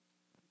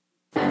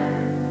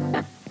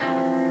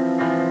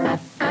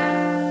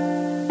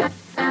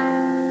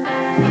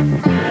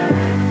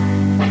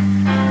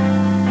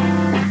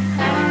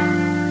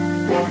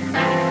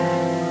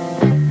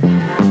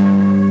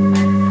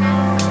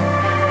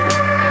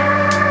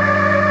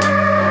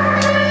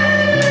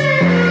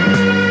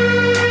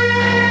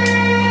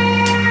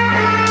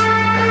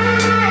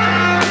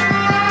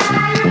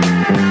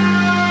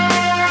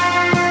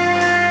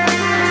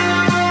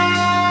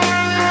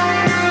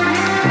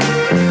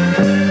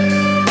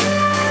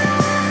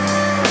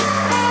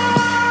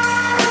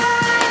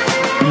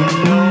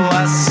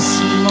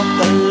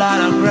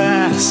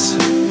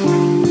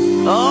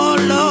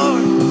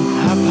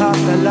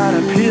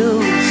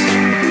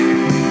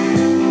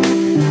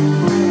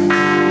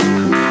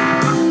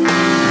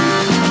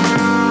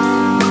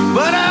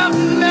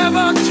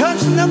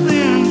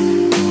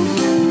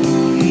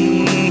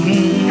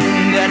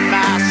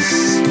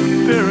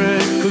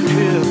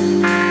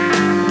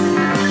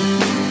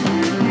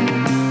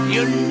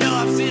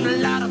seen a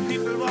lot of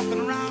people walking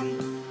around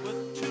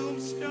with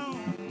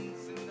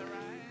tombstones in their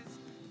eyes.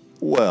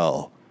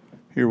 Well,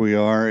 here we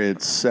are.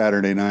 It's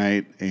Saturday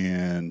night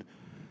and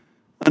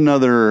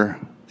another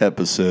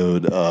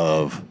episode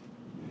of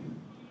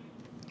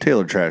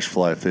Taylor Trash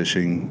Fly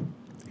Fishing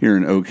here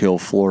in Oak Hill,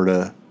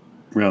 Florida.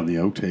 Around the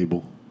oak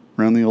table.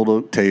 Around the old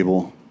oak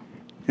table.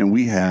 And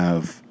we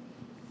have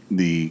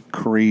the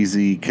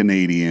crazy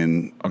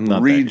Canadian I'm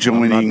not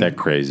that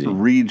crazy.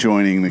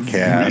 Rejoining the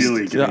cast.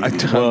 Really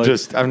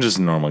I'm just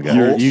a normal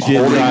guy. You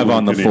did drive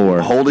on the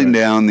 4. Holding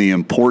down the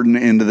important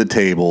end of the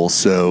table.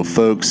 So,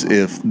 folks,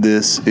 if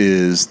this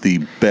is the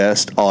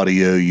best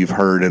audio you've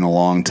heard in a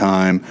long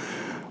time,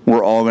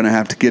 we're all going to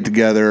have to get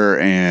together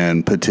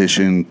and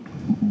petition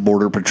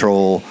Border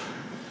Patrol,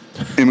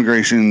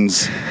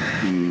 immigration's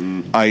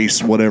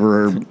ICE,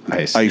 whatever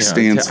ICE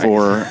stands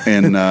for,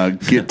 and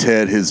get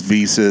Ted his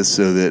visa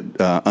so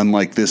that,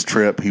 unlike this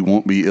trip, he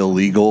won't be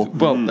illegal.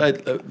 Well,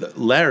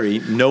 Larry,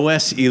 no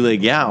es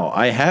ilegal.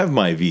 I have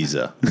my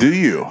visa. Do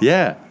you?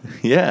 Yeah,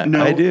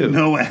 I do.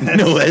 No es.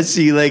 No es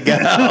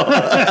ilegal.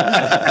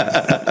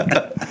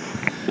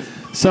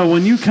 So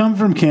when you come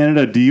from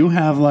Canada, do you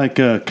have like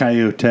a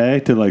coyote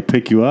to like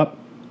pick you up?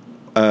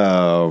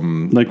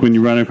 Like when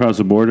you run across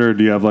the border,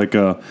 do you have like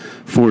a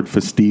Ford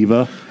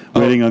Festiva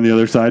waiting on the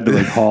other side to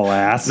like haul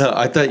ass? No,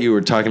 I thought you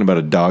were talking about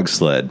a dog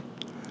sled.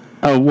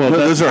 Oh, well,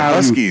 those are how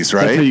Huskies,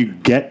 right? That's how you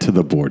get to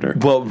the border.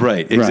 Well,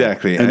 right,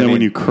 exactly. And then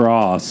when you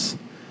cross...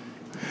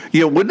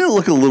 Yeah, wouldn't it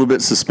look a little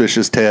bit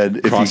suspicious, Ted,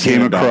 if you Crossing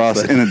came a dog across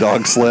sled. in a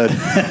dog sled?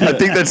 I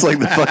think that's like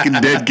the fucking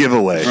dead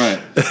giveaway. Right.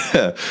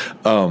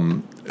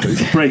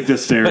 Break the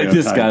stereotype. Like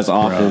this guy's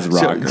off his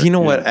rocker. So, you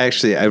know what?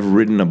 Actually, I've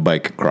ridden a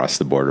bike across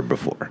the border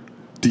before.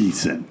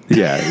 Decent.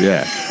 Yeah.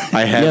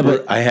 I have. Yeah,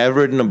 but- I have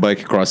ridden a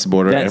bike across the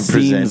border That and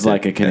seems presented.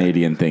 like a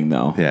Canadian thing,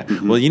 though. Yeah.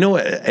 Well, you know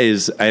what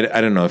is? I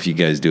don't know if you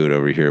guys do it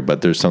over here, but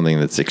there's something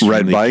that's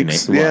extremely Ride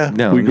bikes? Canadian.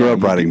 Yeah, we grew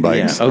up riding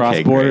bikes. Yeah. Cross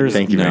Okay, borders? great.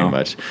 Thank you No. very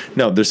much.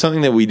 No, there's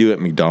something that we do at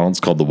McDonald's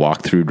called the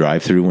walk-through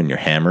drive-through when you're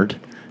hammered.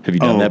 Have you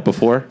done that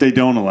before? They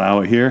don't allow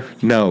it here.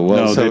 No.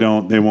 Well, No, so, they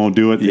don't. They won't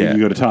do it. Yeah. You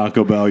go to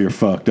Taco Bell, you're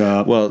fucked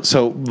up. Well,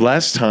 so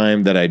last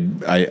time that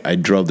I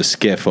drove the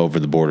skiff over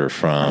the border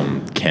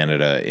from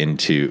Canada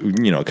into,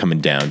 coming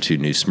down to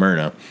New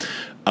Smyrna,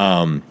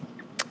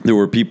 there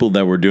were people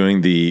that were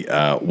doing the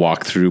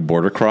walk-through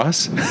border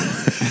cross. and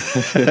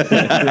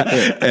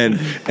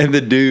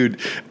the dude,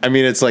 I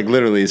mean, it's like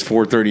literally it's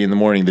 4:30 in the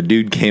morning. The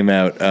dude came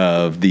out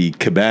of the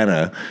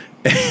cabana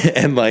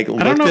and like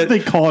I don't know if they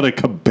call it a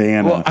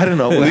cabana. Well, I don't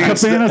know. The Well,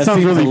 cabana that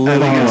sounds seems really a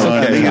little fun. more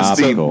I think it's the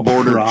Tropical.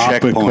 border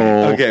checkpoint.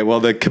 Tropical. Okay,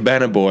 well, the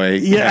cabana boy.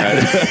 Yeah.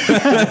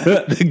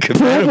 The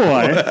cabana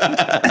Boy.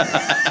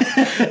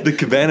 The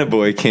cabana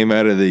boy came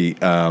out of the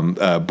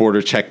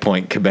border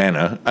checkpoint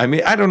cabana. I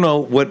mean, I don't know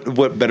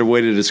what better way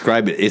to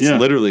describe it. It's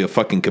literally a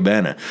fucking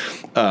cabana.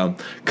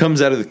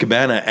 Comes out of the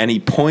cabana and he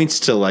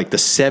points to like the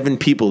 7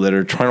 people that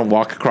are trying to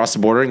walk across the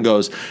border and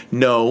goes,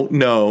 no.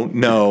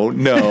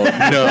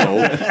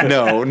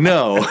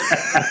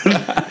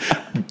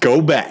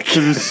 Go back.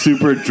 So the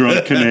super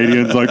drunk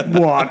Canadians like,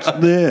 watch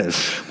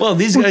this. Well,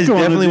 these We're guys going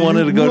to definitely the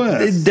wanted to go. US.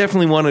 They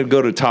definitely wanted to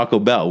go to Taco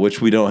Bell, which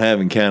we don't have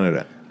in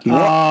Canada.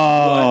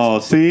 Oh,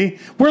 see?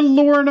 We're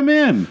luring them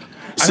in.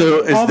 So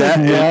All this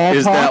raw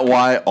is that talk?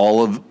 why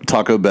all of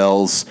Taco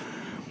Bell's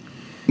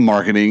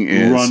marketing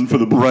is Run for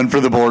the border. Run for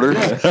the border?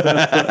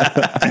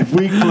 If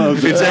we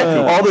close it,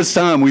 All this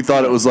time we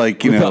thought it was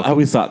like, We thought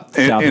south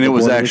and of it the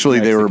was border, actually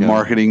they were Mexico.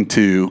 marketing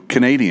to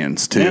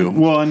Canadians to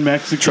and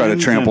Mexicans. try to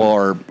trample and,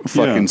 our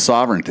fucking yeah.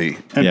 sovereignty.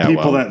 And Yeah,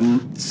 people well.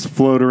 that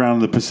float around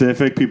the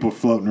Pacific, people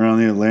floating around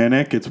the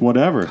Atlantic, it's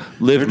whatever.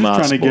 Live They're just Mas,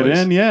 trying to boys. get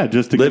in,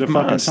 just to Live get a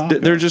fucking Mas. taco.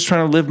 They're just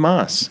trying to live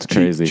Mas. It's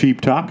crazy.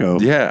 cheap taco.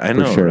 Yeah, I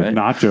know, sure. right?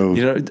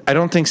 Nacho. I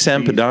don't think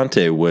San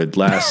Pedante would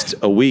last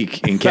a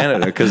week in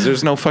Canada because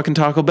there's no fucking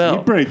Taco Bell.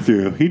 He'd break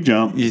through. He'd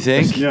jump. You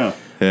think? Yeah.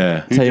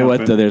 Yeah. He'd Tell you jump what,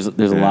 in. though,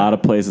 there's a lot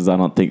of places I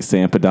don't think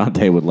San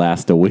Pedante would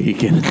last a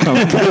week. And it comes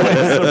to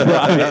a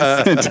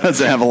surprise. It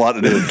doesn't have a lot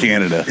to do with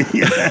Canada.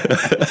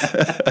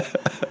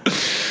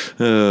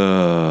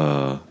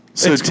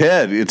 So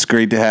Ted, it's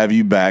great to have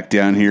you back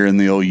down here in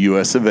the old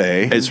US of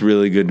A. It's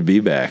really good to be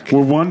back.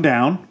 We're one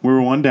down. We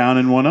were one down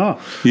and one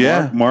up.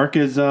 Yeah. Mark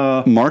is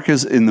Mark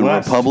is in the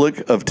West.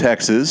 Republic of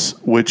Texas,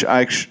 which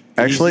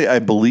actually I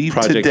believe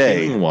Project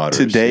today Healing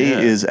Waters, yeah.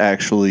 is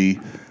actually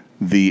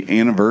the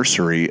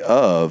anniversary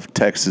of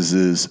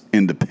Texas's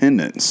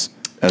independence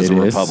as It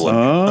a is? republic.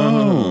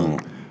 Oh.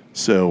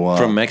 So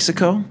From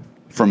Mexico?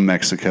 from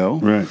Mexico.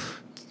 Right.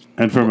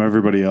 And from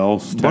everybody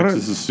else, Why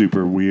Texas is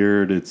super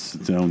weird. It's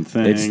its own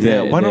thing. It's the-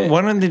 Yeah.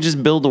 Why don't they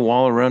just build a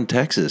wall around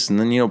Texas and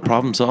then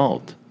problem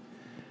solved?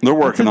 They're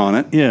working on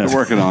it. Yeah. They're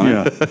working on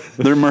it.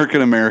 They're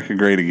making America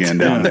great again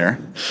down there.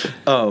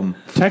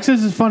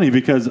 Texas is funny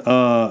because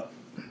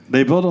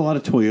they build a lot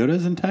of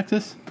Toyotas in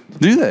Texas.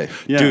 Do they?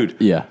 Yeah. Dude,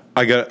 Yeah.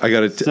 I got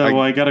So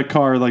I got a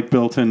car like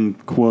built in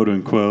quote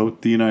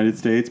unquote the United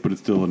States, but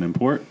it's still an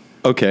import.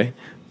 okay.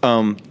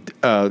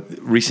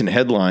 Recent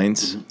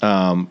headlines.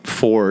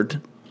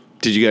 Ford.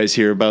 Did you guys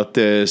hear about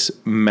this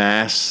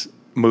mass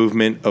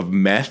movement of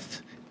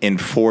meth in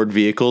Ford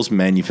vehicles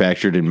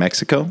manufactured in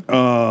Mexico?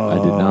 I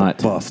did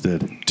not.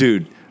 Busted.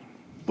 Dude,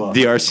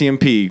 the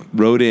RCMP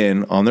rode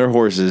in on their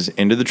horses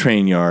into the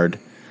train yard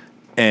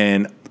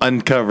and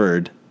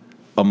uncovered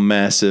a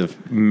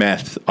massive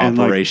meth And,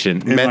 like- operation,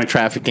 and, meth like,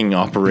 trafficking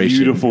operation.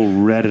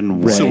 Beautiful red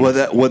and white. So what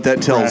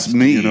that tells pressed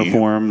me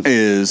uniforms.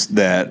 is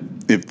that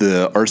if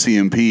the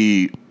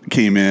RCMP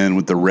came in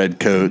with the red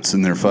coats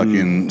and their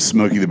fucking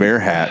Smokey the Bear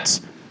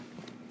hats,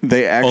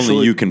 they actually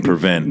Only you can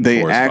prevent. They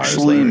forest fires,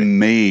 actually Larry.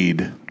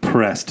 made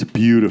pressed,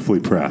 beautifully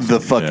pressed. the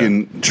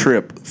fucking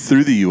trip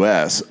through the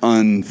U.S.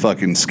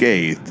 unfucking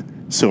scathed.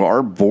 So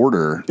our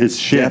border It's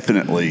shit.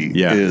 definitely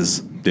Yeah.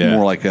 is Yeah.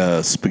 more like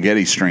a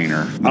spaghetti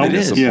strainer than it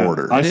is a yeah,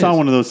 border. I saw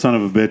one of those son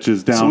of a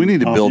bitches down. So we need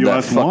to off build that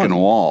US fucking 1.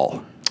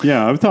 wall.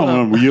 Yeah, I thought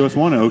one on US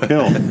 1 at Oak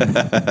Hill.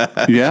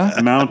 Yeah?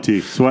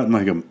 Mountie, sweating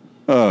like a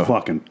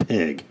fucking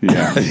pig.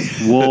 Yeah.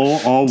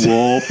 All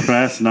wool,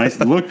 pressed, nice.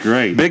 Looked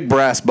great. Big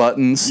brass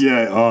buttons.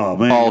 Yeah, oh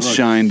man. All look,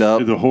 shined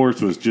up. The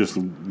horse was just,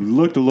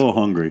 looked a little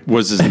hungry.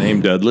 Was his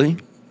name Dudley?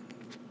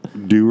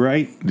 Do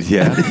right?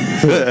 Yeah.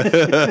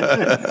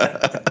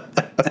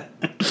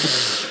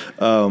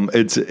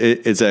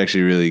 It's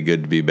actually really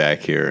good to be back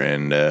here,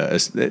 and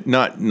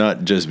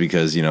not just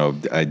because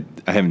I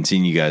haven't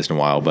seen you guys in a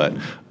while, but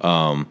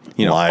Liar.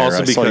 also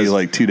I because saw you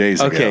like 2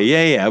 days ago. Okay,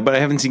 yeah, but I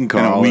haven't seen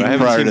Carl. week I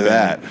haven't prior seen to Ben.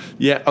 that.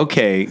 Yeah,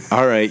 okay,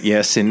 all right,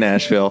 yes, in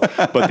Nashville,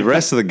 but the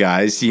rest of the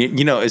guys,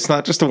 it's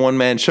not just a one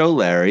man show,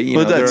 Larry.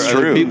 But there that's are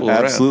other true. people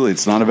around. Absolutely.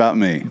 It's not about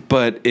me.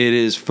 But it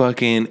is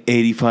fucking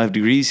 85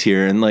 degrees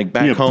here, and like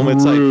back Yeah, home,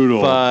 brutal.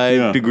 it's like 5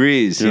 Yeah.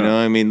 degrees. Yeah.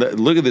 I mean,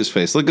 look at this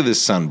face. Look at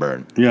this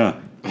sunburn. Yeah.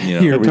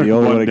 Here It we took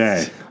go. one Like,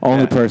 day.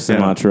 Only Yeah. person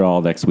in Yeah.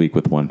 Montreal next week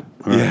with one.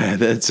 Yeah,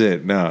 that's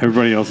it. No,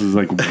 Everybody else is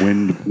like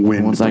wind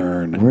Everyone's like,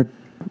 burn.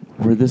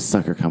 where'd this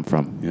sucker come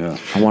from? Yeah.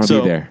 I want to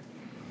So- be there.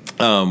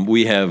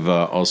 we have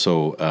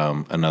also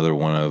another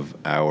one of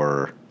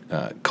our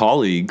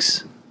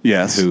colleagues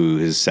Yes. who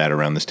has sat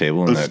around this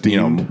table, and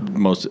Esteemed.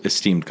 most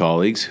esteemed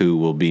colleagues who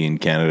will be in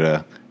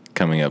Canada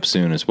coming up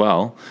soon as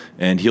well,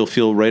 and he'll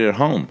feel right at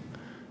home.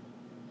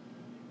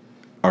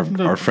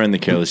 Our friend, the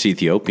Careless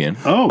Ethiopian.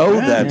 Oh, Oh,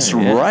 yeah. that's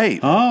Yeah. right.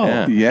 Oh,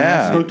 Yeah.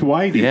 Yeah. Hooked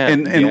Whitey. Yeah.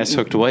 And Yes,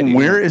 hooked Whitey.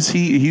 where is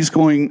he? He's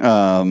going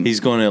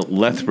He's going to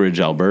Lethbridge,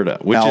 Alberta,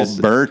 which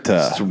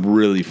Alberta. is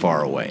really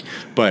far away.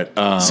 But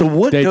So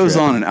what Day goes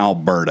trip. on in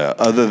Alberta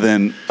other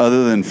than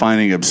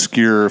finding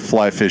obscure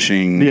fly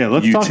fishing Yeah,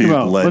 let's YouTube talk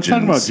about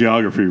legends?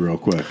 geography real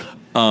quick.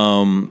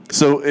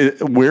 So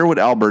where would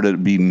Alberta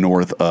be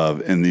north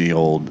of in the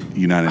old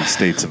United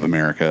States of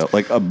America?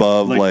 Like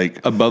above like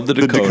above the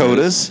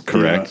Dakotas,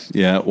 correct?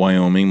 Yeah.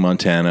 Wyoming,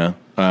 Montana,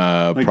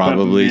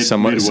 probably mid-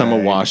 some of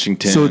midway.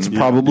 Washington. So it's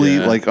probably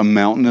Yeah. like a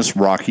mountainous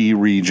rocky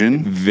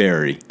region.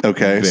 very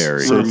Okay.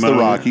 very. So it's the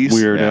Rockies.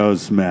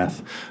 Weirdos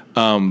meth.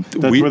 That's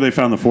where they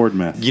found the Ford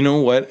meth. You know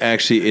what?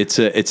 Actually, it's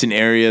an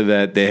area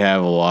that they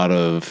have a lot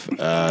of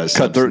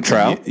Cutthroat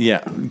trout?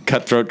 Yeah,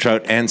 cutthroat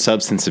trout and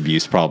substance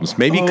abuse problems.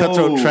 Maybe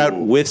cutthroat trout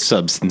with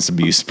substance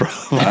abuse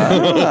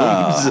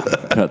problems.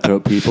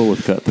 Cutthroat people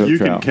with cutthroat You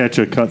can trout. catch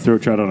a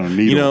cutthroat trout on a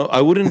needle.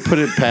 I wouldn't put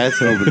it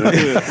past over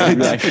there.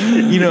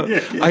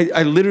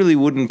 I literally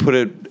wouldn't put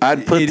it.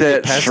 I'd put it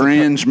that past the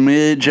strange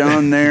midge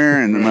on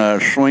there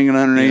and swing it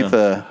underneath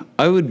the.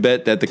 I would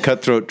bet that the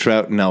cutthroat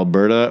trout in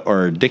Alberta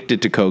are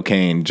addicted to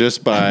cocaine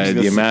just by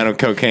the amount of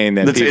cocaine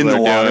that That's people in the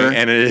are water. doing,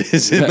 and it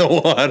is in the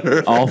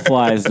water. All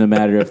flies, no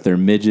matter if they're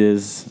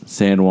midges,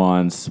 San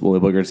Juans,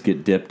 woolly boogers,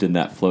 get dipped in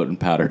that floating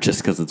powder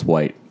just because it's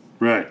white.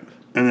 Right.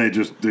 And they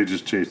just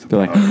chase the They're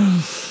like, powder.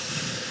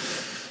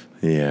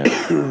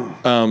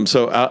 Yeah.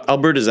 So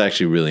Alberta is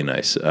actually really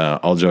nice.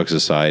 All jokes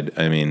aside,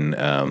 I mean,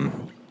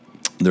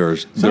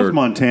 there's So is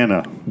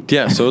Montana.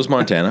 yeah. So is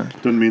Montana.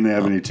 Doesn't mean they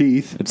have any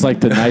teeth. it's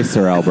like the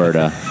nicer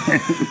Alberta.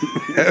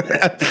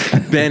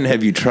 Ben,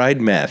 have you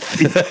tried meth?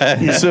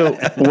 So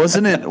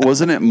wasn't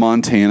it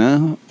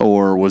Montana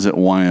or was it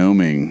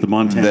Wyoming? The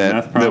Montana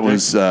Meth that Project?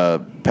 was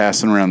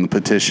passing around the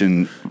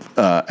petition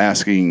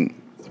asking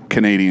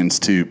Canadians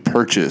to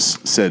purchase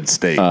said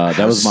state.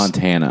 That was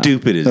Montana.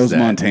 Stupid is that was that?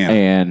 Montana.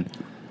 And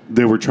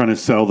They were trying to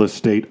sell the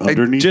state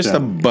underneath Just a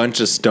them bunch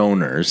of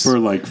stoners. for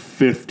like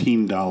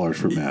 $15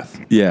 for meth.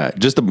 Yeah,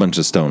 just a bunch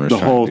of stoners. The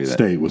trying to whole do that.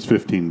 state was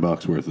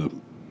 $15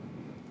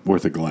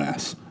 worth of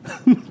glass.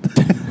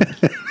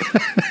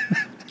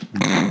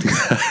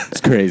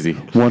 it's crazy.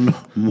 One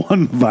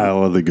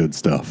vial of the good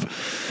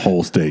stuff.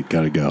 Whole state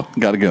gotta go.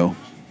 Got to go.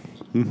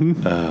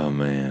 Oh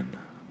man.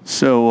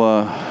 So,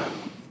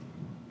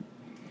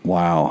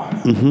 wow.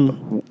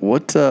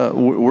 What?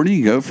 Where do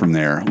you go from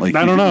there? Like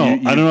I don't know.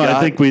 you I don't know. I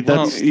got- think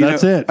that's you know,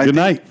 that's it. I Good think-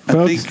 night, I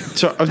folks. think-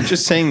 So I was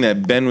just saying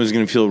that Ben was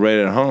going to feel right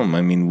at home.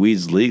 I mean,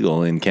 weed's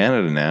legal in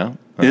Canada now.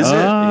 Is it?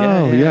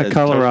 Oh, yeah, it's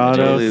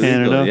Colorado, totally legal,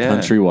 Canada. yeah.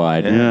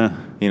 Countrywide.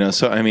 yeah.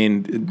 So I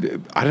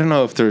mean, I don't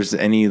know if there's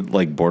any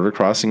like border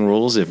crossing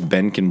rules if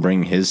Ben can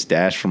bring his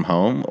stash from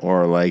home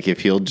or like if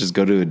he'll just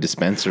go to a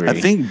dispensary.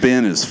 I think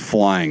Ben is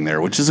flying there,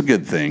 which is a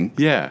good thing.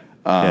 yeah.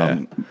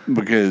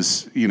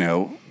 Because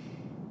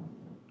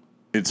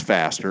it's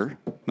faster.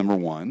 Number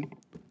one.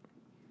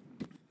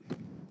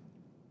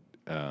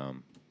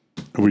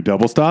 Are we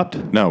double stopped?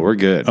 No, we're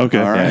good. Okay.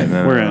 All right.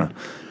 Yeah, We're in.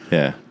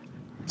 Yeah.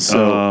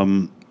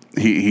 So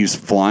he's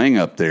flying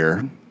up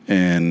there,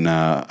 and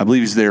I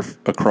believe he's there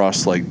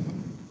across like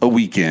a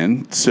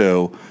weekend.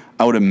 So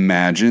I would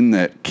imagine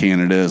that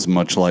Canada is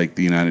much like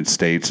the United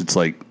States. It's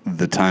like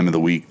the time of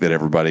the week that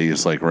everybody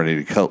is like ready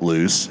to cut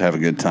loose, have a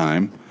good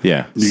time.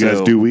 Yeah. You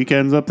guys do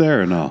weekends up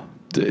there or no?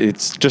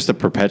 It's just a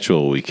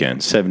perpetual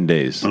weekend, 7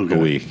 days a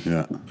week.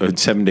 Yeah.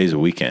 7 days a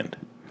weekend.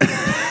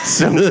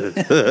 So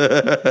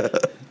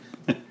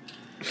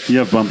You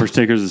have bumper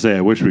stickers that say,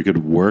 I wish we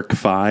could work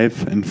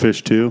 5 and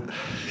fish 2.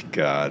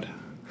 God.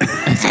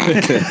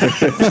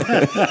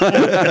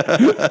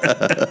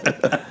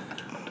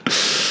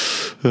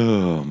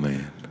 Oh,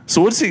 man.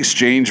 So what's the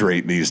exchange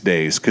rate these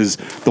days? Because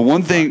the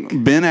one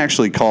thing, Ben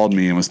actually called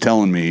me and was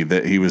telling me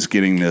that he was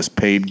getting this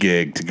paid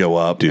gig to go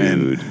up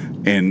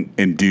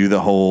and do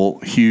the whole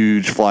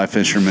huge fly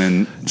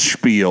fisherman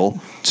spiel.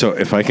 So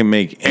if I can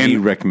make any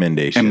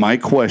recommendation. And my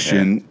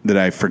question that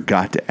I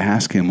forgot to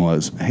ask him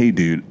was, hey,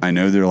 dude, I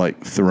know they're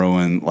like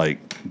throwing like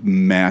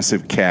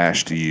massive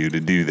cash to you to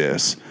do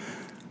this,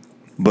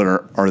 but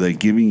are they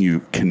giving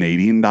you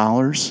Canadian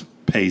dollars?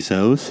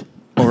 Pesos.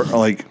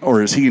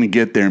 Or is he going to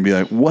get there and be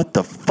like, what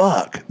the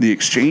fuck? The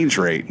exchange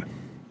rate.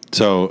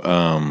 So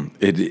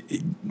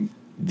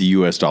the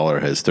U.S. dollar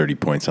has 30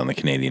 points on the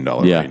Canadian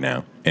dollar right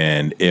now.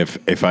 And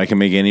if I can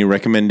make any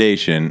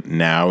recommendation,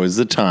 now is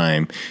the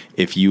time.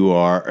 If you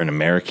are an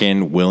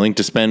American willing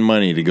to spend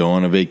money to go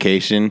on a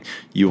vacation,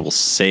 you will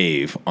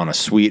save on a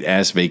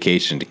sweet-ass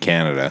vacation to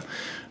Canada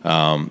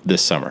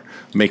this summer.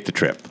 Make the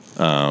trip.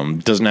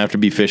 Doesn't have to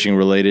be fishing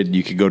related.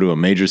 You could go to a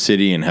major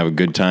city and have a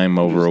good time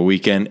over a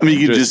weekend. I mean,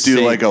 you could just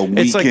do like a weekend.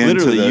 It's like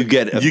literally you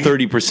get a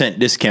 30%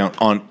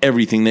 discount on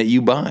everything that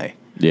you buy.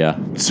 Yeah.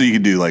 So you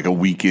could do like a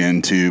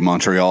weekend to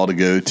Montreal to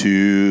go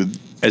to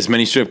as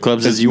many strip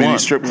clubs as you want. As many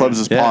strip clubs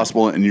as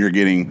possible, and you're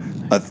getting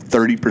a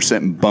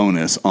 30%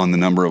 bonus on the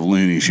number of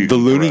loonies you can throw.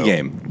 The loony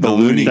game.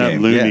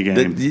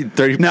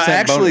 30% now,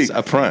 actually, bonus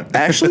up front.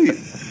 Actually,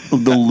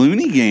 the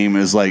loony game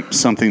is like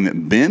something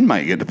that Ben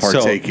might get to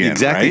partake in,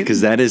 exactly, right? because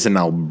that is an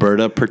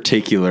Alberta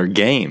particular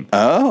game.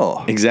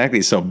 Oh.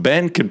 Exactly. So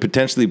Ben could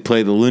potentially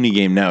play the loony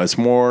game now. It's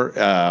more,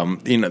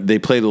 they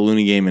play the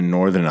loony game in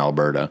northern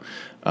Alberta.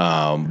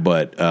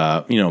 But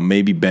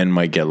maybe Ben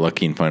might get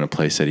lucky and find a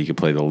place that he could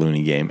play the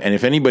loony game. And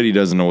if anybody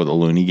doesn't know what the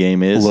loony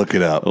game is, look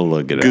it up.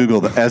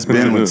 Google it. As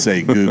Ben would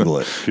say, Google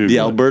it. The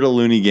Alberta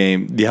loony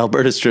game, the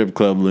Alberta Strip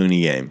Club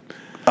loony game.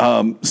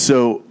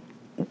 So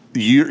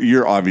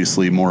you're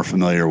obviously more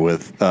familiar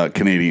with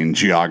Canadian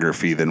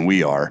geography than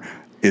we are.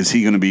 Is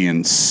he going to be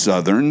in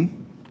southern?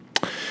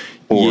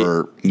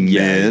 Or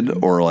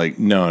mid, or like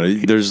no,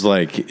 there's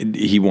like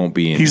he won't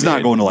be in. He's mid.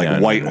 not going to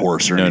like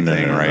Whitehorse or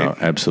anything, right? No,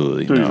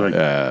 absolutely. So like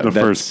the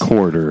first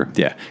quarter.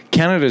 Yeah,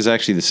 Canada is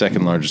actually the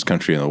second largest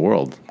country in the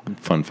world.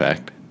 Fun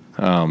fact.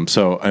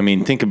 So I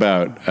mean, think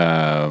about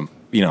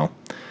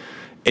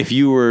if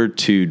you were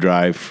to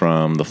drive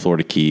from the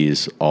Florida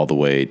Keys all the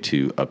way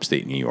to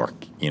upstate New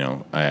York,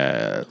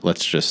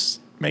 let's just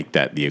make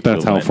that the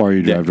equivalent. That's how far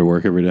you drive to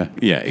work every day.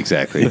 Yeah,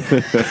 exactly.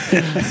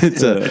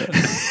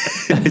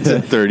 It's a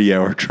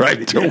 30-hour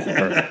drive to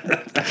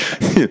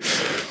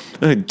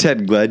work.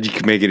 Ted, glad you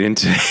could make it in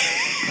today.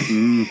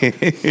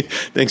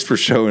 Thanks for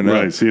showing up.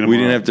 Right, see you we tomorrow.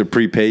 didn't have to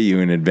prepay you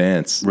in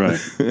advance. Right.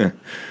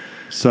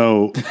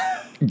 So,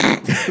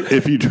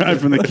 if you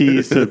drive from the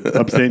Keys to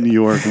upstate New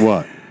York,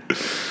 what?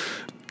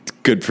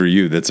 Good for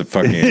you. That's a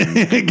fucking.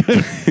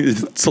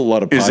 It's a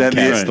lot of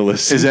podcasts to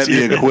listen. Is that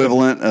the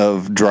equivalent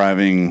of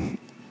driving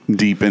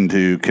deep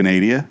into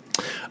Canada?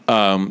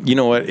 You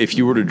know what? If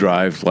you were to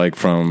drive like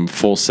from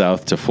full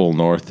south to full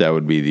north, that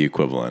would be the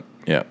equivalent.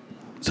 Yeah.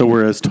 So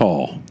we're as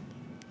tall.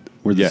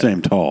 We're the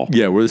same tall.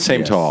 Yeah, we're the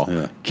same tall.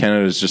 Yeah.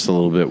 Canada's just a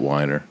little bit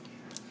wider.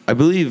 I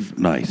believe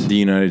the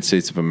United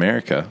States of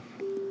America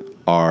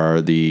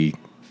are the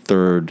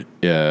third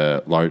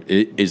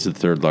is the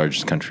third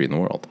largest country in the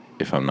world,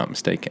 if I'm not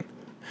mistaken.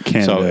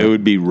 Canada. So it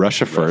would be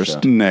Russia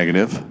first.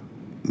 Negative.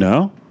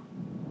 No?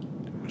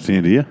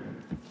 Sandia?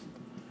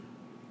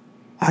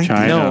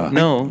 China.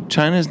 No,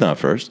 China's not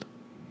first.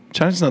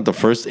 China's not the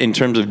first in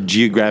terms of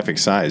geographic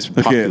size,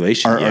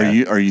 population.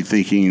 Are you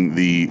thinking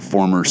the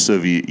former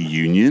Soviet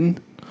Union?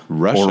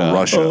 Russia. Or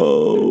Russia?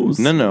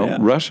 No.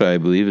 Russia, I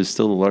believe, is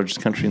still the largest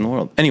country in the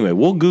world. Anyway,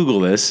 we'll Google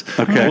this.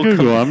 Okay.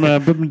 Google. I'm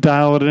going to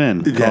dial it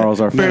in. Carl's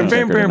our fact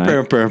checker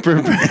tonight.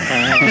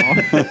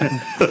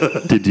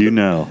 Did you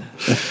know?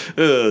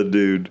 Oh,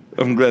 dude.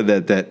 I'm glad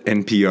that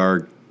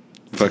NPR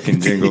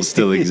fucking jingle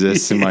still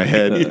exists in my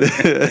head.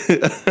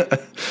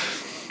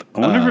 I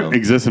wonder if it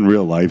exists in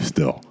real life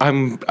still.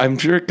 I'm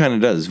sure it kind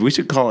of does. We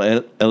should call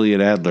Elliot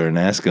Adler and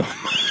ask him.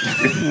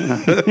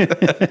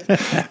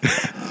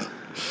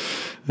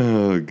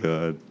 Oh,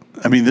 God.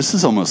 I mean, this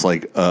is almost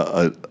like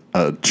a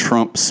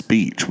Trump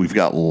speech. We've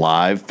got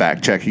live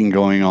fact checking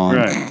going on.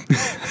 Right.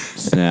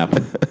 Snap.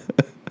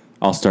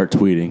 I'll start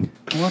tweeting.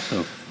 What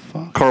the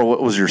fuck? Carl,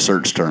 what was your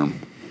search term?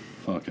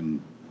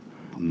 Fucking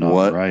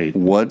not right.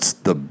 What's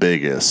the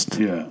biggest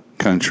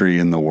country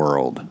in the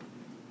world?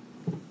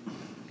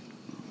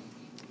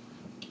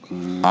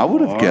 I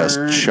would have guessed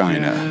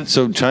China.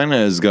 So China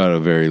has got a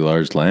very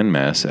large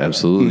landmass,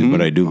 absolutely,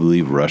 but I do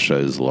believe Russia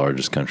is the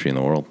largest country in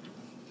the world.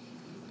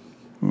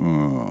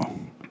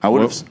 I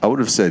would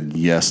have said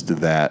yes to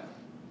that.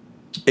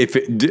 If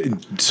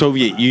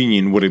Soviet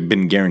Union would have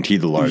been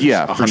guaranteed the largest,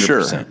 Yeah, for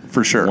 100%,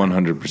 for sure.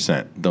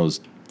 100%.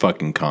 Those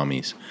fucking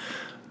commies.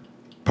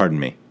 Pardon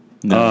me.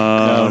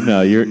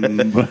 No, you're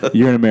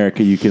in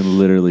America. You can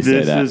literally say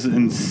This that. is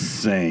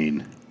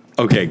insane.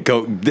 Okay,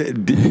 go.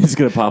 It's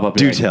gonna pop up.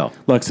 Do here. tell.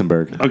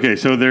 Luxembourg. Okay,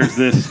 so there's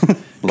this kind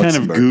of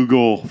Luxembourg.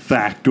 Google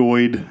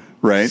factoid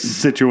Right.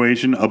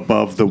 situation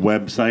above the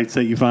websites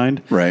that you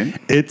find. Right.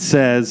 It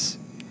says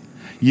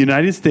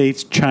United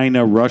States,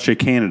 China, Russia,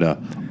 Canada,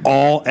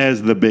 all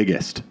as the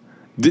biggest.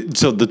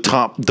 So the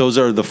top, those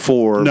are the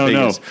four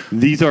biggest. No.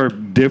 These are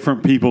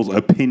different people's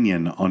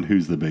opinion on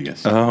who's the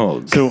biggest.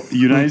 Oh, So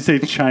United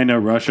States, China,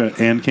 Russia,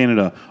 and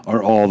Canada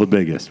are all the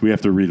biggest. We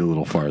have to read a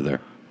little farther.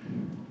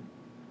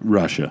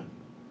 Russia.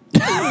 We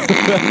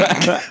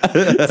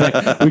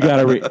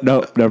gotta read.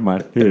 No, never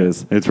mind. Here it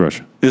is. It's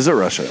Russia. Is it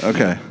Russia?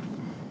 Okay.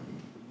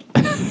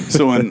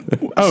 So when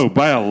Oh,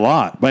 by a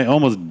lot. By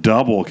almost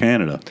double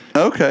Canada.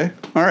 okay,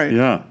 all right.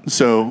 Yeah.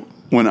 So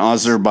when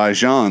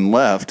Azerbaijan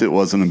left, it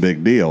wasn't a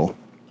big deal.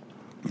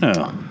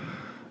 No.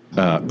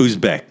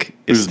 Uzbek.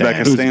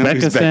 Uzbekistan?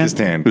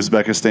 Uzbekistan.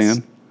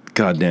 Uzbekistan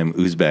Goddamn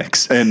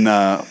Uzbeks. and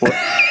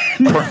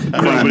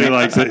Nobody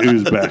likes the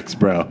Uzbeks,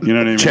 bro. You know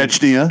what I mean?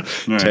 Chechnya.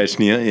 Right.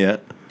 Chechnya, yeah.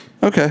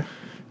 Okay.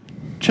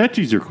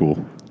 Chechis are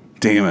cool.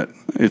 Damn it.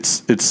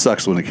 It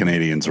sucks when a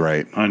Canadian's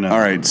right. I know. All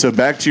right. So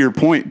back to your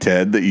point,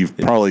 Ted, that you've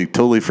probably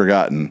totally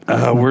forgotten.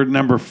 We're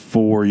number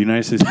 4.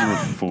 United States number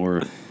 4.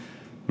 What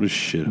a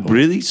shithole.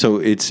 Really? So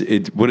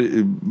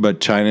but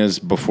China's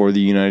before the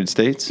United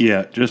States?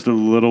 Yeah, just a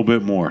little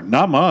bit more.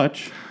 Not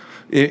much.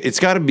 It's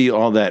got to be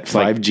all that 5G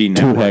like 2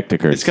 network.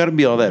 hectares. It's got to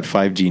be all that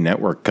 5G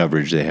network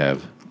coverage they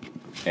have.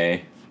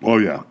 A. Oh,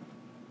 yeah.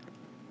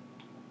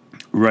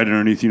 Right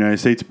underneath the United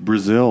States,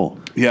 Brazil.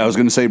 Yeah, I was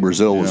going to say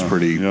Brazil was Yeah.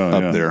 pretty Yeah,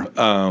 up yeah. there.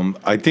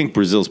 I think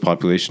Brazil's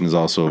population is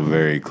also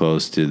very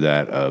close to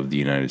that of the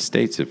United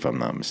States, if I'm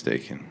not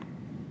mistaken.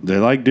 They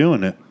like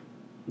doing it.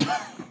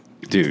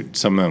 Dude,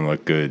 some of them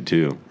look good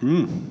too.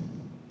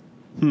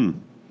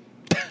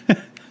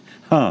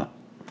 Huh.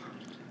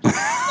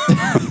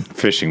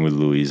 Fishing with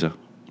Louisa.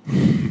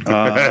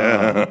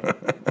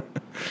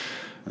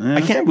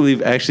 I can't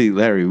believe, actually,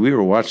 Larry, we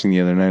were watching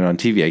the other night on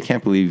TV. I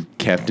can't believe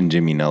Captain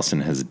Jimmy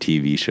Nelson has a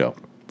TV show.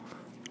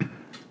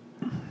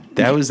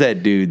 That was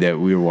that dude that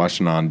we were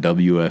watching on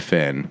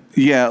WFN.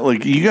 Yeah,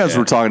 like you guys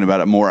were talking about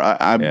it more.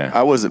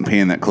 I wasn't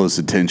paying that close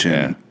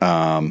attention.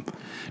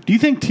 Do you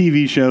think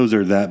TV shows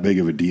are that big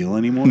of a deal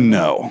anymore?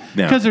 No.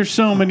 No. Because there's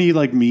so many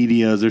like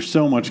medias. There's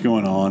so much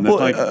going on. That,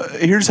 Well,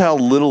 here's how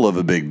little of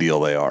a big deal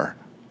they are.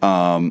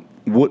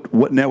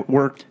 What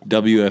network?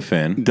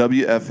 WFN.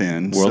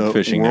 WFN. World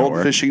Fishing World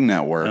Network. Fishing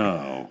Network.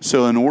 Oh.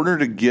 So in order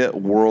to get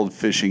World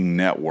Fishing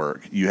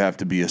Network, you have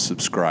to be a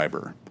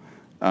subscriber.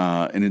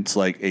 And it's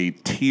like a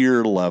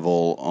tier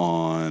level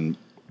on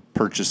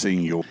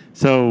purchasing your...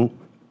 So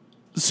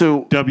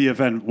So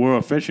WFN,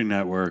 World Fishing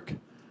Network,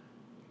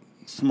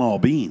 small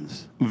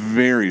beans.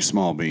 very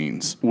small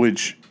beans,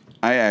 which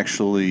I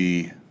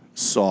actually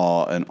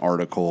saw an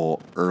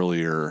article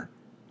earlier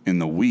in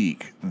the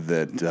week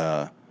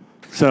that...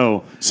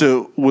 So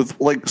So with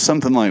like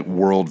something like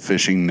World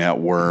Fishing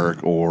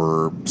Network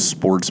or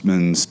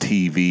Sportsman's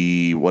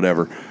TV,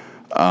 whatever,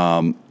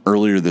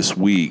 earlier this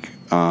week,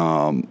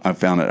 I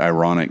found it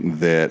ironic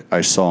that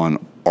I saw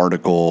an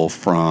article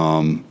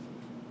from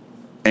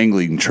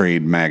Angling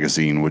Trade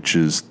Magazine, which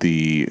is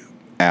the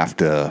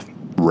AFTA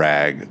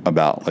rag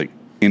about like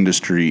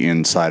industry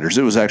insiders.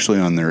 It was actually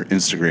on their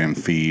Instagram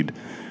feed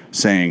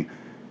saying,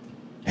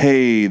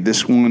 hey,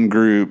 this one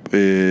group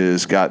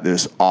is got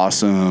this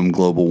awesome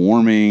global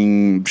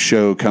warming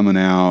show coming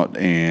out,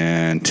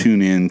 and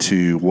tune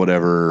into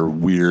whatever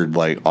weird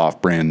like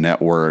off-brand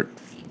network.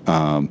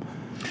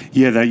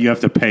 yeah, that you have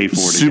to pay for.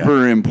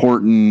 Super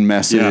important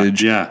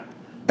message. Yeah.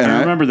 And I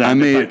remember that.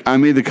 I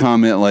made the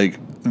comment like,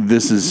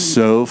 this is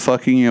so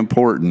fucking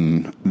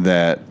important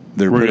that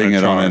they're We're putting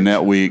it gonna on a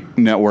charge.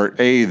 network.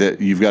 A, that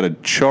you've got to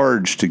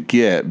charge to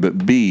get,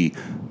 but B,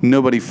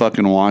 nobody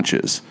fucking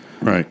watches.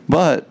 Right.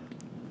 But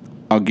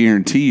I'll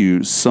guarantee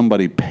you,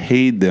 somebody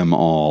paid them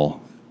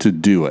all to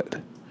do it.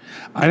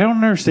 I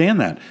don't understand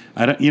that.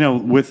 I don't. You know,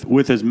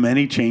 with as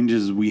many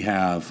changes as we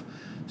have,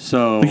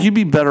 so Like, you'd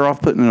be better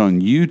off putting it on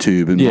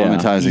YouTube and Yeah.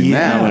 monetizing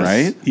that,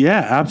 right?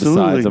 Yeah,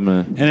 absolutely. Besides, I'm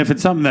gonna- And if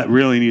it's something that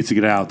really needs to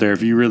get out there,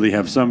 if you really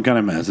have some kind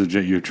of message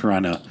that you're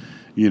trying to,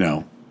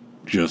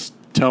 just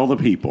tell the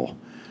people.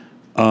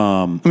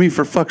 I mean,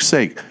 for fuck's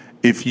sake,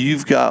 if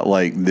you've got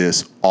like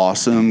this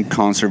awesome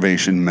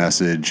conservation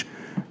message,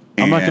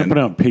 I'm not going to and- put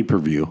it on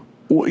pay-per-view.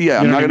 Well, yeah, You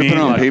I'm know not what going I to put it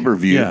mean? on Like,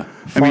 pay-per-view. yeah,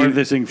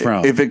 farthest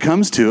from. If it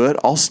comes to it,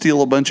 I'll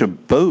steal a bunch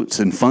of boats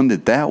and fund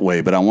it that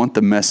way, but I want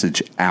the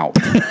message out.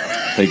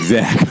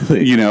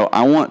 Exactly.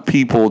 I want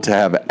people to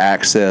have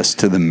access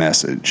to the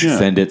message. Yeah.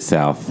 Send it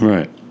south.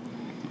 Right.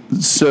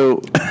 So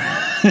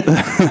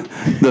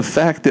the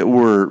fact that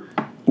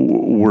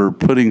were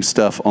putting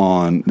stuff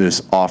on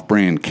this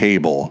off-brand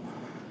cable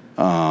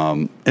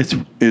It's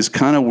is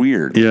kind of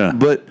weird. Yeah.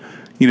 But,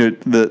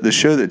 the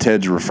show that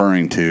Ted's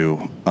referring to,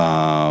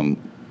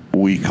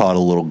 we caught a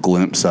little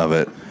glimpse of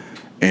it,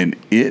 and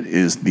it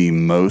is the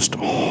most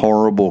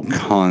horrible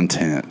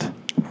content,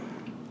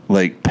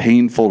 like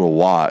painful to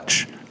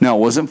watch. Now, it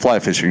wasn't fly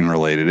fishing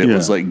related. It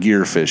was like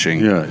gear fishing.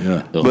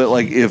 yeah. But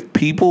like, if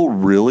people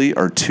really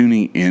are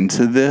tuning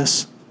into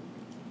this,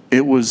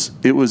 it was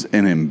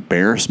an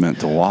embarrassment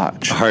to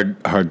watch.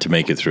 Hard to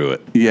make it through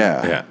it.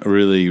 Yeah. Yeah,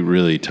 really,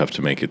 really tough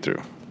to make it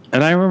through.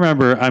 And I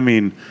remember,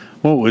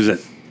 what was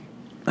it?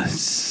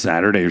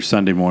 Saturday or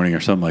Sunday morning or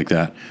something like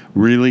that.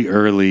 Really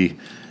early.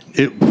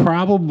 It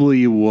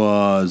probably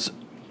was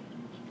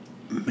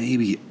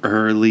maybe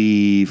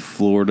early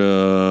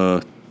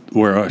Florida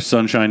or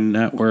Sunshine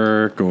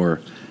Network,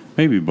 or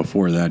maybe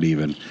before that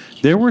even.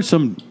 There were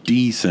some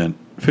decent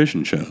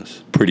fishing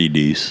shows. Pretty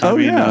decent.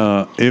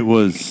 It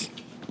was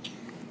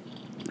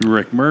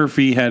Rick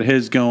Murphy had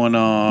his going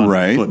on.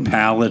 Right. Flip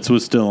Pallets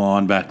was still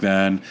on back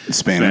then.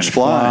 Spanish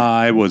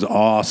Fly was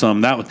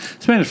awesome.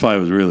 Spanish Fly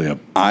was really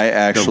I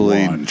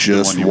actually one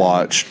just you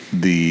watched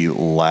the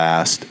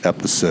last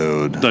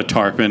episode. the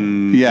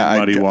tarpon Yeah,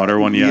 muddy water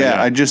one.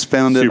 I just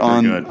found it Super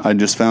on. good. I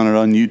just found it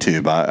on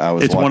YouTube. I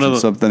was It's one watching of the-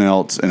 something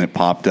else, and it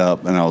popped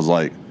up, and I was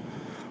like,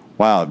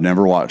 "Wow, I've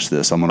never watched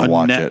this. I'm going to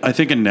watch it." I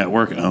think a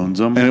network owns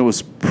them. And it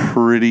was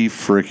pretty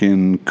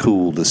freaking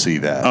cool to see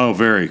that. Oh,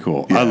 very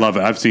cool. Yeah. I love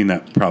it. I've seen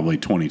that probably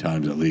 20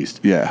 times at least.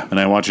 Yeah. And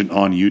I watch it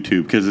on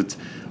YouTube because it's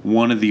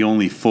one of the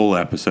only full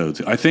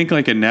episodes. I think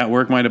like a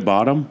network might have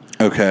bought them.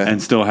 Okay.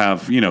 And still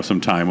have,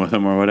 some time with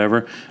them or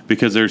whatever,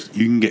 because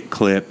you can get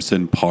clips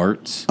and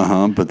parts.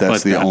 But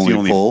that's the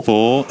only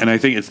full. And I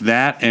think it's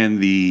that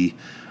and the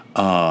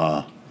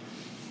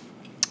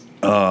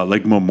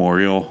like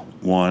memorial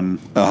one.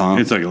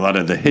 It's like a lot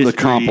of the history,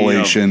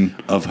 compilation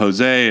of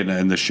Jose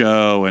and the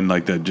show, and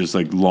like that just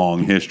like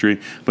long history.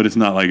 But it's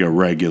not like a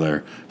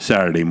regular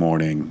Saturday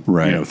morning,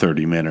 Right.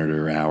 30-minute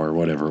or hour,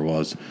 whatever it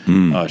was.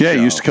 Yeah, show. it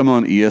used to come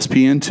on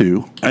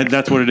ESPN2. And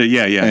that's what it is.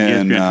 Yeah.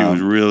 And ESPN2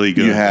 was really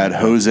good. You had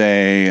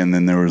Jose, and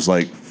then there was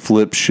like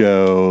Flip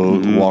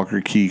Show, Walker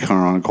Key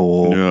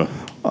Chronicle. Yeah.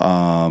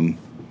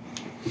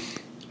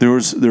 There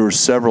were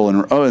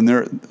several.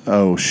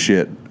 Oh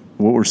shit!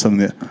 What were some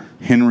of the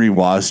Henry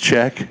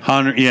Wozchek?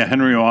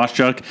 Henry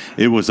Oshchuk.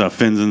 It was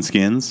Fins and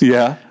Skins.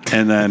 Yeah.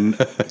 And then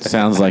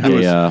Sounds like he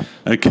was a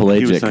he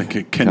pelagic was like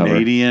a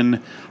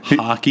Canadian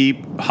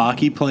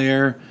hockey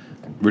player,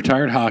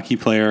 retired hockey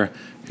player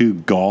who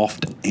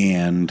golfed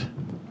and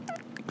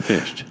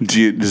fished.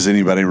 Does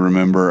anybody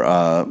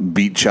remember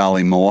Beat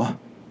Charlie Moore?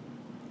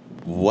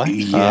 What?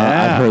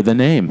 I've heard the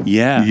name.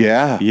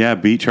 Yeah.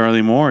 Beat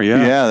Charlie Moore.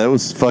 Yeah. Yeah, that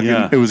was fucking.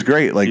 Yeah. It was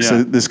great. Like, so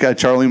Yeah. this guy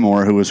Charlie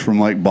Moore, who was from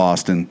like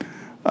Boston,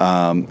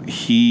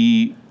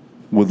 he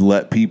would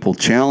let people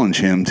challenge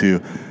him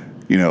to,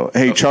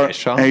 hey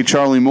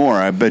Charlie Moore,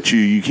 I bet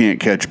you can't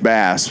catch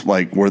bass.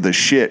 Like, we're the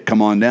shit.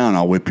 Come on down,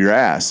 I'll whip your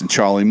ass. And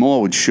Charlie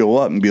Moore would show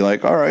up and be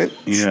like, all right,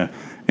 Yeah.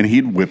 and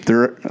he'd whip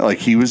their like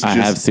he was. I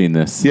just, have seen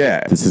this.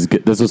 Yeah. This is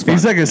good. This was fun.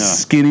 He's like a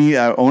skinny.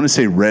 I want to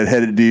say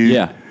redheaded dude.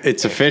 yeah.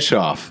 It's a fish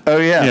off. Oh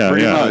yeah.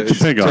 Pretty much.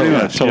 It's a pig off. Pretty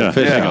Yeah. much. Total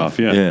fish pig off. off.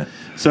 Yeah. Yeah.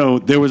 So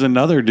there was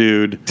another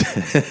dude,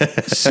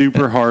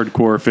 super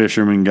hardcore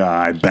fisherman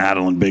guy,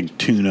 battling big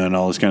tuna and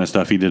all this kind of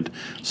stuff. He did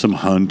some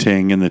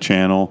hunting in the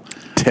channel.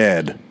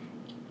 Ted.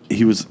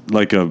 He was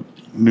like a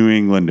New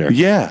Englander.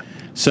 Yeah.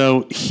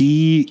 So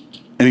he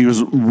And he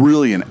was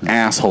really an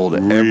asshole to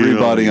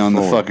everybody on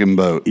the forward. fucking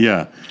boat.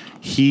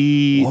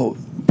 He Whoa.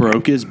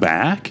 broke his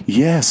back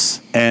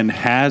Yes. and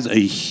has a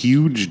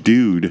huge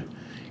dude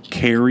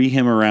carry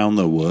him around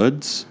the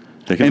woods.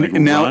 They can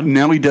And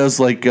now he does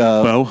like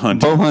bow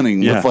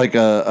hunting Yeah. with like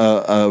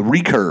a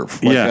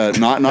recurve, like Yeah.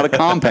 not a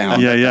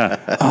compound. Yeah.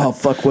 Oh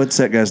fuck! What's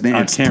that guy's name?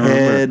 I It's can't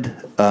Ted.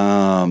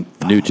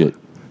 Nugent.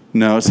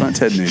 No, it's not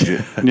Ted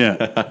Nugent.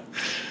 Yeah.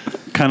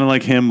 Kind of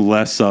like him,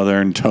 less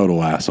southern,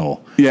 total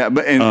asshole. Yeah,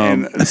 but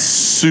and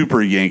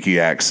super Yankee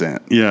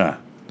accent. Yeah.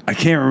 I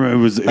can't remember.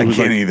 It was I can't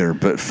like either.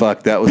 But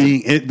fuck, that was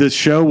the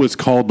show was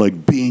called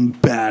like Being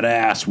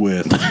Badass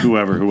with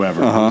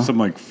whoever. Some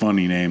like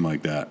funny name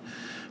like that.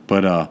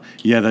 But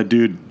that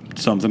dude,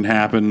 something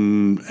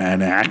happened,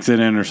 an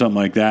accident or something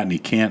like that, and he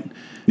can't.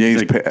 Yeah, he's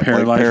like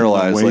paralyzed,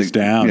 from the waist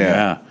like, down. yeah.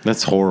 Yeah.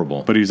 That's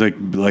horrible. But he's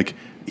like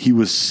he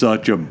was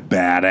such a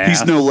badass.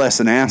 he's no less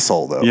an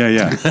asshole though.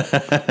 Yeah.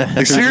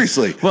 Like,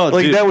 seriously. Well,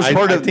 like dude, that was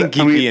part I of. think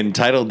you'd be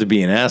entitled to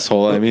be an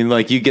asshole. I mean,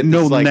 like you get this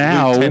No, like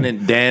now-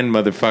 Lieutenant Dan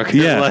motherfucker.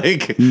 Yeah.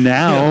 Like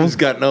Now- who's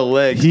got no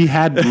legs. He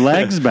had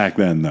legs back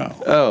then though.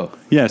 Oh,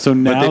 Yeah. So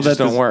now but they just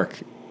that don't work.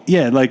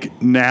 Yeah,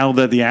 like now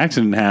that the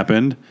accident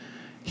happened,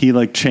 he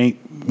like changed.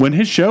 When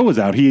his show was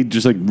out, he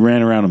just like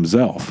ran around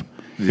himself.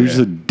 He was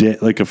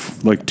just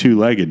like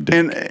two-legged dick.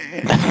 And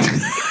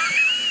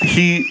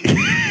he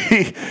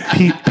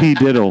P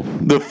Diddle.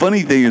 the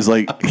funny thing is,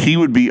 like, he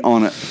would be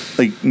on it,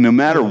 like, no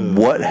matter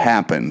what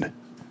happened,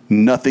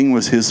 nothing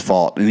was his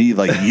fault, and he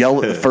like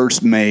yell at the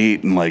first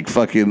mate and like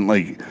fucking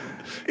like.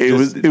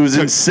 It was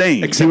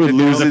insane. Except would it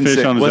lose wasn't- a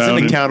fish on his wasn't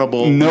own.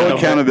 accountable. No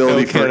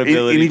accountability for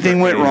anything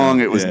for went wrong.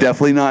 It was Yeah.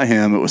 definitely not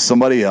him. It was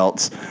somebody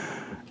else.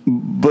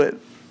 But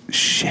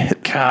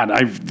shit. God,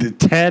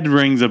 Ted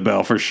rings a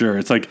bell for sure.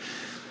 It's like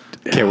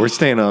Okay, we're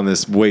staying on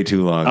this way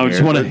too long. I just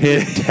here. want to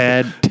hit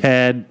Ted.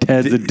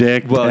 Ted's a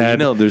dick. Well, Ted,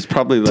 there's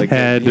probably like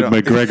Ted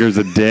McGregor's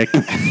a dick.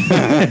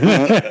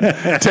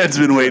 Ted's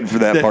been waiting for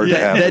that part to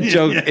happen. that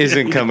joke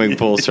isn't coming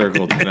full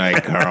circle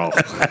tonight, Carl.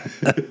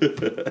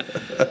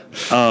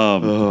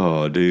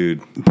 Oh,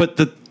 dude. But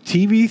the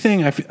TV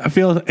thing, I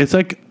feel it's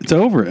like it's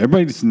over.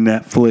 Everybody's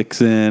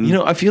Netflixing.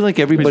 I feel like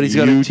everybody's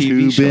got a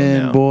TV show YouTubing,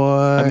 now. boy.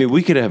 I mean,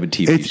 we could have a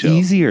TV it's show.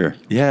 easier.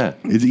 Yeah.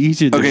 It's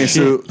easier. To Okay, shit.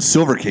 so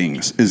Silver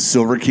Kings. Is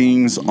Silver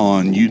Kings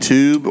on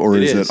YouTube or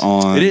is it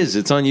on? It is.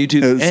 It's on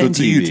YouTube So and it's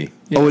a TV. YouTube.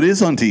 Oh, it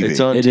is on TV. It's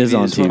on It TV is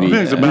on as well.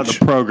 TV. it's about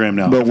the program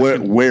now. But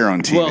where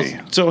on TV?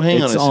 Well, so hang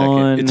on It's a second.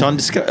 on- It's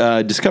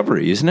on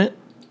Discovery, isn't it?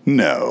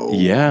 No.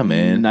 Yeah,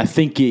 man. And I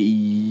think it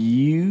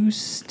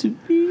used to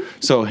be.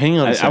 So hang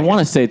on a I second. want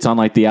to say it's on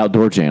like the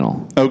Outdoor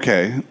Channel.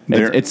 Okay.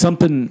 There- It's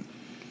something.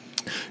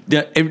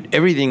 Yeah,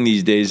 everything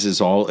these days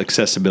is all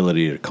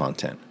accessibility to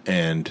content,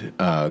 and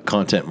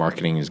content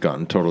marketing has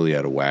gotten totally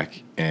out of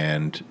whack.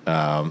 And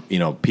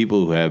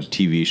people who have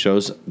TV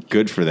shows,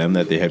 good for them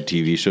that they have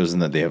TV shows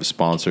and that they have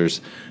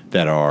sponsors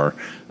that are,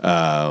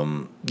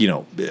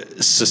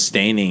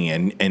 sustaining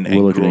and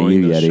We're looking at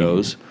growing you, those Yeti.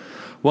 shows.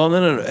 Well,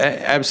 no,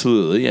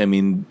 absolutely. I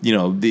mean,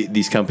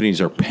 these companies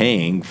are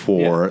paying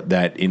for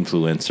that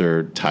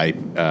influencer type,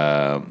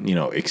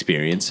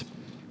 experience.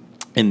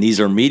 And these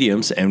are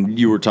mediums, and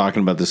you were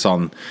talking about this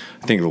on,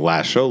 I think, the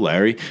last show,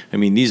 Larry. I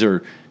mean, these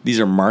are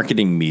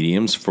marketing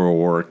mediums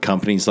for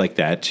companies like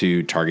that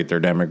to target their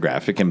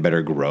demographic and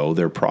better grow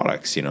their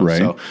products.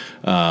 Right.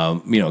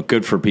 So,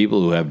 good for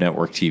people who have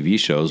network TV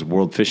shows.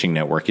 World Fishing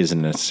Network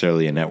isn't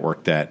necessarily a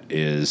network that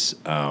is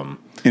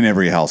in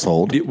every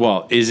household.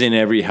 is in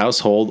every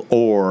household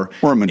or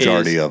Or a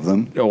majority of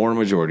them. or a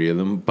majority of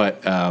them.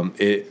 But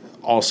it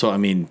also, I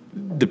mean,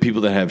 the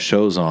people that have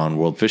shows on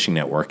World Fishing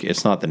Network,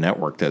 it's not the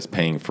network that's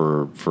paying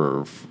for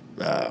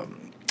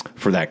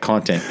that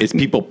content. It's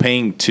people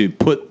paying to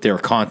put their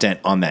content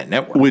on that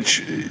network.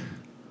 Which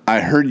I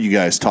heard you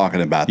guys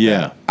talking about Yeah.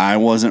 that. I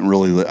wasn't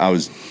really, I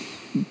was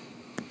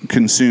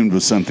consumed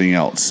with something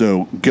else.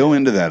 So go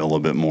into that a little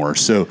bit more.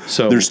 So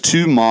there's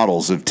two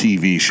models of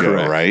TV show,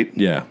 Correct. right?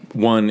 Yeah.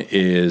 One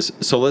is,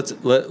 so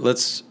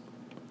let's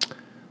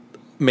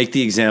make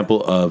the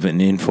example of an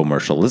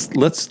infomercial.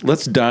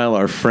 Let's dial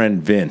our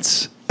friend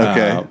Vince.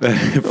 Okay.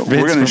 Vince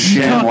We're going to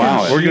sham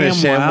wow it. We're going to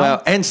Sham sham wow?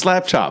 wow and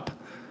slap chop.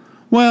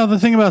 Well, the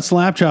thing about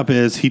Slap Chop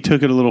is he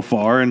took it a little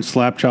far and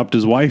slap chopped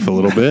his wife a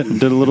little bit and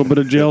did a little bit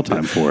of jail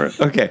time for it.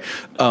 Okay.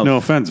 No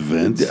offense,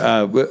 Vince.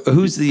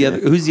 Who's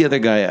the other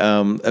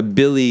guy?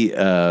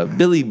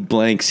 Billy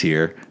Blanks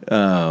here.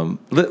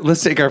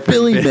 Let's take our friend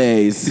Billy Vin-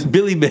 Mays.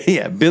 Billy Mays.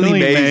 Yeah, Billy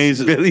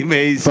Mays. Billy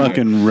Mays.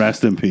 Fucking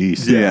rest in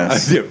peace.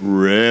 Yes.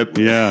 Rip.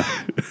 Yeah.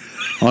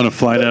 On a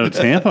flight out of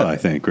Tampa, I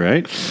think,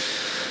 right?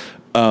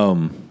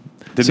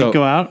 Did so- he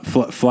go out?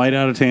 Flight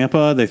out of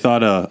Tampa? They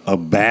thought a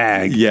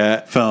bag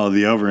Yeah. fell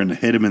over and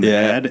hit him in the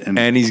head.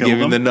 And he's killed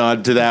giving him. the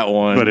nod to that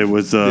one. But it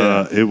was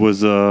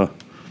must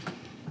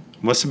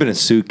have been a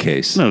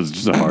suitcase. no, it was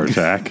just a heart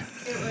attack.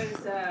 It was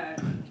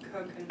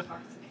coke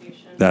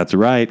intoxication. That's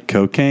right.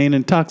 Cocaine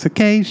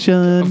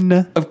intoxication.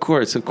 Of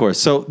course.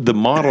 So the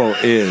model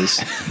is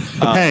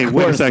Hey,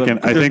 wait a second.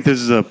 I think this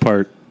is a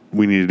part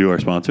we need to do our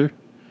sponsor.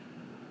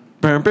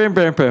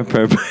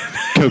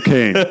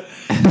 Cocaine.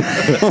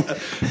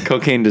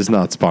 cocaine does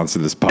not sponsor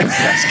this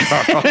podcast.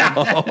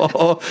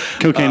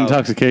 Cocaine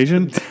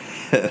intoxication.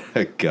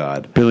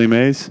 God. Billy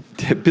Mays.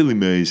 Billy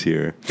Mays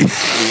here.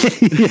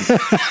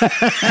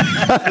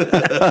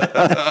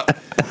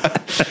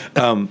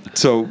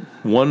 So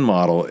one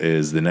model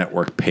is the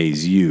network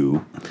pays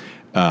you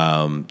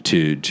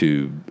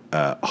to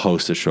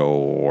host a show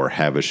or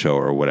have a show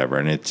or whatever,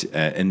 and it's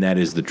and that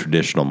is the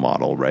traditional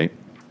model, right?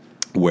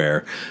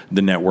 Where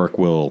the network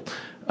will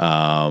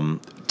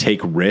take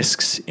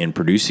risks in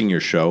producing your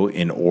show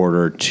in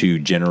order to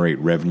generate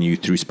revenue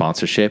through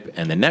sponsorship,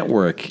 and the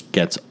network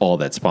gets all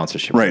that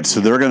sponsorship. Right. So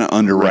they're going to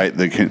underwrite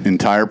the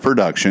entire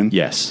production.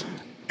 Yes.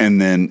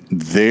 And then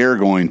they're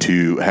going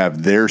to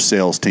have their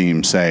sales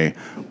team say,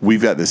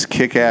 we've got this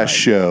kick-ass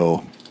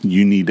show.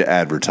 You need to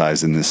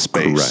advertise in this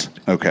space. Correct.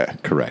 Okay.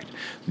 Correct.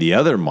 The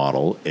other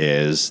model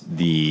is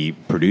the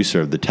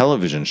producer of the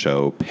television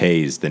show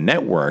pays the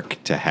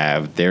network to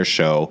have their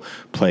show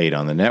played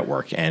on the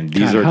network. And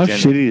these God, are how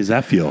shitty does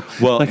that feel?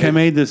 Well, like I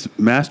made this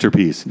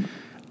masterpiece.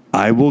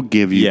 I will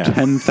give you Yeah.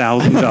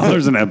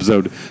 $10,000 an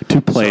episode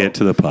to play it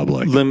to the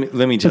public. Let me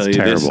tell That's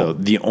you this, terrible.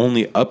 though. The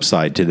only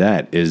upside to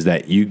that is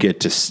that you get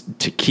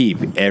to keep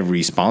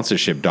every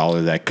sponsorship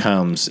dollar that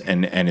comes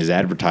and is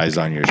advertised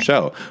on your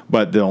show.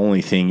 But the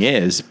only thing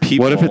is,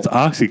 people. What if it's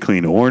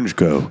OxyClean, Orange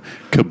Go,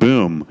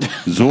 Kaboom,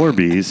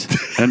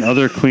 Zorbies, and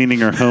other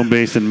cleaning or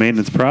home-based and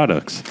maintenance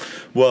products?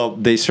 Well,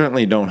 they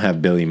certainly don't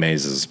have Billy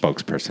Mays as a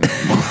spokesperson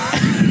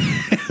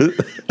anymore.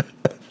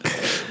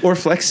 or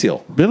Flex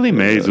Seal. Billy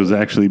Mays was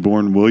actually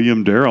born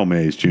William Darrell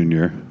Mays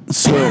Jr.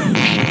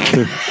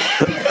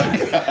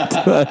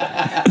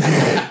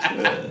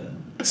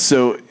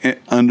 So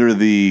under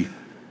the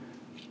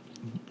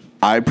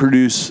I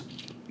produce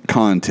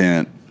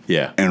content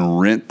Yeah. and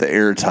rent the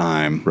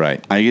airtime,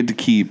 Right. I get to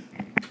keep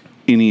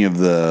any of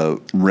the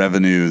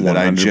revenue that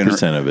I 100%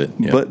 generate of it,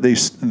 yeah. But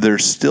they're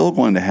still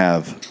going to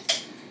have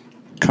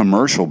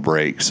commercial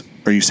breaks.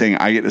 Are you saying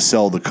I get to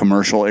sell the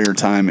commercial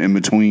airtime in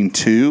between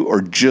too,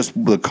 or just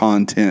the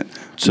content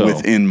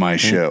within my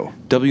show?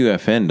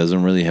 WFN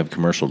doesn't really have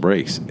commercial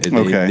breaks.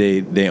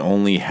 Okay. They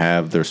only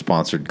have their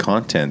sponsored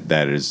content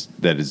that is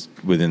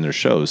within their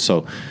shows.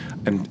 So,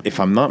 and if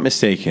I'm not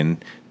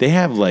mistaken, they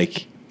have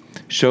like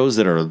shows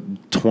that are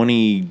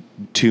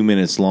 22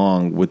 minutes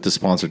long with the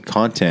sponsored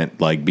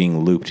content like being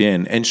looped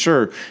in. And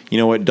sure, you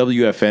know what,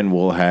 WFN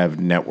will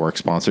have network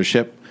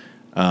sponsorship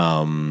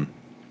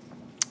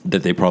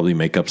that they probably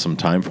make up some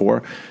time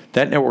for.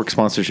 That network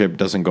sponsorship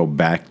doesn't go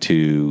back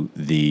to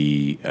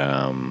the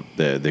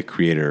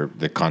creator,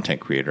 the content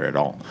creator at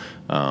all.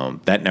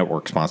 That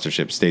network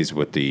sponsorship stays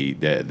with the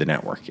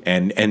network,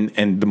 and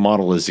the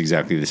model is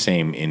exactly the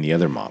same in the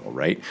other model,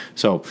 right?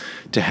 So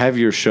to have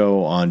your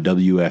show on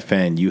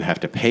WFN, you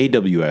have to pay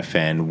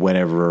WFN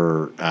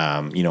whatever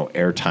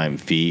airtime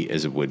fee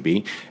as it would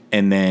be,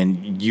 and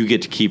then you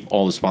get to keep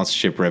all the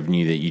sponsorship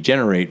revenue that you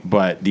generate.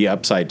 But the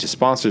upside to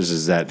sponsors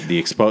is that there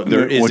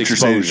is What you're exposure.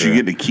 saying is you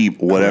get to keep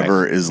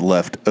whatever Correct. is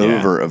left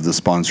over of the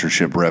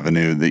sponsorship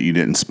revenue that you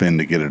didn't spend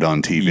to get it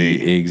on TV.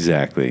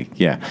 Exactly.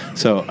 Yeah.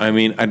 So, I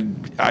mean,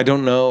 I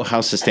don't know how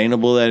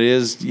sustainable that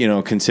is,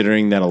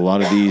 considering that a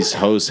lot of these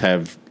hosts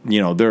have,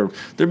 they're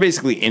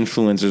basically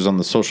influencers on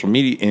the social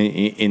media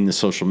in the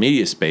social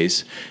media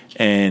space,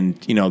 and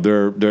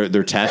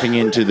they're tapping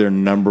into their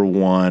number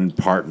one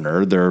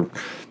partner. They're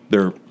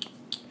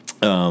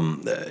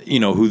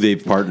who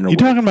they've partnered You with.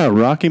 talking about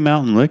Rocky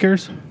Mountain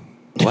Liquors?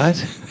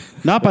 What?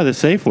 Not by the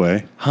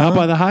Safeway, not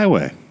by the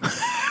highway.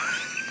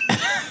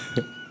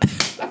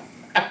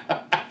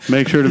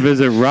 Make sure to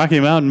visit Rocky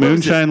Mountain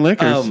Moonshine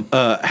Liquors.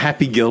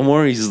 Happy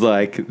Gilmore, he's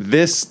like,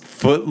 this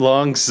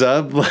foot-long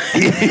sub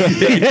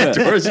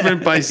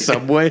endorsement by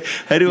Subway.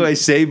 How do I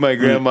save my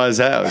grandma's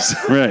house?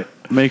 Right.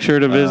 Make sure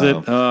to visit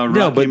Rocky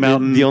No, but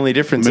Mountain. the only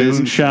difference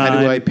Moonshine. is, how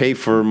do I pay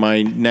for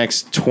my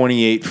next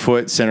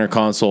 28-foot center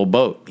console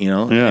boat?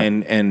 Yeah.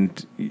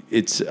 And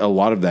it's a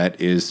lot of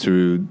that is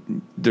through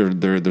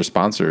their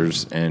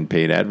sponsors and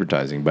paid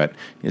advertising, but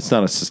it's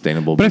not a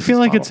sustainable. But I feel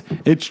like business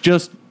it's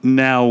just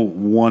now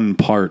one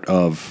part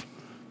of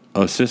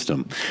a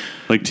system.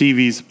 Like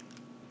TV's,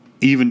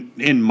 even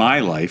in my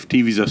life,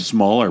 TV's a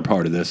smaller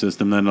part of the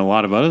system than a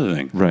lot of other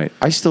things. model. Right.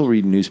 I still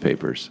read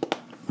newspapers.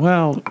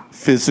 Well,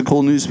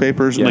 Physical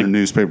newspapers Yeah. or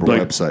newspaper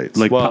websites?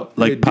 like Well,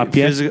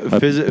 papier. you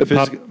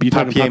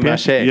talking papier?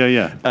 mache?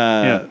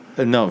 Yeah.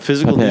 No,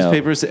 physical Papel.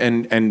 newspapers,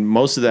 and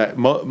most of that,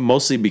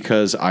 mostly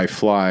because I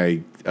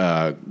fly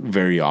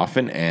very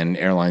often, and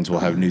airlines will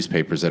have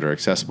newspapers that are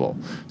accessible.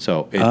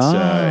 So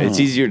it's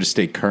easier to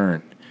stay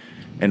current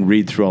and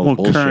read through all the Well,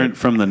 bullshit. current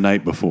from the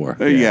night before.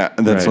 Yeah,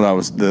 that's Right. what I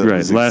was. That Right.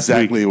 was Last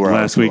exactly week. where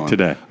I was Last week going.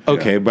 today.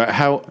 Okay, but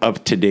how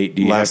up to date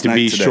do you Last have to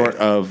be night today. short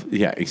of?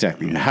 Yeah,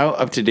 exactly. How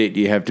up to date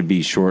do you have to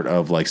be short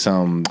of like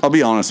some? I'll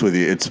be honest with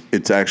you.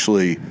 It's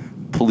actually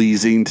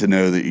pleasing to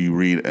know that you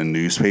read a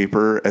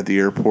newspaper at the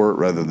airport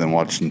rather than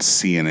watching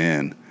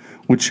CNN.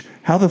 Which,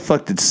 how the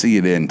fuck did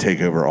CNN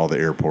take over all the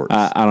airports?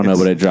 I don't know,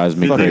 but it drives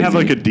me Did crazy. they have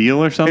like a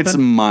deal or something? It's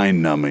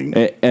mind numbing.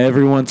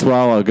 Every once in a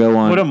while, I'll go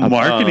on. what a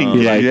marketing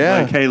gig. like-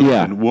 Yeah. Like, hey,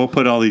 Yeah. listen, we'll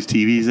put all these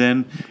TVs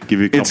in, give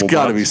you a couple It's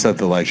got to bucks. be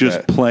something like Just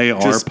that. play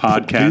our Just-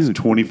 podcast dude.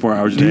 24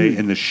 hours a day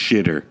in the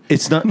shitter.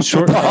 It's not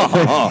short. You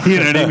know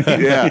what I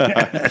mean?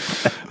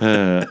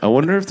 Yeah. I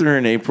wonder if they're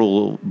in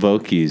April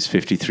Vokey's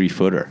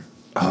 53-footer.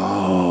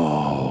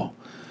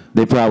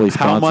 They probably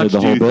How sponsored much the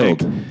do whole you build.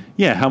 think?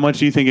 Yeah, how much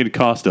do you think it'd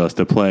cost us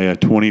to play a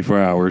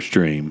 24-hour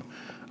stream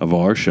of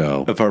our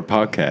show? Of our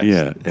podcast.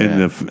 Yeah,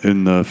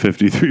 in the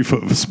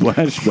 53-foot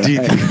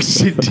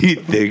splashback. Do you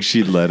think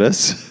she'd let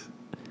us?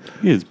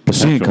 Yeah, it's She and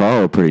potential.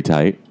 Carl are pretty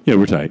tight. Yeah,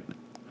 we're tight.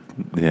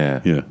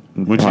 Yeah. Yeah.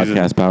 When she's in-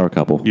 Podcast power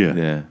couple. yeah.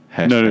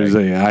 Yeah. No, there's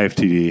Hashtag. a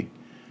IFTD,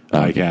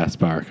 ICAST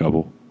power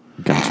couple.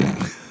 Gotcha.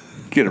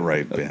 Get it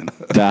right, Ben.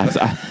 That's,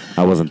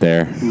 I wasn't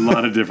there. A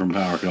lot of different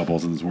power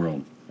couples in this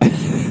world.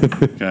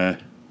 Okay.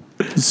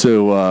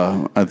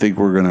 So I think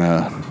we're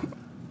gonna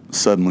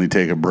suddenly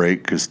take a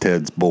break because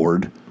Ted's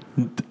bored.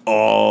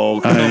 Oh,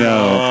 come I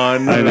know.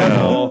 on.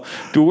 No.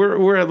 Dude,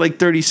 we're at like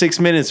 36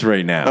 minutes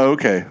right now. Oh,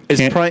 okay,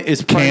 It's prime.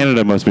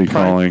 Canada must be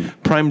calling.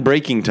 Prime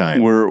breaking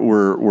time.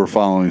 we're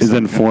following. Is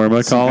some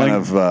Informa some calling?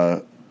 Kind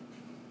of,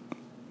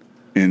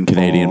 In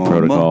Canadian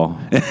protocol.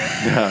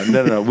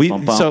 No. We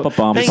Bum, bum, so bum,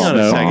 bum, hang bum, on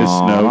a snow. second.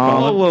 Snow Whoa,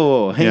 call.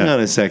 whoa. Hang Yeah. on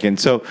a second.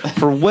 So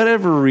for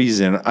whatever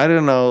reason, I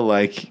don't know.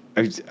 Like,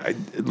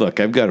 look,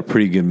 I've got a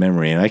pretty good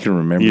memory, and I can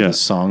remember Yeah. the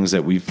songs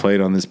that we've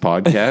played on this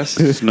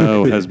podcast.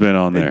 Snow has been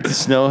on there.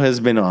 Snow has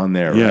been on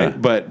there, Yeah.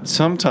 right? But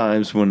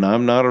sometimes when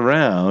I'm not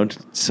around,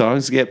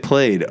 songs get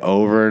played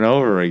over and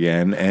over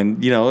again, and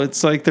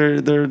it's like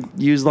they're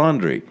used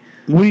laundry.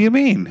 What do you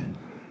mean?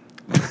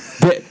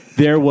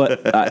 There was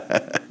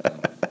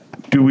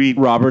Do we?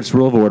 Robert's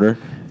Rule of Order.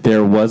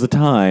 There was a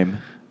time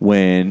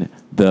when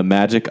the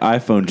magic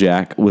iPhone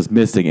jack was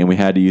missing, and we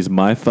had to use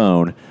my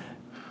phone.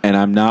 And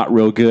I'm not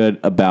real good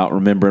about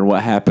remembering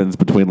what happens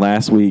between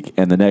last week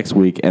and the next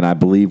week. And I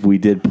believe we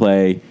did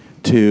play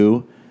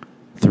 2,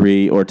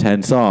 3, or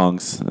 10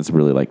 songs. That's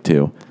really like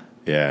 2.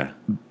 Yeah.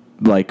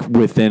 Like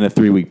within a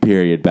 3-week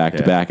period, back to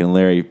Yeah. back. And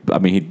Larry, I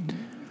mean,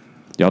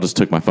 y'all just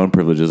took my phone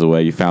privileges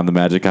away. You found the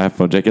magic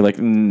iPhone jack. You're like,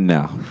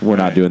 no, we're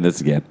not doing this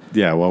again.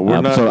 Yeah, well,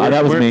 we're not. so we're,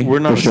 that was we're, me, We're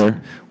not for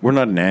sure. We're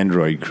not an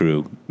Android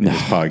crew in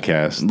this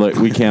podcast. Look,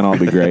 we can't all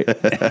be great.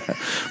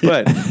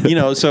 But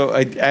so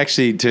I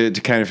actually to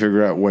kind of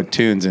figure out what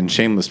tunes, and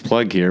shameless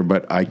plug here,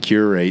 but I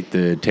curate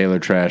the Taylor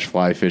Trash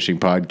Fly Fishing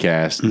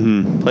Podcast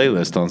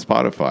playlist on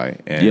Spotify,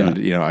 and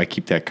I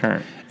keep that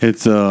current.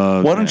 It's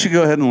Why don't you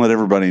go ahead and let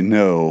everybody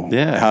know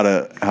Yeah. how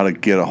to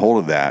get a hold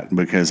of that?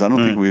 Because I don't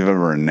think we've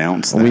ever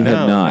announced that. We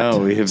have not. No,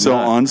 we have So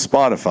not. on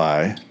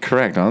Spotify,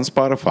 Correct. On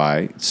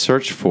Spotify,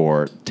 search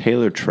for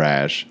Taylor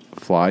Trash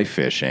Fly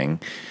Fishing,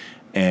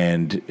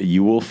 and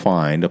you will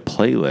find a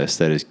playlist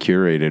that is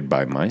curated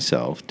by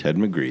myself, Ted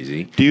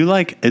McGreasy. do you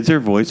like? Is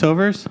there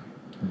voiceovers?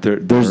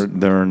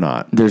 There are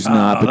not. There's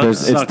not, but that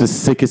there's it's sucks. the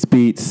sickest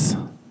beats,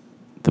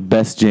 the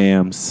best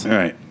jams, All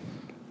right.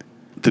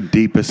 The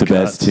deepest the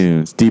cuts. best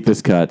tunes,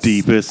 deepest cuts,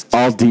 Deepest.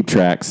 all deep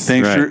tracks.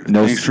 thanks Right. for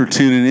No thanks for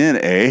tuning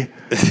in,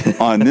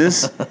 on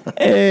this.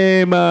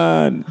 Hey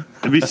man,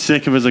 It'd be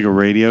sick if it was like a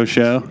radio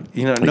show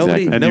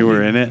Nobody. and you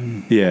were in it,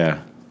 Yeah.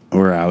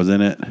 or I was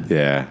in it.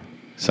 Yeah.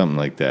 Something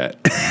like that.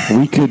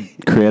 we could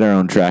create our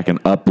own track and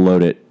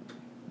upload it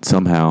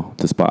somehow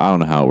to Spotify. I don't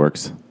know how it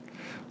works.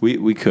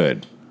 We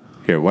could.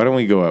 Here, why don't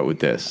we go out with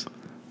this?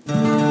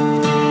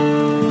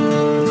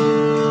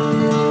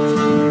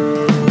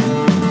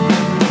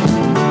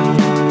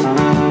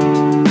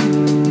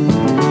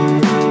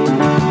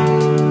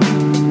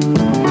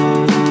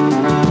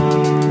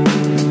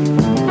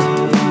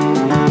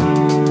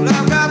 Well,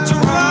 I've got to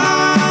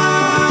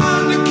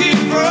run to keep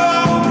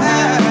from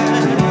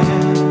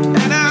hiding,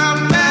 and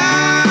I'm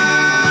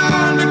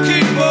bound to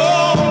keep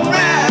on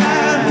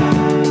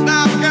riding. And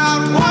I've got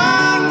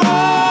one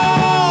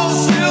more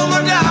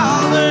silver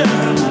dollar,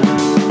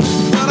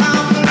 but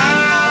I'm not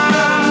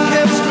gonna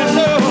catch me,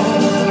 no.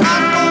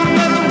 I'm gonna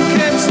let them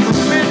catch the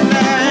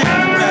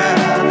midnight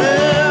rider.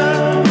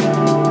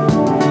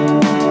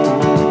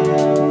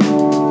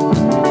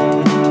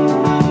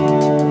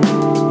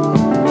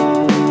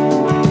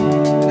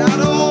 And I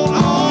don't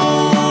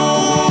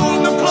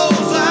own the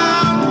clothes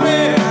I'm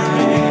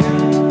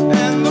wearing,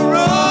 and the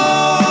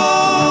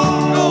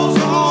road goes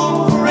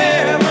on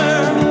forever.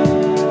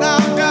 And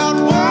I've got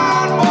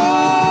one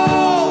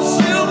more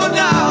silver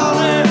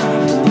dollar,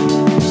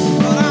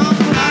 but I'm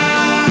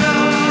not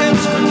gonna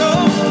catch me, no.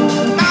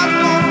 Not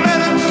gonna let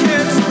 'em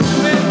catch the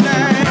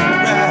midnight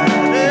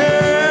rider.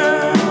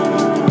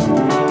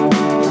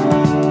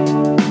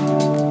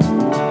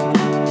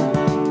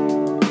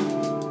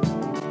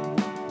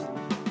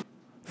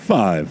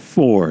 5,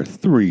 4,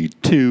 3,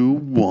 2,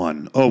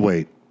 1. Oh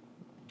wait.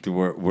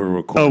 We're Oh,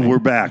 recording. we're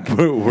back.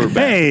 We're back.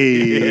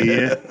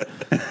 Hey.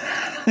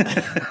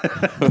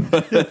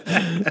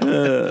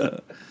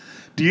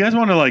 Do you guys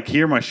want to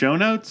hear my show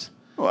notes?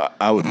 Well,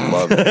 I would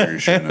love to hear your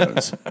show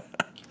notes.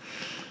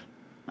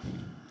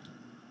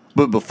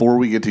 But before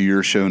we get to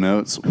your show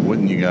notes,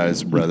 wouldn't you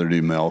guys rather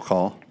do mail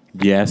call?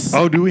 Yes.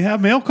 Oh, do we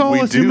have mail call? We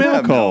Let's do mail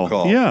have call. mail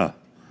call. Yeah.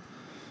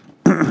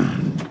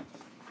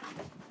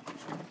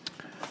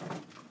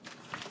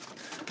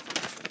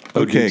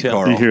 Okay, detail.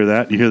 Carl. You hear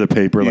that? You hear the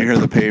paper? You hear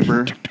the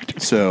paper?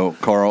 So,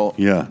 Carl,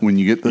 Yeah. when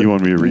you get the... You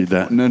want me to read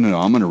that? No,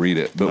 I'm going to read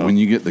it. But when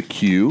you get the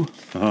cue,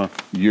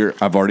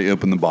 I've already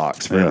opened the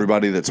box. For Yeah.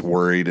 everybody that's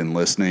worried and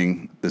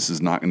listening, this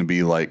is not going to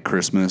be like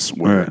Christmas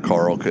where Right.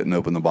 Carl couldn't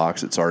open the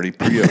box. It's already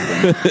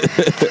pre-opened.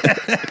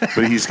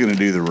 But he's going to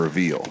do the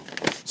reveal.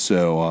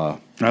 So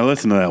I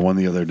listened to that one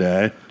the other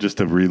day just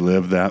to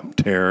relive that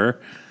terror.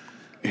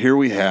 here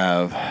we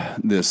have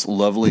this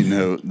lovely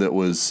note that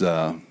was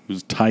It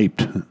was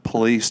typed.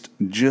 placed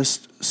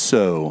just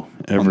so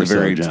on Ever the so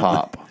very gently.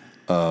 top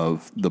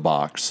of the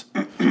box.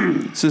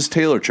 It says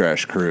Taylor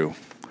Trash Crew.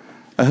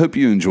 I hope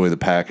you enjoy the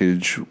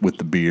package with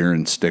the beer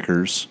and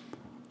stickers.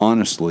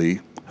 Honestly,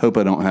 hope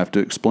I don't have to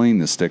explain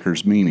the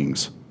stickers'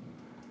 meanings.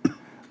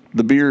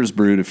 The beer is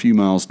brewed a few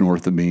miles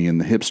north of me, and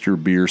the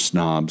hipster beer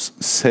snobs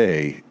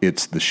say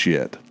it's the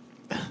shit.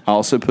 I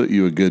also put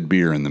you a good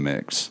beer in the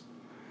mix.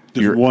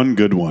 Just one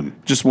good one.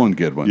 Just one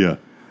good one. Yeah.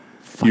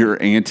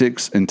 Your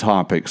antics and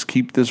topics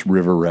keep this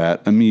river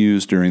rat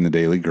amused during the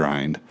daily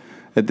grind.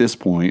 At this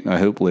point, I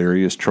hope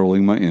Larry is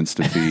trolling my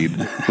Insta feed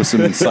with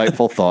some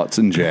insightful thoughts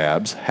and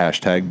jabs.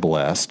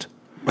 #blessed.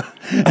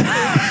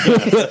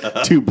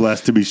 Too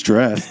blessed to be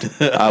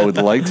stressed. I would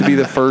like to be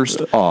the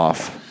first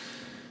off.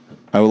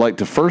 I would like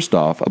to first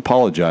off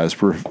apologize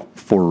for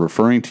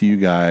referring to you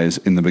guys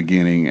in the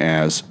beginning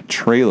as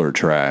trailer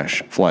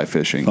trash fly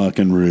fishing.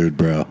 Fucking rude,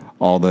 bro.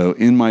 Although,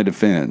 in my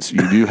defense,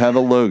 you do have a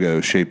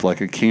logo shaped like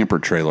a camper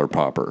trailer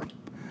popper.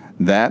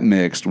 That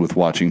mixed with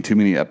watching too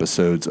many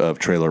episodes of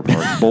Trailer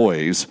Park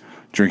Boys,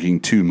 drinking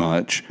too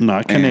much.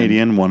 Not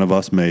Canadian, one of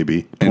us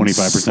maybe.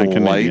 25%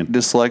 Canadian.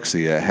 Slight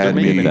dyslexia had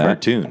Made me a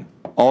cartoon.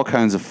 all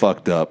kinds of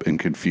fucked up and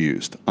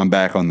confused. I'm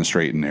back on the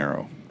straight and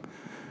narrow.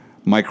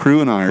 My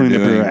crew and I are Clean up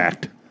your doing.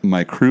 act.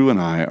 My crew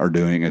and I are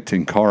doing a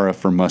Tinkara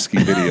for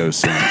Muskie video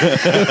soon.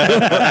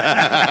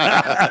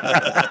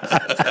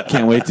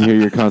 Can't wait to hear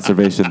your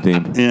conservation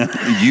theme. Yeah.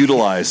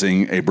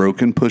 Utilizing a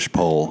broken push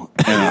pole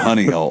and a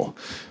honey hole.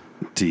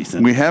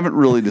 Decent. We haven't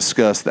really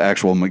discussed the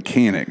actual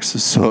mechanics,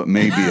 so it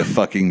may be a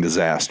fucking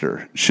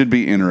disaster. Should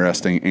be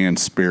interesting and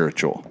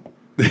spiritual.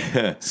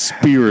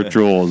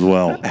 Spiritual as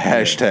well.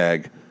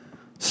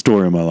 #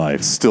 Story of my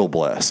life. still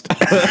blessed.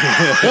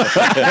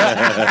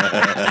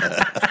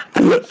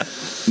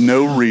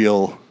 No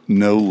reel,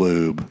 no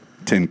lube,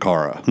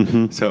 Tinkara.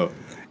 So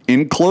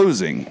In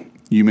closing,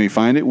 you may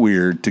find it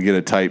weird to get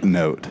a typed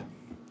note.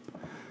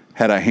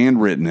 Had I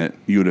handwritten it,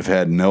 you would have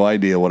had no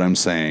idea what I'm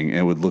saying, and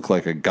it would look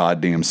like a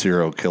goddamn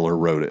serial killer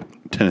wrote it.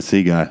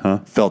 Tennessee guy, huh?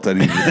 Felt I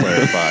needed to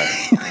clarify.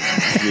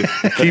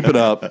 Keep it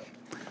up.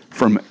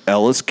 From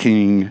Ellis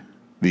King,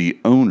 the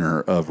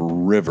owner of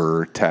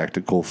River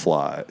Tactical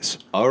Flies.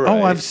 all right.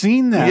 Oh, I've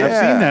seen that. I've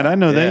Yeah. seen that. I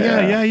know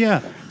that. Yeah.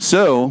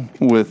 So,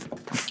 with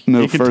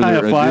no He can further tie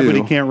a fly, ado, but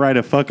he can't write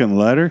a fucking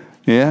letter.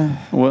 Yeah,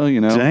 well,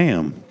 you know,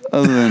 Damn.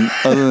 other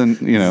than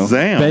you know,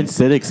 Damn. Ben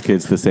Siddick's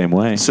kid's the same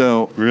way.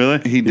 so Really?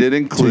 he did Too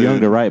include young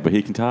to write, but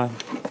he can tie.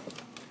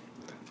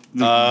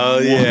 Oh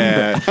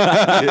yeah,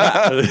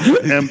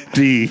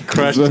 Empty.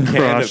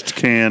 Crushed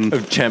can.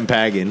 of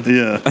Champagne.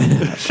 Yeah.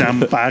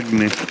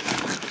 Champagne.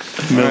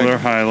 Miller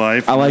High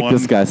Life. I like One-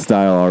 this guy's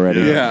style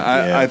already.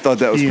 Yeah, I thought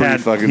that was He pretty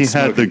had, fucking he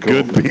had the smoking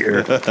cool. good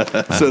beer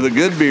So the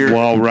good beer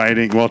while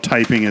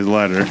typing his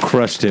letter.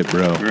 Crushed it,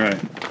 bro. Right.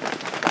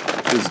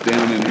 is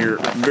down in here,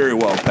 very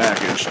well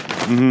packaged.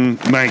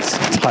 Nice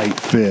tight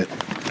fit.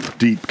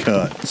 Deep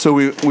cut. So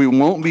we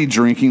won't be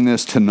drinking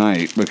this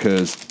tonight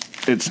because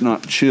it's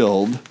not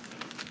chilled,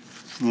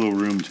 A little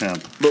room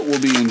temp. but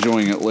we'll be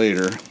enjoying it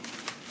later.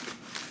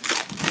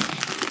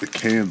 The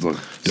cans look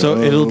So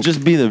dope. it'll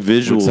just be the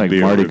visual Looks like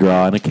beer Mardi review.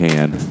 Gras in a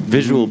can.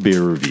 Visual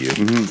beer review.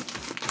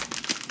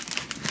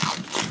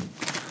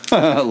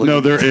 No,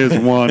 there is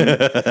one.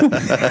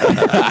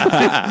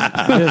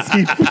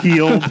 He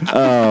peeled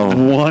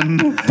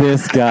one,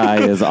 This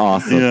guy is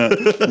awesome.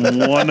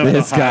 one of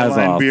This the guy's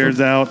Highline awesome. beers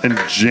out and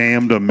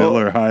jammed a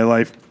Miller High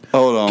Life.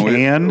 Hold on,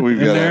 Can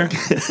we've in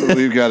got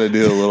we've got to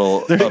do a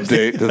little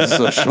update to the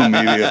social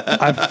media.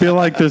 I feel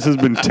like this has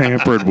been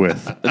tampered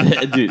with.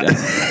 Dude,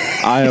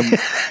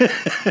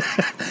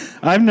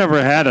 I've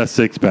never had a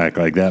six pack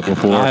like that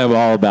before. I am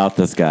all about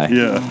this guy.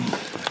 Yeah,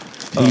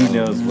 He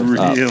knows what's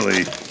up.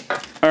 really.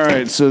 All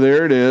right, so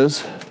there it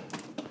is.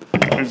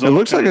 It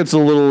looks like it's a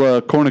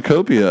little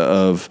cornucopia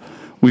of.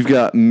 We've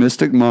got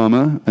Mystic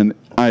Mama, an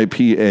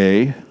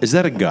IPA. Is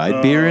that a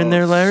guide beer in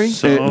there, Larry?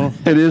 So,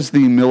 It is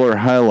the Miller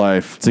High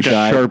Life It's a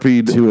guide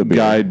Sharpied to a beer.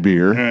 guide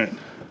beer. right.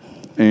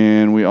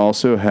 And we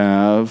also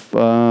have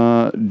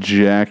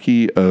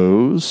Jackie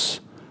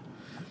O's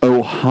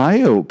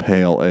Ohio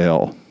Pale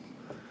Ale.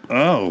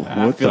 Oh,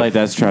 I what feel the like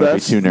that's trying to be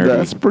too nerdy.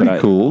 that's pretty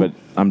but cool. But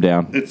I'm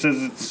down. It says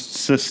it's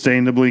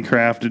sustainably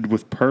crafted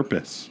with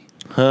purpose.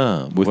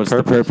 Huh? With What's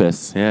the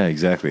purpose? Yeah,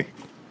 exactly.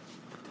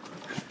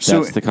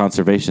 So, That's the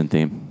conservation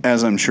theme.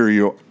 as I'm sure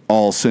you're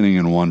all sitting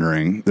and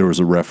wondering, there was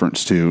a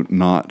reference to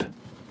not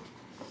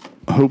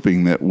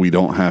hoping that we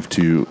don't have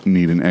to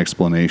need an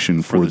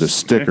explanation for the the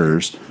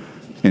stickers.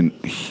 And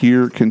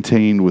here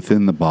contained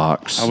within the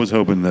box I was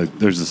hoping that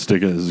there's a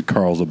sticker that says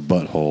Carl's a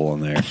butthole on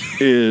there.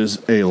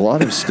 is a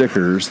lot of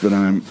stickers that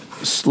I'm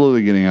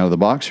slowly getting out of the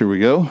box. Here we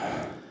go.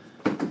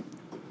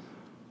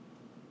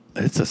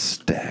 It's a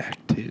stack,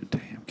 dude.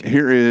 Damn.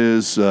 Here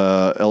is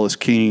Ellis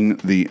King,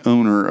 the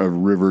owner of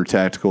River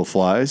Tactical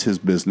Flies, his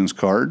business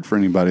card for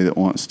anybody that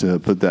wants to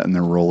put that in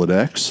their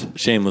Rolodex.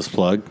 Shameless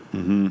plug.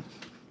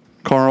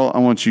 Carl, I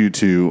want you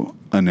to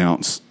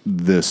announce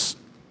this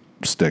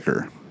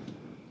sticker.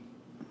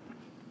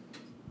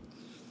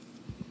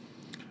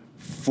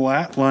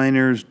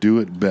 Flatliners do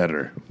it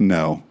better.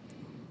 No.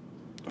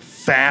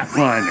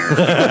 Fatliners.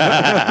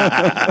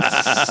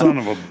 Son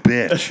of a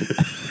bitch.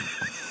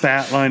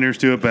 Fatliners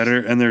do it better.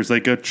 And there's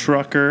like a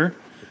trucker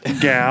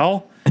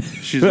gal.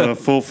 She's a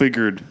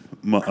full-figured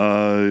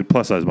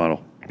plus-size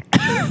model.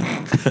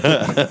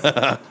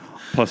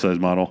 Plus-size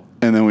model.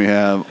 And then we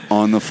have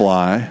On the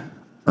Fly,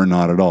 or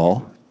Not at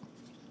All.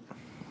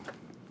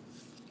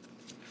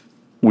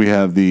 We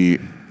have the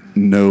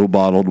No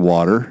Bottled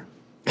Water.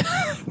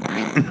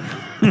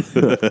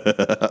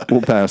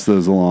 We'll pass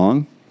those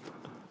along.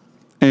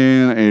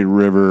 and a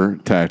River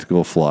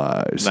Tactical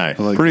Flies. Nice.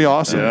 I like Pretty that.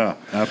 awesome. Yeah,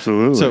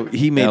 absolutely. So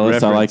he made Ellis,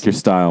 reference. I like your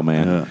style,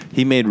 man. Yeah.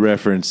 He made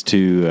reference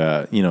to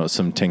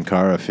some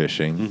tenkara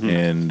fishing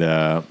and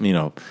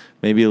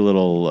maybe a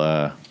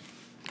little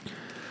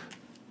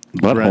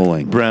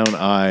buttholing. brown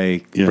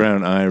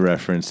eye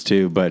reference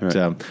too. But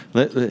Right.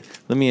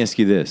 let me ask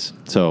you this: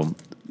 so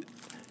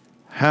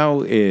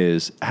what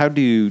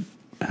do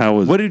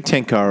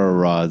tenkara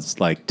rods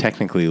like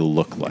technically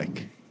look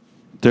like?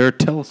 They're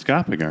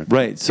telescopic, aren't they?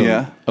 Right. So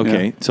Yeah.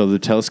 okay. Yeah. So they're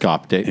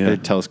telescopic. Yeah. They're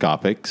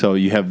telescopic. So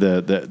you have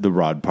the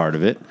rod part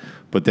of it,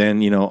 but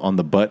then on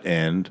the butt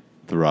end,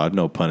 the rod,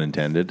 no pun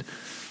intended.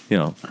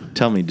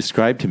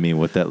 Describe to me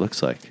what that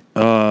looks like.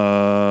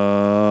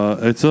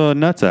 It's a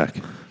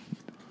nutsack.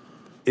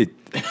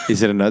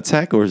 Is it a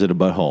nutsack or is it a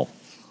butthole?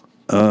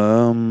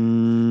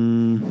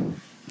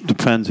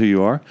 Depends who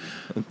you are.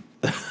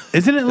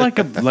 Isn't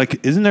it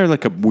isn't there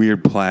like a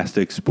weird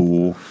plastic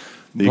spool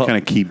that you Well, kind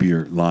of keep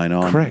your line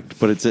on? Correct,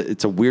 but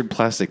it's a weird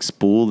plastic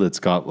spool that's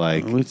got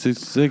like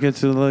It's like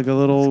a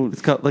little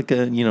it's got like a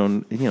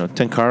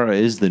tenkara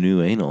is the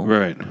new anal.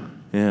 right.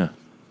 Yeah.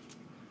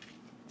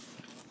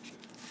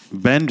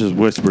 Ben just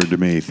whispered to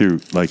me through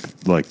like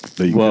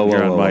that you Whoa, can hear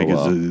whoa, on whoa, mic.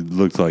 whoa. It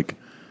looks like.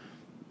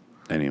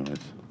 Anyways,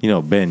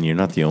 Ben, you're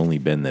not the only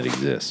Ben that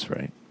exists,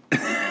 right?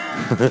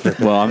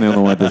 Well, I'm the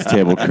only one at this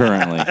table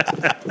currently.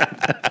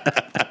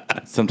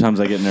 Sometimes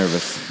I get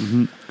nervous.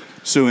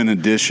 So, in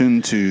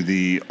addition to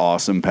the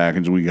awesome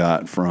package we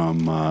got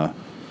from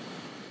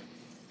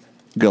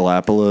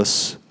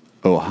Gallipolis,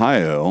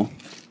 Ohio,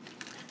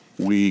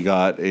 we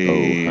got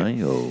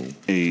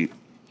a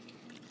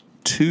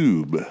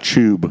tube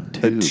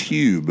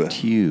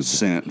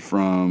sent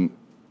from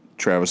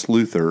Travis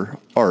Luther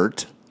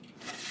Art.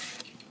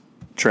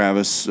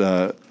 Travis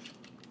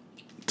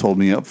told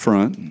me up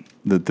front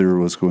that there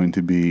was going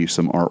to be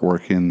some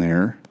artwork in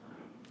there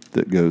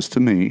that goes to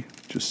me.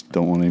 Just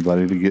don't want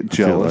anybody to get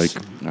jealous.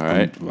 All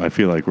right. I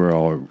feel like we're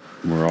all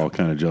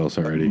kind of jealous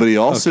already. But he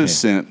also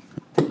sent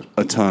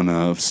a ton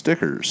of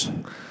stickers.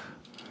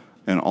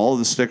 And all of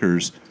the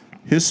stickers,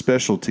 his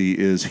specialty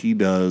is he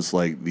does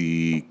like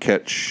the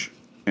catch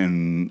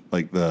and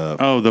like the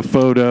the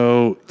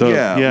photo.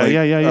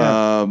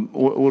 Yeah.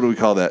 what do we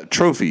call that?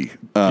 Trophy.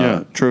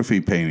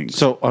 Trophy paintings.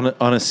 So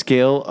on a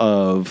scale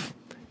of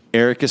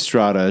Eric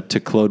Estrada to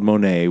Claude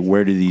Monet,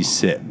 where do these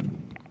sit?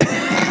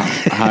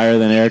 Higher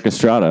than Eric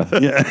Estrada.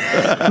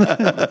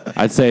 Yeah.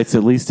 I'd say it's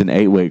at least an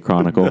 8-weight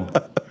chronicle.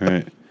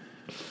 Right.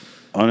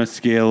 On a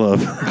scale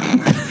of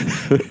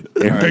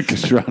Eric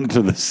Estrada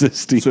to the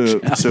Sistine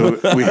So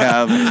we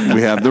have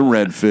the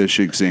redfish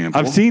example.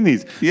 I've seen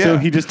these. Yeah. So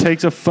he just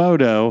takes a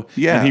photo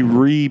Yeah. and he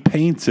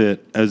repaints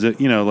it as a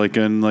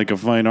like a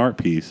fine art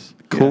piece.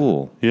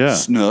 Cool. Yeah.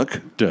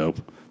 Snook. Dope.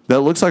 That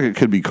looks like it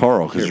could be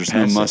Carl because there's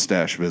no pass it.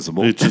 mustache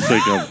visible. It's just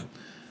like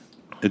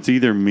it's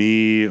either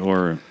me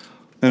or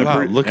And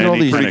Wow, look at all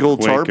any these kind of gold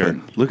Quaker.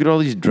 tarpon. Look at all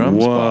these drum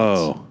spots.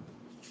 Whoa.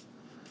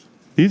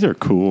 These are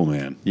cool,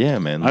 man. Yeah,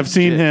 man. I've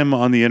seen legit. him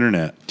on the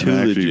internet. Too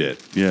Actually,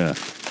 legit. Yeah.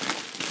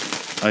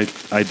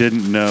 I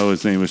didn't know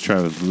his name was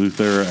Travis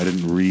Luther. I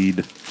didn't read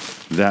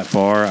that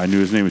far. I knew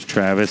his name was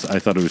Travis. I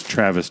thought it was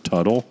Travis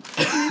Tuttle.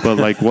 But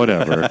like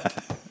whatever.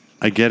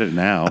 I get it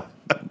now.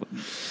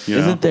 You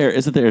know?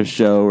 Isn't there a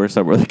show or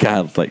somewhere the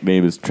guy's like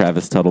name is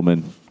Travis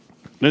Tuttleman?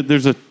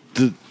 There's a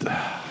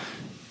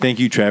Thank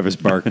you, Travis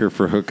Barker,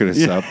 for hooking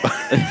us up.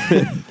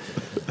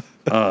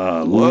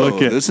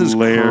 look at this is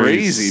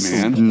Larry's crazy,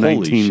 man. Holy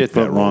 19 shit,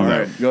 foot that long. All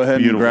right, go ahead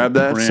and beautiful grab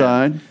that print.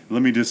 side.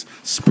 Let me just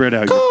spread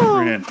out your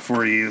print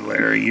for you,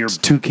 Larry. You're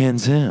Toucan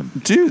Sam.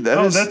 Dude,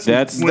 that is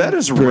That's that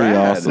is pretty rad.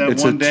 awesome. that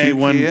It's one a day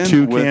when toucan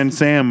Toucan with-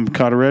 Sam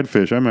caught a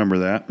redfish. I remember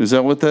that. Is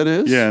that what that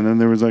is? Yeah, and then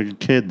there was like a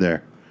kid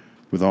there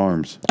with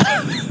arms.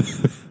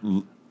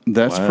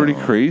 That's pretty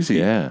crazy.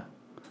 Yeah.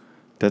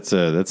 That's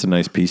a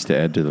nice piece to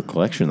add to the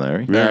collection,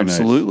 Larry. Very nice.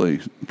 Absolutely.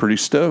 Pretty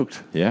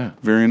stoked. Yeah.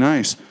 Very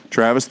nice.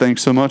 Travis,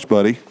 thanks so much,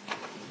 buddy.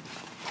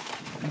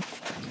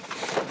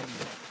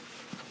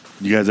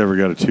 You guys ever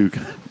got a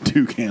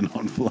toucan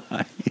on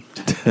fly?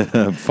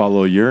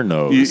 Follow your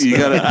nose. You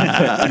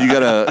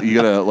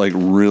gotta like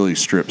really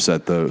strip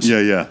set those.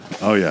 Yeah.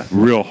 Oh yeah,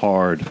 real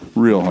hard,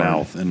 Real hard.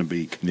 mouth and a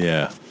beak.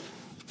 Yeah.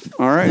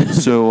 All right.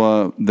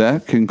 So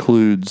that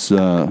concludes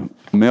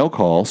mail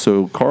call.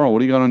 So Carl, what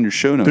do you got on your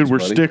show notes? Dude, we're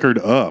buddy? stickered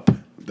up.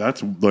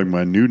 That's like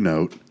my new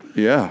note.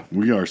 Yeah.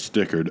 We are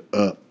stickered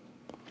up.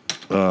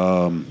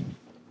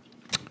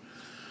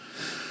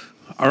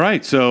 All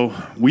right, so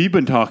we've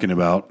been talking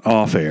about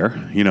off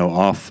air,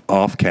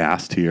 off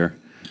cast here.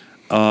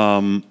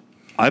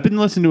 I've been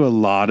listening to a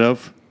lot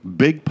of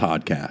big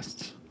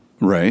podcasts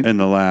Right. in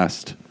the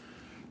last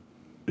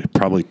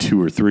probably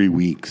 2 or 3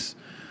 weeks.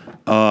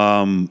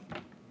 Wow.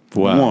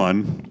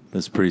 One,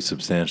 That's pretty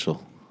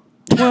substantial.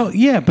 well,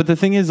 yeah, but the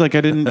thing is, like,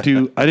 I didn't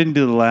do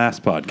the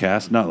last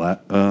podcast, not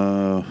Last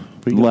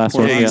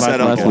before one, Yeah, yeah, you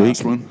set up last the week.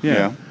 last one.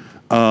 Yeah.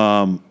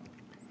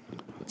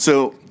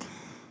 So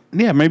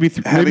Yeah, maybe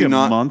maybe a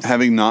month.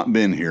 having not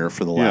been here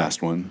for the Yeah.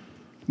 last one,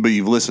 but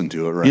you've listened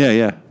to it, right?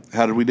 Yeah.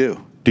 How did we do?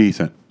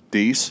 Decent.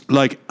 Dees?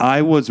 Like,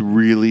 I was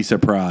really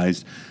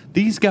surprised.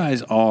 These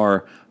guys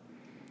are,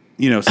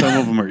 some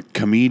of them are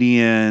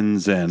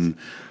comedians and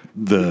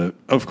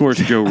of course,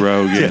 Joe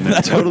Rogan.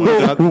 And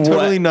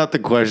Totally not the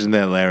question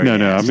that Larry No,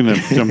 asked. I'm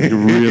gonna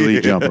really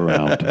jumping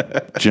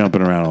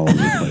around all over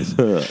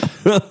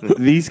the place.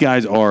 These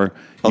guys are,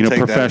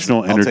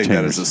 professional I'll take that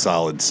entertainers. as a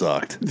solid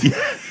sucked.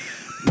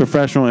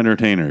 Professional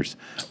entertainers.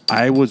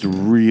 I was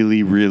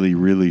really, really,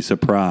 really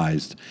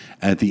surprised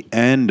at the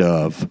end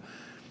of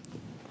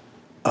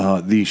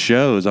these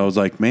shows. I was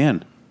like,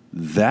 man,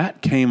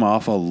 that came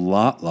off a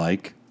lot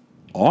like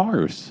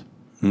ours.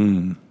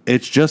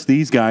 It's just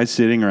these guys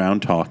sitting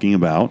around talking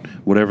about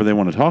whatever they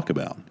want to talk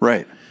about.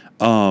 Right.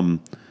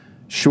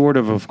 Short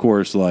of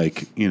course,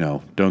 like,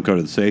 don't go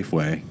to the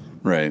Safeway.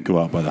 Right. Go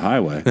out by the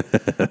highway.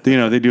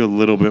 They do a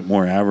little bit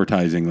more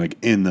advertising, like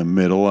in the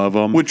middle of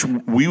them. Which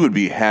we would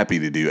be happy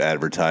to do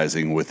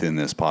advertising within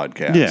this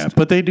podcast. Yeah,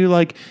 but they do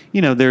like,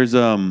 there's,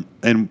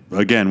 and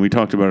again, we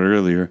talked about it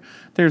earlier,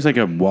 there's like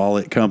a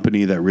wallet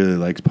company that really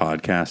likes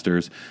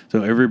podcasters.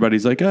 So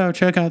everybody's like, oh,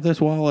 check out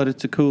this wallet.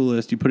 It's the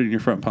coolest. You put it in your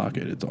front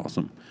pocket. It's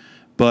awesome.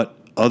 But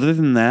other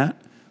than that,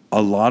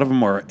 a lot of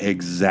them are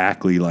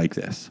exactly like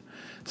this.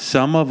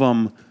 Some of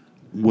them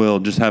will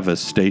just have a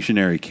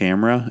stationary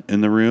camera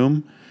in the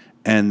room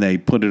and they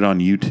put it on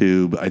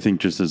YouTube, I think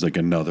just as like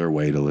another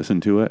way to listen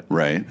to it.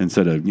 Right.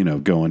 Instead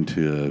of, going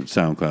to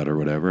SoundCloud or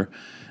whatever.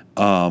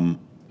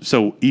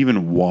 So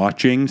even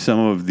watching some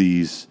of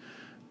these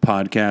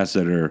podcasts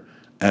that are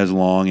as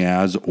long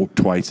as or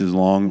twice as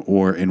long,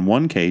 or in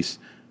one case,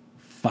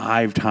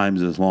 5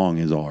 times as long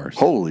as ours.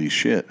 Holy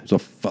shit. So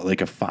like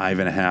a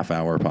 5.5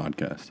 hour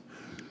podcast.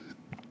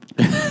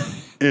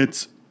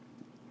 It's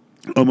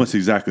almost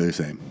exactly the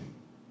same.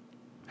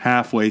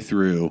 Halfway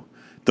through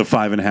the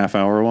 5.5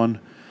 hour one,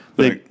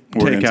 they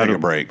We're take gonna out take a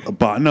break.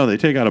 They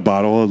take out a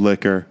bottle of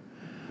liquor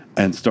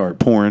and start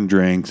pouring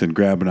drinks and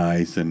grabbing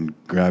ice and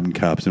grabbing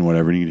cups and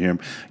whatever. And you can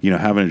hear them,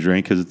 having a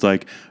drink because it's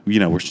like,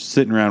 we're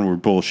sitting around, we're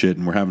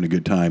bullshitting, we're having a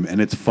good time. And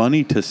it's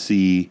funny to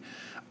see.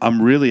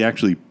 I'm really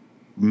actually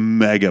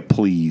mega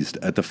pleased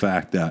at the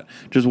fact that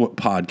just what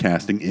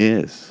podcasting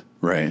is.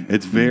 Right.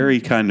 It's very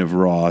kind of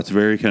raw. It's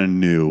very kind of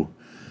new.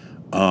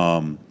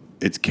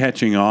 It's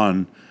catching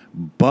on,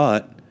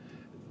 but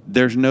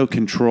there's no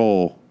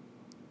control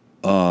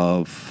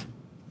of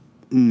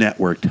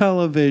network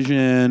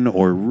television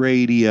or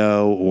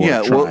radio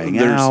or trying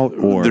out.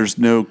 Or there's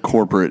no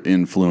corporate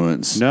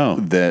influence No.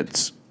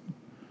 that's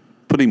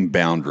putting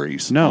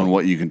boundaries No. on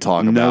what you can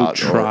talk No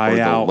about or the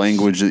tryouts.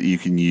 language that you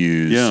can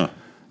use. yeah.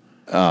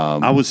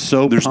 I was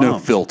so There's no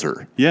pumped.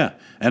 filter. Yeah,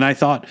 and I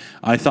thought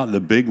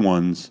the big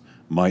ones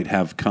might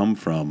have come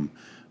from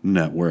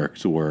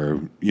networks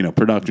or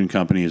production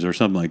companies or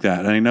something like that.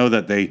 And I know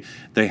that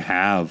they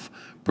have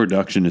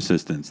production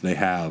assistants. They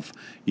have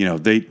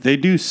they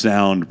do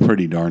sound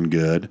pretty darn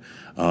good.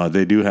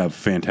 They do have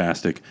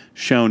fantastic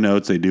show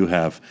notes. They do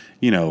have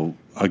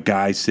a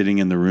guy sitting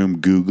in the room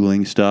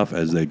Googling stuff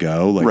as they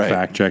go, like Right.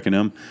 fact checking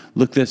them.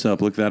 Look this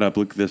up. Look that up.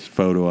 Look this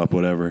photo up.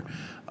 Whatever.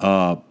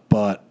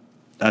 But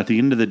at the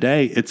end of the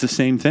day, it's the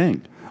same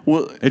thing.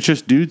 Well, It's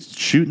just dudes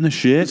shooting the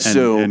shit,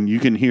 and you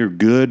can hear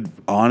good,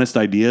 honest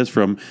ideas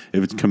from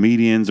if it's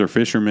comedians or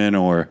fishermen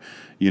or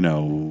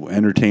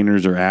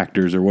entertainers or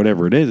actors or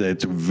whatever it is.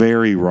 It's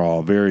very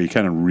raw, very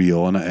kind of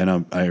real,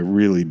 and I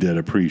really did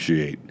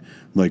appreciate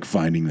like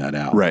finding that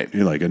out. Right.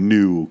 Like a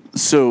new.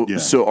 So Yeah.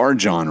 so our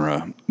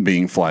genre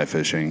being fly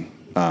fishing,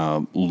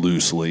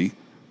 loosely,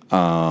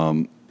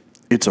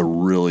 it's a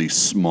really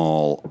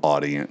small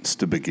audience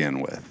to begin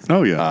with.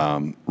 Oh yeah.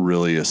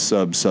 Really a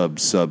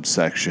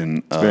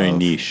subsection of very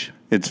niche.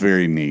 It's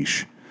very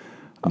niche.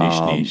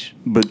 Niche.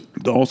 But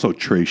Also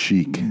Trey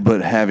Chic.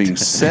 but having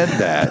said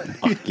that,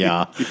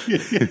 Yeah.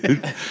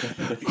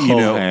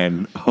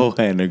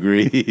 Hohan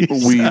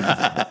agrees.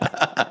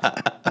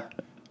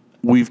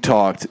 we've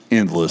talked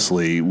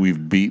endlessly.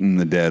 We've beaten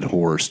the dead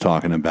horse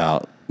talking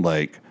about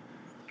like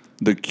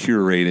the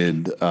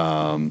curated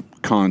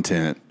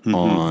content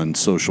on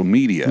social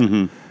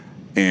media.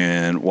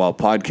 And while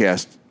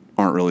podcasts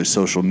aren't really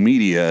social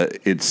media,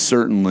 it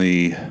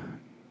certainly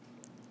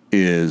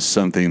is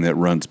something that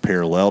runs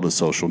parallel to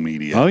social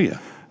media. Oh yeah.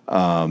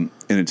 And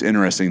it's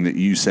interesting that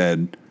you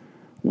said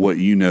what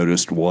you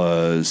noticed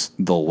was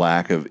the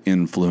lack of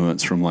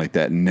influence from like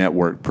that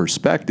network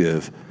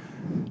perspective.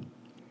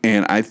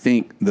 And I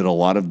think that a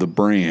lot of the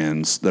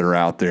brands that are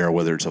out there,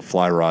 whether it's a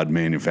fly rod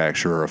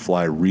manufacturer, or a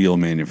fly reel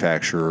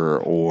manufacturer,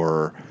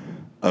 or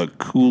a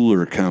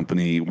cooler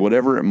company,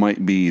 whatever it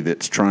might be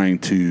that's trying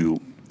to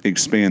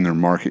expand their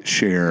market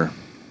share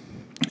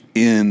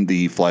in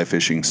the fly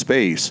fishing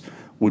space,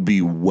 would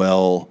be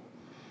well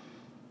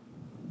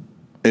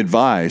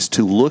advised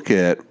to look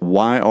at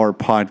why are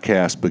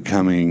podcasts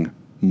becoming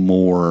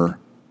more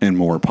and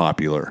more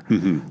popular.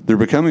 They're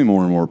becoming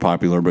more and more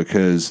popular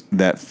because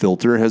that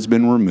filter has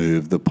been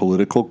removed. The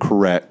political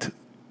correct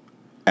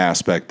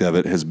aspect of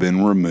it has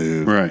been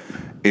removed. Right.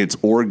 It's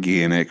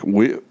organic.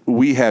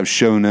 We have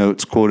show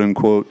notes, quote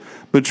unquote,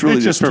 but it's really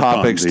It's just just for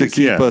topics to funsies.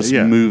 keep us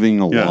moving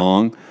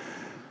along.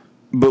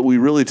 but we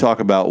really talk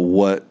about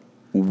what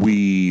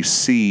we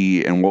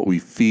see and what we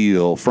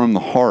feel from the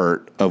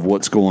heart of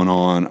what's going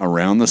on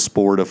around the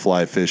sport of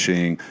fly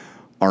fishing,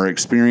 our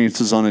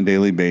experiences on a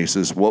daily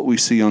basis, what we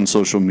see on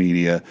social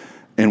media,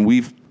 and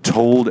we've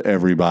told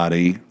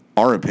everybody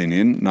our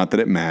opinion, not that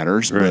it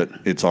matters, Right. but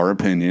it's our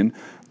opinion,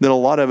 that a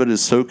lot of it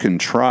is so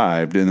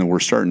contrived, and that we're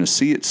starting to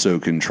see it so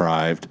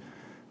contrived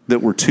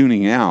that we're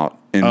tuning out.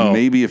 And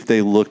maybe if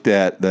they looked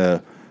at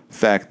the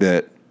fact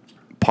that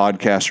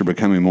podcasts are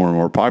becoming more and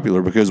more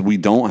popular because we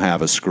don't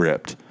have a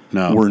script.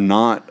 No. We're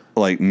not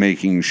like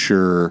making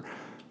sure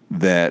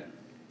that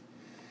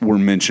we're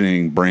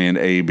mentioning brand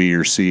A, B,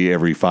 or C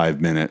every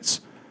 5 minutes.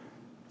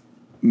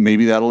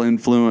 Maybe that'll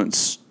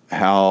influence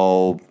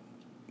how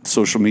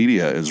social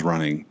media is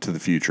running to the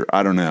future.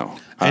 I don't know.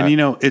 And you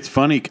know, it's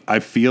funny. I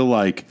feel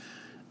like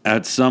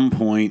at some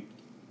point,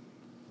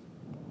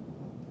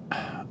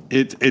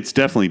 it's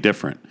definitely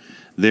different.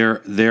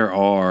 There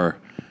are,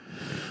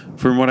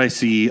 from what I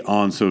see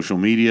on social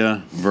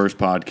media versus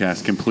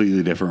podcasts,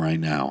 completely different right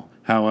now.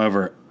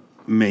 However,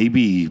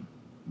 maybe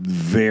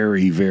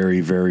very,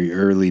 very, very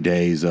early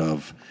days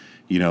of,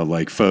 you know,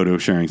 like photo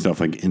sharing stuff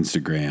like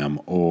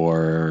Instagram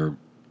or,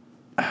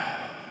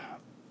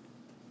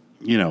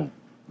 you know,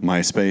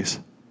 MySpace.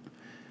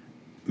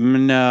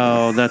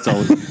 no, that's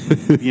all,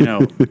 you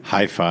know,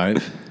 High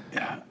five.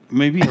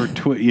 maybe or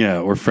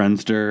or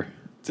Friendster.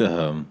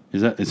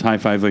 Is High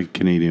Five like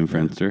Canadian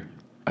Friendster?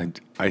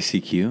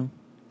 ICQ,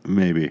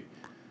 Maybe.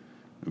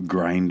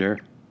 Grinder.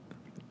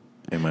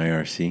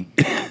 MIRC.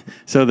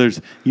 So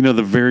there's, you know,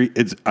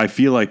 I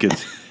feel like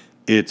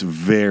it's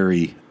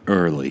very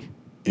early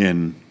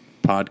in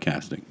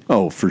podcasting.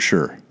 Oh, for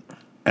sure.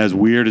 As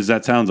weird as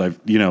that sounds,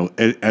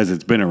 as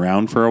it's been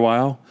around for a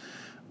while,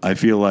 I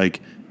feel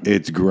like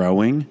it's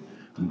growing,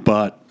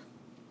 but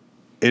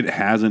it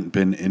hasn't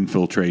been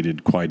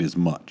infiltrated quite as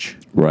much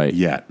Right.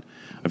 yet.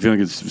 I feel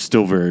like it's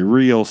still very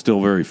real, still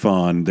very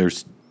fun.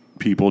 There's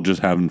people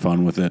just having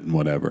fun with it and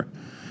whatever.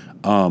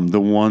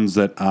 The ones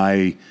that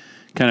I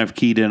kind of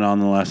keyed in on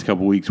the last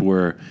couple weeks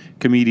were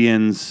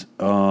comedians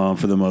for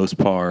the most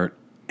part,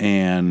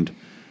 and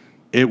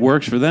it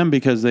works for them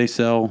because they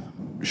sell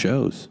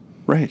shows.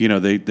 Right. You know,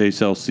 they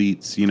sell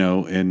seats, you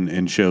know,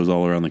 in shows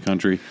all around the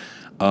country.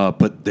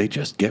 But they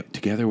just get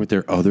together with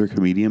their other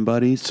comedian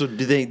buddies. So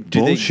do they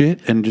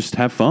bullshit and just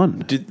have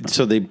fun.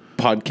 So they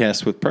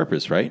podcast with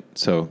purpose, right?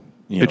 So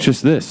It's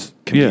just this.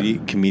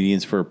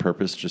 comedians for a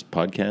purpose, just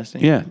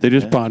podcasting. Yeah, they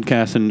just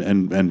podcast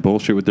and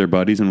bullshit with their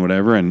buddies and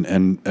whatever,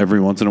 and every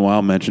once in a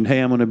while mention, hey,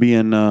 I'm going to be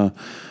in,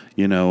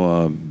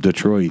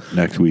 Detroit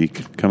next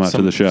week. Come out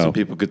to the show. Some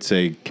people could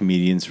say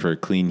comedians for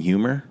clean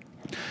humor.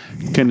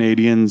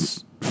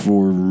 Canadians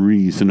for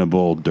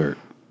reasonable dirt.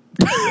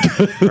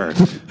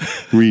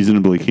 Earth.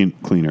 Reasonably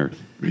clean earth.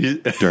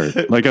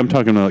 Dirt. Like I'm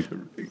talking about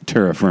like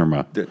terra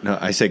firma. No,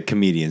 I said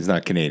comedians,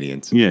 not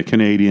Canadians. Yeah,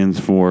 Canadians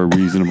for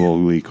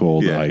reasonably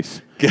cold Yeah.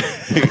 ice.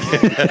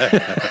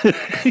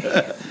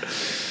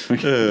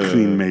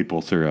 Clean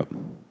maple syrup.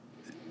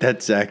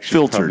 That's actually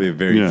Filtered. probably a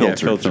very Yeah.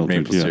 filtered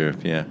maple yeah. syrup.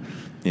 Yeah,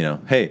 you know.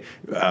 Hey,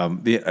 I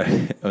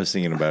was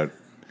thinking about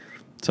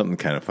something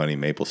kind of funny,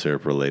 maple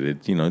syrup related.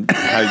 You know,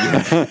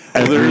 how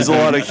There is a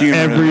lot of humor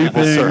in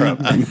maple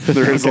Everything. syrup.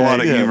 There is a lot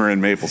of humor in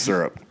maple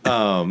syrup.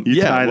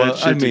 You tie that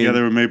shit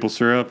together with maple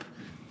syrup,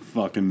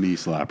 fucking knee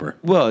slapper.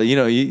 Well, you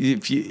know,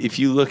 if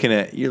you're looking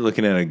at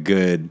a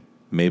good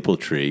maple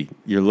tree,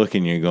 you're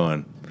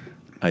going,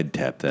 I'd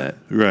tap that.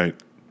 Right.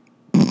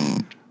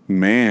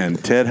 Man,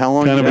 Ted, how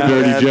long? Kind of you a been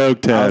dirty dad?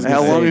 joke, Ted.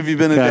 How long have you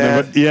been a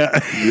dad?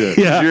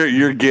 Yeah.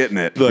 You're getting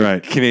it. Look,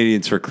 Right.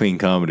 Canadians for clean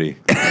comedy.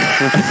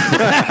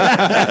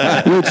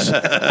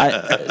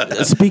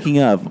 Speaking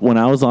of, when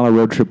I was on a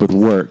road trip with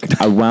work,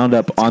 I wound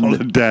up on The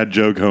dad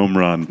joke home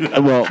run.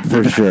 well,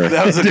 for sure.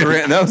 That was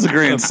a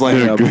grand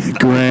slam.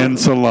 Grand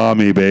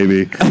salami,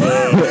 baby. For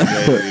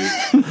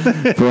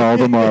all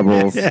the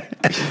marbles.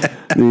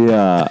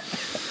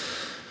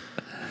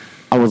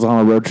 I was on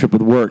a road trip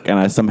with work, and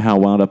I somehow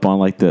wound up on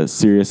like the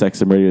Sirius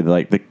XM radio,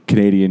 like the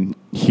Canadian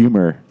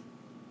humor.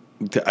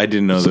 I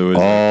didn't know there was a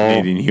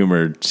Canadian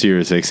humor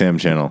Sirius XM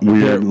channel.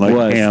 Weird, like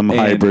was, ham and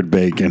hybrid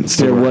bacon There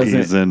stories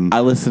wasn't. and I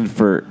listened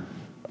for,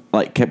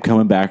 like, kept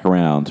coming back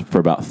around for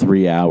about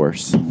 3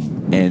 hours,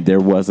 and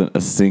there wasn't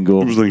a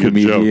single It was like a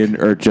comedian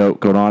or joke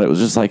going on. It was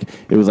just like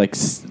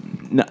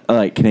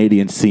like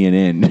Canadian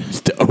CNN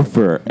just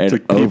over and it's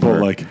like people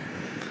over. like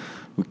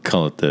We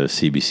call it the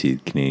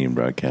CBC, Canadian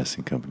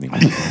Broadcasting Company.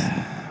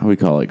 We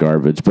call it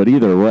garbage, but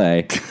either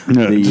way,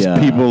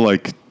 just people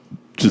like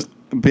just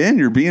Ben,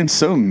 you're being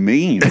so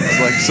mean. It's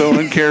like so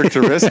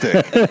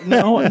uncharacteristic.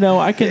 no,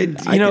 I can.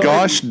 You know,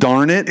 Gosh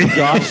darn it.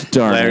 gosh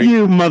darn it.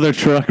 you mother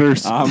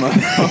truckers.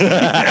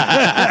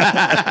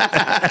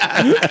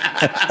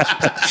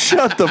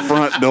 Shut the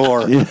front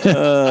door.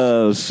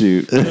 Oh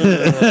shoot!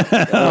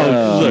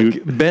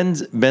 Look,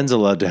 Ben's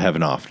allowed to have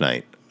an off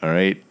night. All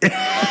right.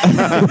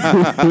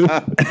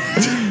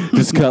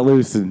 Just cut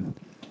loose and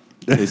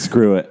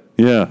screw it.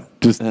 Yeah,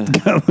 just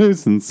cut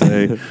loose and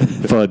say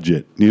fudge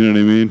it. You know what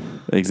I mean?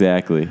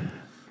 Exactly.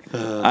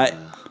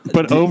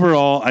 But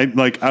overall,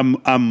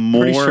 I'm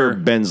more. Pretty sure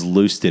Ben's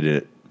loosed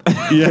it.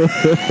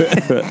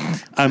 Yeah.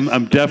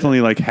 I'm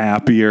definitely like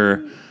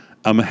happier.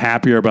 I'm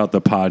happier about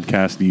the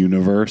podcast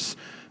universe,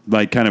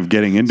 like kind of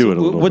getting into it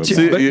a little what's bit.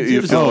 your- more.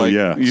 You feel Oh, like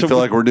yeah. you So feel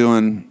what- like we're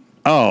doing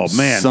Oh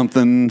man,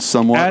 something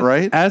somewhat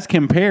right. As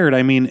compared,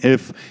 I mean,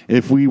 if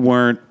we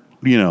weren't,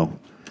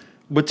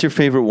 What's your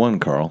favorite one,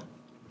 Carl?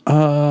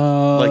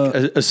 Like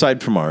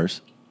aside from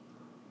ours.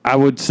 I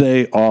would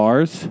say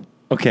ours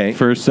Okay.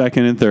 first,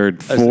 second, and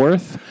third.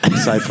 Fourth,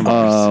 aside from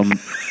ours.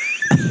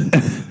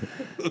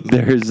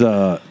 there's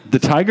the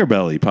Tiger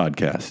Belly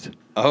podcast.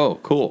 Oh,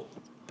 cool.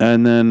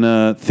 And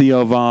then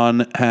Theo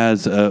Vaughn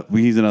has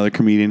he's another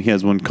comedian. He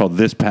has one called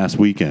This Past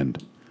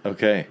Weekend,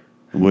 Okay.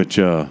 which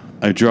I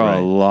draw Right.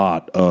 a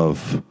lot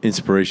of.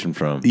 Inspiration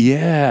from.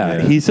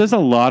 Yeah, he says a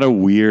lot of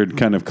weird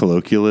kind of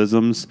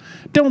colloquialisms.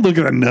 Don't look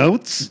at the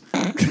notes.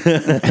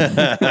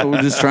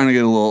 We're just trying to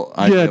get a little.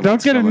 Idea Yeah, of don't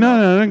what's get coming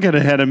up. don't get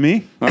ahead of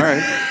me. All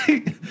right.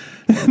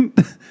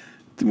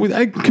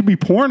 I could be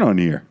porn on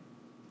here.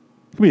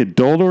 Could be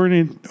adult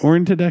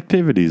oriented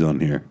activities on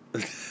here.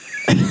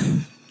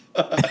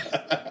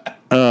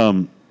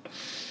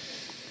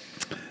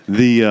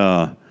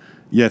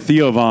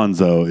 Theo Vaughn's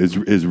though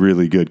is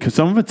really good because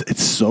some of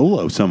it's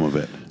solo. Some of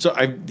it So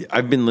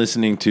I've been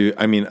listening to.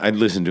 I mean, I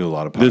listened to a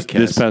lot of podcasts.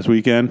 this past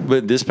weekend.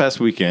 but this past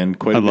weekend,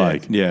 quite a I bit.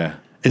 like. Yeah.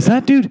 Is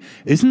that dude?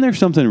 Isn't there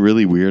something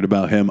really weird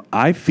about him?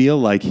 I feel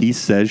like he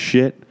says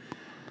shit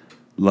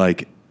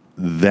like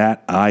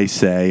that I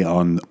say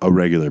on a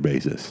regular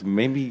basis.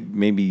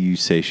 Maybe you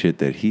say shit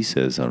that he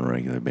says on a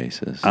regular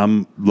basis.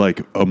 I'm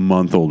like a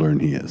month older than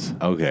he is.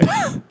 Okay.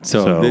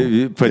 So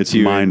it puts it's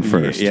you mine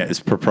first. Yeah, it's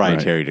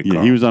proprietary Right. to Carl.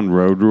 Yeah, he was on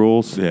Road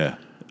Rules. Yeah.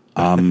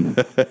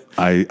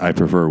 I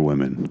prefer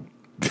women.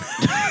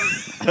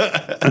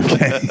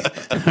 Okay.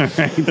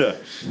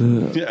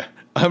 Yeah.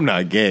 I'm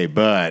not gay,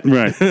 but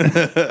Right.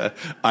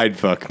 I'd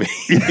fuck me.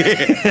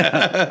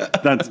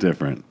 That's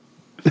different.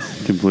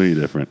 Completely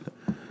different.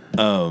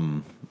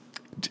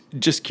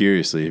 Just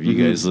curiously, have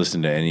you guys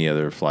listened to any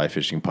other fly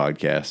fishing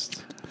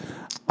podcasts?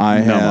 I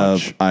Not have.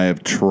 much. I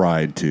have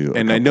tried to,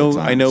 And I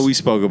know we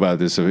spoke about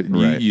this.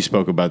 Right. You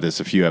spoke about this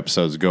a few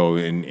episodes ago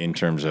in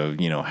terms of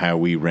how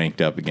we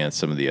ranked up against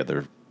some of the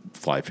other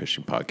fly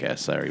fishing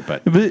podcasts, Larry.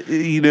 But But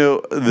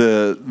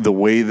the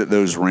way that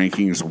those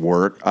rankings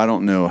work, I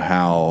don't know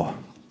how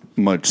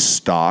much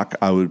stock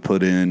I would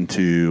put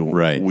into.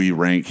 Right. We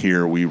rank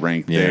here, we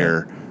rank Yeah.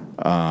 there.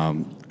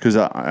 Because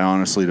I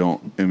honestly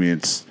don't. I mean,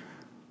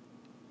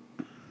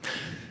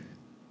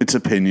 it's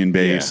opinion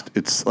based. Yeah.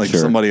 It's like Sure.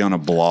 somebody on a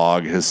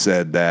blog has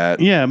said that.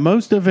 Yeah,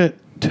 most of it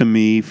to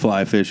me,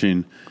 fly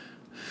fishing,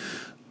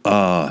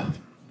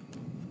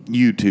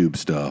 YouTube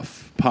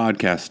stuff,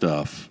 podcast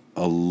stuff,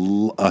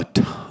 a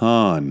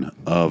ton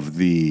of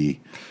the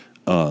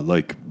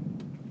like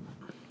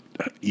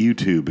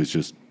YouTube is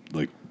just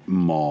like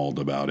mauled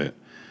about it.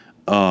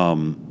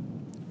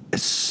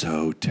 It's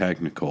so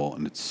technical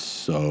and it's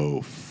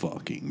so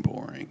fucking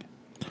boring.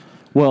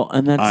 Well,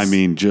 and that's I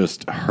mean,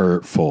 just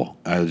hurtful.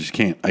 I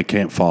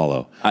can't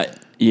follow.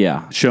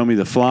 yeah. Show me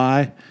the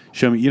fly.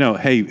 Show me,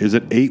 hey, is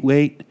it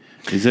 8-weight?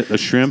 Is it a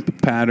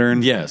shrimp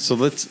pattern? yeah, so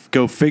let's.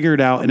 Go figure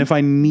it out. And if I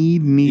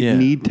Yeah.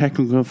 need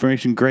technical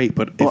information, great.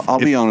 But Well, I'll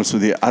be honest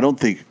with you. I don't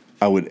think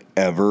I would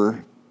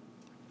ever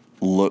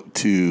look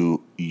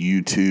to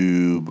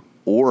YouTube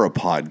or a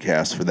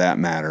podcast, for that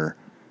matter,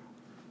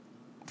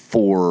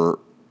 for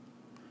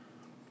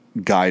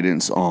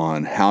guidance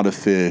on how to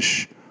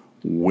fish,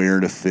 where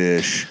to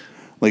fish.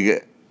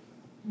 Like,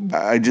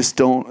 I just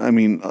don't. I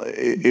mean,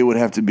 it would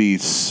have to be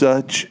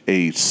such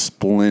a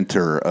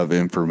splinter of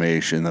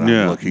information that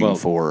Yeah, I'm looking Well,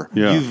 for.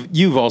 Yeah.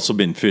 You've also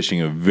been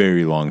fishing a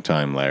very long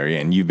time, Larry,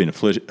 and you've been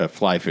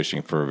fly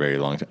fishing for a very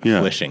long time.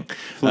 Yeah. Fishing.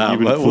 You've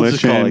been We'll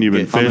just call fishing, it- you've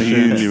been I'm a fishing.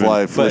 huge you've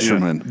fly been,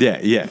 fisherman.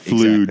 Yeah,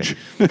 Fluge.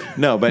 exactly.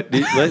 No, but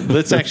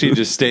let's actually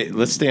just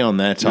stay on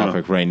that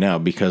topic right now,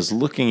 because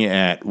looking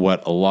at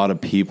what a lot of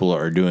people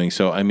are doing.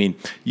 So, I mean,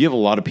 you have a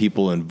lot of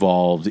people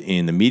involved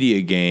in the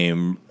media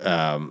game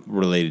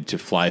related to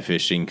fly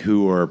fishing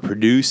who are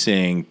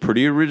producing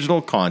pretty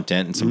original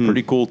content and some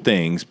pretty cool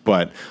things,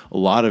 but a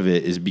lot of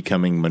it is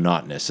becoming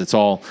monotonous. It's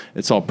all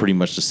pretty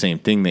much the same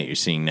thing that you're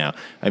seeing now.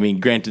 I mean,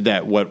 granted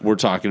that what we're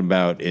talking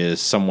about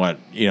is somewhat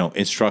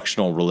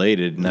instructional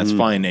related, and that's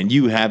fine, and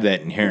you have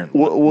that inherent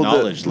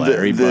knowledge,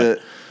 Larry.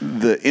 But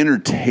the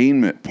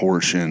entertainment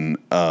portion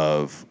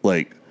of,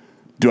 like,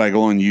 do I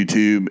go on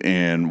YouTube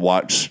and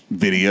watch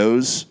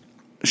videos?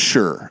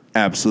 Sure,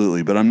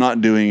 absolutely. But I'm not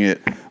doing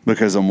it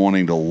because I'm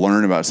wanting to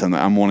learn about something.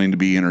 I'm wanting to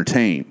be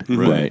entertained.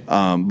 Right.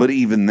 But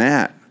even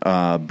that,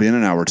 Ben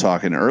and I were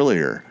talking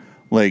earlier,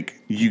 like,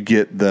 you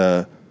get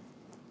the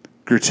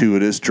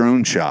gratuitous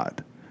drone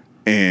shot.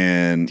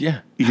 And,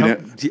 yeah, you how, know,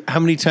 how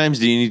many times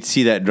do you need to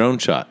see that drone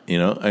shot?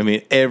 I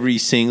mean, every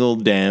single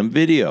damn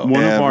video.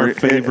 One of our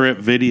Every- favorite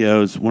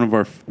videos.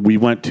 We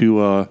went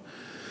to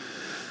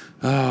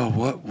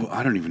what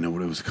I don't even know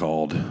what it was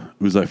called. It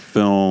was a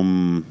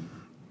film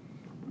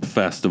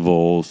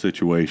festival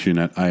situation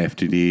at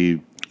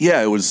IFTD.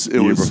 Yeah, it was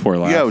Year before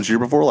last. Yeah, it was year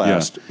before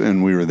last,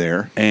 and we were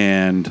there.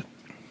 And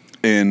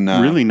And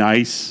really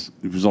nice.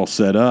 It was all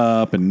set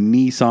up, and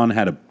Nissan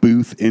had a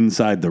booth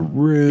inside the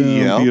room.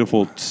 Yep.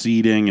 Beautiful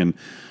seating, and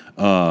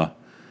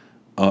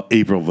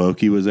April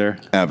Vokey was there.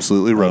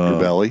 absolutely rubbed her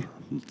belly.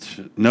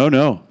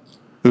 No,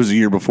 It was a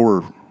year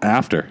before.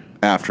 after.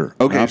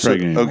 Okay, Not so,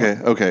 pregnant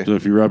anymore. okay. So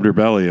if you rubbed her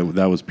belly,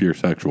 that was pure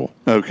sexual.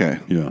 Okay.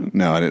 Yeah.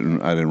 No, I didn't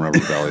rub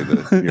her belly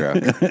the year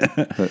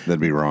after. That'd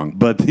be wrong.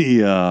 But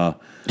the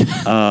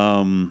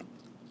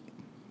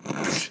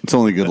It's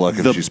only good luck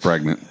if she's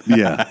pregnant.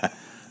 yeah,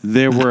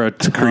 there were a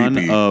ton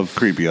Creepy. of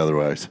Creepy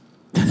otherwise.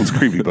 It's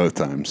creepy both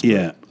times.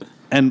 yeah,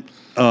 and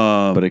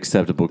but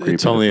acceptable creepy.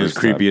 It's only the as first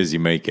creepy time. as you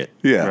make it.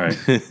 Yeah. right.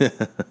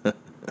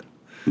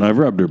 And I've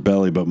rubbed her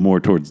belly, but more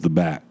towards the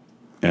back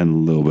and a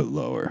little bit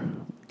lower.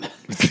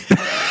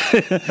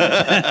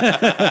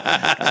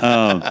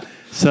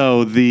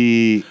 So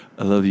I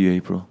love you,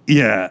 April.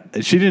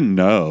 she didn't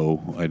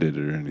know I did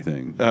it or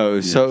anything. Oh,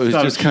 so it was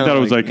Thought- just she kind thought of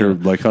it was like her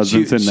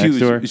husband sitting next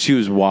to her. She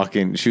was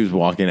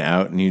walking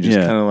out, and you just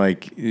Yeah. kind of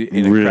like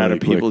in a Really crowd of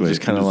people, quickly,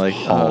 just kind of just like,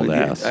 hauled oh,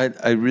 ass.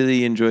 I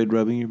really enjoyed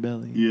rubbing your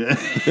belly.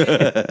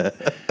 Yeah.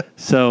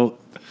 So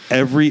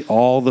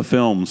all the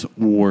films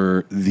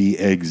were the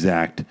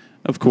exact.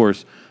 Of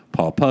course,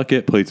 Paul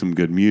Puckett played some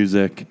good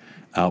music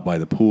out by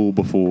the pool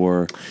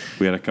before.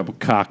 We had a couple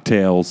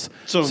cocktails.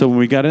 So when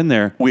we got in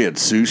there, We had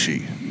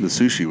sushi. The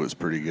sushi was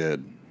pretty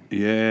good.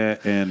 yeah,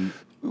 and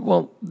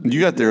Well, You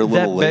got there a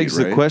little that late, begs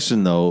the right?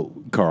 question, though,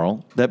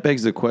 Carl. That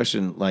begs the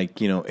question, like,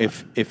 you know,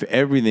 if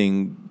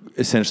everything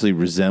essentially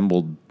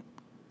resembled,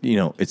 you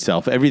know,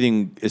 itself,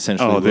 everything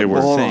essentially. Oh, they looked were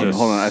the Hold same. on,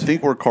 hold on. I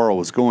think where Carl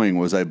was going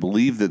was I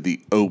believe that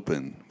the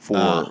open for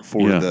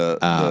Yeah.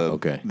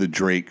 Okay. the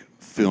Drake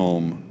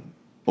Film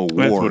Awards.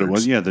 that's what it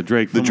was. Yeah, the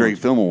Drake. The Film Drake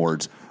Awards. Film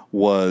Awards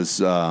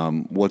was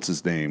what's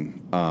his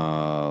name?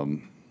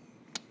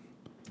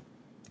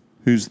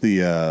 Who's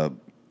the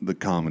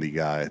comedy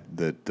guy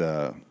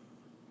that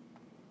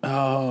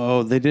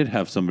Oh, they did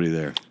have somebody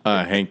there.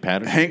 Hank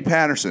Patterson. Hank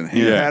Patterson.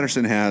 Hank Yeah.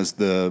 Patterson has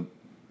the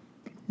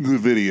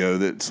video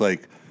that's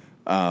like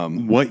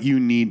What you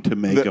need to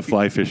make The- a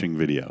fly fishing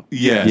video.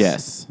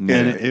 Yes. And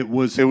it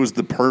was it was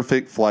the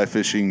perfect fly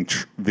fishing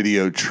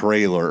video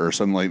trailer or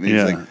something like that.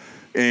 Yeah. He's like,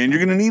 and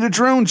you're gonna need a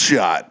drone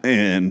shot,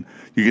 and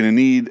you're gonna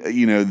need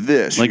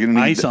this. like you're gonna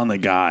need ice on the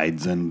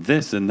guides and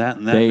this and that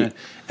and that. They-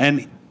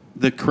 and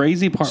the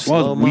crazy part was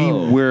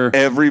Slow-mo. we were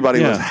Everybody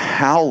Yeah. was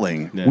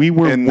howling. we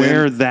were And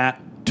where then-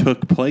 that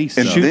took place.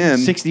 And though. Shooting then-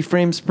 60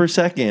 frames per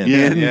second. Yeah.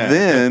 And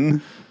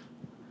then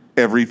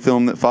every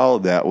film that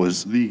followed that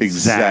was The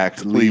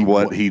exactly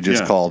what he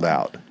just yeah. called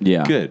out.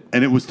 Yeah. Good.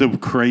 And it was the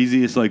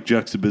craziest like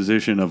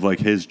juxtaposition of like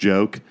his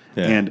joke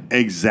Yeah. and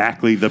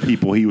exactly the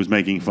people he was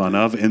making fun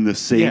of in the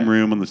same Yeah.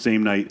 room on the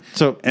same night.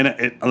 So-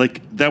 and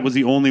like that was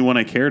the only one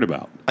I cared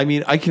about. I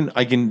mean, I can,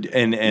 and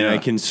Yeah. I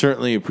can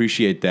certainly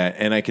appreciate that,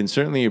 and I can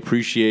certainly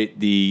appreciate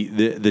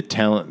the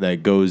talent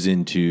that goes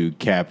into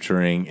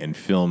capturing and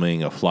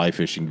filming a fly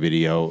fishing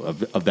video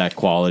of that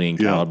quality and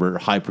Yeah. caliber,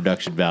 high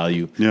production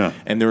value. Yeah.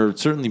 And there are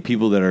certainly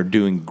people that are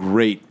doing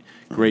great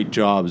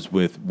jobs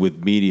with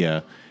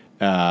media.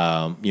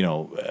 You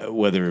know,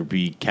 whether it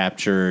be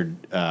captured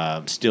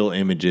still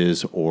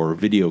images or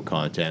video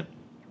content,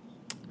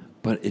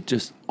 but it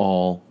just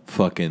all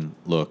fucking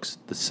looks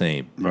the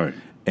same. Right.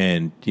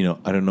 And, you know,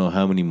 I don't know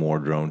how many more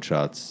drone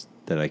shots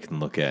that I can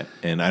look at.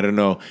 And I don't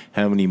know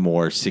how many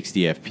more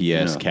 60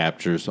 FPS Yeah.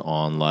 captures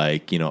on,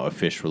 like, you know, a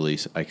fish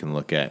release I can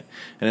look at.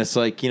 And it's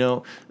like, you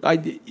know,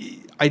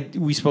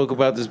 we spoke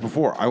about this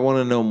before. I want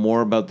to know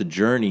more about the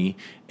journey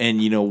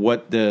and, you know,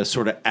 what the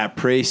sort of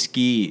après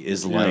ski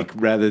is like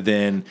rather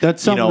than.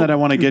 That's something you know, that I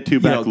want to get to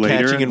back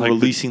later. Catching and like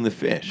releasing the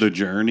fish. The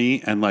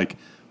journey and like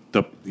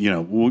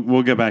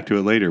we'll get back to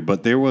it later.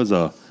 But there was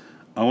I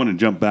want to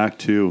jump back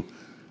to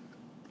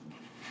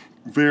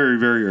very,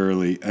 very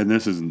early, and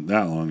this isn't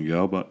that long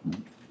ago, but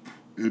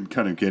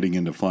kind of getting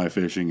into fly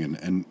fishing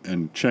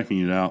and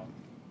checking it out.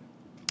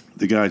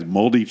 The guys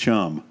Moldy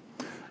Chum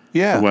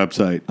Yeah.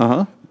 website.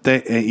 Uh-huh.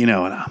 They and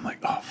I'm like,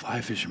 oh, fly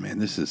fishing, man,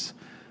 this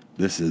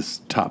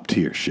is top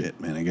tier shit,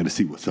 man. I got to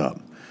see what's up.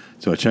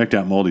 So I checked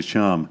out Moldy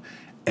Chum,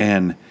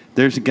 and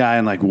there's a guy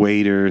in like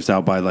waders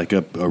out by like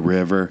a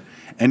river,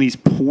 and he's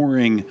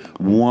pouring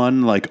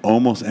one like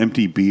almost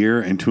empty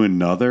beer into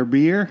another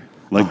beer,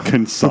 like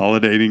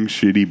consolidating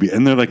shitty beer,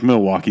 and they're like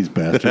Milwaukee's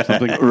best or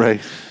something,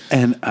 Right.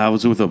 And I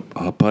was with a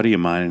buddy of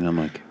mine, and I'm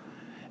like,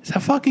 is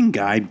that fucking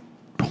guy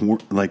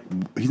like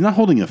he's not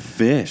holding a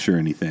fish or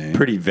anything?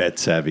 Pretty vet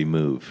savvy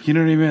move. You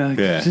know what I mean? Like,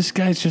 Yeah. This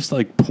guy's just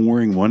like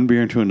pouring one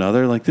beer into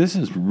another. Like, this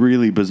is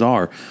really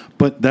bizarre.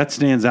 But that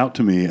stands out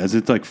to me as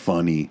it's like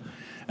funny.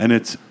 And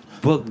it's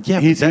Well, yeah,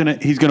 he's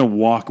gonna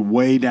walk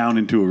way down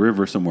into a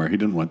river somewhere. He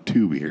doesn't want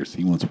 2 beers.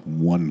 He wants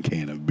 1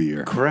 can of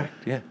beer. correct.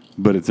 Yeah.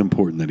 But it's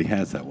important that he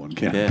has that 1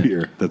 can Yeah. of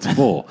beer that's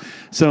full.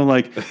 So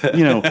like,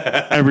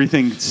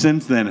 everything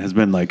since then has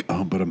been like,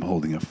 oh, but I'm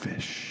holding a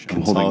fish. I'm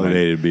holding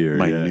Consolidated beer,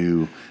 My yeah.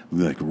 new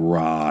like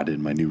rod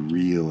and my new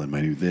reel and my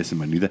new this and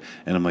my new that.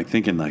 And I'm like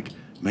thinking like,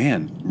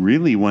 man,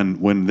 really,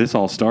 when this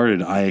all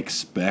started, I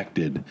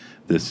expected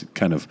this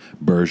kind of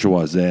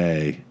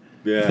bourgeoisie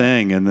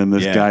thing, and then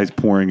this guy's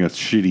pouring a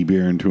shitty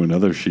beer into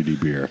another shitty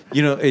beer.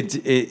 You know,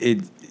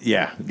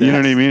 yeah. You know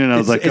what I mean? And I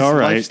was like, all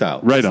right,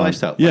 lifestyle. right It's on.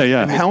 lifestyle.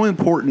 Yeah. How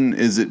important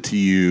is it to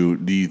you,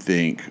 do you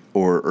think,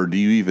 or do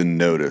you even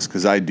notice?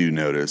 Because I do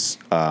notice,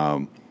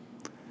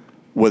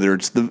 whether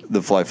it's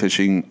the fly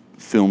fishing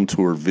film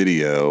tour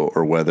video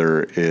or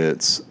whether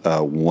it's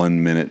a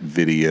 1 minute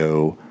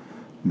video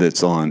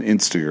that's on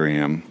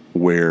Instagram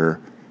where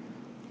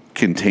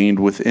contained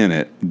within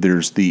it,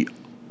 there's the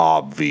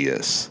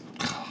obvious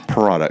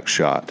product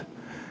shot.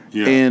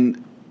 Yeah.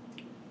 And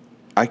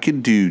I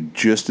could do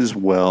just as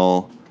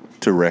well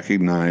to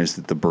recognize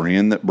that the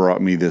brand that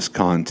brought me this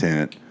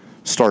content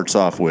starts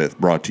off with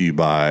brought to you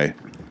by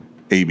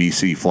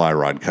ABC Fly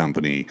Rod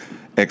Company,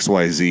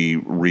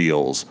 XYZ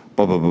Reels,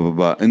 blah, blah, blah, blah,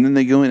 blah. And then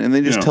they go in and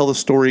they just tell the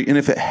story. And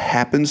if it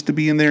happens to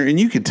be in there, and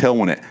you can tell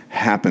when it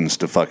happens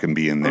to fucking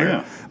be in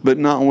there, but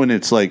not when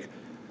it's like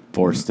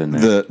Forced in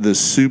there. the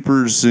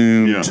super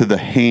zoom to the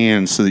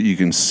hand so that you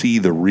can see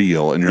the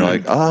reel. And you're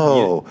like,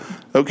 oh,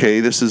 okay,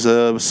 this is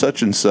a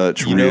such and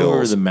such You know who are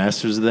reels. the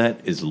masters of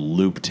that? Is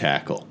Loop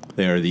Tackle.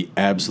 They are the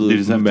absolute You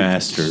just have to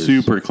masters.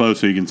 super close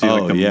so you can see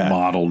like the yeah.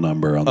 model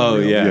number on the Oh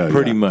reel.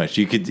 pretty much.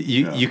 You could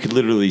you could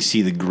literally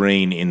see the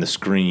grain in the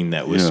screen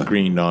that was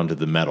screened onto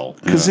the metal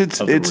Because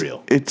of the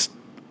reel.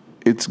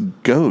 it's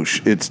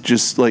gauche. It's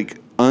just like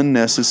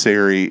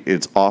unnecessary.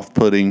 It's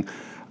off-putting.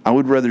 I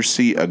would rather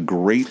see a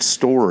great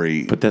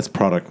story. But that's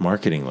product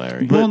marketing,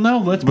 Larry. Well, no,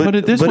 let's put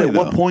it this way, But at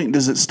what though. point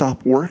does it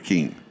stop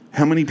working?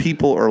 How many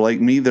people are like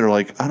me? They're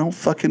like, I don't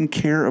fucking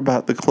care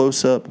about the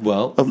close-up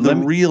Well, of the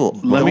reel.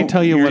 let me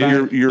tell you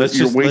what you're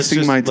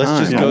wasting my time.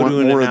 Let's just I go want to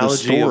an more of the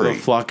analogy of story. a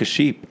flock of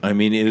sheep. I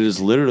mean, it is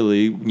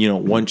literally,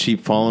 one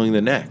sheep following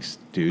the next,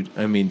 dude.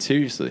 I mean,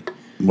 seriously.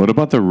 What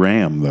about the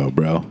ram, though,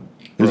 bro?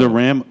 Is a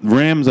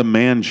ram's a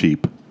man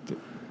sheep.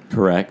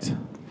 Correct.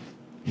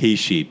 He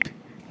sheep.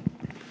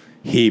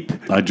 Heap.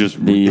 I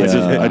just The,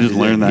 I just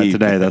learned that heap.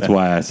 today. That's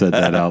why I said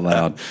that out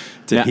loud.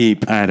 To Yeah.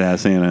 heap. I had to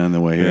ask Anna on the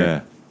way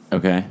here. Yeah.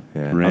 Okay.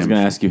 Yeah. I was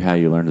going to ask you how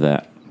you learned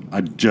that.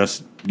 I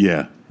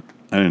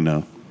didn't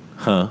know.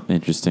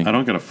 Interesting. I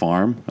don't got a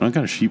farm. I don't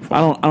got a sheep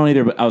farm. I don't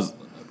either. But I was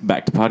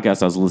back to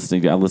podcasts.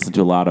 I listened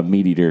to a lot of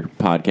Meat Eater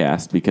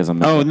podcast because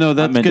I'm. Oh no,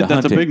 that's I'm into good.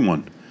 That's hunting. a big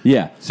one.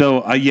 Yeah,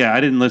 So I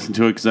didn't listen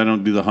to it because I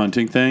don't do the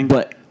hunting thing.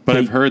 but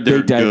I've heard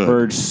they're they good.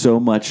 diverge so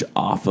much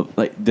off of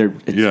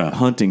it's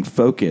hunting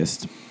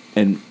focused,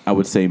 and I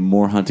would say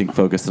more hunting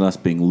focused than us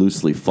being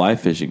loosely fly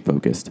fishing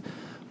focused.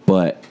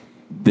 But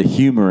the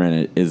humor in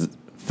it is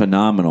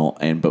phenomenal.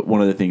 But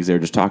one of the things they were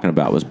just talking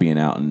about was being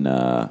out in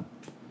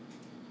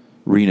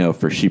Reno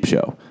for Sheep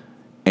Show,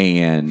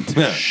 and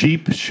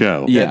Sheep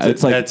show. yeah,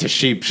 it's like that's a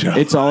sheep show.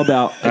 it's all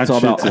about That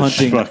shit's a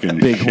hunting fucking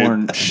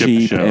bighorn ship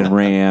sheep show. and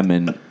ram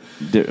and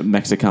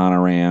Mexicana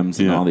rams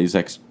and Yeah. all these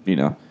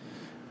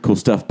cool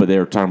stuff. But they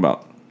were talking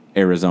about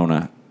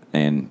Arizona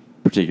and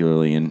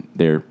particularly in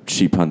their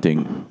sheep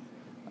hunting,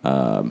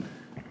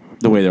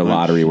 the way their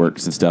lottery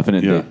works and stuff. And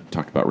they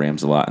talked about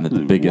rams a lot. And the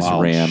biggest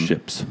Wild ram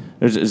ships.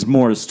 There's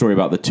more a story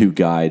about the two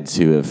guides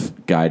who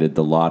have guided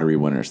the lottery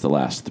winners the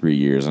last 3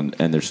 years, and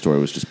their story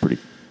was just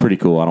pretty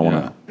cool. I don't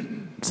want to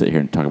sit here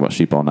and talk about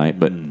sheep all night,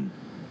 but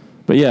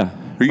yeah.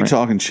 Are you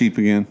talking sheep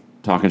again?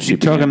 Talking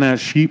sheep? Talking again. that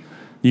sheep,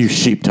 You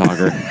sheep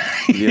talker.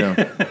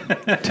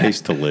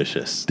 Tastes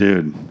delicious.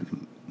 dude.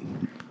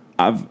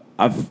 I've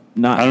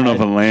not. I don't know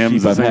if a lamb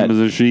is sheep the I've same had. as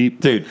a sheep.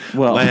 Dude,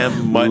 Well,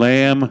 lamb, mutton,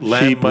 Lamb,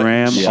 sheep, mutton,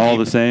 ram, sheep, all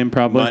the same,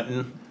 probably.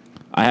 mutton.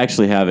 I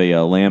actually have a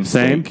lamb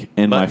Same? steak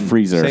in my Mutton.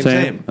 freezer,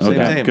 Same.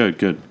 Okay,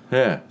 good.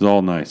 Yeah. It's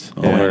all nice.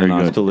 All Yeah, very no,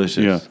 good. It's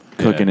delicious. Yeah.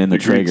 cooking in the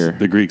Traeger.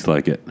 The Greeks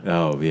like it.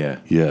 Oh, yeah.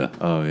 Yeah.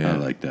 Oh, yeah. I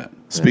like that.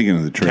 Speaking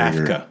of the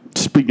Traeger, Kafka.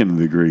 Speaking of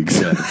the Greeks,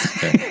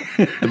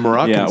 The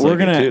Moroccans Yeah, we're like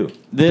gonna it too.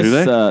 this. do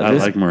they? I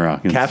This like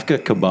Moroccans. Kafka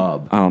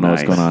kebab. I don't know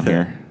what's Nice. going on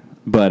here,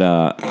 but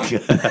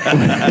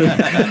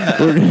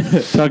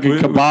Talking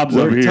kebabs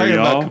We're over here, talking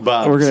y'all.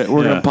 about kebabs.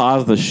 we're Yeah. gonna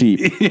pause the sheep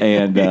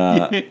and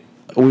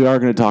we are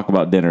gonna talk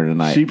about dinner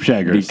tonight. Sheep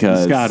shaggers,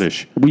 because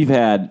Scottish. we've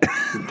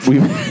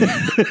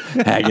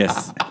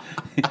haggis.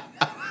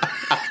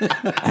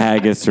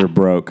 Haggis are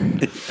broke.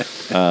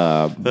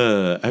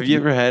 Have you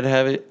ever had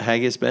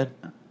haggis, Ben?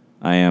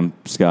 I am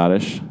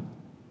Scottish.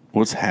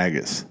 what's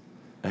haggis?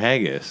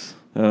 Haggis.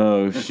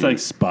 Oh, It's like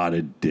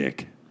spotted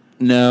dick.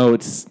 no,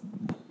 it's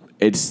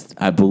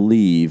I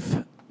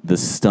believe the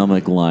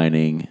stomach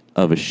lining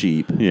of a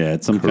sheep. Yeah,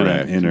 it's some kind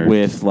Correct. of inner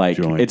With like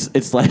joint.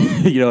 it's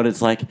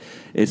like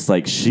it's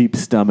like sheep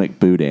stomach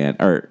boudin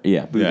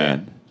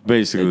boudin.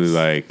 Basically It's-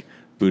 like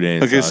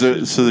boudin Okay,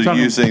 sausage. so they're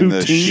Talking using the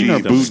poutine or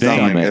sheep boudin?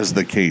 stomach as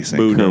the casing.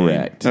 Boudin.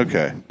 Correct.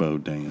 Okay.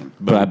 Boudin.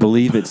 But I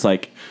believe it's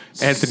like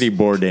Anthony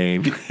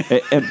Bourdain.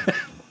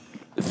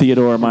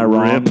 Theodore, am I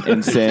wrong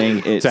in saying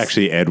it's It's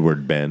actually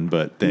Edward Ben,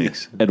 but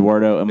thanks.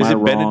 Eduardo? Am Is I it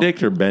wrong?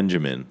 Benedict or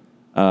Benjamin?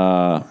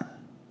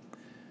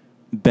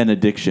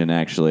 benediction,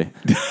 actually.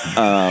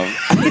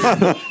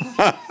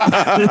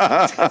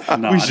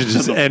 We should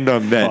just end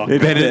on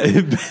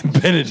that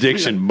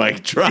benediction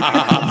mic drop.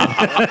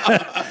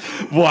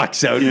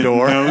 Walks out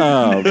door.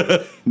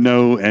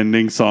 No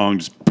ending song.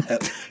 Just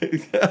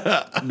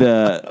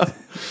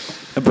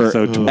For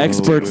Episode 12.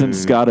 experts in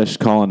Scottish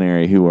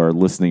culinary who are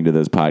listening to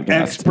this podcast.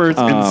 experts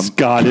in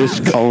Scottish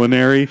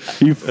culinary.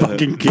 You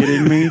fucking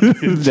kidding me?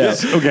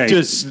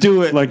 Just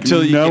do it Like,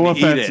 until you no can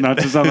offense, eat it. not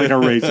to sound like a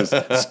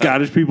racist.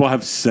 Scottish people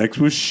have sex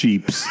with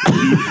sheeps,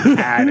 eat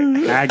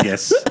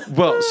haggis.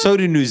 Well, so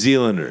do New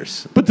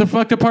Zealanders. But the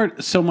fucked up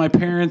part, so my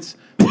parents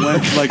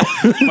went like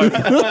This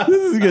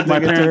is going My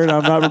to take a parents- turn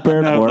I'm not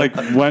prepared no, for. like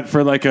went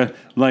for like a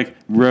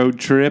road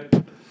trip,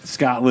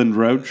 Scotland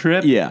road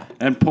trip. Yeah.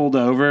 And pulled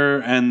over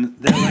and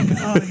they're like,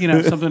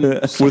 oh, something.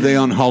 Were they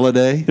on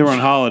holiday? They were on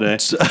holiday.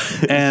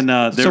 And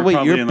they So were wait,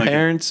 probably your in like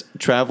parents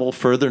travel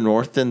further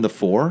north than the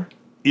 4?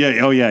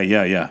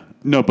 yeah.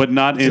 No, but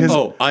not in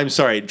Oh, I'm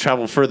sorry.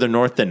 Travel further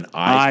north than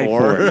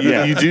I-4? I-4,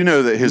 yeah. You do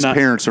know that his Not-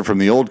 parents are from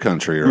the old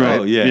country, right?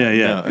 Oh, yeah.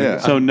 Yeah. No, yeah.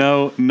 So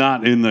no,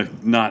 not in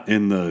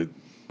the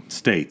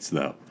States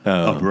though.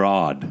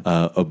 Abroad.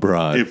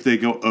 abroad. If they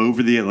go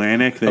over the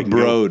Atlantic, they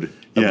Abroad.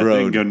 Can go, Abroad.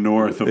 they can go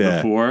north of Yeah.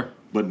 the 4,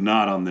 but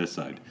not on this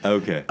side.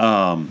 Okay.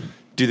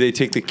 Do they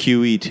take the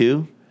QE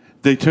too?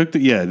 They took the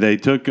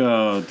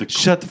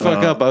Shut the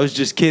fuck up. I was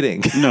just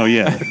kidding. No,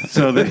 yeah.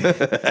 So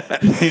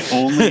they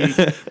only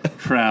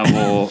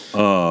travel.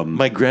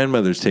 My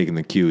grandmother's taking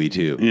the QE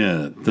too.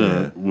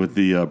 With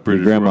the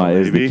British Grandma Royal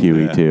is Navy. the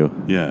QE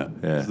too. Yeah,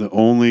 Yeah.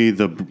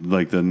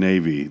 the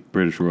Navy,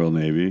 British Royal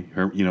Navy,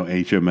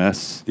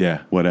 HMS, Yeah.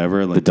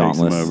 whatever, like The takes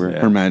them Dauntless. over.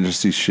 Her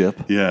Majesty's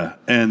ship. Yeah,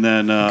 and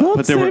then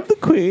but the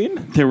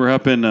Queen. they were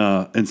up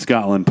in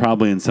Scotland,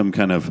 probably in some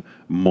kind of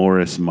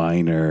Morris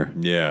Minor,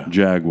 Yeah.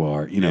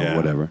 Jaguar, Yeah.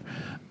 whatever.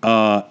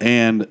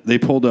 And they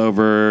pulled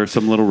over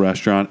some little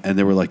restaurant, and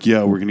they were like,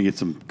 "Yo, we're gonna get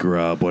some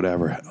grub,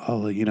 whatever.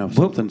 Oh,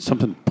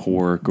 something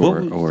pork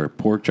or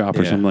pork chop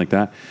or Yeah. something like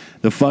that."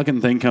 The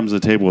fucking thing comes to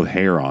the table with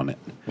hair on it.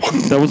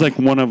 That was like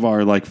one of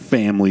our like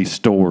family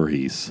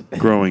stories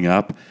growing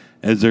up,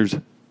 as there's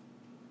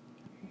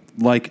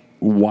like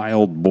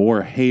wild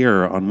boar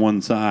hair on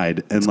one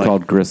side, and It's like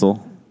called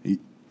gristle.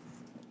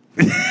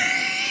 is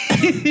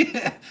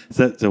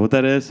that what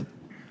that is?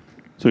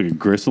 So you got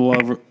gristle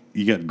over.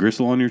 You got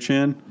gristle on your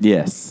chin.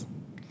 Yes.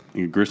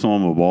 You got gristle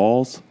on my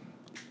balls.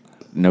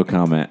 No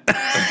comment.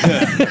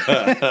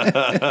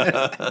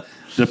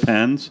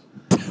 Depends.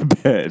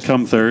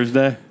 Come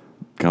Thursday,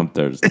 Come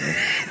Thursday.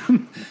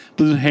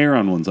 there's hair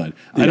on one side.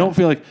 I don't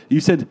feel like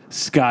you said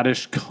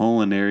Scottish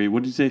culinary.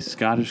 What did you say?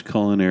 Scottish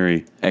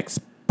culinary.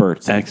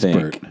 Experts, I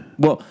Expert. think.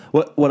 Well,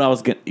 what I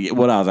was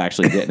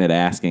actually getting at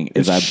asking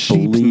is I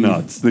Sheep's believe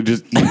nuts. They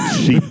just eat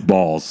sheep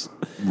balls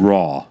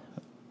raw.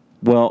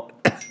 Well,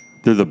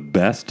 They're the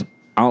best.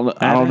 I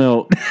don't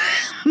know.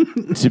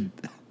 To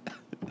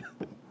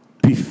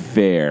be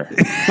fair,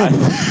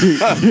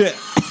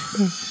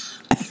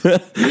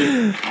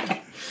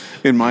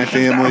 In my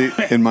family,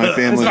 not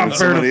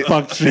fair to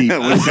fuck sheep.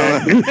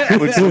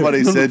 when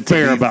somebody said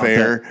fair to be about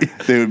fair,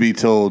 they would be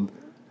told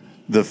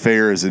the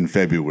fair is in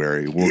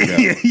February. We'll go.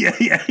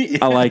 yeah.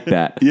 I like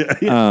that. Yeah.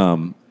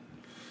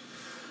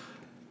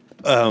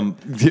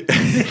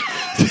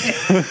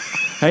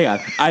 Hang on.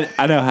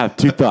 I now have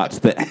two thoughts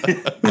that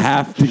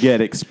have to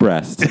get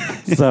expressed.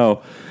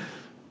 So,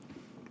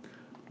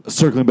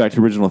 circling back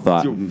to original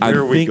thought, I Where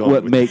are we think going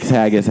what with makes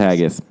haggis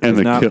haggis And is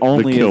the not kilt- the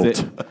only is kilt.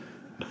 it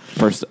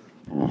first,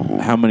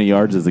 how many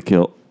yards is the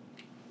kilt?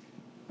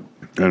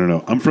 I don't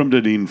know. I'm from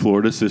Dunedin,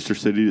 Florida, sister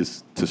city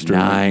to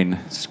Stirling.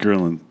 9.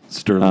 Stirling,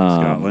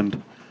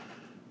 Scotland.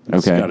 Okay.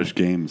 Scottish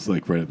Games,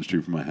 like right up the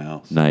street from my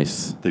house.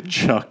 Nice. They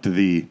chucked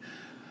the.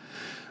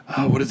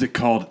 Oh, what is it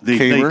called? They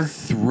Caber?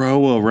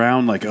 throw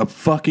around like a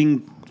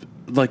fucking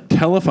like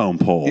telephone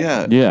pole.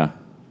 Yeah. Yeah.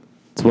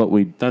 It's what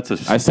we. That's a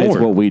I say it's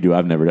sport. what we do.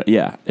 I've never done.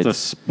 Yeah. It's a It's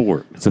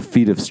sport. it's a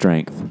feat of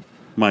strength.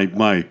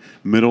 My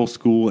middle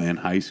school and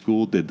high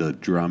school did the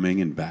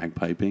drumming and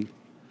bagpiping.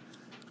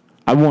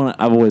 I've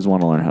always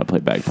wanted to learn how to play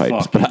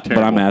bagpipes, Fucking but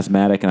I'm terrible.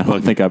 asthmatic and I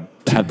don't think I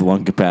have the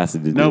lung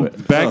capacity to do No,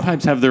 it.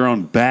 bagpipes have their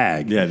own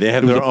bag. Yeah, they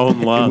have It was their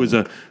own lung. It was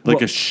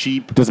a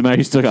sheep Doesn't matter.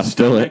 You still got to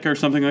fill stomach it. or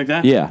something like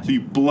that. Yeah. So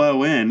you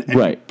blow in and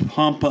Right. you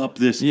pump up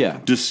this Yeah.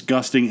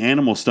 disgusting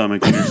animal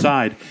stomach on your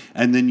side,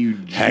 and then you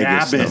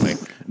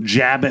Haggis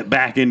jab it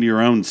back into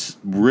your own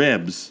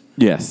ribs.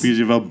 Yes. Because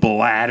you have a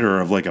bladder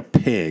of like a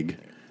pig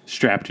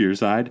strapped to your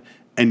side,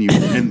 and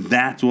and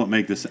that's what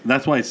makes this.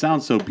 That's why it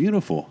sounds so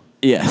beautiful.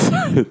 Yes.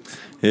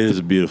 It is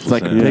a beautiful It's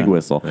like a sound. pig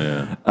whistle.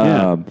 Yeah.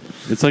 Yeah.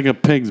 It's like a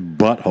pig's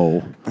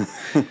butthole.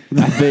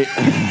 I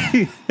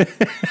think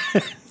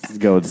this is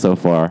going so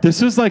far.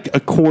 This is like a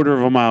quarter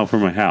of a mile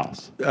from my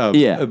house.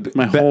 Yeah.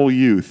 My whole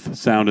youth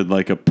sounded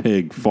like a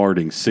pig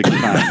farting 6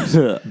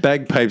 times.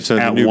 Bagpipes are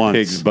the At new once.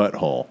 pig's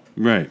butthole.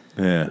 Right.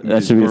 Yeah.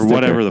 That should be a Or sticker.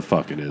 whatever the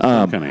fuck it is.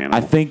 Some kind of animal.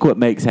 I think what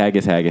makes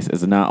haggis haggis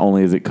is not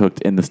only is it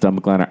cooked in the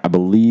stomach liner, I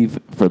believe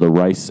for the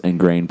rice and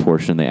grain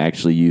portion, they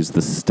actually use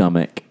the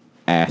stomach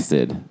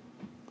acid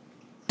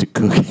to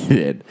cook it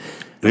in.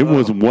 It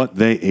was what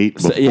they ate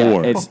before. So,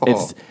 yeah,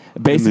 it's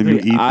basically.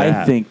 you eat I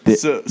that. think that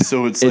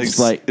So it's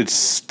like it's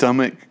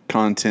stomach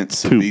content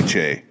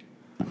ceviche.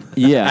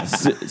 yeah,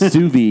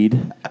 sous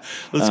vide.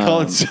 Let's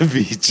call it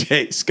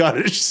ceviche,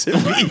 Scottish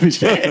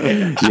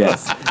ceviche.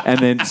 Yes, and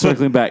then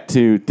circling back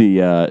to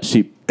the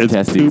sheep It's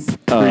testes.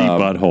 poop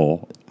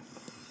pre-butthole.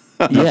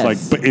 Yes, Like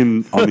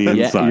on the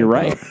yeah, inside. you're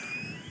right.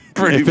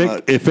 Pretty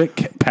If much.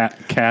 it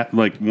cat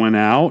like went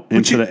out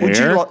into the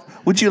air,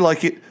 Would you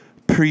like it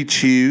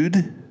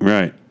pre-chewed?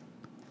 right?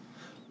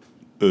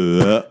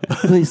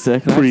 Please, sir,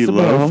 can I have some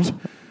Pre-loafed.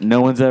 more?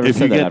 No one's ever If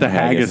said you that get the after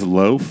haggis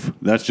loaf,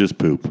 that's just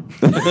poop.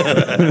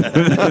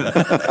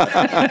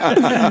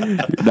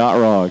 Not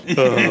wrong.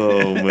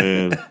 Oh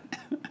man,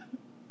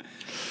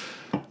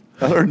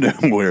 I don't know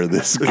where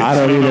this goes. I I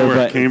don't don't know either, where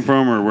but it came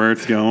from or where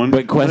it's going.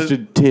 But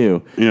question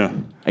 2, yeah,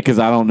 because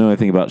I don't know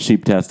anything about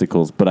sheep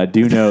testicles, but I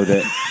do know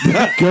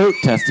that goat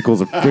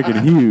testicles are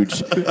freaking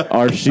huge.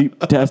 Are sheep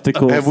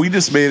testicles? Have we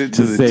just made it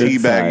to the the same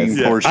teabagging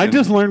size? portion? I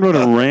just learned what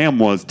a ram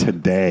was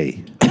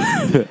today.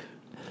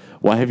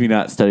 Why have you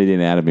not studied the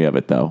anatomy of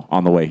it though?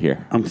 On the way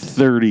here, I'm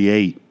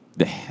 38,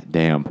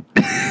 damn.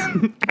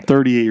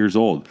 38 years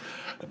old.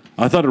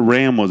 I thought a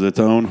ram was its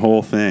own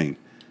whole thing.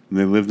 And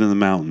they lived in the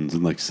mountains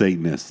and like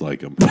Satanists like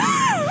them.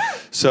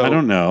 So I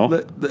don't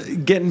know.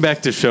 Getting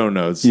back to show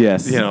notes.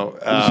 Yes. You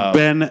know,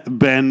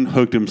 Ben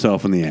hooked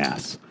himself in the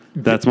ass.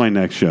 That's my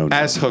next show. note.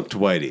 ass hooked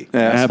Whitey.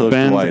 Ass hooked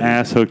Ben's Whitey.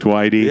 ass hooked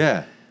Whitey.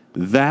 Yeah.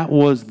 That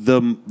was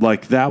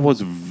that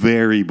was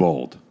very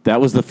bold.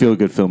 That was the feel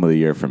good film of the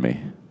year for me.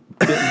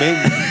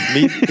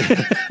 Maybe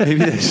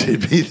that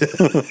should be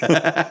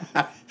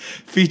the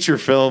feature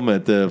film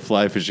at the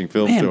fly fishing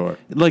film store.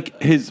 Like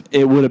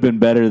It would have been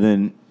better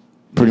than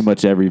pretty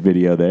much every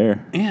video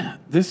there. yeah,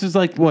 this is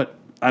like what,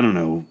 I don't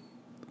know,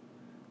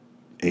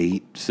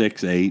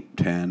 6, 8,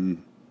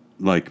 10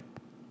 like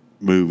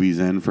movies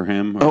in for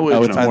him. Oh, Oh,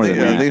 it's, it's I more think,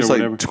 than I that. think it's Or like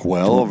whatever.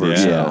 12 or Yeah.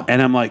 so.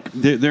 And I'm like,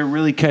 they're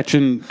really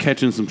catching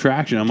some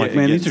traction. I'm like,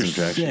 man, these getting are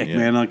some traction, sick, yeah.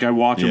 man. Like I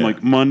watch them Yeah.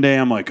 like Monday.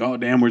 I'm like, oh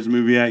damn, where's the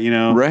movie at? You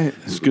know, Right.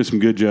 Let's get some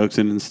good jokes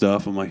in and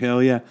stuff. I'm like,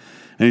 hell yeah.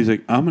 And he's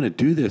like, I'm gonna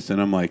do this,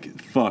 and I'm like,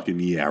 fucking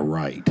yeah,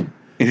 right.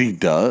 And he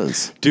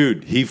does.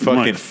 Dude, he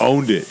fucking like,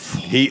 owned it.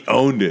 He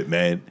owned it,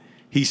 man.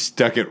 He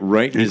stuck it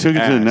right in He his took it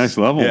to the ass. next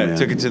level, Yeah, man.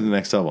 took it to the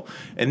next level.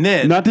 And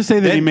then Not to say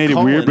that he then made it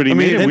weird, but he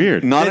made it then-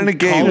 weird. Not then in a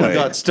gay Colin way.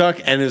 got stuck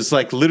and is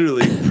like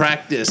literally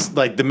practiced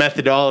like the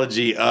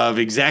methodology of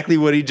exactly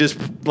what he just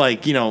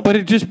like, you know. But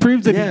it just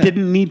proves that Yeah. he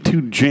didn't need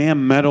to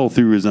jam metal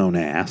through his own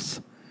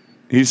ass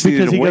He just needed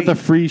because to he wait. got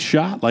the free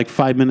shot like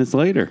 5 minutes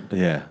later.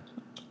 yeah.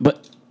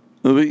 But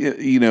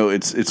You know,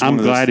 it's I'm one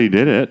of those, glad he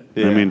did it.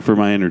 Yeah. I mean, for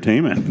my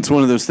entertainment. it's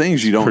one of those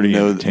things you don't pretty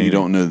know. You entertaining.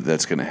 don't know that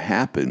that's going to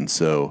happen.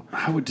 So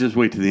I would just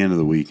wait to the end of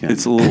the weekend.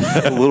 it's a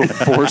little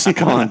forced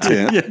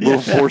content.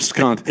 Little forced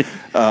content.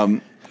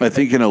 I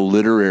think in a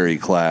literary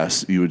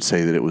class, you would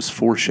say that it was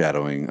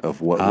foreshadowing of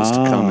what was to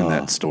come in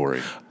that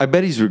story. I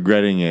bet he's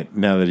regretting it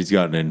now that he's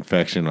gotten an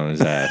infection on his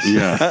ass.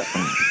 yeah.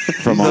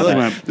 from all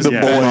that, from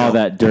all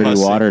that dirty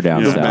Pussy. water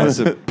down Yeah. south.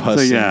 Massive pus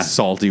So, yeah. and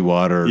salty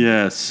water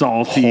Yeah,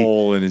 salty.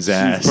 hole in his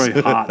ass. He's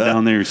probably hot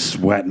down there,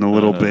 sweating a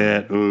little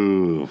bit.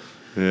 Ooh,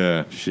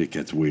 Yeah. shit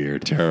gets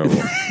weird. Terrible.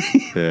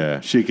 Yeah.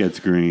 Shit gets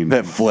green.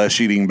 That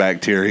flesh-eating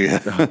bacteria.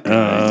 He's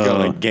got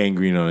like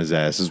gangrene on his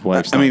ass. His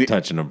wife's I not mean,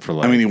 touching him for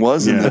like. I mean, he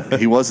was Yeah.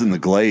 in the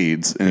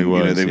Glades, and you know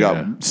was, they've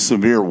yeah. got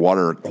severe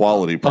water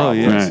quality oh problems.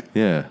 yeah, Right.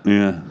 yeah,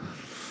 yeah.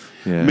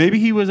 yeah. Maybe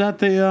he was at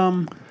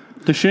the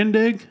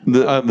shindig.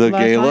 The last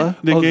gala. night?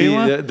 The Oh,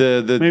 gala.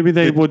 the Maybe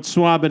they would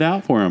swab it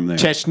out for him there.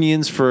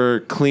 Chechnyans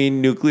for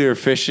clean nuclear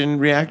fission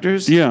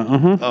reactors. Yeah. Uh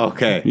huh.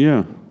 Okay.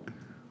 Yeah.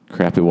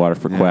 Crappy water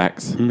for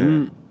quacks.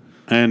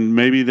 And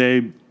maybe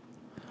they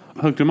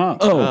hooked him up.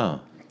 Oh,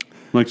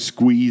 Like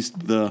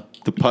squeezed the.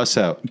 the pus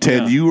out.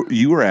 Ted, Yeah.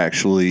 you were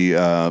actually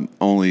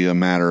only a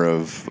matter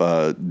of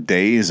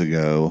days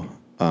ago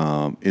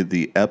at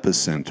the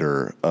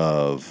epicenter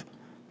of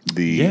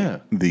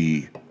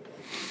the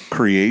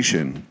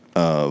creation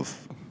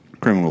of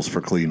Criminals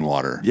for Clean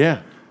Water.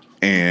 Yeah.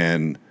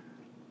 And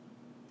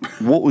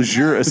what was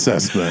your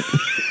assessment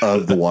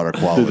of the water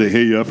Did quality they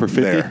hit you up for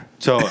 50? there?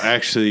 So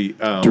actually,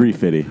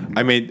 350.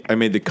 I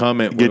made the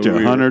comment. Get you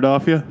when we 100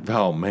 off you? were-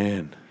 Oh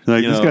man.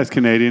 Like, You this know, guy's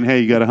Canadian. Hey,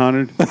 you got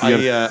 100?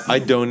 I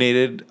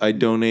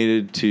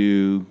donated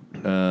to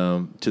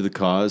the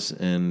cause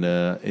and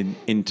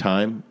in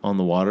time on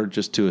the water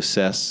just to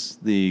assess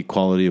the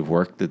quality of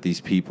work that these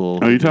people.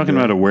 Are you talking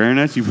about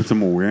awareness? You put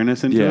some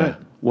awareness into Yeah. it?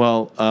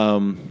 Well,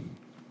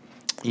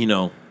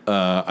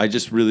 I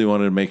just really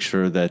wanted to make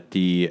sure that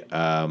the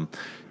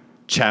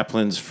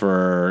chaplains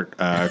for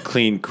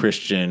clean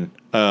Christian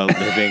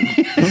living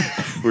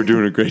were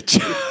doing a great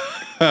job.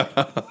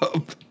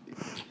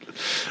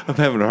 I'm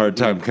having a hard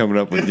time coming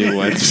up with new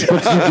ones. You're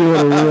doing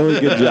a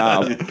really good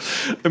job.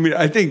 I mean,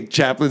 I think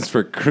chaplains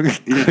for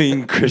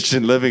clean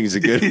Christian living is a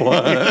good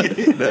one.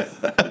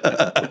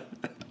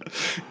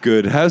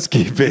 Good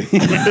housekeeping.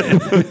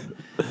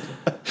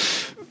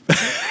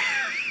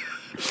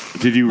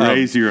 Did you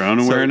raise your own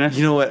So, awareness?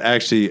 you know what?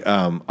 Actually,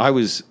 I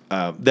was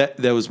that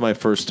was my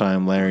first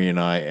time. Larry and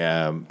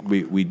I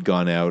we'd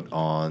gone out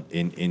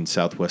in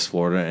Southwest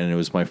Florida, and it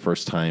was my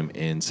first time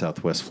in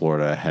Southwest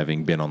Florida,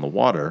 having been on the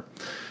water,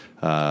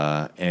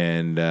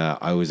 and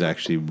I was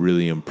actually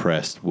really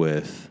impressed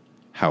with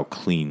how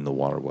clean the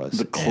water was.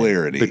 The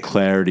clarity. And the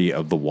clarity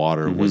of the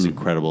water was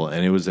incredible,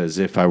 and it was as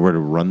if I were to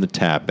run the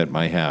tap at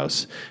my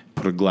house,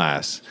 put a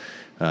glass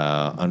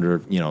under,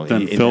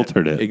 Then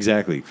filtered it.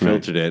 Exactly,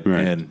 filtered it,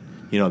 right. and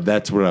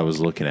that's what I was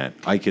looking at.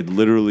 I could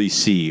literally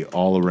see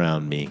all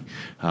around me,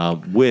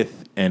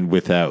 with and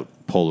without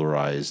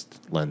polarized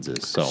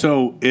lenses.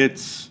 So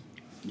it's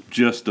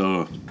just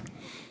a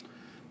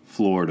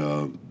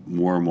Florida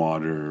warm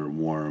water,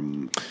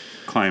 warm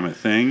climate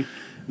thing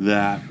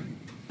that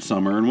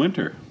summer and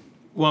winter.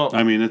 well,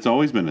 I mean, it's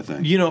always been a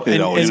thing. It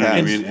always I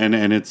has. mean,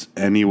 and it's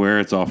anywhere.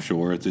 It's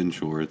offshore. It's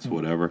inshore. It's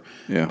whatever.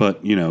 Yeah.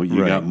 But you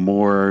Right. got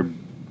more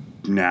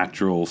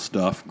natural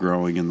stuff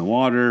growing in the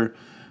water.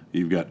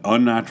 You've got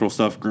unnatural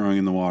stuff growing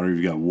in the water.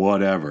 You've got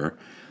whatever.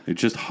 It's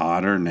just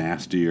hotter,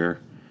 nastier,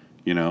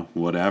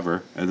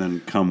 whatever. And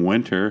then come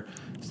winter,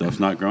 stuff's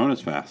not growing as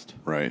fast.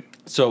 Right.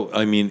 So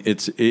I mean,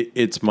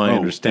 it's my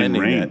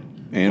understanding and rain. that.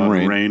 And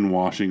rain.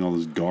 washing all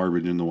this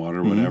garbage in the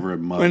water, whatever.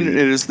 Muddy. And it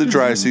is the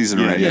dry season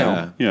right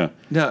now. Yeah.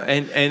 No,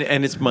 and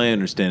it's my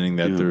understanding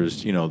that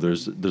there's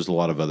a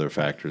lot of other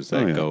factors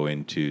that go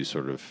into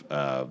sort of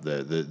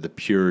the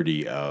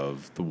purity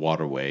of the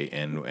waterway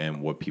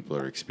and what people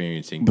are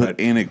experiencing. But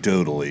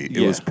anecdotally, it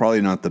Yeah. was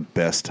probably not the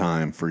best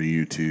time for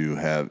you to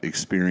have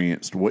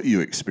experienced what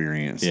you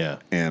experienced, Yeah.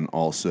 and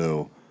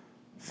also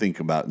think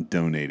about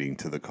donating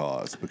to the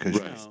cause, because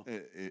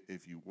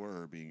if you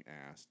were being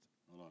asked,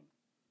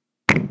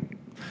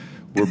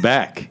 we're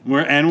back.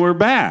 We're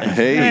back.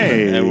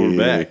 Hey. And we're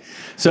back.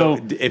 So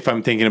If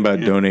I'm thinking about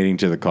donating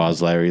to the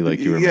cause, Larry, like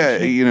you were yeah,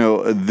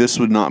 mentioning. this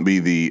would not be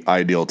the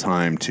ideal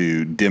time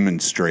to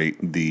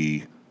demonstrate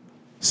the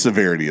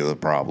severity of the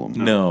problem.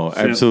 No,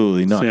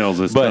 absolutely not. Sales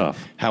is but,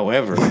 tough.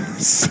 However,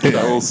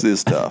 Sales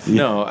is tough.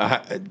 no.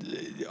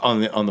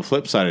 On the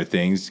flip side of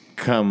things,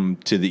 come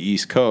to the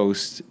East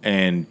Coast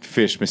and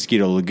fish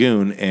Mosquito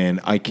Lagoon, and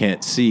I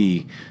can't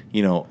see,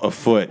 a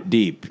foot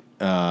deep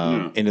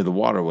into the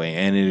waterway,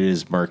 and it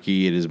is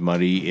murky, it is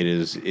muddy, it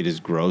is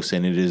gross,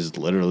 and it is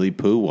literally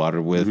poo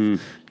water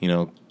with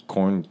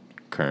corn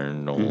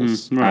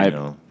kernels. Right.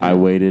 I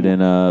waited in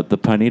the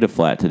Pineda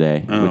Flat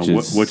today, which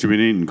is what you been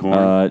eating?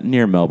 Corn.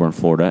 near Melbourne,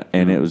 Florida,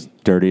 and it was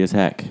dirty as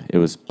heck. It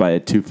was by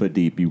 2 foot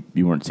deep. You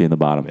weren't seeing the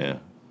bottom. Yeah.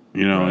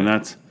 And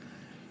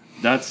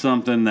that's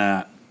something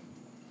that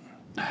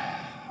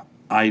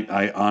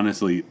I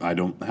honestly I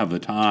don't have the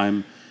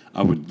time.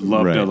 I would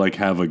love to Right.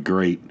 have a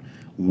great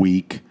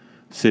week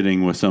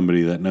sitting with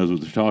somebody that knows what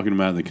they're talking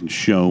about, that can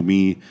show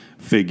me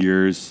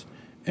figures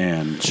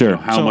and Sure.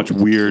 how So- much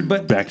weird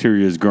but-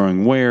 bacteria is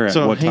growing where at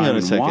So what hang time on a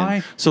and second.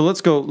 why. So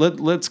let's go.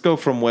 Let's go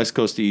from West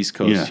Coast to East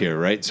Coast Yeah. here,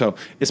 right? So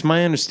it's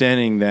my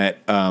understanding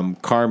that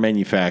car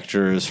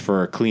manufacturers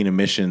for clean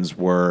emissions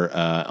were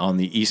on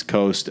the East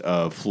Coast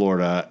of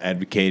Florida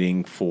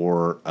advocating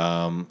for.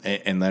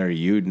 And Larry,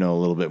 you'd know a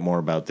little bit more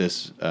about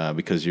this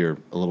because you're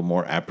a little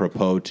more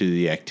apropos to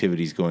the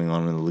activities going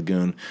on in the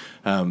lagoon.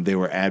 They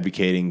were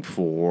advocating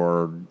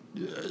for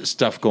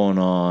stuff going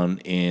on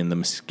in the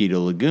Mosquito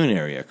Lagoon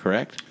area,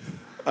 correct?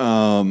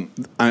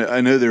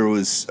 I know there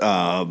was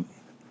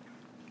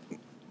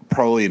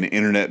probably an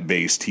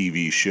internet-based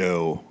TV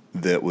show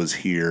that was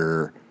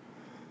here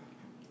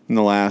in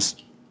the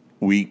last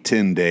week,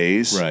 10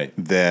 days, Right.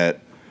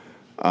 that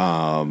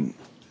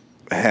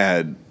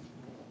had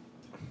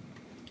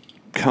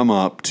come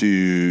up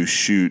to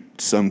shoot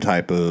some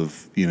type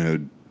of,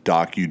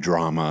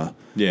 docudrama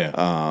Yeah.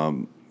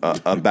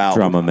 about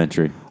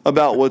Dramamentary.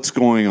 about what's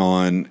going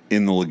on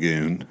in the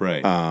lagoon,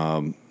 Right.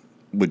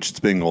 which it's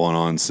been going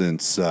on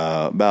since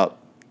about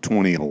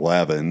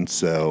 2011.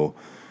 So,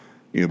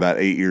 about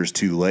 8 years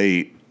too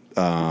late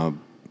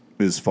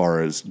as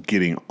far as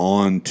getting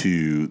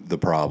onto the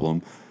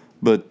problem.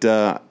 But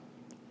I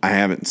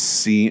haven't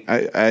seen.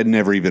 I had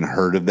never even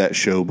heard of that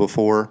show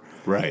before.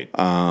 Right.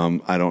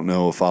 I don't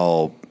know if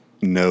I'll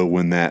know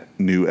when that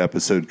new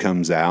episode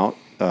comes out.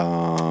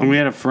 And we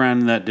had a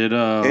friend that did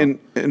And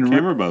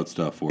camera boat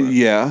stuff for it.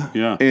 Yeah.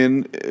 Yeah.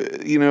 And,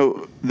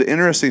 the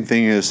interesting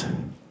thing is,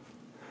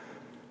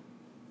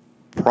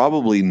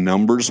 probably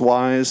numbers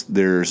wise,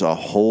 there's a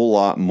whole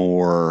lot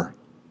more,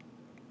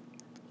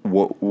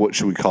 what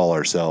should we call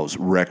ourselves?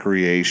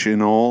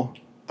 Recreational,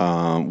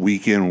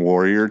 weekend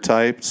warrior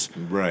types.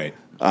 Right.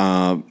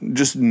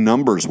 Just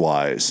numbers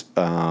wise.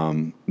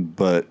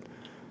 But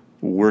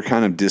we're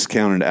kind of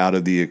discounted out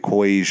of the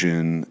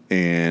equation,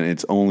 and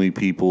it's only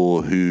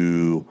people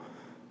who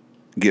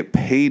get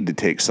paid to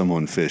take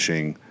someone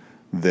fishing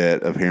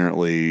that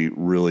apparently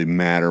really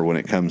matter when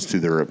it comes to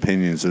their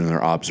opinions and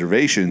their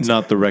observations.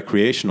 Not the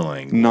recreational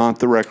angle. Not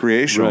the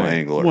recreational Right.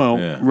 angler. Well,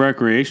 Yeah.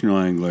 recreational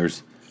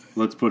anglers,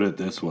 let's put it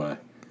this way.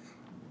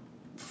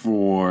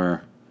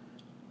 For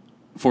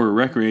a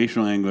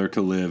recreational angler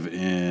to live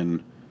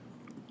in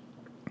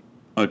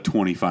a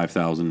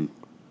 25,000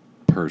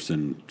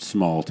 person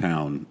small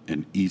town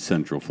in East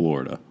Central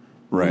Florida,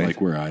 Right.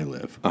 Like where I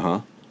live.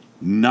 Uh-huh.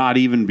 Not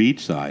even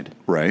beachside.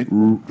 Right.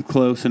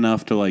 Close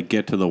enough to like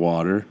get to the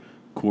water.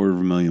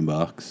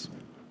 $250,000.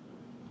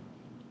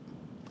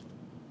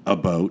 A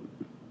boat.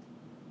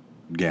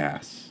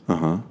 Gas.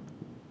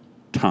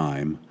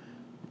 Time.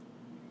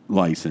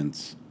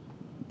 License.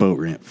 Boat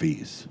rent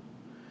fees.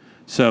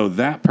 So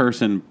that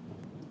person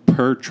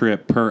per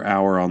trip, per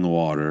hour on the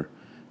water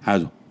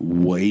has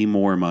way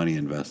more money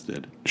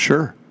invested.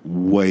 Sure.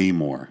 Way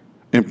more.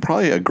 And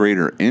probably a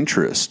greater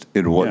interest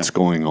in what's Yeah.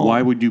 going on.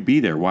 Why would you be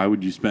there? Why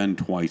would you spend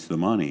twice the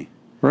money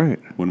Right.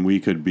 when we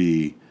could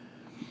be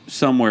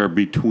somewhere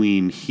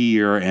between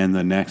here and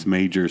the next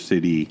major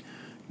city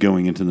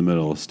going into the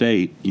middle of the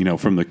state? You know,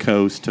 from the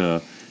coast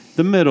to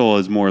the middle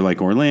is more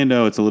like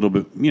Orlando. It's a little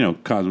bit, you know,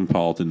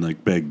 cosmopolitan,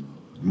 like big,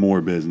 more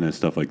business,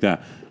 stuff like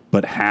that.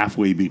 But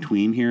halfway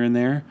between here and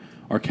there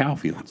are cow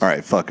fields. All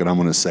right, fuck it. I'm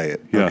going to say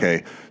it. Yeah.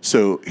 Okay.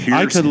 So here's,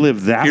 I could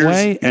live that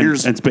way and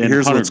spend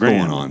here's 100 what's going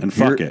grand on. and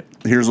fuck it.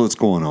 Here's what's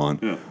going on.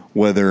 Yeah.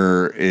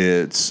 Whether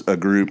it's a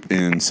group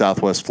in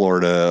Southwest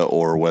Florida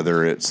or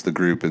whether it's the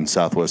group in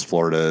Southwest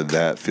Florida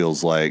that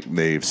feels like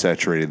they've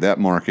saturated that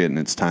market and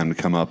it's time to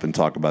come up and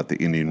talk about the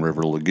Indian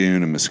River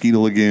Lagoon and Mosquito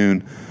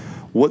Lagoon.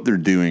 What they're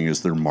doing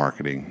is they're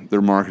marketing.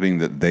 They're marketing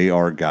that they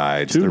are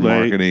guides. Too They're late.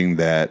 marketing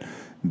that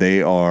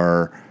they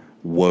are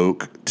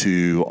woke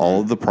to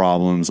all of the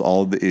problems,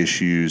 all of the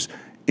issues,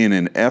 in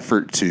an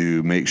effort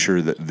to make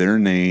sure that their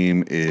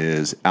name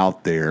is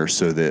out there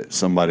so that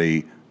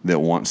somebody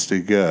that wants to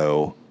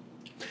go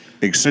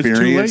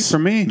experience for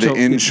me. the So-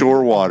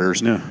 inshore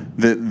waters, No.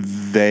 that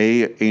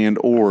they and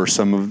or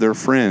some of their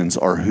friends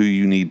are who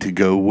you need to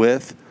go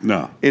with.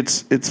 No.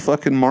 It's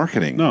fucking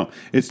marketing. No,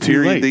 it's too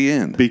Period, late. the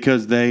end.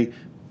 Because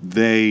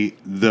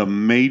the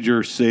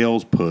major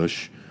sales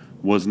push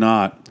was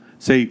not,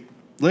 say,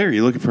 Larry,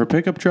 you looking for a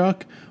pickup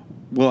truck?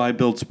 Well, I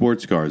build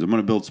sports cars. I'm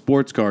going to build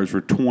sports cars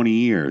for 20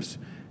 years.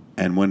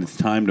 And when it's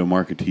time to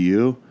market to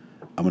you,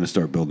 I'm going to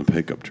start building a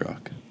pickup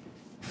truck.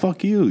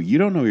 Fuck you. You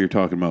don't know what you're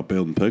talking about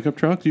building pickup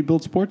trucks. You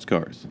build sports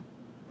cars.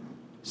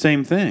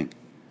 Same thing.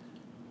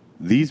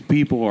 These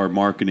people are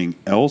marketing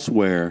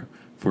elsewhere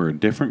for a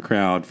different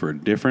crowd, for a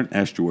different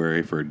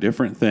estuary, for a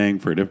different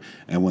thing,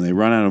 and when they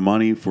run out of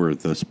money for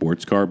the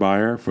sports car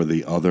buyer, for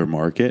the other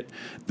market,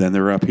 then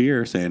they're up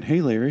here saying, "Hey,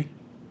 Larry,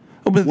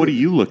 but what are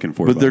you looking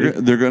for?" But buddy?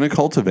 they're going to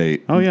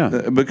cultivate. Oh, yeah.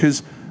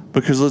 Because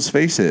let's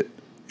face it,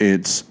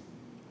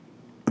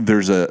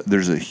 there's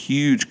a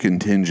huge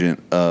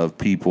contingent of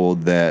people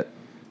that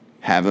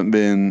haven't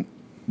been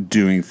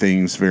doing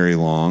things very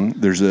long.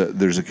 There's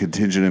a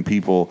contingent of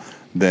people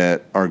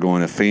that are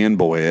going to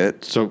fanboy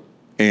it. So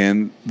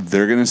And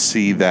they're going to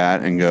see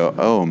that and go,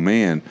 oh,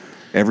 man,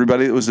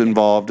 everybody that was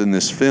involved in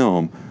this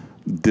film,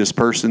 this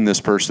person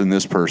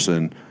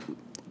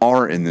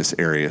are in this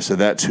area. So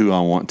that's who I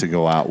want to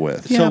go out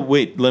with. So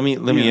wait, let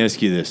me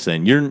ask you this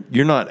then.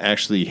 You're not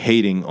actually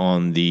hating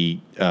on the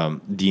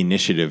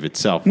initiative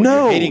itself. What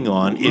No. you're hating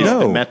on is No.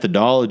 the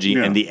methodology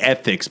Yeah. and the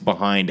ethics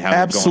behind how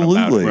Absolutely.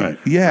 we're going about it.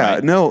 Right. Yeah.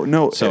 Right.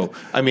 No. So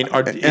I mean,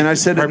 And I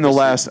said it in the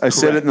last. I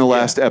said it in the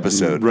last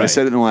episode. I Right.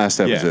 said it in the last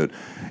episode.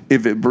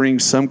 If it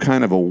brings some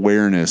kind of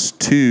awareness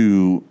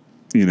to,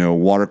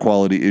 water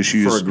quality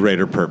issues for a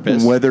greater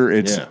purpose. whether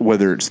it's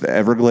the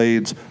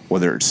Everglades,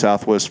 whether it's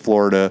Southwest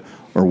Florida,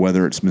 or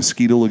whether it's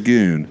Mosquito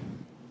Lagoon,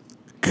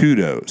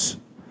 kudos.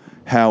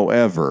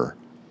 However,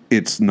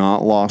 it's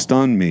not lost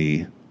on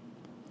me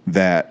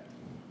that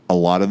a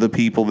lot of the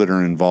people that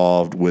are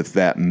involved with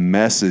that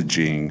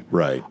messaging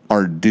Right.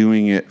 are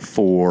doing it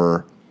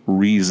for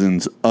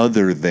reasons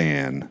other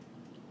than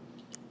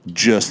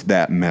just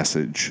that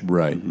message.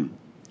 Right.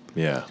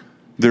 Yeah.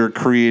 They're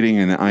creating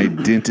an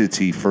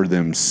identity for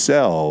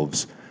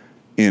themselves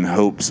in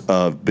hopes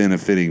of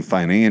benefiting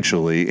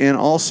financially and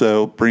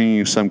also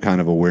bringing some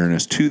kind of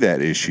awareness to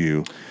that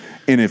issue.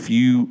 And if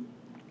you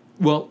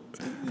Well,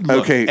 look,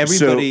 okay,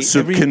 everybody,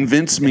 so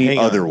convince me hang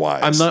on.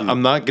 otherwise.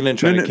 I'm not going to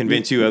try No, to no,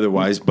 convince you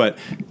otherwise, but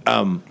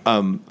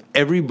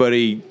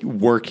everybody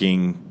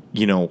working,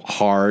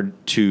 hard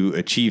to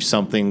achieve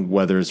something,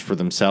 whether it's for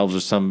themselves or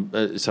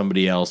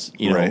somebody else,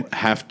 Right.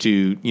 have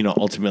to,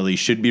 ultimately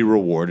should be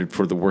rewarded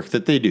for the work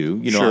that they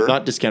do. Sure. I'm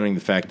not discounting the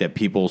fact that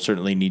people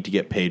certainly need to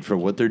get paid for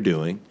what they're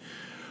doing,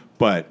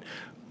 but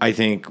I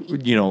think,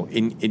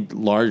 in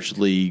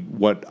largely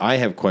what I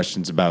have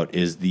questions about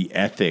is the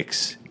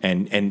ethics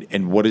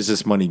and what is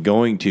this money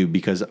going to?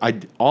 Because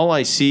all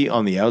I see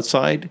on the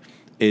outside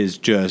is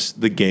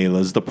just the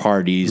galas, the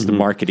parties, the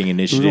marketing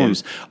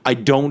initiatives. I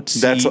don't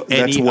see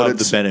any of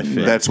the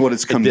benefit. That's what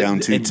it's come down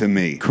to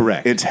me.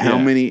 Correct. It's how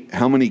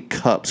many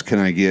cups can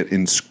I get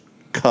in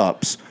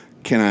cups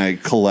can I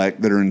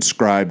collect that are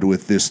inscribed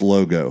with this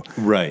logo?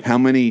 Right. How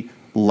many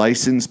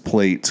license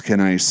plates can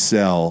I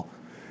sell?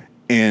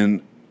 And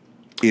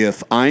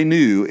if I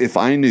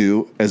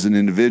knew as an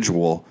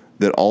individual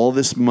that all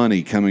this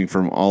money coming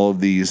from all of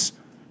these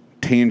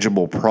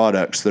tangible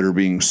products that are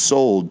being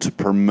sold to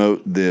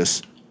promote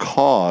this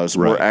cause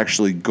were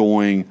actually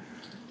going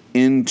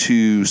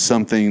into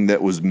something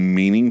that was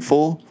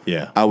meaningful,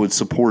 Yeah. I would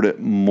support it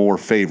more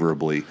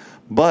favorably.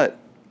 But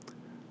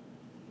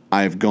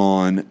I've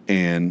gone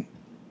and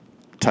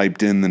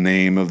typed in the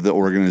name of the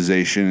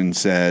organization and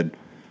said,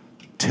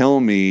 tell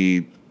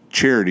me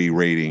charity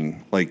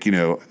rating. Like,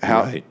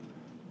 how Right.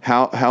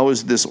 how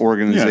is this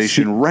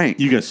organization ranked?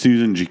 You got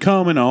Susan G.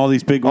 Komen, all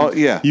these big ones. Oh,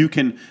 yeah.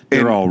 They're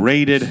And- all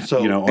rated.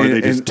 So- or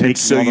they just take.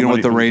 so all the you know money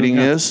what the from rating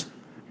yeah. is?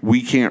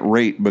 We can't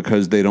rate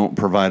because they don't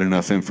provide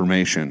enough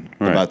information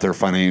Right. about their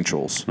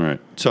financials. Right.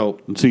 So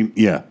Seems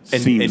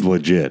and-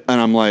 legit.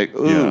 And I'm like,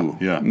 ooh,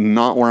 Yeah.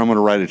 not where I'm going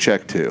to write a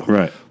check to.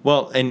 Right.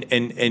 well, and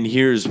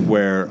here's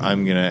where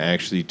I'm gonna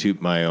actually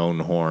toot my own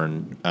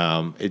horn.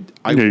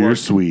 You're work-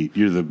 sweet.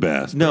 You're the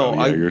best. No,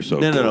 bro. Yeah, you're so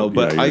no, cool.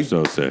 but yeah, you're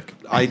so sick.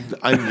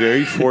 I'm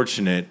very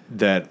fortunate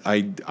that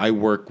I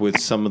work with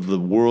some of the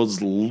world's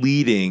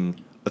leading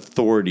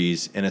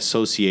authorities and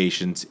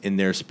associations in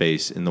their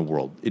space in the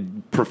world.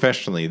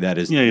 Professionally, that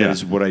is Yeah, yeah. that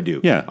is what I do.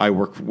 Yeah. I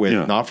work with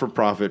Yeah.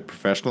 not-for-profit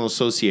professional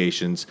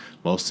associations,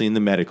 mostly in the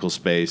medical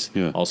space,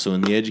 Yeah. also in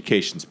the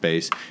education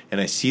space,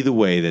 and I see the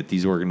way that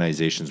these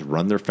organizations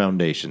run their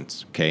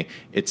foundations. Okay,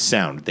 it's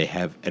sound. They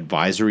have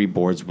advisory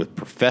boards with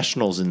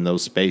professionals in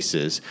those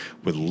spaces,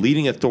 with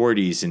leading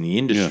authorities in the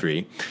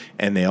industry,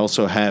 and they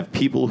also have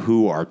people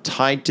who are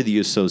tied to the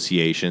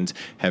associations,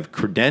 have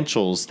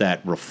credentials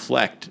that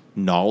reflect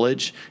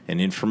knowledge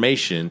and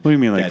information. What do you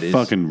mean, like that is-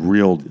 fucking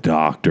real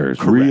doctors,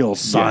 Correct. real Yes.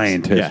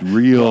 scientists, Yeah.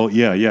 real?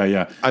 Yeah.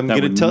 I'm That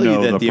going to would tell you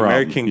know that the problem.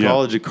 American Yeah.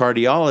 College of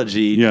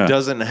Cardiology Yeah.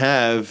 doesn't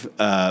have,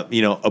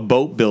 a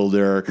boat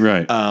builder,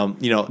 Right.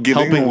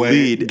 helping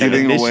lead an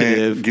giving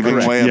initiative. giving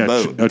Correct. away a Yeah,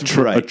 boat.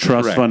 a Right,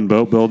 trust correct. fund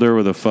boat builder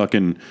with a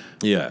fucking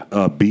Yeah.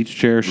 beach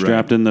chair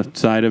strapped in the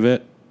side of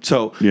it.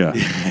 So Yeah,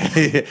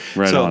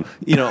 right so, on.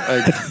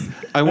 I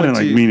I went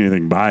didn't to mean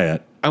anything by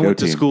it. I went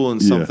to team. school in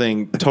Yeah.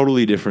 something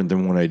totally different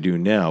than what I do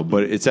now,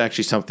 but it's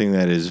actually something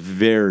that is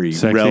very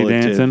Sexy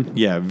relative. dancing?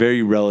 Yeah,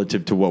 very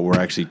relative to what we're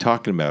actually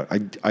talking about.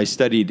 I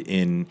studied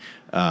in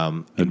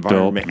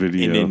environment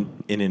video.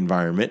 in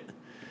environment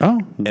Oh,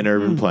 and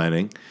urban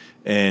planning.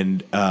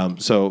 And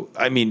so,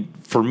 I mean,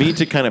 for me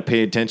to kind of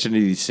pay attention to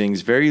these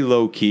things, very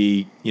low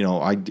key,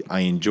 I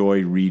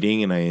enjoy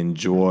reading and I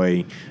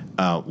enjoy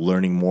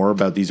learning more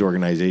about these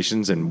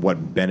organizations and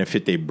what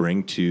benefit they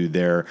bring to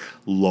their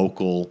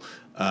local,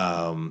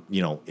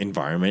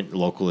 environment,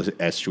 local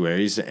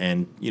estuaries,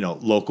 and,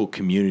 local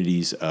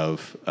communities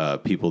of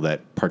people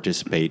that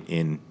participate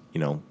in,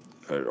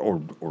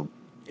 or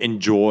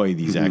enjoy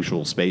these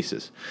actual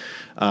spaces.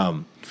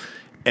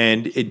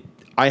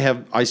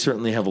 I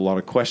certainly have a lot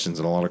of questions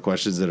and a lot of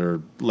questions that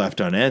are left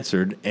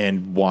unanswered.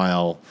 And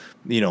while,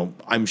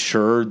 I'm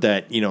sure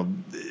that,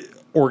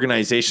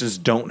 organizations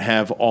don't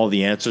have all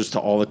the answers to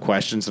all the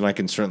questions, and I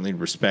can certainly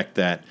respect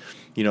that,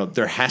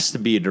 there has to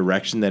be a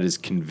direction that is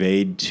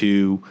conveyed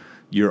to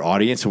your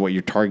audience and what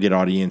your target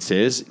audience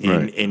is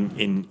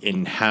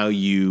in how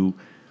you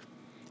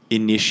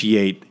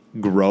initiate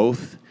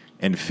growth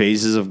and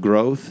phases of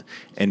growth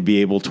and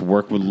be able to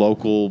work with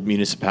local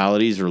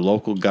municipalities or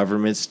local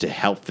governments to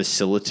help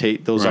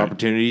facilitate those Right.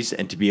 opportunities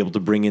and to be able to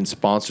bring in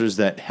sponsors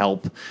that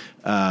help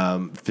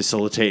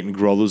facilitate and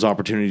grow those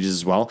opportunities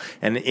as well,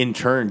 and in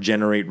turn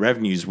generate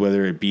revenues,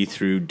 whether it be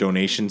through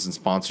donations and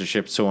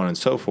sponsorships, so on and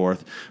so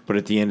forth. But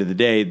at the end of the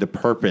day, the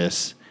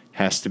purpose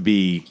has to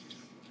be,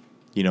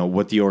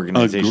 what the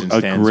organization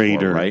stands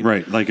greater, for,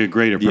 right? like a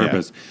greater Yeah.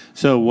 purpose.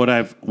 So what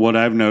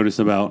I've noticed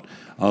about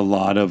a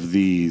lot of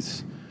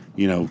these,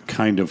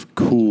 kind of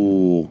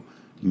cool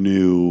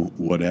new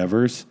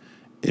whatevers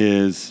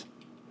is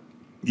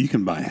you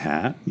can buy a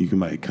hat, you can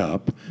buy a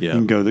cup, Yeah. you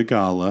can go to the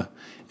gala,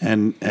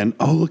 and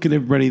oh, look at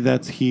everybody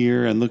that's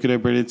here, and look at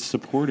everybody that's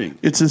supporting.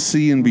 It's a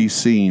see and be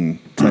seen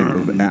type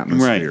of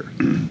atmosphere.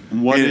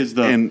 What and, is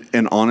the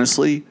and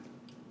honestly,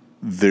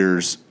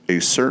 there's a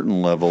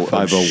certain level of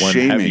 501,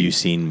 shaming. have you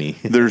seen me?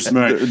 There's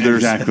Right,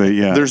 there's exactly,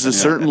 yeah. There's a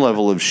certain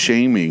level of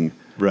shaming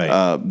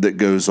Right. that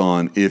goes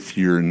on if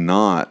you're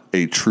not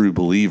a true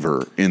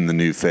believer in the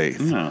new faith.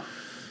 No,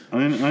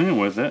 I'm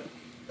with it.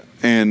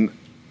 And,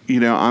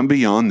 I'm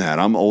beyond that.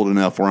 I'm old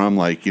enough where I'm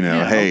like,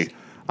 hey,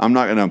 I'm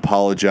not going to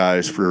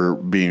apologize for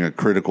being a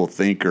critical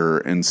thinker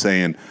and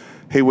saying,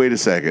 hey, wait a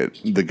second.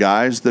 The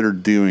guys that are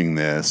doing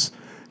this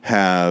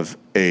have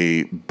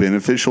a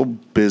beneficial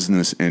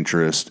business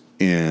interest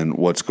in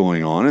what's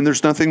going on. And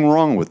there's nothing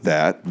wrong with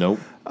that. Nope.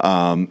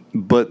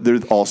 But they're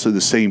also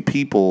the same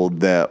people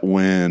that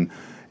when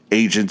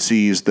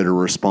agencies that are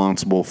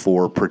responsible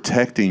for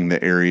protecting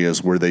the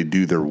areas where they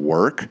do their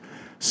work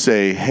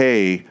say,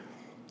 hey,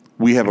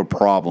 we have a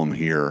problem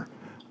here.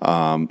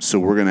 So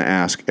we're going to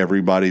ask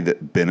everybody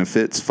that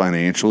benefits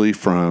financially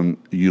from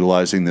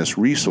utilizing this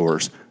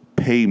resource,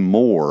 pay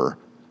more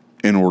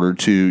in order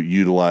to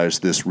utilize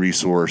this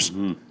resource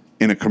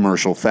in a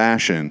commercial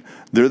fashion.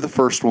 They're the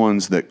first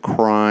ones that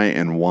cry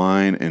and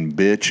whine and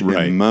bitch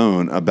Right. and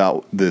moan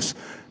about this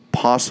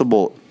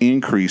possible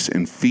increase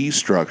in fee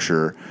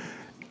structure.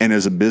 And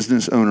as a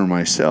business owner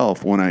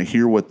myself, when I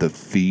hear what the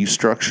fee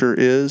structure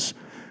is,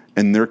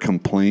 and they're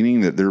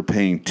complaining that they're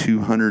paying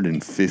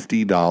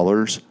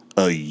 $250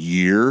 a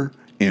year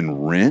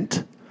in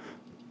rent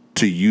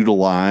to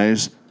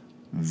utilize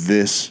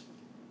this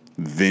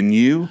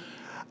venue.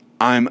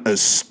 I'm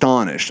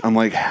astonished. I'm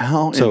like,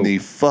 how in the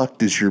fuck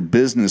does your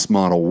business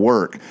model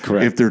work?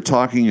 Correct. If they're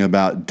talking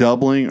about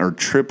doubling or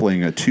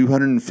tripling a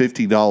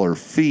 $250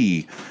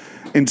 fee?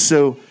 And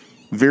so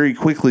very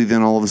quickly,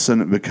 then all of a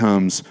sudden it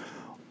becomes,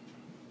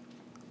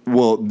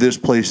 well, this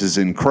place is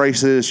in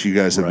crisis. You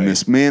guys have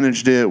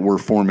mismanaged it. We're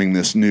forming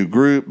this new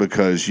group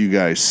because you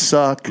guys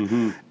suck.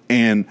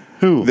 And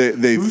Who?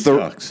 Who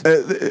sucks?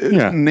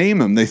 Name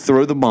them. They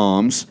throw the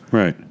bombs.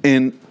 Right.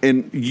 And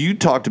you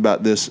talked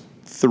about this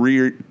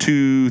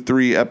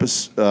 3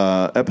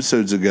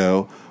 episodes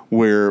ago,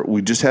 where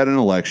we just had an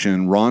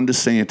election. Ron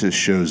DeSantis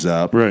shows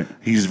up. Right.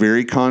 He's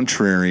very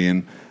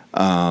contrarian.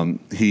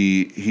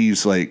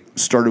 He's like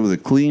started with a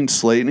clean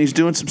slate, and he's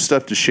doing some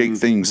stuff to shake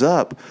things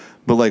up.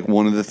 But like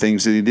one of the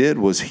things that he did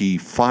was he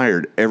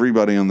fired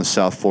everybody on the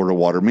South Florida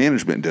Water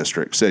Management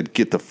District, said,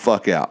 get the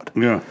fuck out.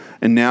 Yeah.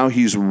 And now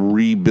he's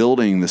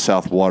rebuilding the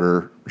South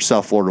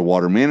Florida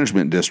Water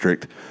Management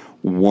District,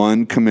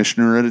 one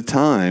commissioner at a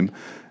time.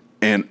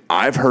 And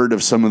I've heard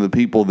of some of the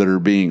people that are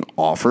being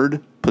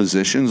offered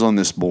positions on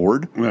this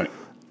board. Right.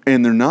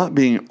 And they're not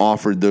being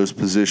offered those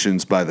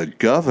positions by the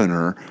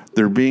governor.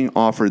 They're being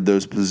offered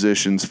those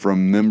positions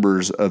from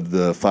members of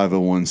the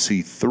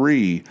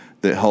 501c3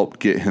 that helped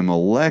get him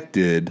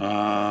elected.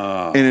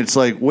 And it's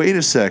like, wait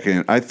a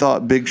second. I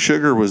thought Big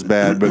Sugar was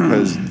bad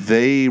because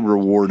they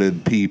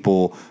rewarded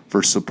people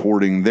for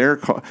supporting their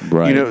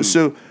Right. You know,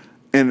 so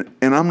and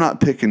I'm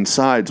not picking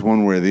sides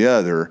one way or the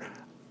other.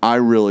 I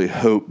really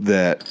hope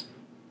that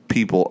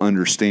people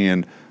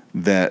understand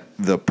that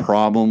the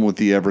problem with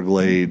the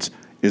Everglades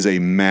is a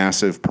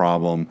massive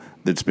problem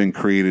that's been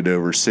created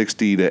over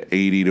 60 to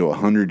 80 to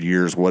 100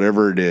 years,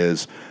 whatever it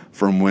is,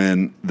 from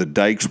when the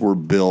dikes were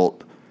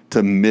built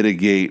to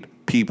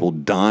mitigate people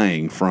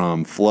dying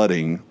from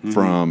flooding,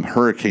 from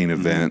hurricane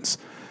events.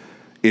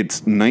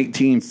 It's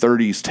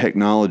 1930s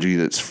technology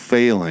that's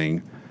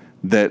failing,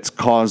 that's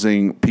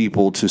causing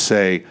people to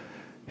say,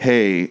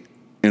 hey,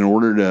 in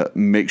order to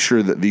make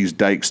sure that these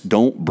dikes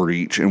don't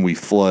breach and we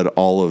flood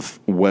all of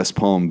West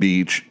Palm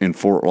Beach and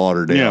Fort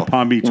Lauderdale. Yeah,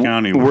 Palm Beach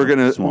County. We're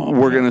gonna swamp,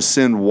 gonna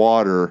send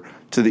water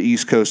to the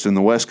East Coast and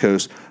the West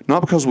Coast,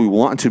 not because we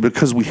want to,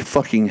 because we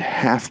fucking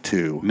have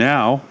to.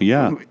 Now,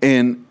 yeah.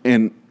 And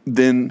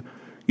then,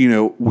 you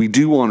know, we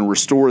do want to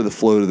restore the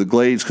flow to the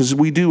Glades because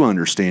we do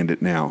understand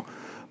it now.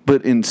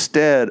 But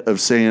instead of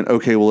saying,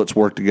 okay, well, let's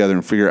work together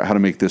and figure out how to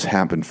make this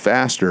happen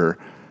faster,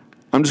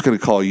 I'm just going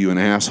to call you an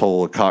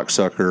asshole, a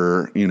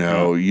cocksucker, you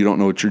know, you don't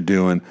know what you're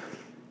doing,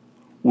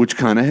 which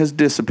kind of has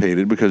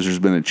dissipated because there's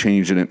been a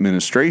change in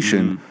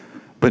administration.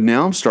 But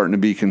now I'm starting to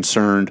be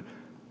concerned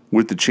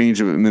with the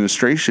change of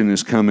administration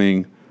is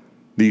coming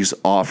these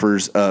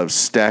offers of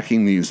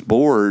stacking these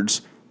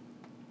boards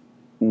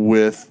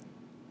with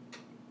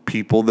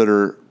people that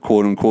are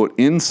quote unquote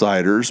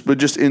insiders, but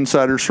just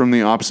insiders from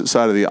the opposite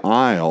side of the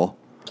aisle.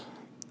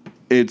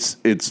 It's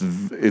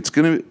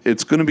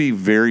gonna be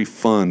very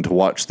fun to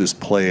watch this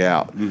play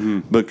out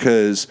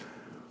because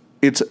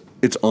it's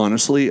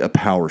honestly a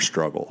power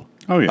struggle.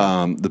 Oh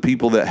yeah. The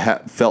people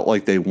that felt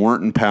like they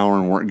weren't in power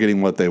and weren't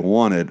getting what they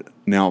wanted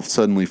now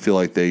suddenly feel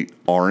like they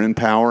are in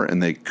power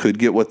and they could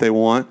get what they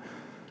want.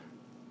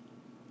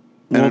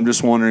 And I'm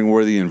just wondering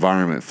where the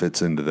environment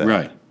fits into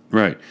that.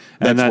 Right.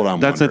 That's what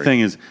I'm That's the wondering. thing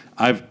is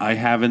I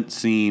haven't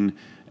seen,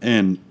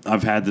 and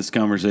I've had this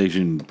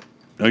conversation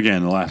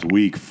again the last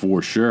week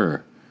for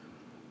sure.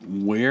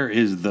 Where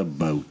is the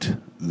boat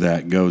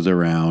that goes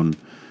around?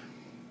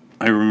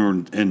 I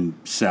remember in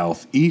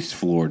southeast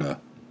Florida,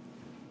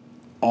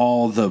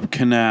 all the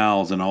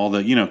canals and all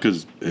the, you know,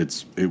 because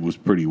it was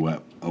pretty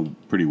wet, a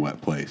pretty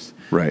wet place.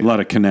 Right. A lot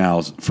of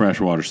canals,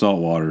 freshwater,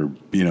 saltwater,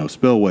 you know,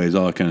 spillways,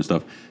 all that kind of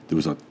stuff. There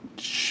was a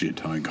shit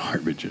ton of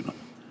garbage in them.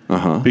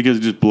 Because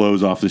it just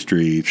blows off the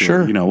streets.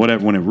 Sure. Or, you know,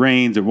 whatever. When it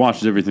rains, it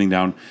washes everything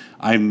down.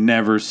 I've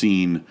never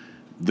seen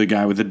the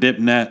guy with the dip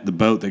net, the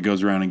boat that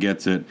goes around and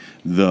gets it,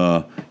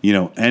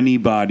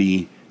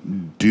 anybody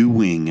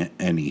doing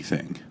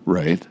anything.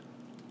 Right.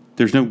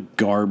 There's no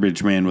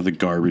garbage man with a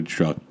garbage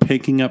truck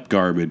picking up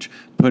garbage,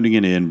 putting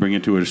it in, bringing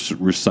it to a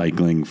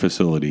recycling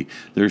facility.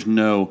 There's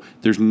no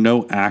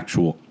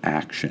actual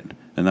action,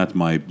 and that's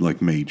my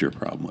major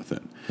problem with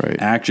it. Right.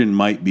 Action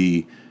might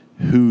be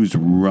who's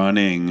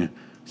running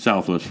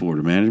Southwest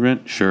Florida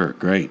Management. Sure,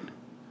 great,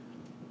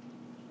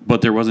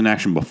 but there wasn't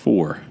action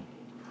before.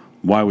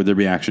 Why would there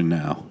be action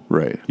now?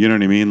 Right. You know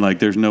what I mean? Like,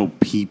 there's no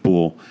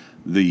people.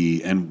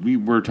 And we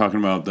were talking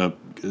about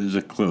there's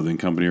a clothing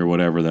company or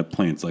whatever that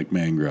plants like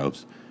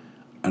mangroves,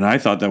 and I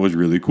thought that was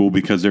really cool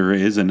because there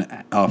is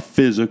a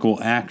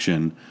physical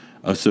action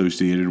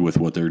associated with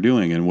what they're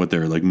doing and what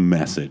their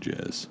message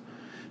is.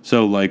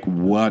 So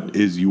what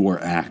is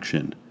your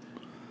action?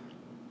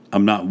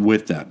 I'm not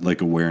with that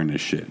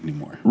awareness shit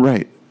anymore.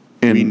 Right.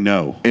 And we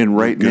know. And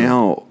right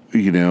now,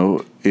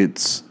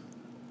 is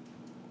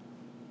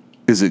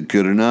it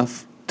good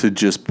enough to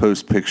just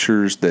post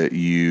pictures that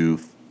you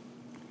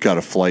got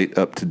a flight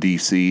up to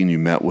DC and you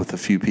met with a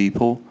few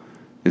people.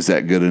 Is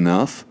that good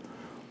enough?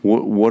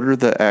 What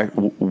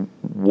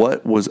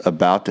was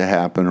about to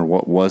happen or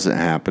what wasn't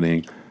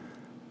happening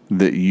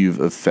that you've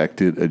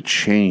affected a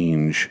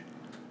change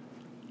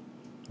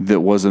that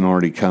wasn't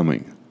already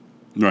coming?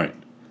 Right.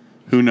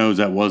 Who knows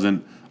that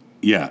wasn't,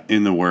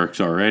 in the works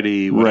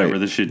already, whatever. Right.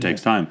 This shit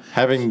takes time.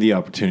 Having the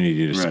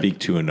opportunity to Right. speak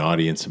to an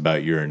audience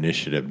about your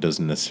initiative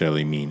doesn't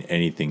necessarily mean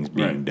anything's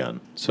being Right. done.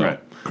 So, Right.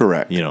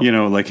 Correct. you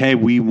know, Like, hey,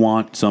 we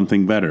want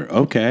something better.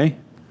 Okay.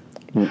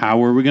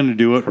 How are we going to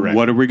do it? Correct.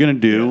 What are we going to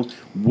do?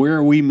 Where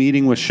are we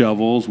meeting with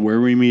shovels? Where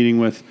are we meeting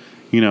with,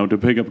 to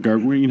pick up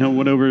garbage?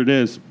 Whatever it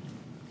is.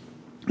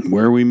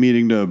 Where are we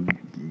meeting to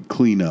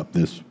clean up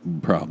this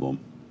problem?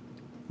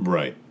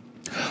 right.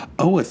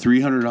 Oh, a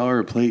 $300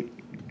 a plate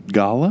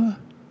gala?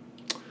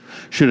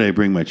 Should I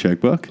bring my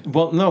checkbook?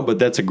 Well, no, but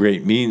that's a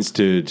great means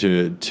to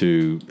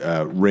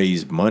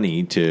raise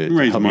money to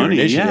Raise help money,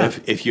 your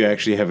initiative. yeah. If you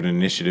actually have an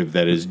initiative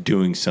that is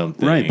doing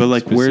something, Right, but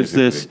like, where's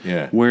this? specifically.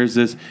 Yeah. Where's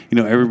this?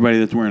 Everybody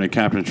that's wearing a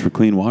Captains for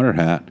Clean Water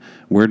hat.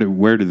 Where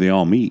do they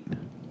all meet?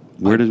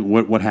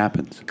 What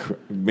happens?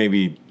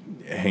 Maybe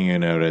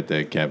hanging out at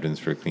the Captains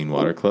for Clean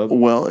Water Club.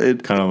 Well,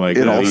 it Kind of like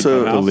it the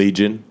also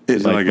Legion.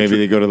 It- Like like a maybe tree-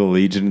 they go to the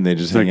Legion and they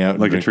just hang out, and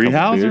like a drink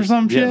couple treehouse or beers.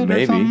 some shit, Yeah,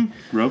 maybe. or something?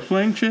 Rope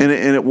swing shit. and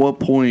at what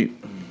point,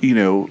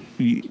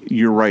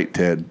 you're right,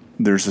 Ted.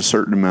 There's a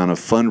certain amount of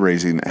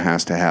fundraising that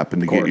has to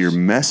happen to get course. your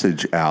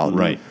message out.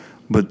 Right.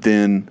 But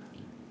then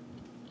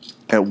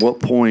at what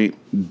point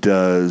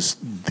does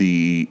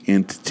the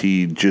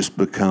entity just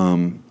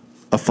become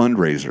a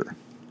fundraiser?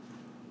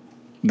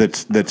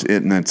 That's it,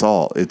 and that's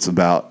all. It's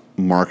about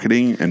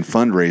marketing and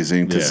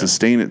fundraising to Yeah.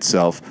 sustain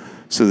itself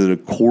so that a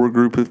core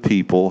group of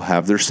people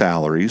have their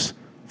salaries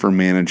for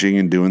managing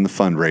and doing the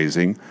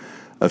fundraising.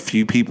 A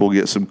few people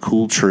get some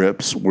cool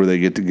trips where they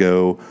get to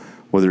go,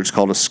 whether it's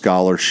called a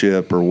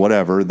scholarship or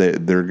whatever,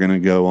 they're going to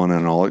go on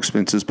an all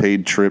expenses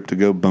paid trip to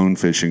go bone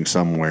fishing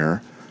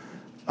somewhere.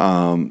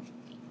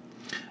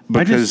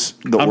 Because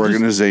the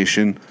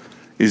organization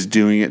is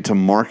doing it to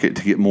market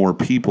to get more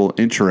people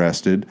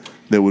interested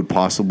that would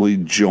possibly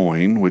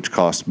join, which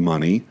costs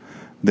money.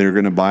 They're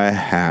going to buy a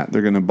hat.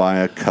 They're going to buy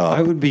a cup.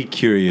 I would be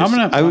curious.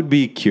 I would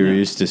be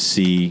curious to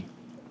see,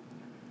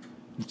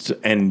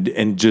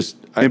 and just.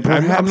 And I'm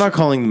perhaps- not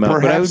calling them out, but I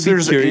would perhaps be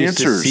there's curious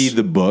to answers. see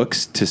the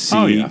books to see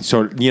Oh, yeah.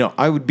 sort of,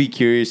 I would be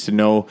curious to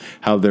know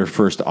how their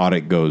first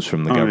audit goes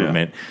from the Oh, yeah.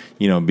 government,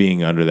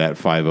 being under that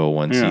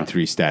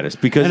 501c3 status,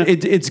 because And-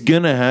 it's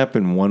going to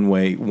happen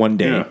one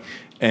day. Yeah.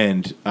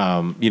 And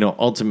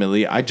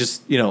ultimately, I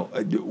just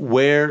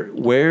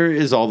where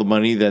is all the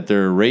money that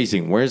they're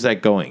raising? Where is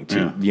that going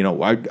to?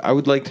 Yeah. I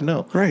would like to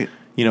know. Right.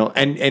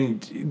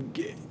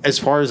 And as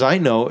far as I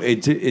know,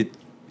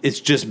 it's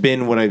just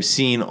been what I've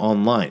seen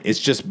online. It's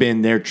just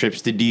been their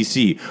trips to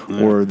DC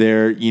or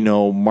their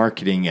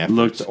marketing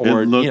efforts. It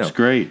looks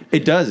great.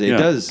 It does. It Yeah,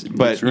 does. it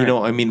But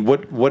looks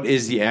great. what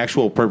is the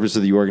actual purpose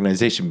of the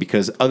organization?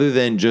 Because other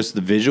than just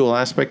the visual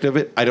aspect of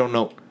it, I don't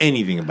know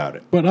anything about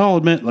it. But I'll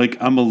admit,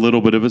 I'm a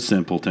little bit of a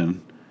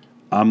simpleton.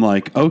 I'm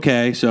like,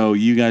 okay, so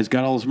you guys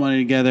got all this money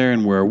together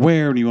and we're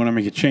aware and you want to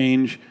make a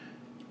change.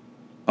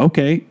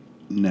 Okay,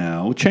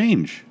 now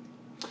change.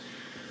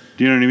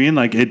 Do you know what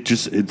I mean?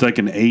 It's like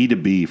an A to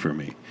B for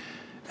me.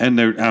 And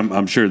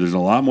I'm sure there's a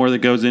lot more that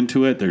goes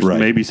into it. There's Right.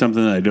 maybe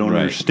something that I don't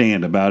Right.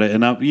 understand about it.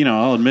 And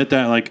I'll admit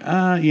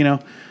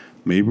that,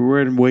 maybe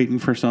we're waiting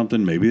for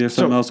something. Maybe there's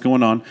something else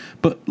going on.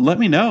 But let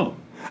me know.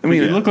 I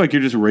mean, you look like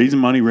you're just raising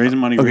money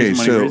Okay,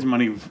 raising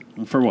money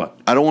for what?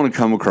 I don't want to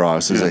come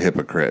across as Yeah. a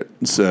hypocrite.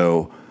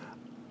 So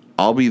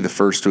I'll be the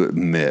first to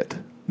admit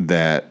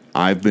that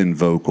I've been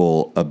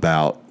vocal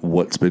about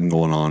what's been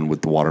going on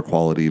with the water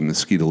quality in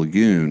Mosquito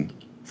Lagoon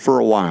for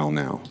a while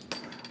now.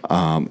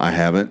 I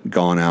haven't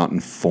gone out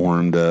and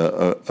formed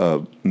a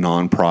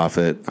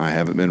nonprofit. I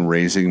haven't been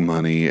raising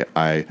money.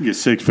 You get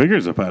six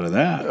figures up out of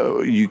that.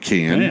 You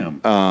can.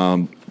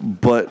 Damn.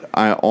 But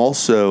I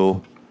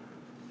also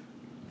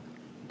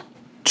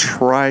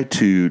try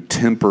to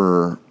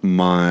temper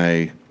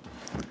my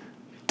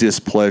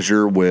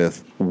displeasure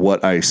with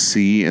what I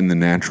see in the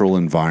natural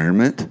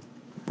environment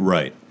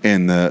Right.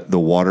 and the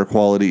water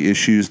quality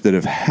issues that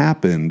have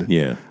happened.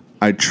 Yeah.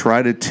 I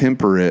try to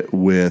temper it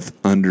with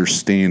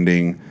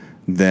understanding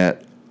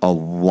that a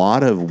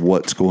lot of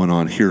what's going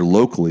on here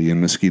locally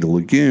in Mosquito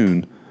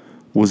Lagoon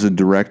was a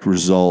direct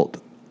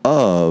result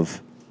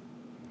of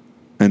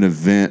an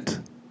event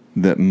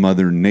that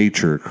Mother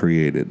Nature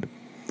created.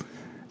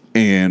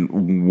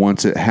 And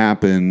once it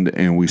happened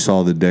and we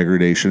saw the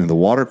degradation of the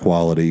water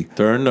quality,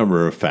 There are a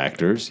number of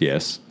factors.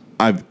 Yes.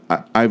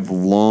 I've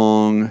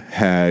long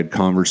had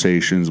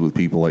conversations with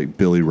people like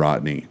Billy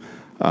Rodney,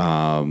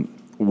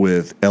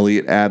 with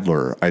Elliot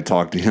Adler. I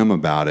talked to him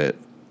about it.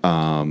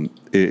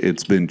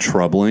 It's been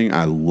troubling.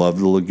 I love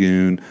the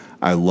lagoon.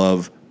 I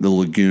love the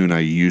lagoon I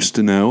used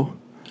to know.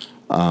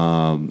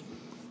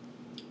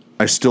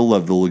 I still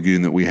love the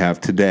lagoon that we have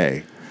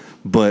today.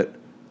 But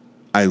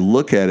I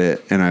look at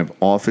it and I've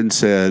often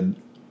said,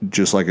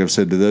 just like I've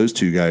said to those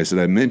two guys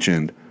that I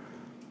mentioned,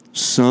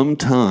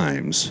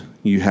 sometimes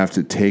you have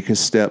to take a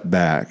step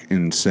back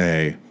and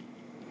say,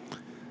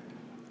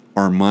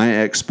 are my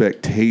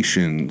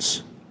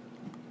expectations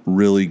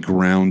really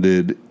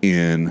grounded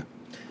in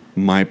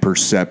my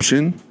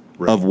perception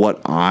of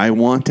what I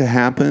want to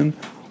happen?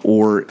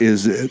 Or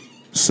is it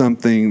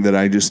something that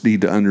I just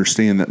need to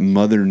understand that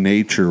Mother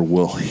Nature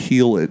will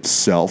heal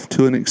itself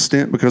to an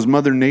extent? Because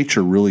Mother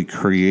Nature really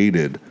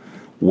created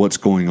what's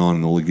going on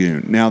in the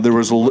lagoon. Now, there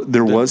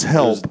was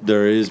help.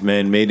 There is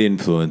man-made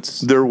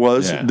influence. There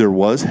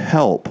was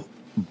help,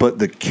 but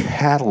the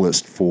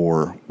catalyst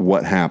for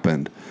what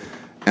happened,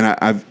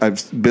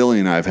 and Billy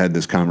and I have had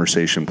this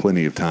conversation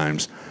plenty of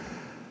times.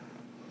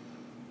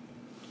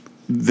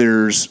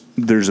 There's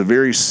a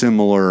very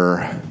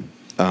similar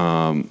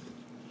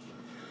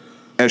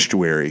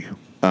estuary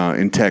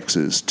in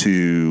Texas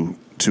to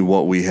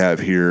what we have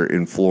here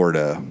in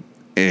Florida,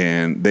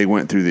 and they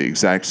went through the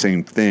exact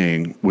same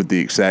thing with the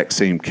exact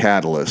same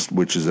catalyst,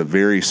 which is a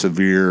very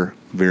severe,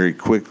 very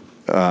quick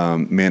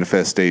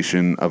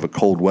manifestation of a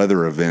cold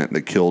weather event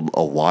that killed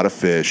a lot of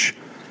fish.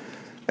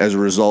 As a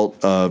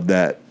result of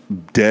that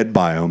dead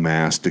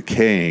biomass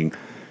decaying,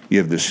 you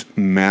have this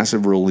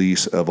massive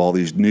release of all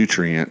these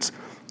nutrients,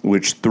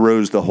 which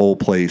throws the whole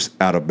place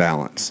out of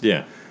balance.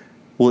 Yeah.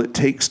 Well, it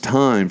takes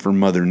time for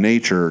Mother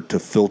Nature to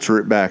filter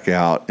it back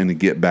out and to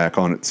get back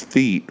on its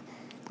feet,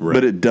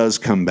 but it does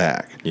come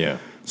back. Yeah.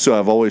 So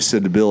I've always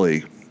said to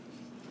Billy,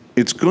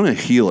 it's going to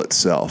heal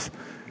itself.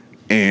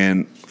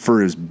 And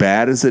for as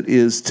bad as it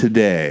is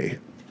today,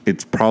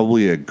 it's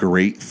probably a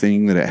great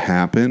thing that it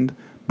happened,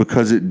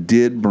 because it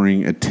did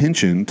bring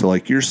attention to,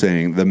 like you're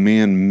saying, the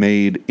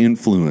man-made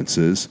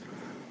influences,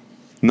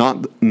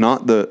 not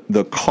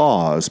the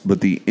cause,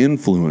 but the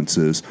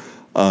influences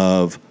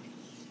of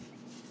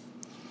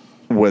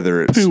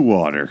whether it's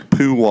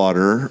poo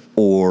water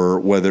or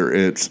whether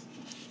it's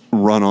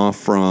runoff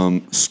from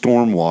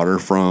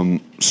stormwater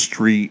from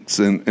streets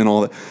and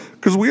all that.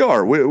 Because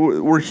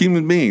we're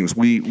human beings.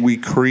 We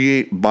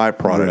create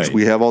byproducts. Right.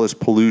 We have all this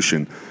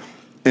pollution.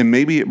 And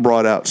maybe it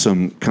brought out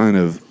some kind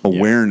of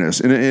awareness.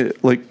 And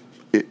it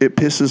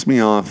pisses me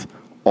off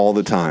all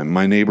the time.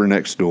 My neighbor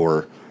next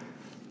door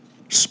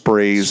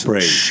sprays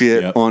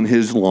shit on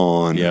his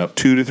lawn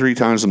 2 to 3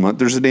 times a month.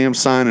 There's a damn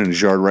sign in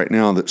his yard right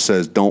now that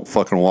says, don't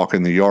fucking walk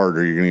in the yard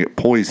or you're going to get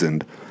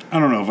poisoned. I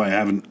don't know if I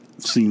haven't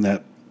seen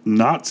that,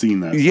 not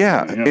seen that.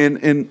 Yeah.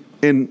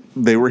 And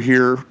they were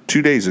here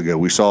 2 days ago.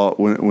 We saw it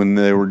when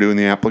they were doing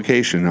the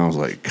application. And I was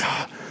like,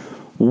 God,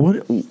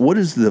 what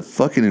is the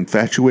fucking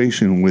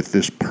infatuation with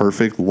this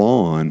perfect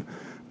lawn?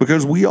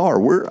 Because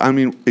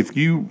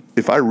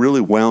if I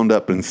really wound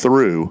up and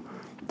threw,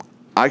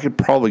 I could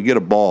probably get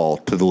a ball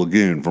to the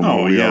lagoon from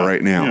where we are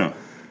right now. Yeah.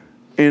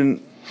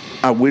 And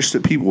I wish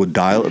that people would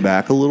dial it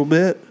back a little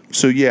bit.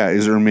 So yeah,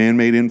 is there a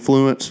man-made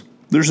influence?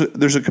 There's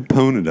a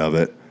component of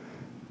it.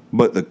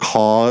 But the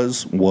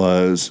cause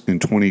was, in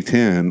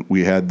 2010,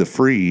 we had the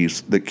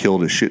freeze that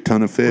killed a shit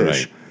ton of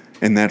fish. Right.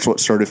 And that's what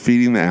started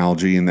feeding the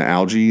algae. And the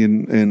algae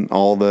and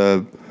all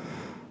the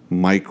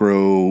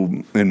micro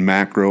and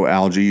macro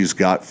algae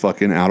got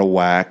fucking out of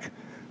whack.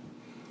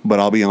 But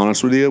I'll be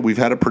honest with you, we've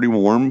had a pretty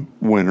warm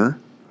winter.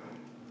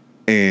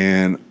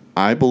 And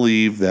I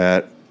believe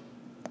that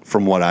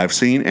from what I've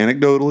seen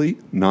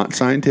anecdotally, not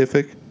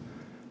scientific,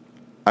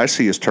 I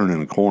see us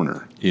turning a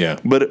corner. Yeah.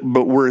 But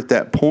we're at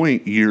that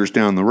point years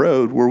down the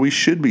road where we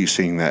should be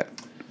seeing that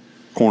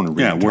corner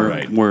being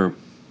turned. We're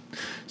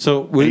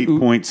so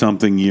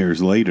 8-point-something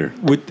years later.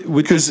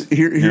 Because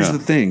here's the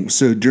thing.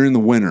 So during the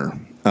winter,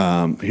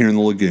 here in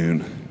the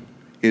lagoon,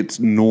 it's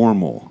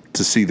normal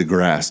to see the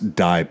grass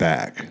die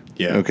back.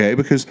 Yeah. Okay?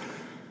 Because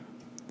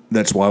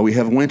that's why we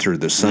have winter.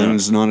 The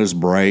sun's not as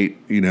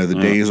bright. The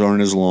days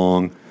aren't as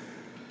long.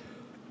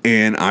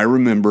 And I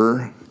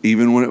remember,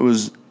 even when it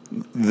was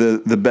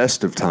the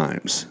best of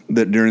times,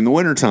 that during the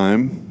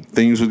wintertime,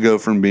 things would go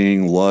from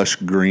being lush,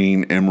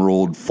 green,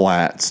 emerald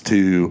flats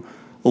to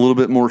a little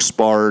bit more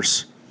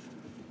sparse.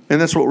 And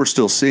that's what we're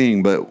still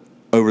seeing. But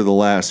over the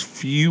last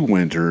few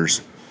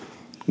winters,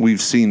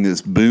 we've seen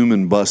this boom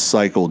and bust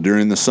cycle.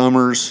 During the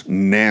summers,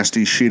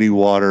 nasty, shitty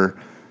water.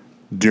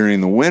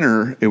 During the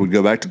winter, it would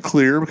go back to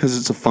clear because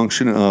it's a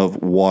function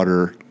of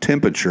water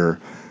temperature.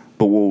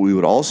 But what we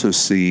would also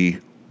see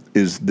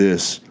is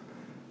this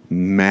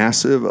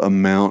massive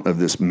amount of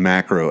this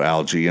macro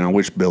algae. And I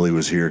wish Billy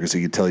was here because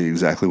he could tell you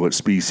exactly what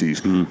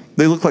species.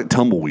 They look like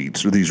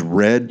tumbleweeds, or these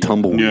red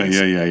tumbleweeds.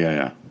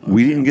 Yeah.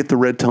 We didn't get the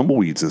red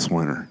tumbleweeds this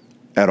winter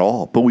at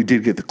all, but we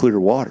did get the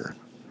clear water.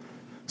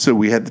 So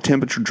we had the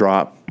temperature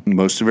drop.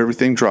 Most of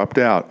everything dropped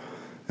out.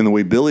 And the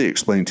way Billy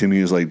explained to me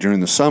is like during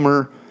the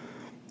summer,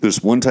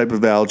 there's one type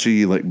of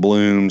algae like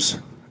blooms,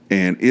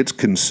 and it's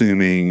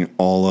consuming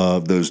all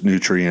of those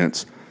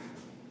nutrients.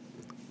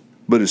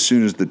 But as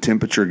soon as the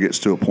temperature gets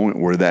to a point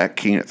where that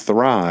can't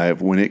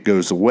thrive, when it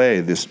goes away,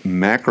 this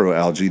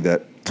macroalgae,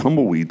 that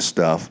tumbleweed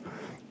stuff,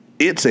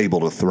 it's able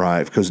to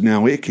thrive because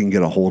now it can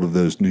get a hold of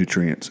those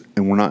nutrients.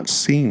 And we're not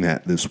seeing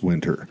that this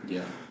winter.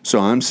 Yeah. So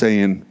I'm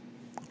saying,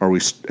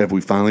 have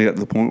we finally got to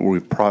the point where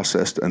we've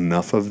processed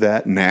enough of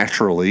that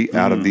naturally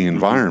out of the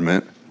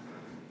environment,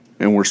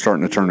 and we're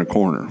starting to turn a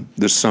corner?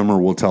 This summer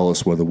will tell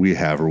us whether we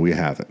have or we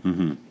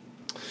haven't.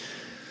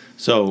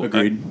 So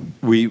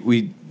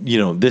we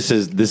this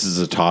is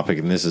a topic,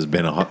 and this has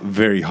been a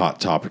very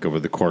hot topic over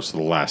the course of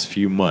the last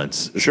few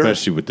months, Sure.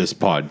 especially with this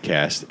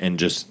podcast, and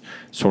just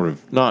sort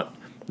of not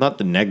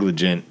the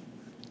negligence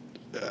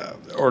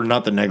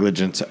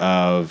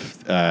of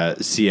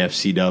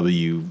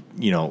CFCW,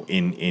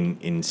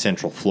 in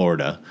Central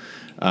Florida,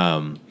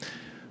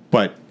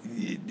 but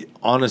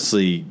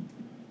honestly,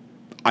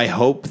 I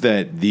hope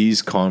that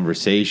these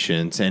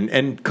conversations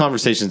and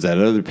conversations that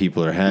other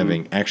people are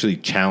having actually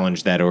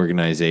challenge that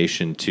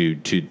organization to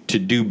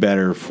do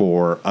better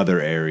for other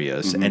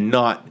areas and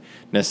not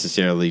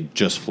necessarily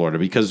just Florida,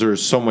 because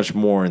there's so much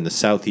more in the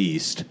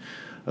southeast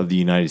of the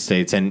United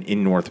States and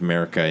in North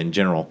America in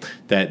general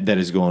that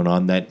is going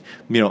on, that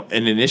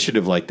an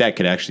initiative like that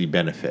could actually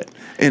benefit.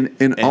 And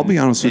I'll be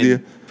honest with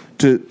you,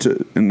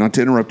 to and not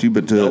to interrupt you,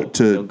 but No,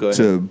 go ahead.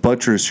 to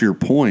buttress your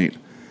point.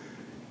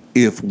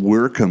 If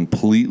we're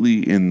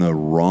completely in the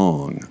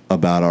wrong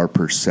about our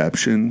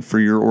perception for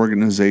your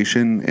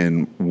organization,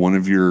 and one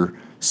of your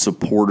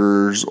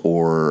supporters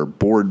or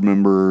board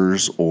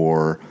members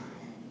or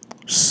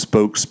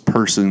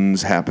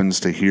spokespersons happens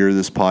to hear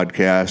this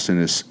podcast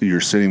and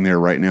you're sitting there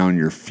right now and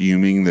you're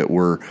fuming that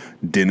we're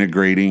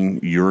denigrating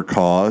your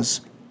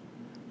cause,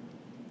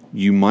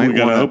 you might We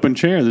got want an open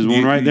chair. There's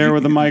one right there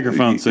with a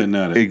microphone sitting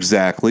at it.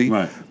 Exactly.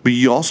 Right. But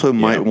you also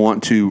might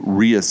want to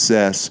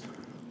reassess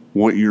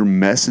what your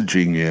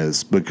messaging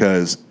is,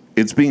 because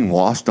it's being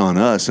lost on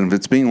us. And if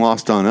it's being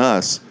lost on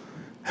us,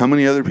 how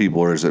many other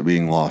people is it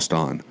being lost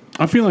on?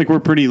 I feel like we're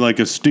pretty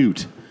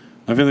astute.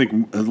 I feel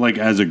like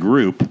as a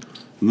group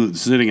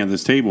sitting at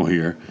this table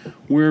here,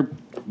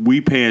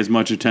 we pay as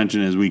much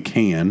attention as we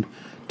can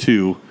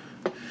to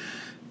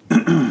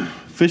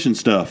fishing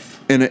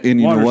stuff, And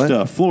you water know what?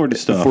 stuff, Florida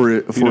stuff,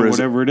 For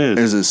whatever it is.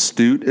 As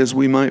astute as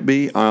we might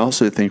be, I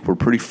also think we're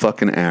pretty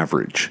fucking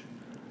average.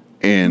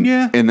 And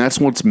Yeah. and that's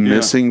what's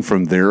missing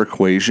from their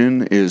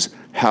equation is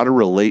how to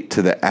relate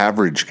to the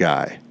average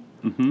guy.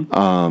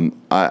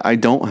 I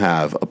don't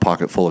have a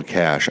pocket full of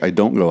cash. I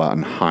don't go out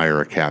and hire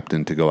a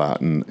captain to go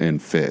out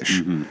and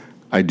fish.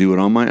 I do it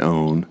on my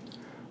own,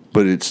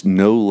 but it's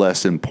no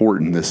less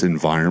important, this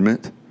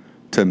environment,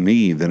 to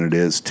me than it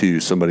is to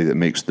somebody that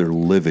makes their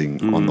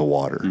living on the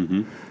water.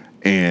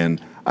 And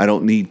I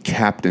don't need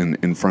captain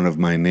in front of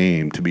my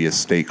name to be a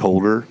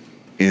stakeholder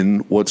in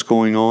what's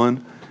going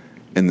on.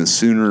 And the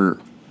sooner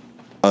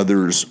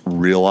others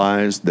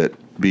realize that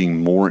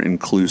being more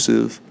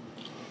inclusive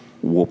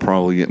will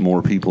probably get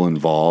more people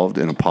involved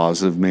in a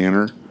positive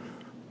manner,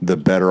 the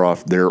better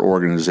off their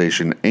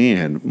organization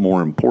and,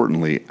 more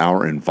importantly,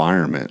 our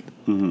environment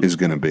is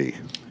going to be.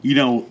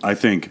 I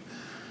think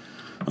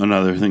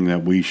another thing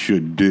that we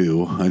should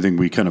do, I think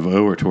we kind of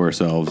owe it to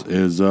ourselves,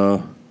 is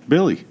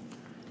Billy.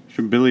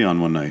 Should Billy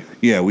on one night.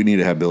 Yeah, we need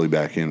to have Billy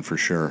back in for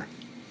sure.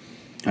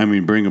 I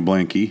mean, bring a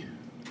blankie.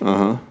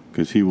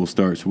 Because he will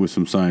start with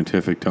some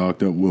scientific talk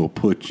that will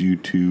put you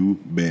to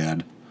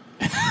bed.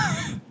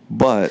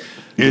 But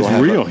It's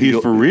real. He's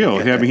for real.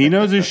 I mean, he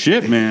knows his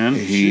shit, man.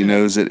 he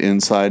knows it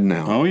inside and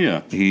out. Oh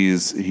yeah. He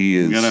is.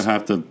 You're gonna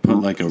have to put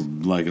like a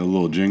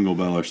little jingle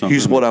bell or something.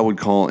 He's what I would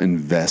call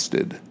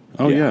invested.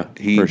 Oh yeah.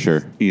 He, For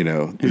sure. You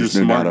know, He's a there's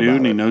no smart doubt dude, about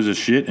and he it. knows his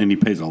shit, and he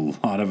pays a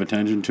lot of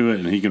attention to it,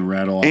 and he can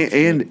rattle off.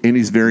 And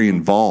he's very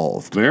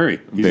involved. He's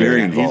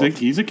Very involved.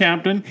 He's a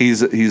captain.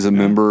 He's a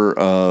member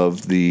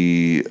of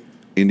the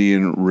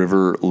Indian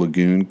River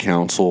Lagoon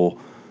Council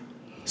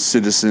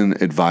Citizen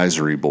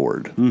Advisory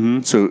Board.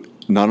 Mm-hmm. So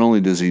not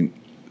only does he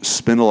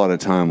spend a lot of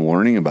time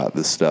learning about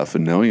this stuff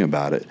and knowing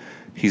about it,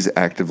 he's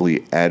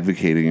actively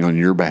advocating on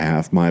your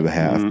behalf, my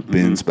behalf, Mm-hmm.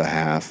 Ben's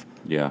behalf,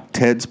 Yeah.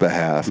 Ted's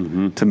behalf,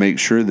 Mm-hmm. to make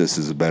sure this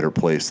is a better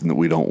place and that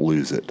we don't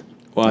lose it.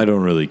 Well, I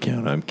don't really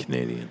count. I'm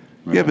Canadian.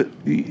 Yeah, but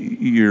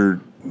you're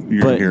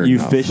But here you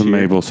enough. fish The here,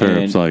 maple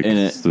syrup's like and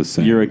it's the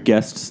same. You're a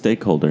guest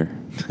stakeholder.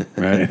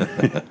 Right.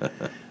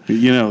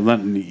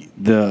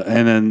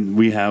 And then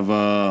we have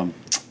oh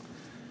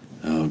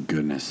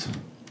goodness,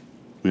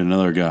 we had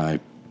another guy,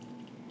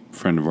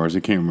 friend of ours, I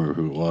can't remember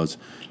who it was,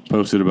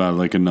 posted about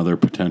like another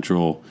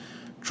potential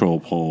troll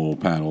pole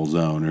paddle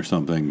zone or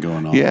something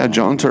going on. Yeah,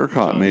 John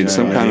Turcotte made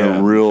some kind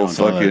of real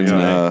fucking.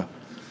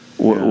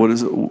 What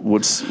is it?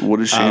 What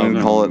does Shannon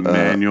the call it?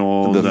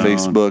 manual the zone.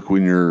 Facebook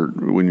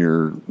when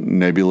you're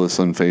nebulous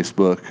on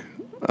Facebook,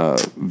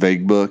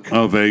 vague book.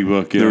 Oh, vague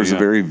book. Yeah, There was yeah. a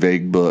very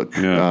vague book.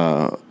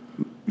 Yeah.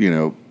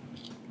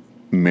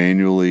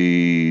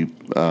 Manually.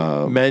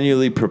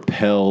 Manually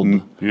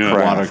propelled Yeah.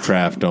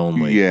 watercraft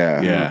only.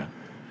 Yeah.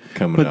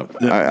 Coming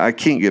up. I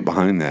can't get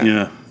behind that.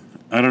 Yeah.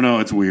 I don't know.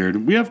 It's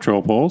weird. We have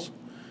troll poles.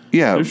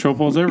 Yeah, There's troll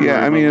poles everywhere.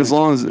 Yeah, I mean, but as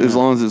long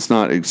as it's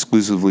not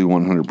exclusively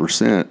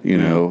 100%, you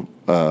know.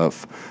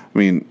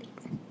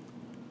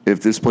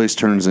 If this place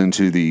turns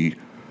into the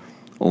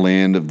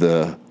land of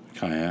the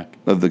kayak.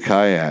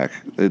 kayak,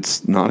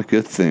 it's not a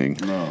good thing.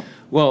 No.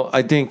 Well,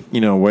 I think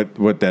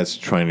what that's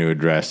trying to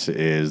address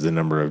is the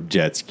number of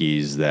jet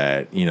skis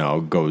that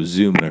go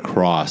zooming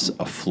across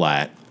a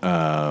flat.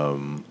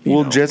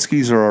 Jet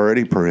skis are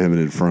already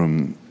prohibited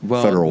from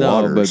federal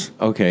waters.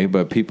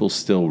 But people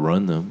still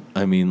run them.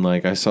 I mean,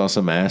 like I saw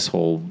some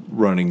asshole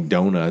running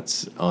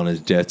donuts on his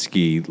jet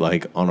ski,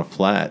 like on a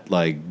flat,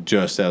 like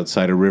just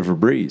outside of River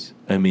Breeze.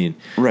 I mean,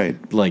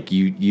 right? Like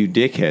you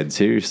dickhead,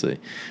 seriously.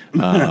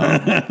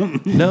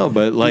 No,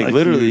 but like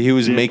literally, he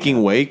was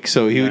making wake.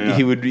 So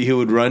he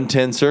would run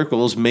 10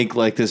 circles, make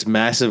like this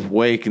massive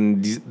wake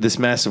and this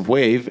massive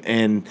wave,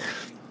 and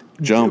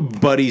jump.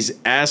 Buddy's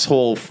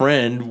asshole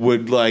friend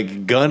would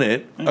like gun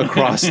it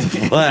across the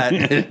flat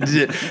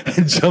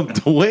and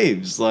jump the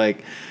waves.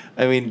 Like,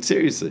 I mean,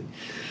 seriously.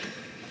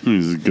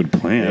 This is a good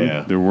plan.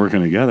 Yeah. They're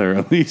working together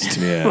at least.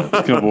 Yeah.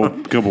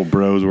 a couple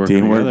bros working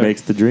Teamwork together.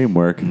 makes the dream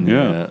work.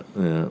 Yeah.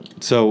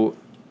 So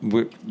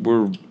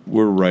we're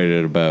right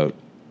at about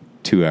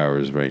 2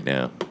 hours right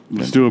now.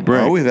 Let's do a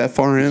break. Are we that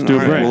far in? do a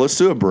All right, break. well, let's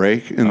do a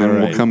break, and then All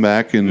we'll right. come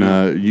back, and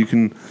you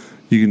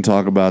can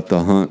talk about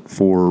the hunt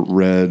for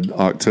Red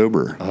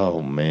October.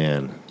 Oh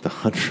man, the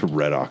hunt for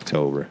Red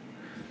October.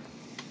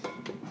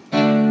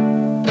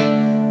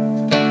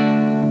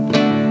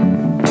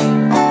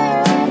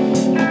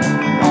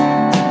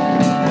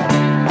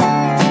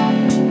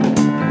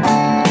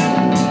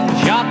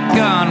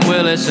 Shotgun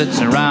Willie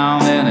sits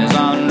around in his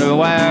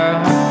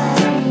underwear,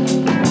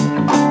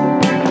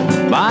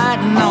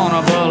 biting on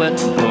a bullet,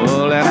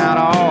 pulling out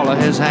all of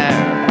his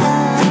hair.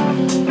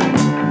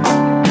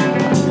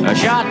 A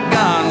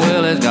shotgun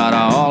Willie's got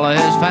all of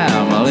his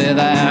family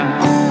there.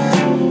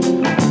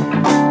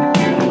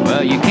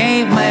 Well, you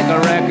can't make a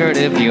record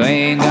if you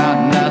ain't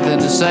got nothing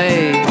to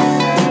say.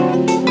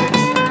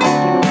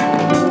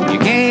 You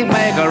can't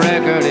make a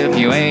record if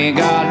you ain't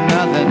got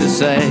nothing to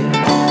say.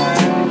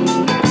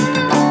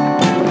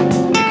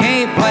 You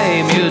can't play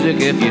music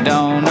if you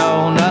don't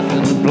know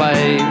nothing to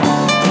play.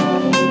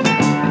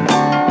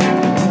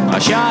 A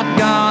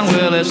shotgun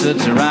Willie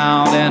sits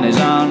around in his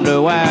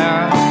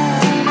underwear,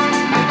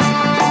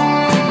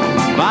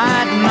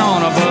 biting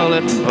on a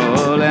bullet and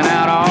pulling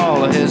out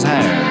all of his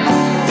hair.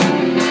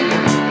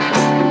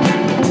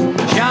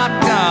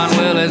 Shotgun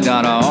Willie's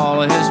got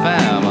all of his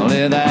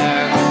family there.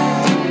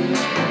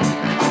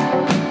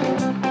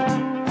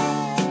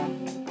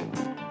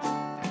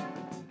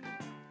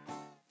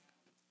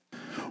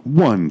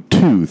 One,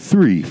 two,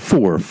 three,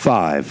 four,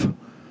 five.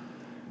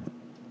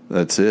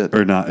 That's it.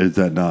 Or not? Is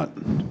that not?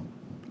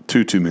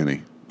 Too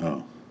many.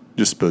 Oh.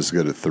 Just supposed to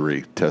go to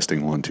 3.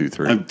 Testing 1, 2,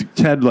 3.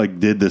 Ted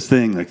did this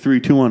thing 3,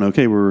 2, 1.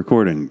 Okay, we're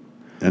recording,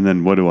 and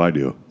then what do I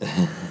do?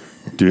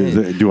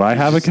 Do I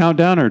have a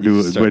countdown or do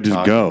I just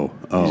talking. go?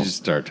 Oh, You just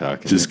start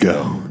talking. Just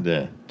go.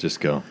 Yeah, just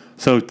go.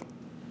 so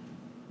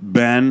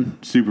Ben,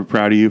 super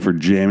proud of you for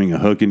jamming a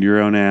hook into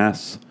your own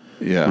ass.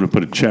 Yeah. I'm gonna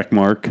put a check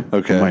mark.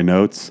 Okay. In my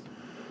notes.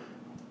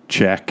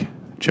 Check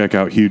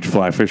out Huge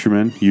Fly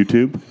Fisherman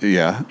YouTube.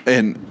 Yeah,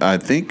 and I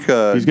think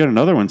He's got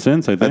another one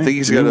since. I think.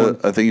 he's got a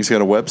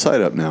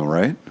website up now,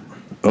 right?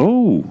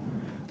 Oh,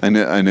 I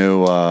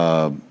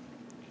know.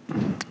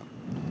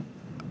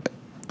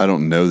 I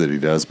don't know that he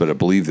does, but I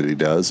believe that he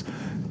does.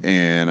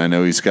 And I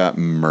know he's got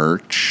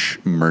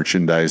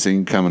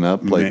merchandising coming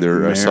up. Like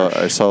I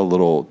saw a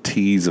little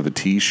tease of a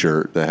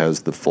T-shirt that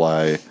has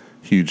the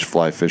Huge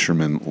Fly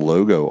Fisherman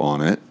logo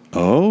on it.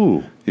 oh,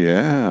 I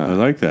Yeah.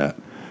 like that.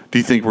 Do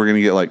you think we're going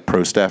to get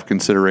pro staff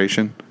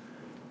consideration?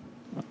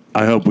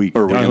 I hope we.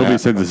 Or are we I gonna hope he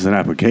have- said this is an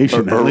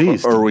application at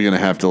least. Or are we going to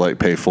have to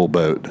pay full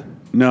boat?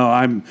 No,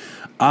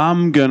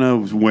 I'm gonna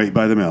wait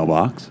by the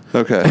mailbox.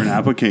 Okay. For an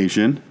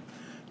application.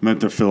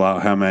 Meant to fill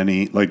out how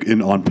many,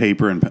 on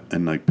paper and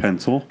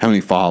pencil. How many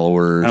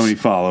followers? How many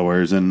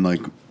followers and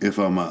if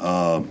I'm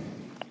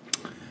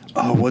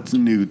what's the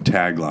new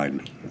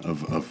tagline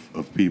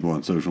of people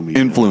on social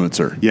media?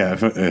 Influencer. Yeah,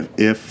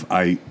 if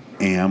I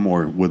am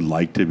or would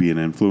like to be an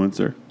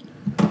influencer,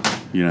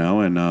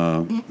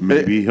 and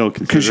maybe he'll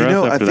consider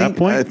us after that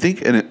point. I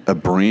think a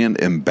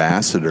brand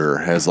ambassador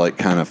has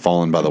kind of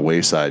fallen by the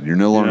wayside. You're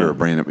no longer Yeah. a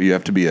brand. You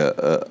have to be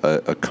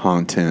a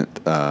content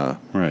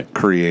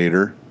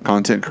creator,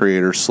 content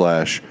creator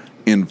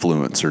 /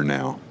 influencer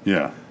now.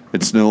 Yeah.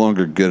 It's no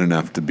longer good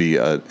enough to be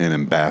an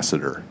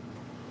ambassador.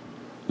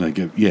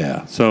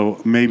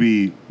 So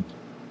maybe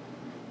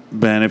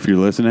Ben, if you're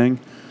listening,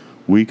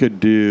 we could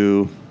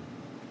do.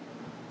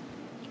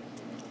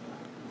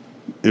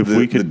 If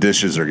we The could,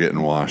 dishes are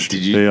getting washed.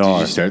 Did They you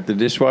are. start the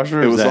dishwasher?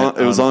 or It is was that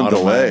on. It was on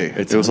delay.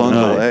 automatic? It was on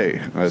No.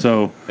 delay.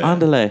 so On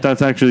delay.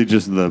 that's actually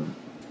just the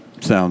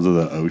sounds of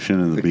the ocean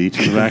and the beach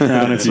in the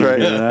background. If you right.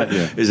 hear that,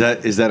 yeah.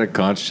 Is that a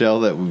conch shell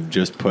that we've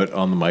just put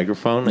on the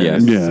microphone?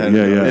 Yes. And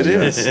Yeah. It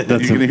is.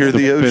 That's You can hear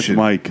the ocean.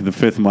 The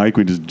fifth mic,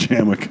 we just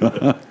jam a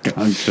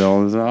conch shell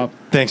on the top.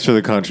 Thanks for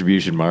the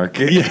contribution, Mark.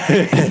 Mark, is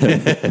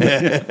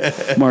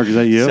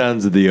that you?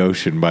 Sounds of the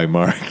Ocean by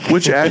Mark.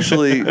 Which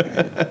actually,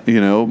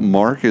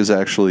 Mark is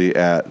actually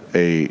at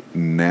a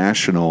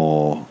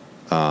national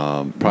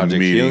Project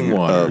meeting Healing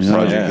Waters.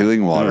 Project Yeah.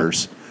 Healing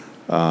Waters,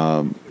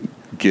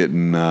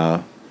 getting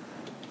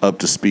up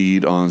to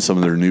speed on some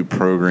of their new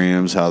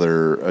programs, how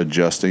they're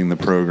adjusting the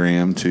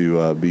program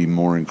to be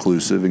more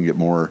inclusive and get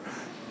more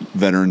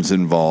veterans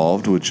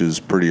involved, which is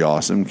pretty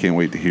awesome. Can't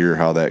wait to hear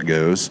how that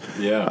goes.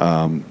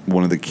 Yeah.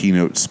 One of the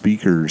keynote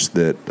speakers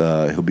that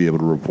he'll be able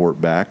to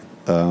report back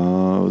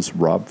was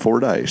Rob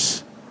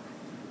Fordyce,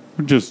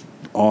 Just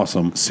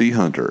awesome. Sea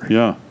Hunter.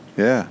 Yeah.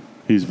 Yeah.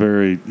 He's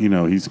very,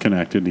 he's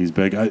connected. He's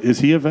big. Is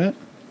he a vet?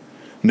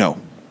 No,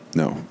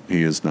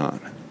 he is not.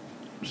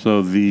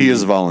 So He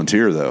is a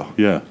volunteer, though.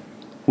 Yeah.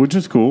 Which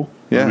is cool.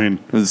 Yeah, I mean,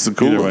 it's the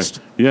either way.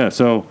 coolest. Yeah.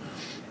 So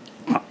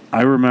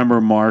I remember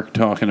Mark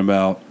talking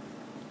about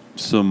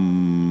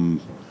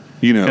some.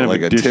 You know, kind of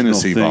like a additional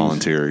Tennessee things.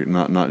 volunteer,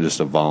 not just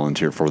a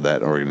volunteer for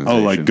that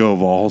organization. Oh, like Go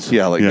Vols?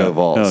 Yeah, like Go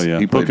Vols. Hell yeah.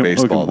 He played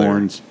baseball there.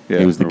 Horns. Yeah.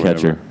 He was the or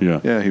whatever. catcher. Yeah.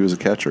 Yeah, he was a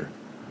catcher.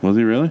 Was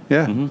he really?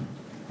 Yeah.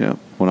 Yeah.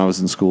 When I was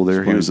in school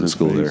there, he was in His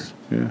school there. face.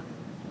 Yeah.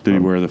 Did he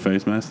wear the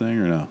face mask thing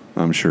or no?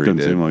 I'm sure Doesn't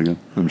he did. seem like it.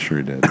 I'm sure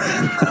he did.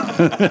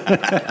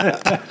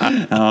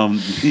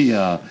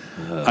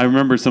 I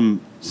remember some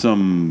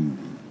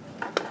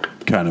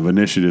kind of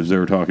initiatives they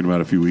were talking about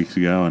a few weeks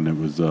ago, and it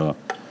was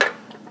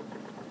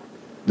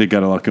they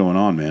got a lot going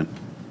on, man.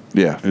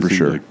 Yeah, It for seems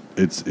sure. like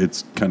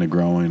it's kind of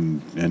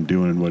growing and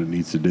doing what it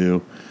needs to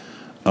do.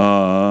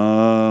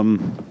 I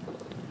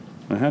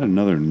had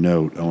another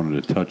note I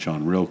wanted to touch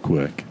on real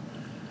quick.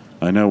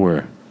 I know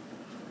we're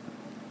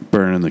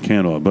burning the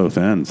candle at both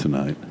ends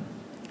tonight.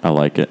 I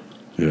like it.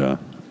 Yeah.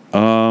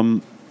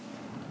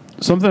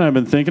 Something I've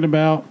been thinking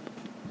about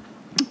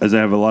as I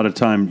have a lot of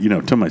time,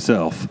 to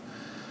myself.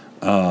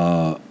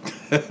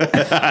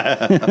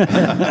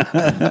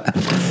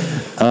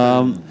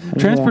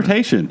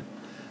 Transportation.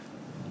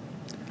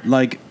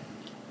 Like,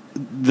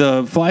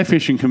 the fly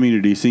fishing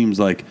community seems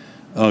like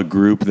a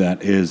group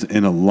that is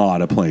in a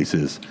lot of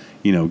places.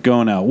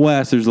 Going out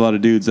west, there's a lot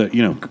of dudes that,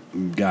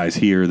 guys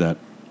here that,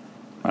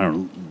 I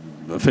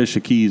don't know, fish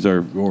the Keys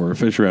or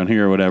fish around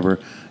here or whatever,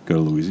 go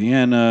to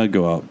Louisiana,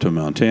 go out to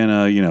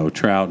Montana,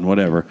 trout and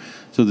whatever.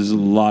 So there's a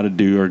lot of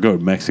dudes, or go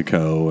to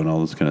Mexico and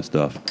all this kind of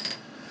stuff.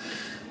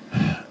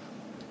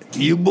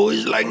 You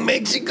boys like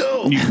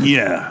Mexico?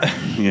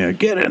 Yeah,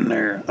 get in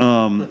there.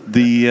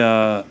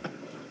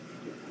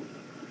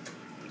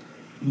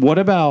 What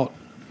about,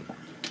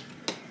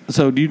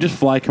 so do you just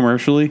fly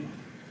commercially?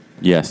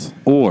 Yes.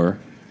 Or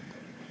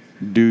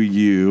do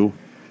you,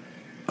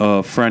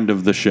 a friend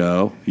of the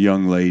show,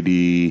 young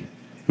lady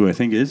who I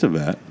think is a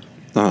vet,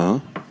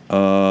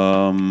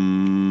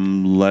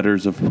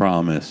 Letters of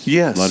Promise.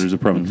 Yes. Letters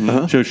of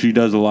Promise. So she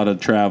does a lot of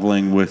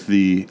traveling with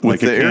the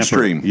With a the camper.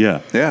 Airstream.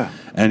 Yeah. Yeah.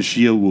 And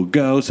she will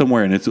go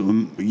somewhere, and it's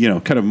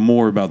kind of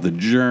more about the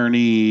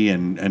journey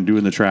and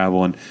doing the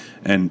travel,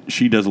 and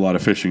she does a lot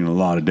of fishing in a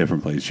lot of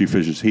different places. She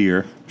fishes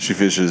here. She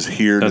fishes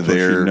here That's to what she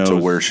there to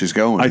knows. where she's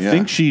going. I yeah.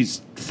 think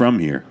she's from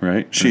here,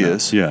 right? She Or no?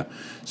 is. Yeah.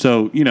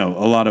 So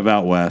a lot of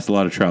out west, a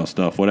lot of trout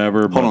stuff,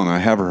 whatever. Hold on, I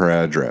have her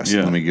address.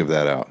 Yeah. Let me give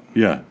that out.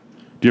 Yeah.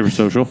 Do you have a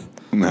social?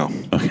 No.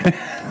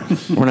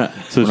 We're not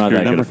So that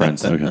good number? of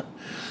friends. Okay.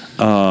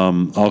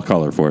 I'll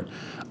call her for it.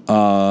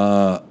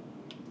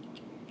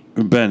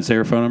 Ben, say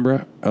her phone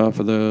number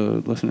for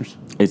the listeners.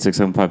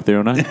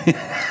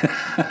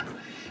 867-5309.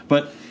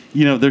 But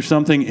there's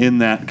something in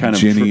that kind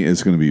of Jenny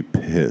is going to be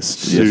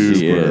pissed. Yes, she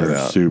super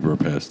is. super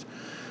pissed.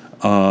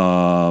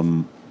 But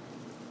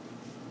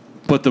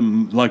the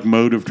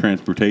mode of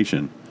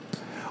transportation. I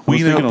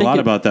was thinking a lot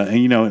about that,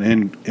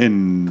 and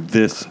in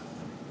this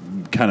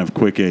kind of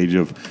quick age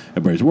of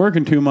everybody's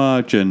working too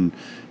much, and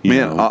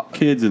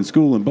kids in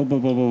school and blah blah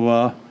blah blah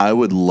blah. I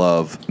would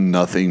love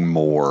nothing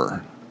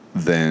more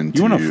than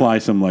You want to fly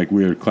some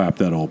weird clap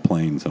that old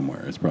plane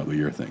somewhere? It's probably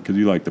your thing because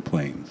you like the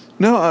planes.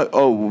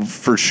 No,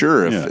 for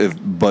sure. If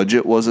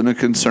budget wasn't a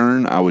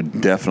concern, I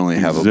would definitely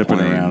have a Zipping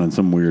plane. around in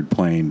some weird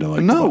plane to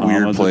the Not weird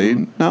Bahamas or plane.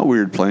 something. Not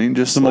weird plane.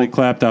 Just Some old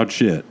clapped out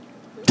shit.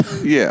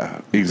 yeah,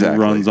 It exactly.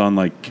 runs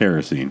on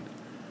kerosene.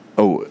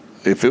 Oh,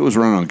 if it was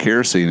run on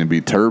kerosene, it'd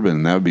be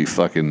turbine. That would be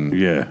fucking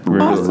Yeah,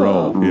 ready to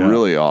roll. Yeah.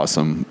 really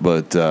awesome.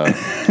 But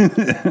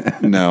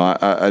no,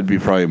 I'd be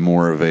probably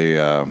more of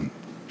a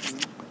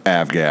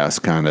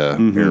avgas kind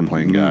of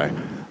airplane guy.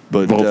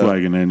 But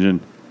Volkswagen engine.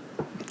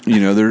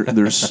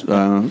 there's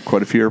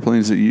quite a few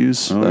airplanes that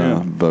use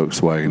yeah.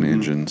 Volkswagen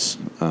engines.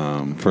 For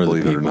the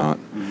believe it or people. not,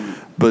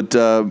 but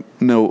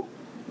no,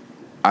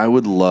 I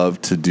would love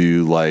to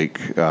do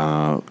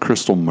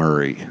Crystal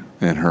Murray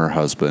and her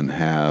husband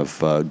have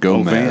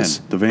Gomez,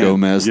 van. The van.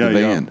 Gomez Yeah, the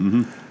yeah.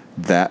 van.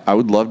 That I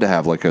would love to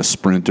have a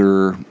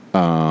Sprinter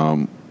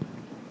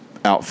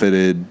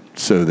outfitted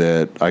so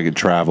that I could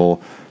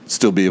travel,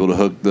 still be able to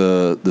hook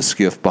the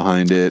skiff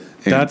behind it.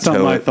 And That's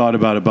something tow I it. thought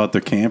about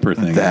the camper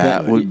thing. That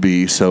actually. would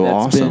be so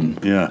That's awesome.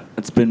 Yeah.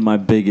 It's been my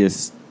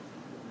biggest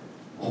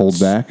Hold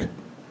back.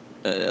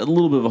 a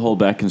little bit of a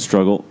holdback and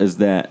struggle is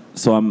that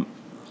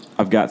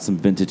I've got some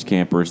vintage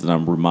campers that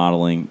I'm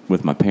remodeling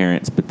with my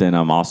parents, but then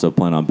I'm also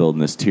planning on building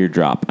this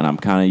teardrop, and I'm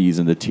kind of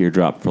using the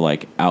teardrop for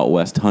out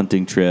west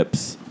hunting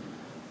trips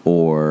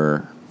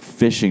or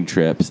fishing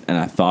trips, and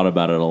I thought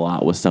about it a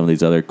lot with some of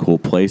these other cool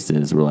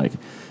places where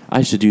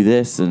I should do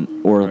this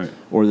or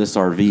this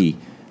RV.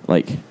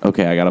 Like,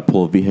 okay, I got to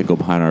pull a vehicle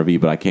behind an RV,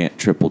 but I can't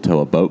triple tow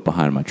a boat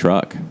behind my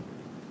truck.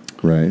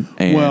 Right.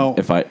 And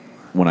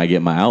when I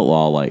get my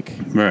Outlaw, like,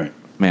 Right.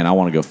 man, I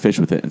want to go fish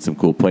with it in some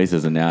cool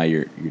places. And now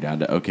you're down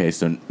to, okay,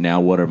 so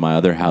now what are my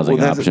other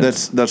housing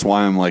options? That's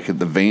why I'm like at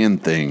the van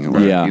thing.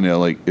 Right? Yeah. You know,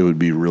 like it would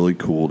be really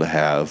cool to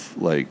have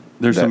like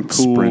There's that some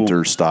cool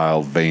Sprinter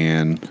style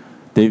van.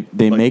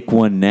 They make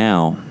one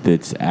now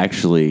that's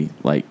actually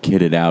like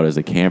kitted out as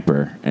a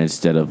camper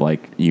instead of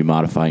like you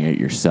modifying it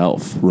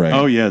yourself. Right.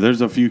 Oh yeah,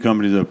 there's a few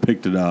companies that have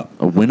picked it up.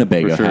 A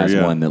Winnebago For sure, has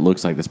yeah. one that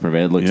looks like this Sprint.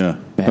 It looks Yeah.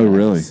 badass. Oh,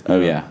 really? Oh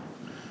yeah.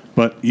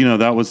 But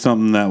that was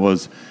something that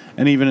was,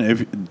 and even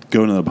if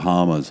going to the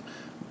Bahamas,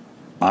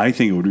 I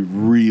think it would be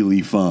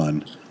really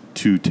fun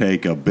to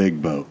take a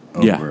big boat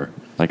over, Yeah,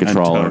 like a and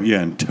trawler.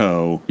 and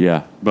tow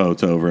Yeah.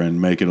 boats over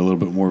and make it a little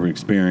bit more of an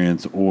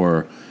experience,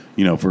 or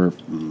for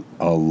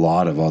a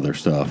lot of other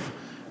stuff,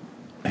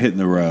 hitting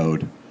the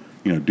road,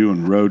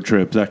 doing road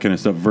trips, that kind of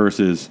stuff.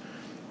 Versus,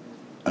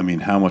 I mean,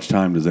 how much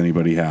time does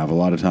anybody have? A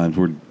lot of times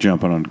we're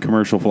jumping on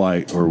commercial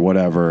flight or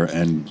whatever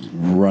and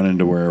running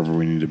to wherever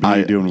we need to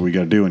be, doing what we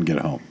got to do and get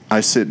home.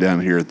 I sit down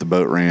here at the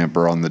boat ramp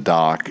or on the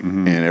dock,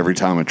 and every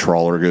time a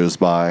trawler goes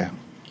by,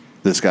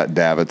 that's got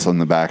davits on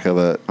the back of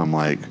it, I'm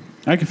like,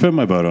 I can fit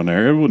my boat on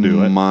there. It will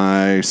do it.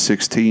 my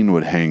 16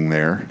 would hang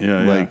there.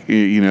 Yeah, like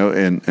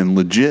and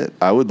legit,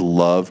 I would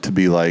love to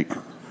be like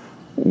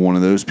one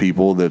of those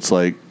people that's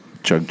like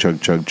chug chug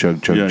chug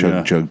chug chug Yeah, chug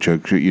yeah.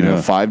 chug chug. Yeah.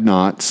 5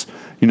 knots.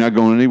 You're not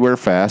going anywhere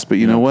fast, but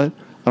you know what?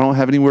 I don't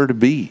have anywhere to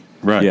be.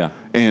 Right. Yeah.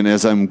 And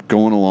as I'm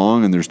going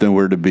along and there's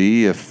nowhere to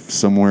be, if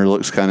somewhere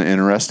looks kind of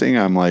interesting,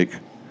 I'm like,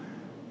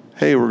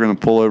 hey, we're going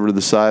to pull over to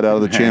the side out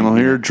of the channel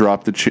here,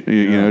 drop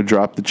the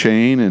drop the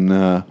chain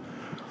and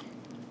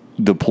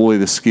deploy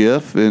the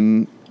skiff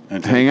and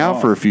And hang take out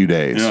off. for a few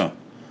days. Yeah.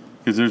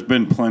 Because there's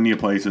been plenty of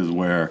places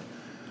where,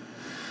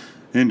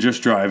 in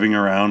just driving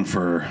around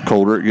for,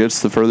 Colder it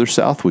gets, the further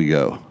south we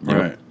go.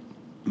 right.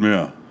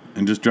 Yeah.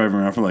 And just driving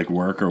around for like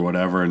work or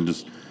whatever and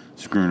just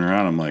screwing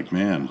around, I'm like,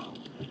 man,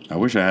 I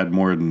wish I had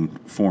more than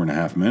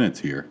 4.5 minutes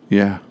here.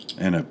 Yeah.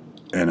 And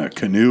a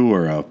canoe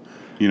or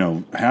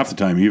half the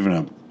time even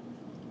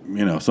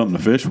a, something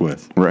to fish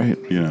with. Right.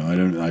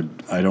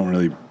 I don't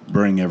really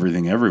bring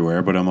everything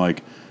everywhere, but I'm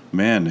like,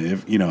 man,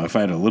 if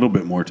I had a little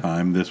bit more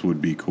time, this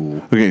would be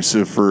cool. Okay,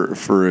 so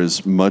for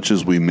as much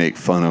as we make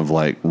fun of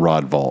like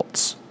rod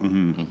vaults,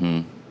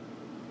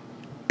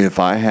 if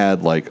I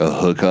had like a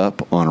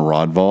hookup on a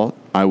rod vault,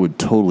 I would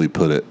totally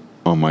put it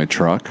on my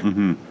truck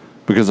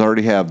because I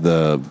already have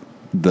the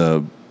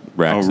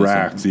Rack system.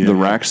 racks, yeah. the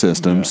rack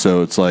system. Yeah.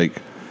 So it's like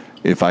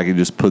if I could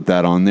just put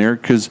that on there,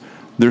 because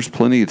there's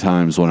plenty of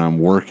times when I'm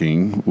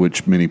working,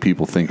 which many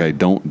people think I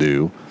don't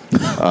do,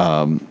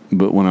 but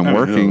when I'm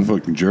working, the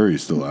fucking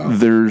jury's still out.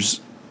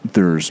 there's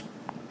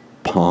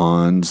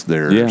ponds,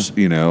 there's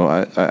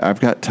I've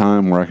got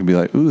time where I can be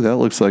like, ooh, that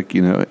looks like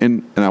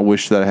and I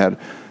wish that I had,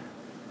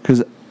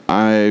 because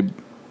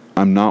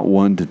I'm not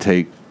one to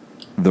take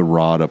the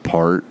rod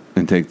apart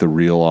and take the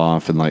reel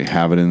off and like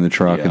have it in the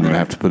truck Yeah. and then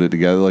have to put it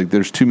together. Like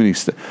there's too many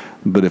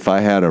but if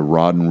I had a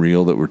rod and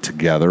reel that were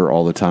together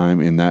all the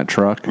time in that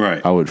truck, Right.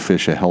 I would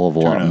fish a hell of a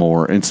lot out.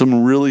 more in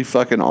some really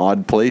fucking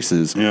odd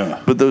places. Yeah.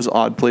 But those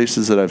odd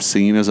places that I've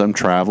seen as I'm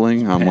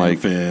traveling, I'm like,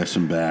 fish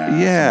and bass.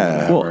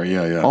 yeah, And whatever.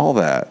 Yeah. all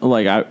that.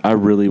 Like I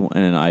really want,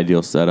 in an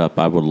ideal setup,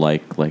 I would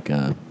like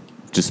a,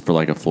 just for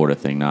like a Florida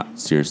thing, not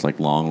serious like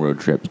long road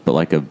trips, but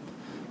like a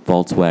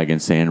Volkswagen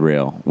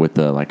sandrail with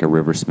like a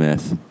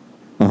Riversmith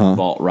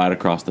vault right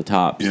across the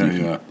top, so Yeah, you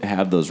can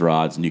have those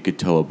rods and you could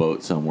tow a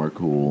boat somewhere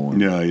cool.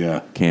 And Yeah.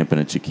 camp in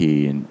a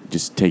Chiquis and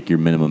just take your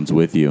minimums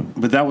with you.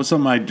 But that was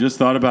something I just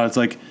thought about.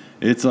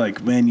 It's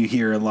like, man, you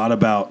hear a lot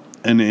about,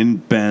 and in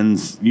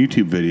Ben's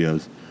YouTube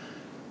videos,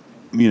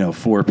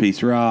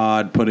 4-piece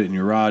rod, put it in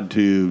your rod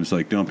tubes.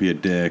 Like, don't be a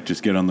dick.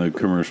 Just get on the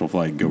commercial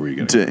flight and go where you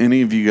got Do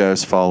any of you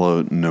guys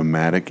follow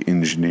Nomadic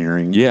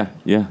Engineering? Yeah.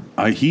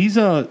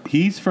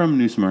 He's from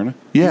New Smyrna.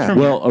 Yeah. He's from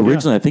Well, here.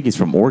 originally I think he's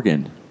from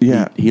Oregon.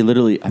 Yeah. He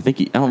literally, I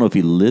don't know if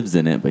he lives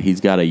in it, but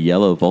he's got a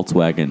yellow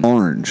Volkswagen.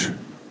 Orange.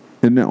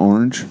 Isn't it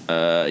orange?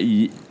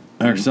 I'm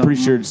something.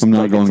 pretty sure it's I'm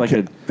not like, going. it's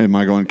like Am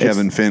I going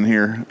Kevin Finn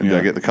here? Did I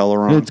Yeah. get the color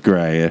wrong? It's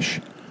grayish.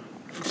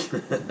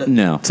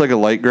 no. It's like a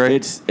light gray.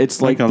 It's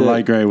Like like a the,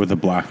 light gray with a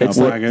black It's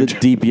like the package.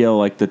 deep yellow,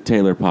 like the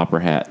Taylor Popper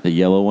hat, the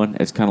yellow one.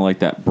 It's kind of like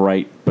that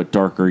bright but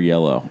darker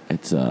yellow.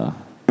 It's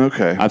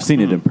okay. I've seen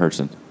it in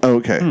person.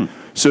 Okay.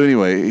 So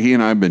anyway, he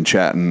and I have been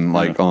chatting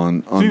like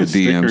on Seen the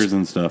stickers DMs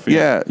and stuff.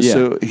 Yeah. Yeah.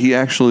 So he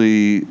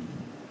actually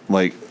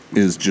like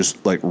is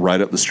just like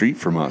right up the street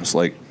from us,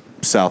 like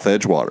South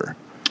Edgewater.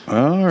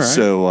 All right.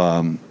 So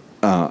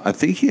I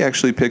think he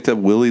actually picked up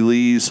Willie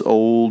Lee's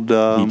old.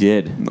 He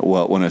did.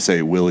 Well, when I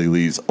say Willie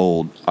Lee's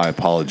old, I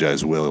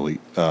apologize, Willie.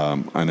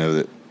 I know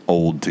that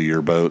old to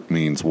your boat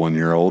means 1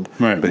 year old.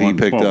 Right, But he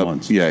picked 12 up.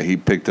 months. Yeah, he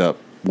picked up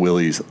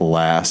Willie's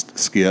last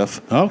skiff.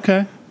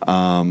 Okay.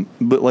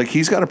 But like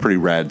he's got a pretty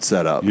rad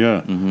setup.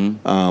 Yeah.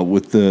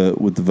 With the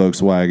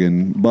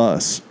Volkswagen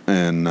bus,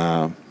 and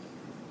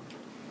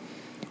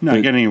Not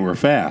getting anywhere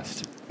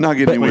fast. Not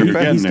getting But anywhere you're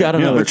fast. getting He's there. got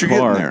Yeah, another but you're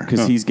getting car there.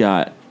 because he's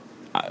got.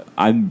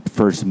 I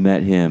first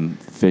met him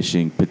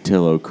fishing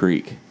Patillo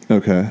Creek.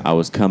 Okay. I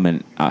was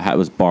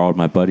borrowed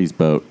my buddy's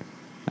boat,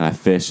 and I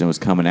fished and was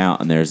coming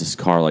out, and there's this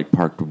car like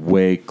parked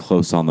way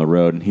close on the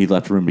road, and he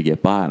left room to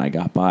get by, and I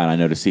got by, and I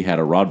noticed he had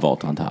a rod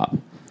vault on top.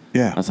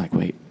 Yeah. I was like,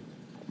 wait,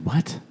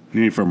 what?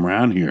 You ain't from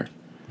around here.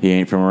 He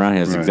ain't from around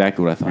here. That's Right.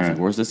 exactly what I thought. I was Right.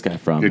 like, where's this guy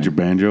from? Get your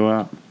banjo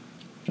out.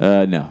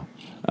 No.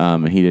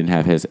 And he didn't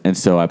have his. And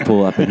so I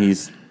pull up, and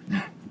he's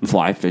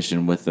fly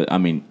fishing with it. I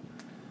mean,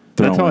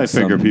 That's how I throwing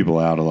figure some people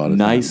out a lot of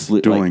nice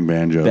times. Dueling like,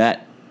 banjos.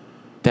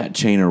 That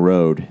chain of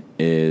road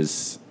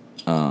is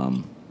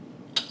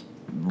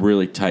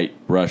really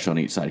tight brush on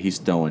each side. He's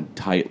throwing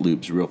tight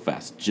loops real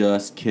fast,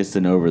 just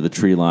kissing over the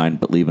tree line,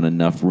 but leaving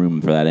enough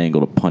room for that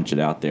angle to punch it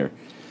out there.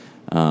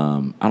 I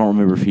don't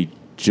remember if he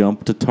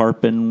jumped a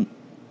tarpon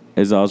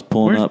as I was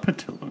pulling Where's up.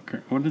 Patillo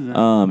Creek? What is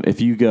that?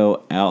 If you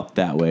go out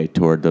that way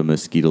toward the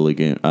Mosquito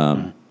Lagoon,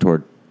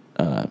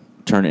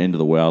 turn into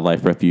the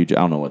wildlife refuge. I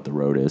don't know what the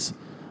road is,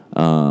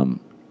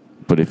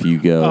 but if you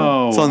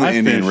go, It's on the I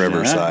Indian fished River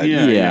that. side.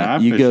 Yeah, I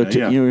you fished go that, to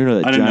yeah. you know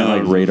I that didn't giant know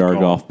like that was radar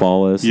called. golf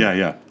ball is.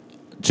 Yeah.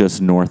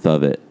 Just north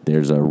of it,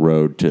 there's a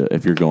road to.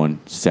 If you're going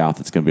south,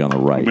 it's going to be on the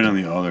right. I've been on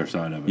the other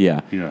side of it. Yeah.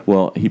 Yeah.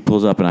 Well, he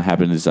pulls up, and I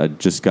happened to. I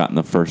just got in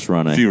the first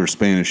run. If And, you were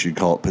Spanish, you'd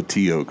call it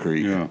Patillo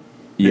Creek. Yeah.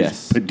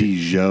 yes,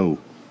 Petijo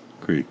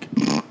Creek.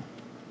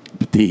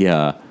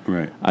 the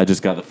Right. I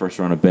just got the first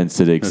run of Ben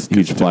Siddig's That's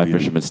huge good fly stuff, yeah.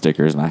 fisherman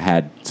stickers, and I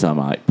had some.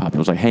 I like popped. I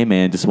was like, "Hey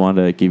man, just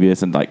wanted to give you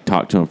this," and like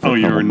talk to him for. Oh, a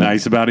you couple were minutes.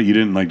 nice about it? You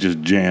didn't like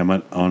just jam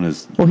it on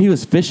his. Well, he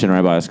was fishing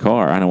right by his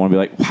car. I don't want to be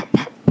like, whop,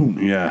 whop, boom.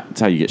 Yeah.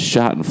 That's how you get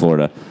shot in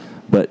Florida.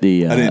 But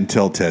the I didn't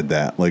tell Ted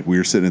that. Like, we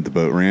were sitting at the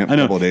boat ramp I a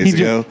know. couple of days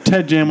ago.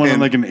 Ted Jam went on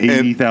And- like an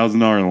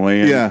 $80,000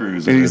 Land Yeah,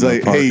 Cruiser. and he's in the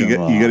like, "Hey, you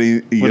parking got lot.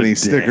 any What a dick.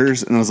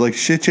 stickers?" And I was like,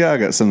 "Shit, yeah, I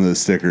got some of those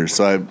stickers."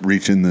 So I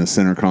reach in the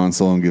center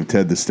console and give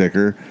Ted the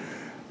sticker,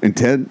 and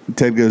Ted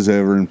goes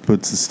over and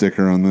puts the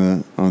sticker on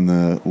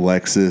the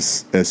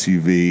Lexus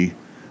SUV,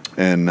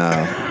 and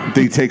then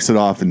he takes it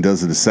off and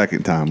does it a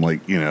second time, like,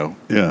 Yeah.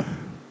 do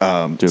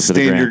it for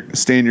the gram.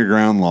 stand your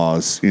ground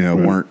laws,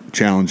 weren't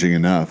challenging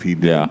enough. He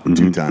did Yeah. it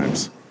 2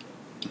 times.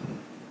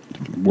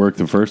 Worked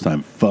the first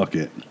time. Fuck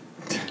it.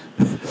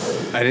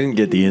 I didn't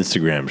get the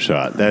Instagram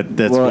shot.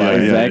 That's Well, why.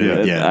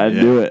 exactly. I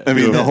do it. I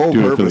mean, the whole Do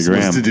it for the purpose was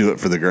gram. to do it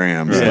for the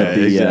gram. So. Yeah,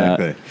 The,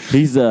 exactly.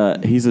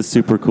 he's a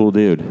super cool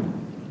dude.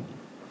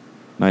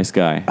 Nice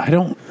guy. I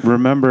don't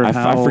remember I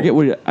how. forget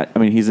what. I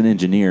mean, he's an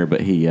engineer,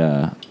 but he.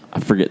 I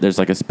forget. There's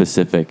like a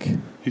specific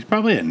He's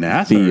probably at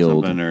NASA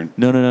field. or something. Or,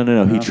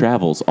 No. He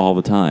travels all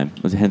the time.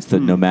 Hence the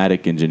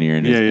nomadic engineer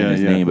in his, Yeah, in yeah,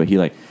 his yeah. name. But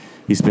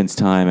he spends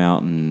time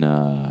out in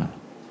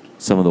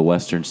some of the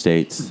western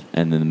states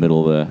and in the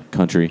middle of the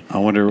country. I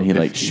wonder And he if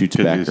like shoots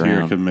because back he's here,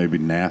 around. could maybe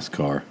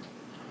NASCAR.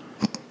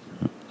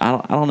 I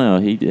don't know.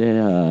 He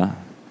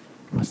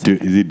Is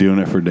he doing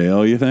it for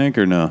Dale, you think,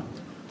 or no?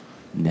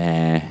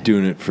 nah.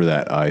 Doing it for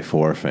that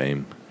I-4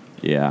 fame.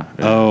 Yeah.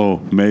 Oh,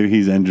 maybe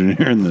he's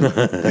engineering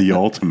the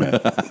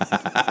Ultimate.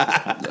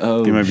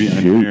 Oh, He might be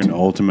engineering the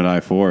Ultimate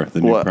I-4,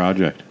 the new What?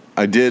 project.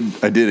 I did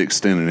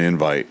extend an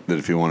invite that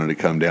if he wanted to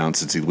come down,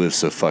 since he lives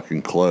so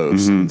fucking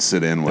close, and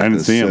sit in with I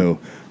didn't us. see him.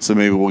 So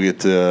maybe we'll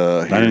get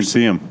to I didn't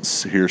see him.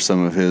 hear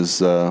some of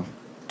his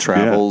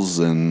travels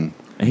and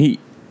He.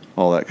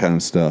 all that kind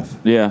of stuff.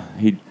 Yeah.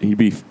 He'd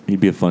be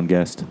a fun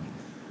guest.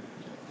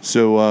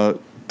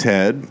 So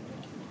Ted,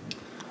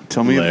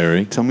 tell me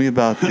Larry.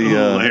 about the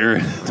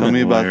Larry. tell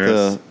me about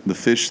Hilarious. the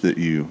fish that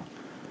you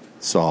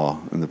saw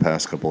in the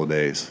past couple of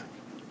days.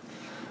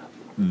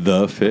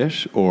 The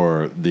fish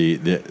or the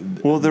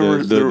Well,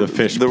 the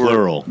fish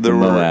plural. There The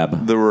were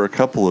Moab. there were a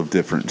couple of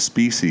different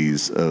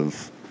species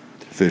of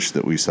fish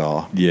that we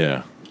saw.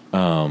 Yeah,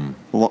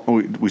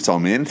 We saw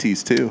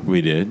manatees too.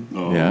 we did.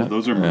 Oh, yeah,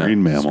 those are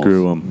marine mammals.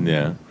 Screw him.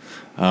 Yeah,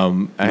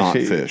 Not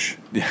actually, fish.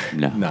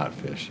 No. not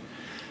fish.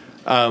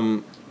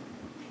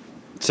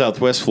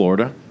 Southwest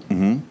Florida,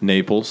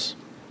 Naples.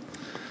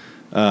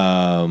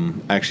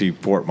 Actually,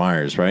 Fort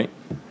Myers, right?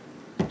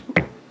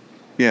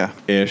 Yeah,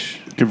 Ish,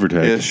 Give or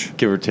take. ish.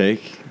 give or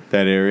take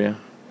that area.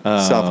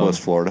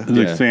 Southwest Florida. It's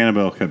like Yeah.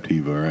 Sanibel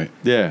Captiva, right?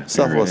 Yeah,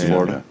 Southwest Yeah.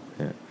 Florida.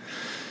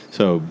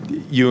 So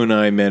you and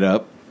I met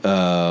up.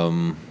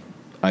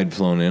 I'd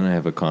flown in. I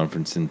have a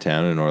conference in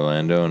town in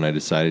Orlando, and I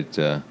decided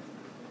to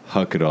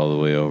huck it all the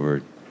way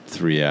over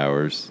 3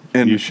 hours.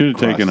 And You should have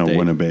taken a Cross-state.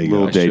 Winnebago.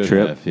 Little I day should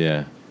trip. have,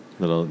 yeah.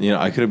 Little,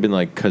 I could have been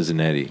like Cousin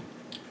Eddie.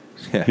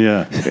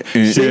 Yeah.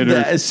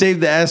 Save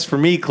the ass for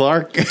me,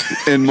 Clark.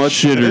 and much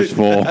Shitter's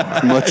full.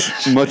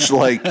 much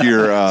like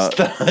your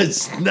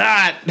It's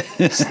not.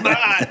 It's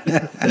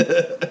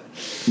not.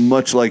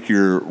 much like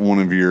one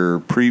of your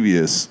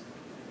previous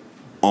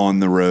on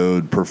the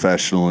road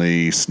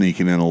professionally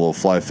sneaking in a little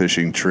fly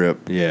fishing trip.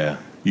 Yeah.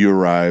 You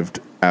arrived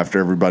after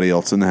everybody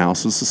else in the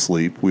house was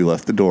asleep. We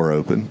left the door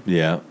open.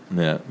 Yeah.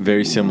 Yeah.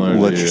 Very similar.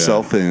 Let to,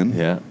 yourself in.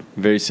 Yeah.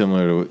 Very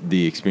similar to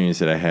the experience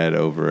that I had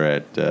over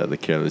at the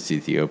Careless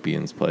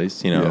Ethiopian's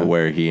place, Yeah.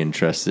 where he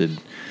entrusted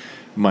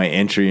my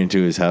entry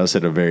into his house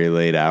at a very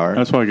late hour.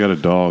 That's why I got a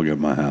dog at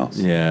my house.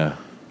 Yeah.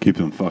 Keep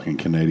them fucking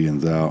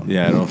Canadians out.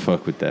 Yeah, I don't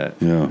fuck with that.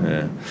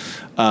 Yeah.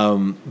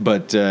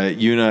 But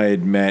you and I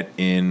had met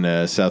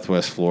in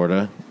Southwest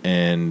Florida,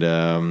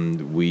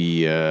 and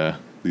we...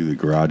 Leave the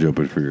garage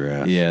open for your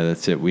ass. Yeah,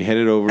 that's it. We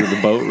headed over to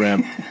the boat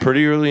ramp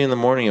pretty early in the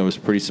morning. I was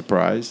pretty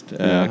surprised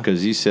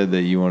because you said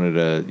that you wanted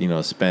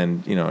to,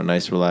 spend, a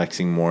nice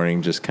relaxing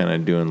morning just kind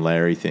of doing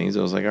Larry things.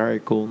 I was like, all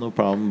right, cool, no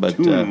problem. But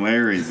Doing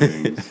Larry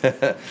things.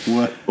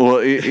 What?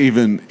 Well,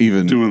 even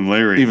Doing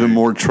Larry even things.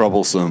 more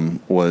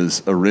troublesome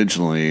was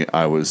originally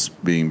I was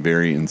being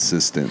very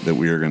insistent that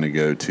we were going to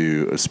go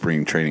to a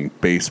spring training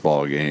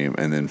baseball game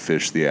and then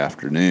fish the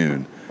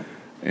afternoon,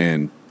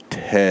 and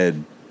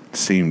Ted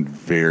seemed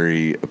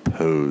very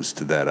opposed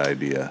to that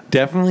idea.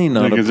 definitely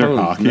not Like, opposed. is there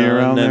hockey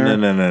around there?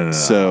 No.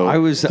 So- I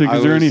was. Like,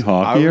 is there any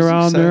hockey I was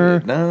around there?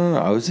 excited. No.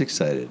 I was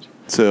excited.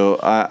 So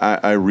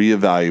I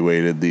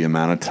reevaluated the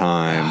amount of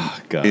time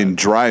God. in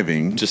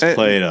driving. Just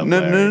play it up,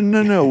 No, Larry.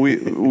 no.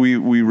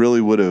 We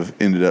really would have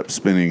ended up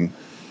spending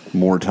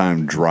more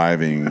time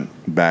driving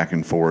back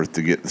and forth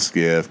to get the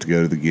skiff, to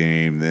go to the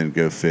game, then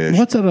go fish.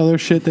 What's that other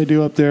shit they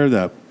do up there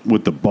that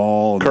with the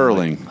ball? and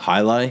Curling.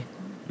 Highlight.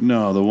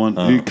 no, the one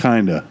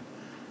kinda.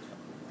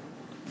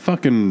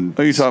 Fucking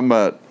Are you talking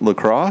about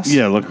lacrosse?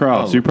 yeah,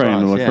 lacrosse. Oh, You're probably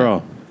into lacrosse, yeah.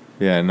 lacrosse.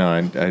 Yeah, no,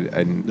 I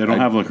They don't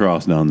have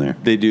lacrosse down there.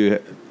 They do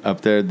up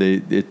there.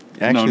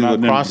 Actually, not-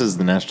 lacrosse is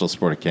the national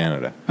sport of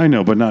Canada. I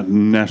know, but not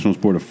national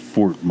sport of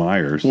Fort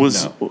Myers.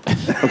 Was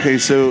okay.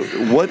 So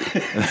what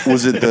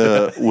was it?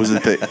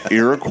 The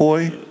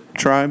Iroquois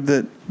tribe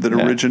that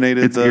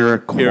originated it's the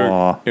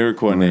Iroquois.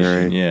 Iroquois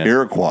Nation. Yeah,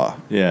 Iroquois.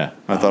 yeah,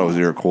 I thought it was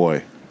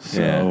Iroquois.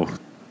 So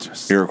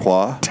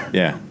Iroquois.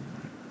 yeah.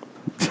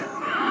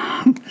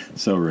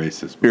 so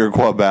racist.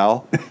 Iroquois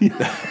bow.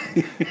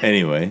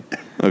 Anyway,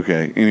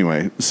 Okay.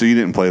 Anyway, so you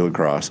didn't play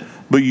lacrosse,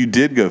 but you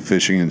did go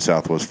fishing in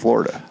Southwest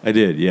Florida. I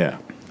did. Yeah,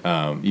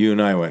 you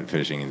and I went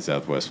fishing in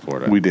Southwest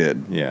Florida. We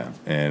did. Yeah,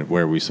 and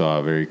where we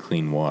saw very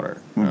clean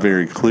water,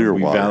 Very clear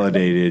we water.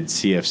 validated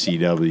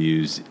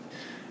CFCW's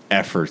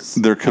efforts.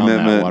 Their on that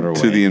commitment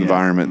waterway, to the yeah.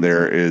 environment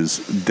there is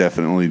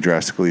definitely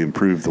drastically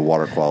improved the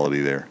water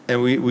quality there.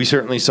 and we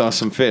certainly saw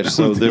some fish.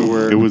 So there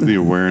were. It was the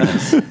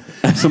awareness.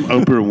 Some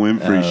Oprah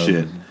Winfrey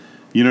shit.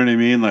 You know what I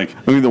mean? Like,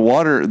 I mean, the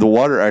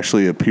water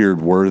actually appeared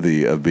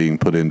worthy of being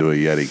put into a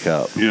Yeti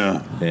cup.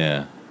 yeah.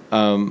 Yeah.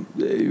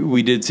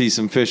 We did see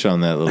some fish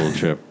on that little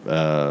trip,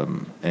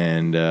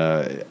 and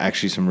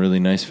actually some really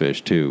nice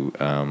fish, too.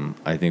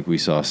 I think we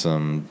saw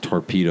some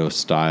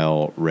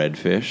torpedo-style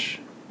redfish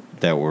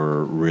that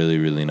were really,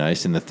 really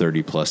nice in the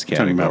 30-plus Talking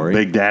about category.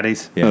 big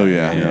daddies. Oh,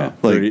 yeah.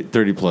 Like-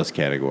 30-plus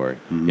category.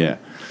 Yeah.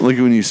 Like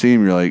when you see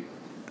him, you're like,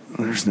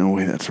 "There's no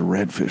way that's a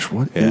redfish.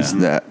 What is Yeah.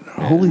 that?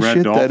 Holy Red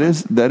shit! dolphin.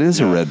 That is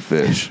a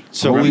redfish.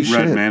 So Holy Red, shit!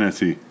 red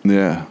manatee.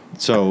 Yeah.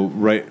 So,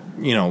 right,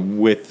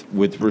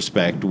 with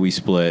respect, we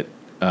split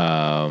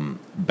bow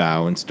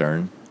and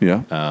stern.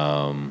 Yeah.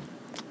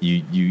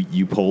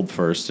 You pulled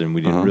first, and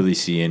we didn't really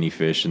see any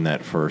fish in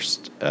that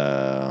first.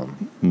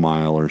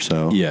 Mile or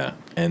so. Yeah,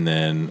 and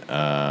then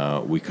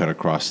we cut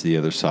across the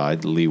other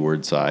side, the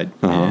leeward side,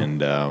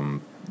 and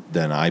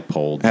then I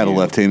pulled. Had a you.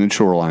 left-handed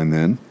shoreline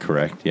then.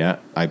 Correct. Yeah,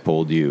 I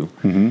pulled you,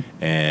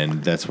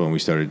 and that's when we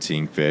started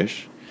seeing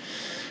fish.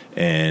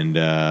 And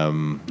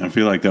I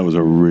feel like that was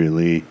a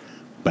really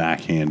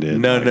backhanded.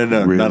 No, like, no,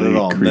 no, really not at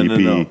all. No,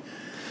 Creepy. no.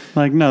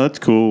 Like, no, that's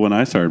cool. When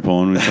I started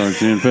pulling, we started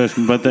seeing fish,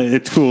 but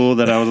it's cool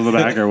that I was in the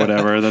back or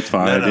whatever. That's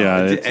fine. No, Yeah,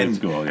 and it's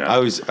cool. Yeah. I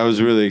was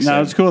really excited.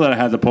 No, it's cool that I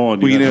had the pull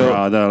and Well, you you got know- the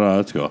rod. No,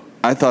 that's cool.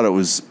 I thought it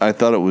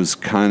was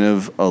kind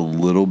of a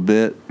little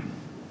bit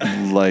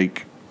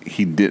like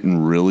he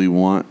didn't really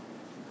want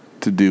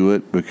to do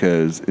it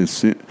because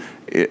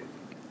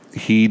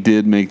he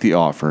did make the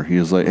offer. He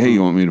was like, "Hey,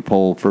 you want me to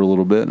pull for a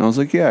little bit?" And I was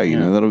like, "Yeah, you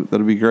know,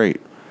 that'll be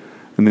great."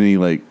 And then he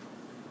like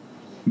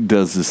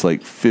does this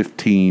like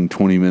 15,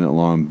 20-minute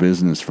long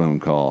business phone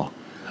call.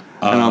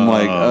 And I'm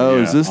like, yeah,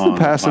 is this the on the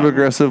passive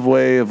aggressive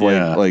way of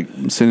Yeah. like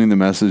sending the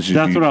message that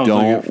That's you what I was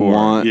looking don't for.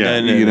 want? Yeah.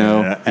 You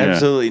know,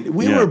 absolutely.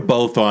 We Yeah. were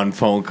both on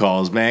phone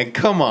calls, man.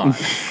 Come on,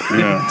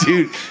 Yeah.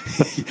 dude.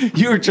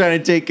 You were trying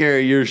to take care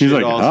of your shit. He's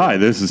like, also. "Hi,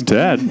 this is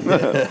Ted.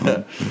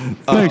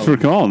 Thanks for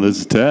calling. This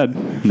is Ted.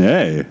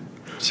 Hey."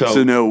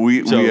 So no,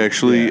 we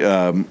actually,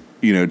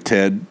 yeah.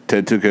 Ted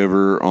took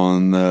over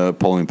on the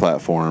polling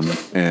platform,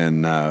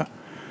 and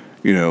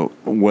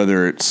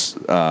whether it's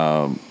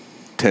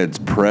Ted's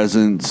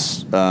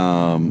presence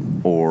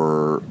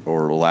or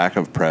lack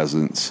of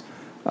presence,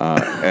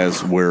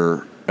 as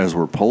we're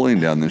polling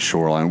down this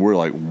shoreline, we're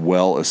like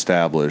well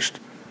established.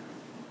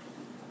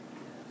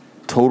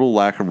 Total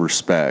lack of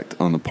respect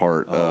on the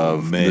part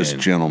of this man.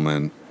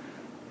 gentleman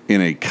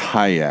in a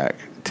kayak.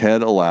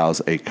 Ted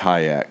allows a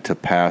kayak to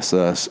pass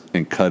us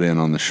and cut in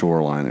on the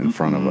shoreline in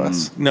front of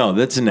us. No,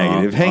 that's a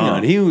negative. Hang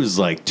on. He was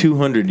like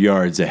 200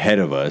 yards ahead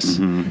of us.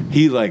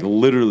 He like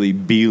literally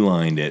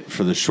beelined it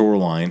for the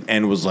shoreline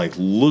and was like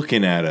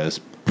looking at us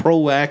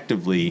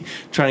proactively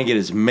trying to get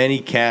as many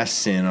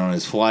casts in on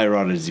his fly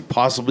rod as he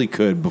possibly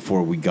could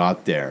before we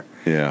got there.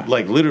 Yeah.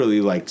 Like literally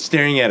like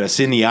staring at us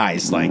in the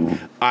eyes, like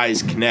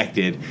eyes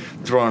connected,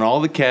 throwing all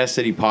the casts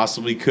that he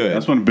possibly could.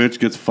 That's when a bitch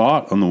gets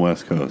fought on the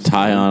West Coast.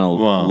 Tie on a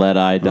Wow.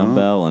 lead-eye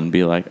dumbbell and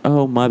be like,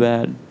 oh, my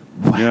bad.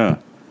 Yeah.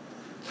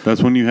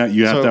 That's when you have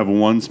So- to have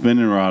one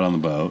spinning rod on the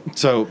boat.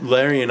 So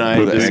Larry and I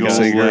With a Big old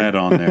Sinker. lead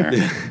on there.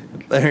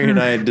 Larry and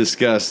I had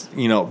discussed,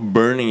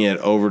 burning it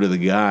over to the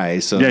guy.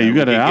 So Yeah, that you we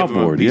got could an give him a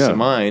outboard, piece yeah. of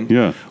mind.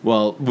 Yeah.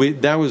 Well,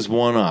 that was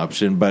one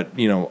option, but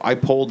I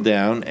pulled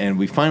down, and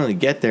we finally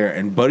get there,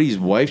 and Buddy's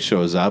wife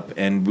shows up,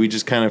 and we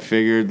just kind of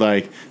figured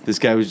like this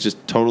guy was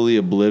just totally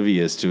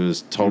oblivious to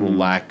his total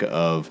lack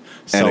of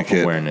Etiquette.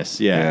 self-awareness,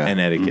 Yeah. and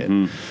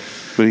etiquette.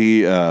 But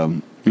he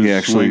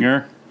actually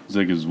Swinger. It's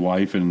like his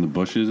wife in the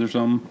bushes or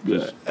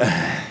something.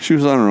 she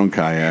was on her own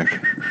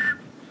kayak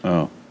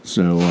Oh,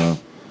 So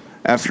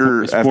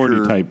after sporty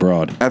after type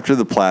broad. after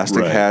the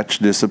plastic Right. hatch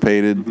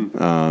dissipated.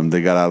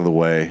 They got out of the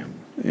way,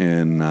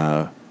 and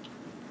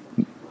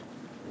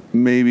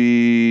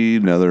maybe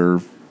another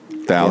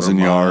 1,000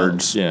 Quarter mile,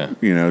 yards. yeah.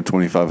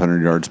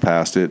 2,500 yards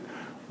past it,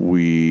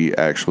 we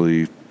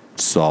actually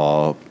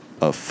saw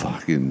a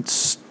fucking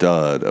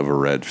stud of a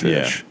redfish.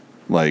 Yeah.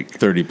 Like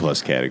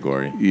 30-plus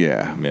category.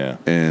 yeah, Yeah.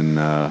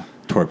 and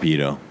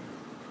Torpedo.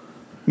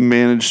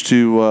 managed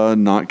to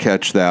not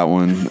catch that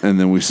one, and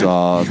then we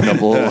saw a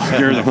couple.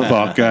 Scare the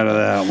fuck out of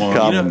that one.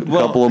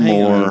 Couple of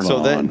hang on. more. So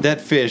that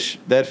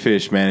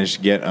fish managed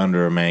to get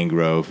under a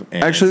mangrove.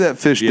 And Actually, that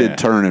fish Yeah. did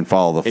turn and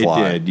follow the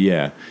fly. It did,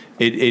 yeah.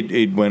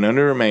 It went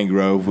under a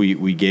mangrove.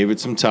 We gave it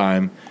some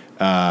time.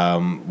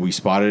 We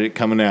spotted it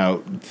coming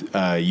out.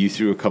 You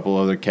threw a couple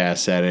other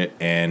casts at it,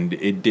 and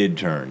it did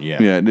turn.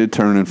 Yeah. Yeah, it did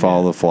turn and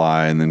follow the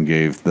fly, and then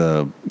gave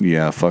the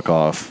fuck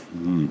off.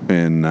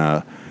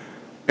 And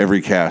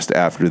every cast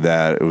after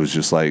that, it was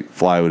just like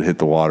fly would hit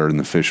the water, and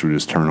the fish would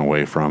just turn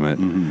away from it.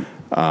 Not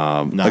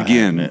having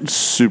Again, it.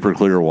 super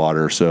clear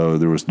water, so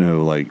there was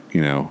no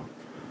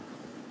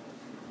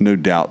no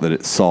doubt that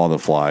it saw the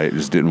fly. It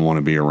just didn't want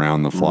to be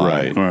around the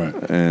fly. Right.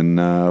 Right.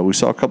 And we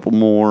saw a couple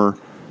more.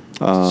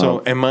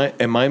 So am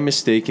I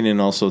mistaken in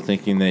also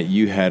thinking that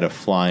you had a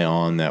fly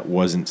on that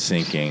wasn't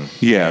sinking?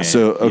 Yeah. And-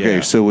 So okay.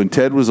 yeah. So when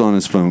Ted was on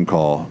his phone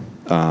call,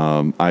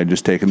 I had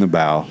just taken the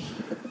bow,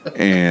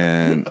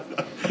 and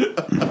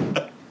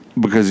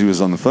because he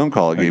was on the phone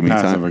call, it gave me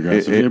Passive time.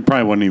 aggressive. It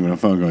probably wasn't even a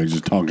phone call. He's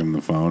just talking on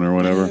the phone or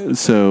whatever.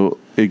 So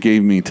it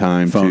gave me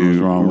time Phone was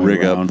to wrong way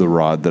rig up around. the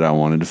rod that I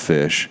wanted to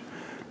fish,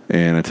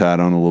 and I tied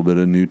on a little bit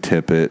of new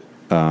tippet,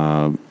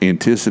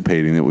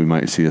 anticipating that we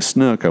might see a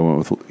snook. I went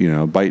with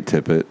a bite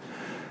tippet,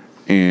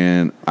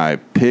 and I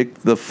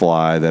picked the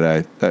fly that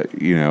I tie it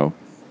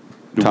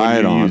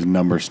What do you use, on.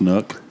 number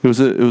snook. It was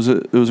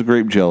a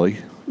grape jelly.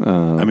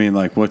 I mean,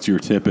 like, what's your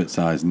tippet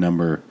size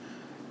number?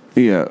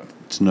 Yeah,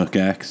 Snook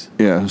X.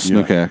 yeah,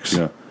 Snook Yeah, X.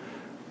 Yeah.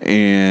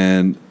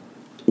 And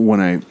when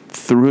I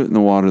threw it in the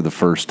water the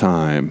first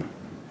time,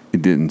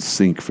 it didn't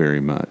sink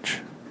very much.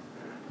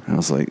 I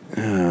was like,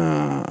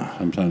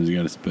 Sometimes you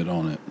got to spit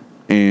on it.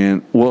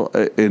 and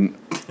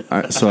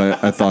so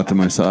I thought to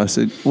myself, I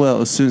said,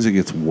 well, as soon as it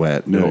gets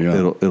wet,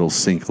 Yeah. it'll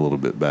sink a little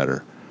bit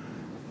better.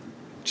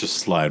 just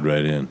slide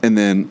right in. And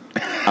then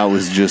I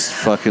was just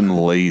fucking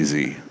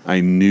lazy.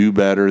 I knew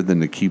better than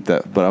to keep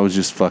that, but I was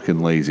just fucking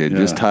lazy. I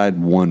just Yeah. tied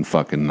one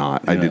fucking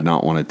knot. I Yeah. did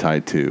not want to tie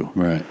two.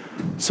 Right.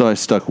 So I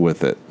stuck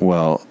with it.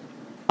 Well,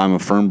 I'm a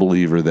firm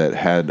believer that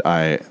had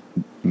I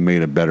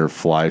made a better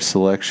fly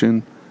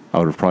selection, I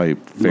would have probably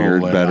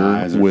fared lead better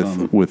eyes or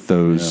something. with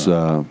those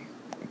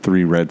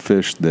three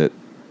redfish that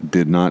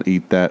did not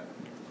eat that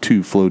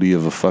too floaty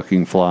of a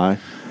fucking fly.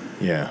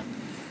 Yeah.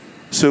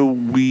 So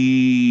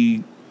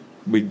we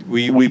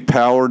We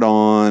powered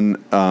on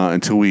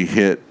until we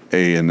hit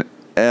an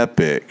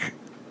epic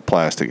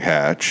plastic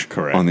hatch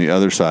Correct. on the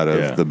other side of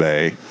Yeah. the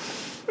bay,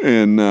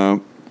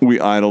 and we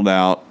idled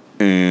out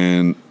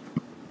and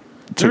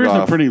took There is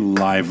off. a pretty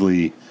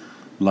lively,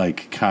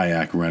 like,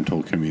 kayak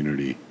rental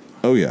community.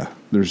 oh yeah,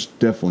 there's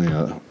definitely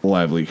a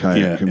lively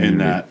kayak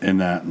community. in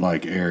that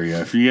like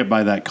area. If you get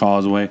by that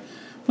causeway,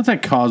 what's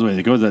that causeway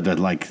that goes at that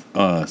like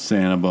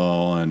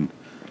Sanibel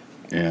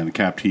and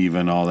Captiva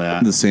and all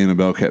that? the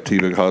Sanibel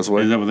Captiva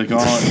Causeway. Is that what they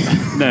call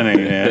it? That ain't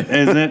it.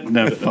 Is it?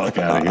 No, fuck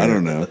out of here. I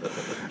don't know.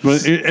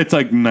 But it's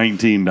like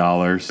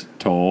 $19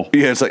 toll.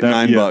 Yeah, it's like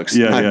 $9.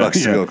 $9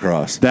 to go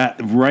across. That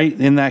right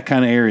in that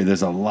kind of area,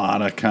 there's a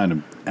lot of kind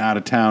of out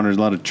of towners,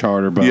 a lot of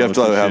charter boats. You have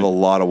to and have shit. a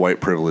lot of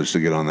white privilege to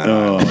get on that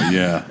Oh island.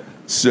 yeah,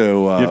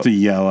 So you have to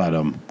yell at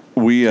them.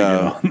 we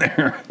On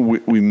there.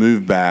 we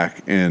moved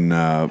back and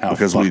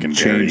because we fucking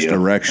dare changed you.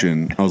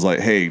 direction, I was like,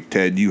 "Hey,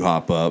 Ted, you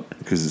hop up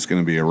because it's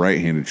going to be a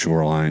right-handed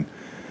shoreline."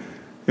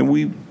 And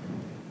we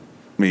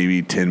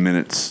maybe 10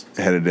 minutes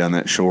headed down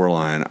that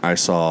shoreline. I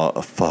saw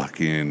a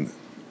fucking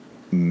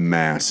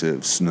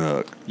massive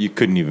snook. you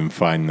couldn't even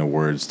find the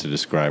words to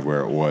describe where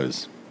it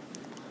was.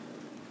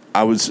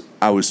 I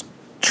was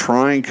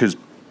trying, because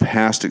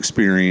past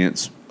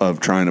experience of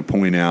trying to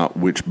point out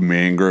which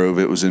mangrove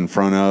it was in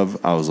front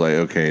of, I was like,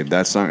 okay,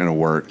 that's not going to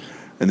work.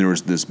 and there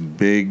was this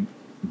big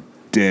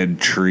dead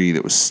tree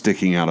that was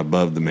sticking out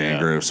above the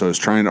mangrove. So I was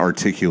trying to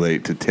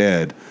articulate to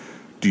Ted,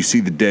 do you see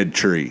the dead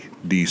tree?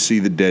 Do you see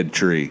the dead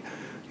tree?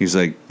 He's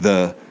like,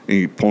 and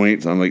he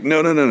points. I'm like,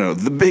 no,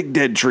 the big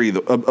dead tree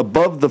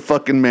above the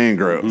fucking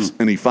mangroves.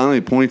 And he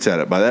finally points at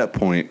it. By that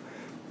point,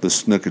 the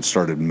snook had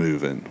started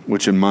moving,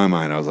 which in my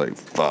mind, I was like,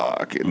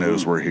 fuck, it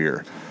knows we're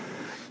here.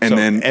 And So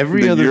then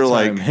every then other you're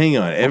time, like, hang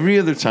on, every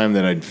other time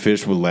that I'd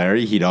fish with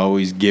Larry, he'd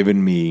always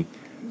given me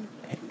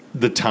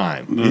the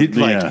time. He'd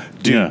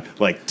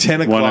like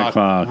 10 o'clock,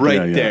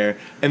 right there.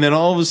 And then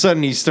all of a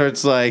sudden he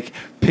starts like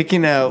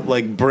picking out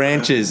like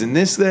branches and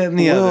this, that, and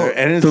the other.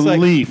 And it's The like,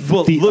 leaf,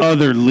 well, the look,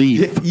 other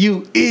leaf.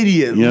 you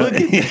idiot. Yeah. Look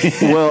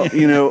at well,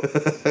 you know,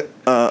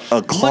 a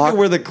look clock at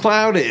where the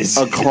cloud is.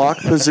 a clock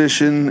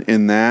position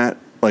in that,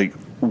 like,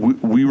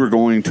 we were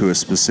going to a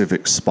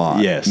specific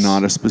spot. Yes.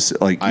 Not a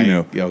specific, like,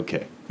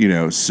 Okay.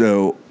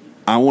 So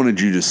I wanted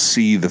you to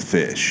see the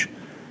fish.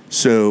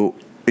 So,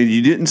 and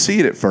you didn't see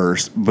it at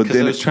first, but Because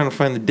then I was trying to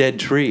find the dead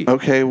tree.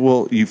 okay,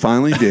 well, you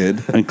finally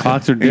did. And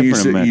clocks are And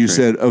different. you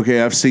said,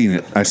 okay, I've seen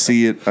it. I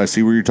see it. I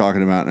see what you're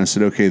talking about. And I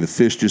said, okay, the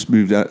fish just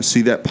moved out.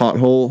 See that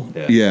pothole?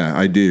 Yeah.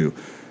 I do.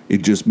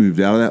 It just moved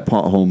out of that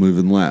pothole,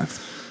 moving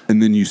left.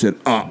 And then you said,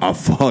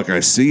 fuck, I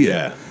see it.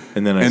 Yeah.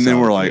 And then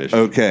we're the like, fish.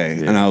 okay.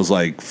 Yeah. And I was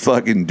like,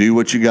 fucking do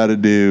what you got to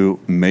do.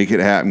 Make it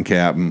happen,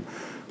 Captain.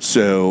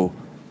 So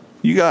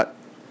you got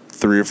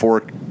 3 or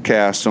 4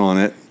 casts on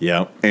it.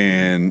 Yep.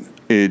 And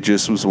it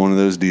just was one of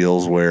those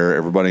deals where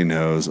everybody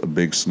knows a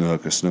big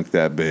snook, a snook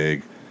that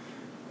big,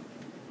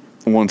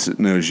 once it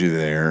knows you're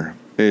there,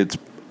 it's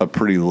a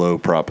pretty low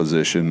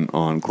proposition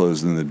on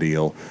closing the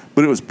deal.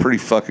 But it was pretty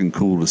fucking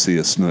cool to see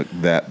a snook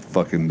that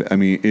fucking, I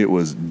mean, it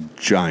was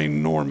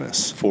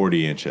ginormous.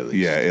 40-inch at least.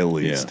 Yeah, at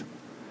least.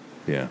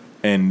 Yeah.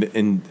 And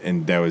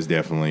that was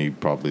definitely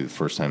probably the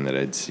first time that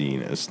I'd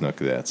seen a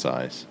snook of that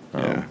size.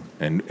 Yeah.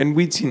 And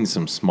we'd seen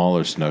some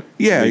smaller snook.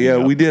 Yeah,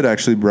 leading up we did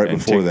actually right and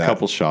before took that. a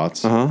couple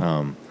shots.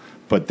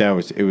 But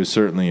it was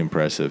certainly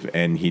impressive.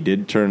 And he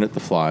did turn at the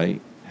fly,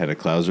 had a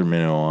Clouser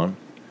minnow on,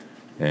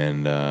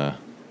 and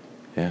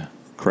yeah.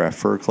 Craft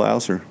fur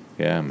Clouser.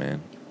 Yeah,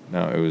 man.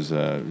 No, it was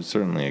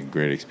certainly a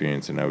great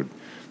experience, and I would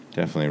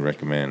definitely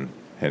recommend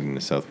heading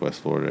to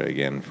Southwest Florida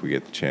again if we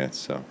get the chance.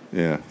 So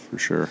Yeah, for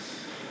sure.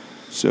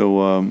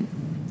 So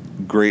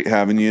great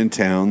having you in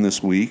town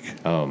this week.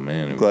 oh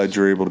man, Glad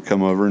you're able to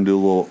come over and do a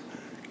little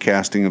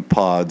casting of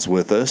pods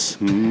with us.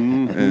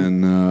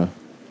 And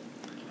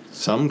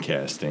some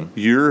casting.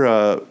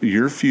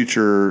 your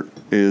future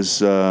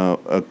is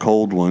a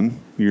cold one.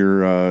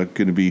 You're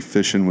going to be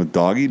fishing with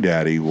Doggy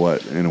Daddy,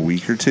 what, in a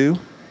week or two?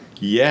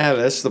 Yeah,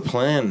 that's the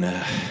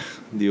plan.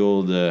 The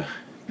old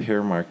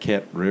Pere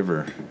Marquette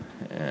River,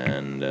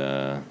 and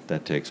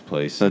that takes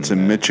place. That's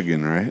in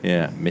Michigan, right?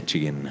 Yeah,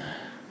 Michigan.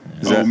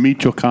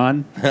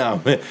 Michoacan?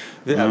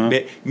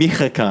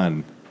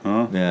 Michoacan.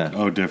 Huh? Yeah.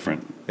 Oh,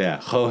 different.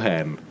 Yeah,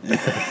 Johan.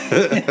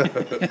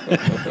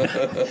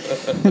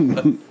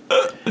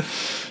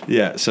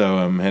 Yeah, so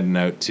I'm heading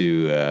out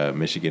to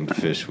Michigan to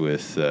fish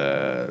with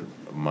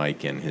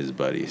Mike and his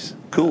buddies.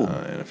 Cool.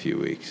 In a few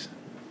weeks,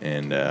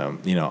 and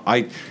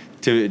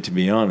to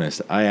be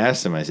honest, I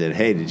asked him. I said,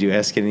 "Hey, did you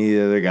ask any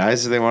of the other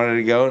guys if they wanted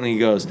to go?" And he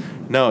goes,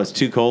 "No, it's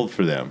too cold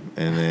for them."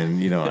 And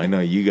then I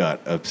know you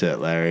got upset,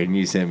 Larry, and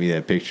you sent me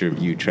that picture of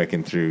you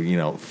trekking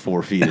through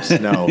 4 feet of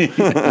snow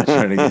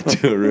trying to get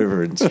to a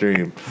river and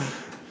stream.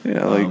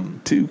 Yeah,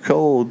 too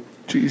cold.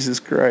 Jesus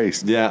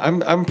Christ. Yeah,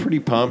 I'm pretty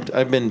pumped.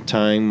 I've been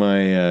tying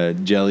my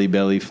Jelly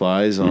Belly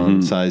flies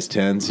on size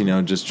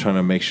 10s, just trying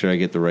to make sure I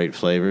get the right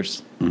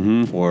flavors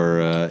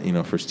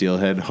for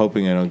steelhead,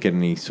 hoping I don't get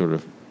any sort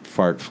of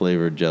fart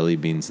flavored jelly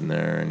beans in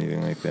there or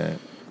anything like that.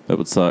 That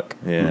would suck.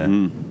 Yeah.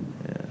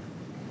 Yeah.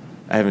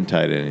 I haven't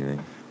tied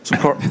anything. So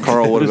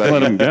Carl, what Just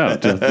about let you? him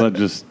go.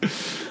 Just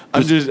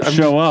I'm just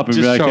show up and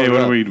be like, hey,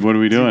 what are we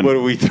doing? What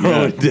are we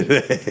throwing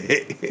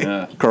today?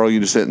 Yeah. Carl,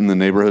 you just hitting the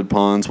neighborhood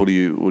ponds. What do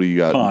you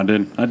got?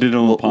 Ponding. I did a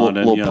little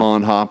ponding. Little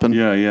pond hopping.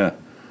 Yeah, yeah.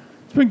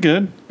 It's been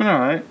good. Been all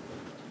right.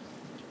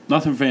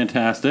 Nothing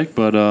fantastic,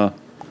 but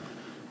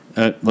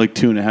at like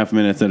 2.5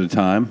 minutes at a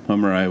time,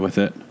 I'm all right with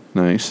it.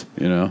 Nice.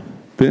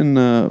 Ben,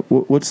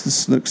 what's the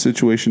snook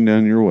situation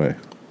down your way?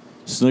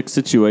 Snook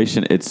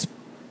situation,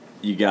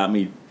 you got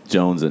me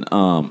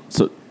jonesing.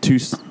 So two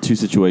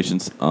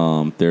situations.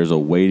 There's a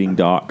waiting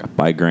dock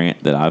by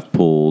Grant that I've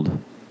pulled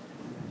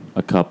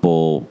a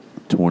couple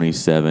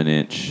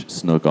 27-inch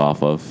snook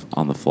off of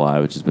on the fly,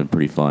 which has been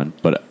pretty fun.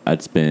 But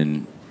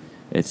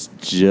it's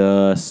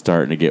just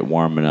starting to get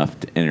warm enough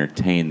to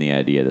entertain the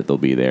idea that they'll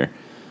be there.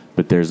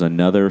 But there's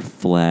another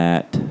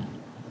flat.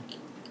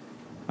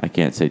 I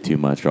can't say too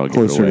much, or I'll give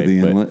it Closer away. to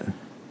the but inlet?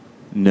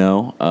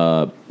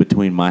 No,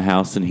 between my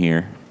house and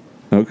here.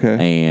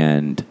 Okay.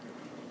 And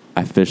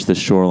I fished the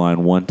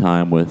shoreline one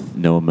time with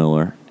Noah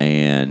Miller,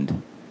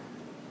 and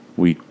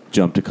we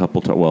jumped a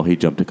couple. He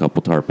jumped a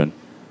couple tarpon.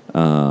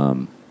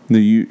 Now,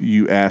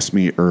 you asked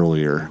me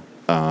earlier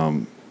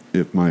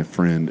if my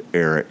friend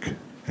Eric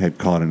had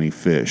caught any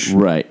fish.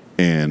 Right.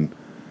 And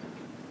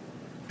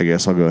I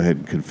guess I'll go ahead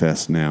and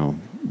confess now.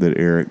 that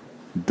Eric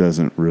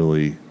doesn't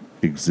really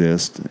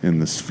exist in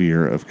the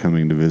sphere of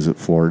coming to visit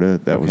Florida.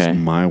 That Okay. was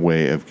my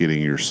way of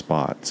getting your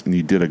spots. And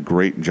you did a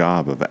great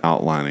job of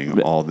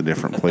outlining all the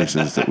different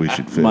places that we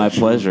should fish. My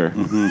pleasure.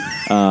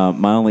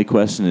 My only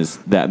question is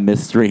that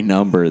mystery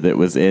number that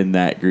was in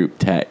that group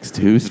text.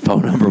 Whose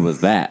phone number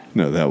was that?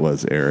 No, that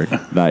was Eric.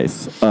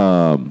 Nice.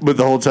 But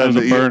the whole time, It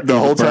was a burner the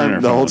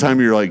whole phone. time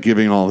you're like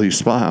giving all these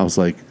spots, I was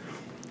like,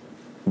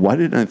 why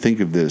didn't I think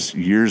of this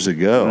years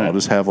ago? Right. I'll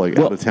just have like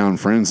Well- out of town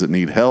friends that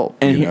need help.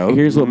 And you know?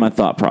 here's what my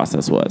thought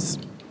process was.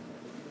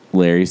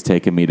 Larry's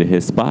taking me to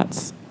his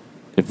spots.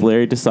 If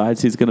Larry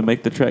decides he's going to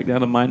make the trek down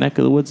to my neck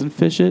of the woods and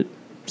fish it,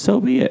 so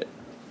be it.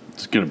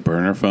 Let's get a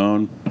burner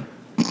phone.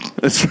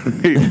 That's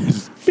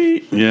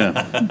right.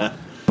 Yeah.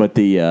 But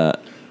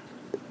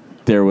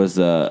there was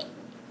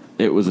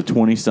it was a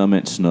 20-some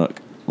inch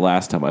snook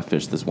last time I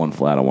fished this one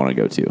flat I want to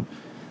go to.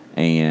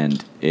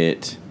 And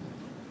it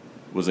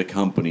was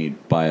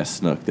accompanied by a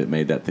snook that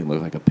made that thing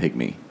look like a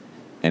pygmy.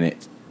 And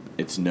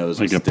its nose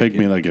Like was a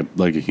pygmy,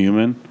 like a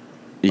human.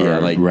 yeah,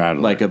 or like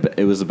rattler?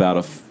 it was about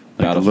a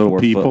Like a a little 4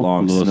 people, foot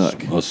long a little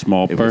snook. a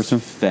small It person?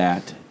 was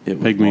fat. It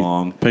was Pygmy,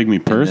 long. pygmy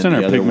And person then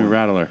or the other pygmy one-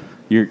 rattler?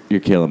 You're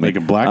killing me. Like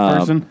a black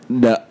person?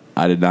 No,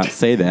 I did not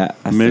say that.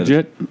 I said-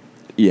 Midget?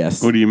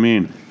 yes. What do you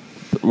mean?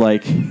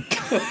 Like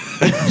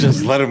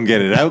Just let him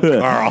get it out,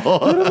 Carl.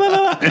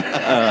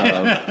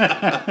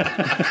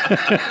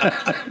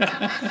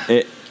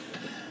 it.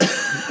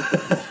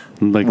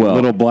 Like Well-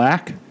 little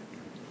black?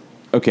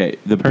 Okay,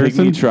 the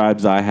Person? pygmy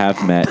tribes I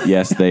have met,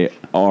 yes, they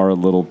are a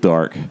little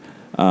dark,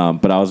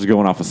 but I was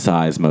going off of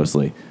size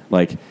mostly.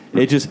 Like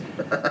it just,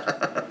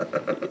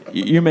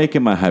 you're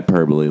making my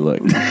hyperbole look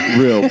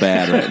real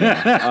bad right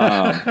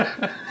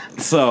now.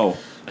 So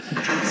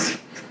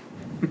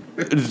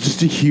it's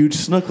just a huge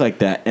snook like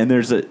that, and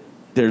there's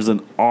an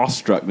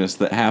awestruckness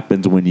that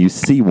happens when you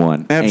see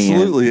one.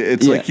 Absolutely. And-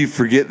 It's yeah. like you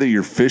forget that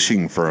you're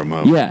fishing for a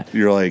moment. Yeah.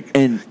 You're like,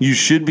 And- you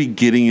should be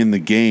getting in the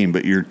game,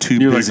 but you're too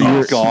You're like, busy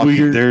oh, gawking.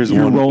 sweet, there's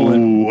you're one.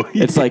 rolling. Ooh.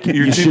 It's like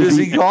You're you too should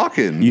busy be-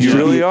 gawking. You You should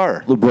really be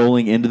are.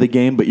 rolling into the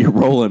game, but you're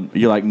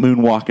like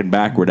moonwalking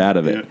backward out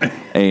of it,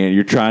 and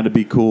you're trying to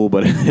be cool,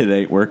 but it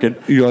ain't working.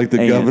 You're like the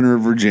And- governor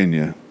of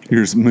Virginia.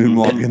 You're just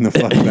moonwalking the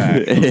fuck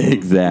back.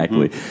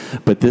 Exactly.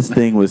 But this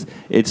thing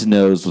its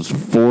nose was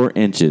 4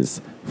 inches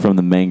from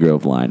the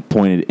mangrove line,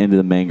 pointed into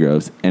the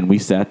mangroves, and we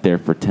sat there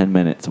for 10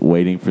 minutes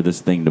waiting for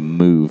this thing to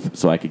move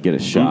so I could get a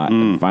shot.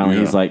 And finally,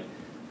 yeah. he's like,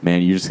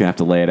 "Man, you're just gonna have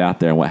to lay it out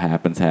there, and what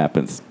happens,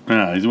 happens."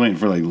 Ah, he's waiting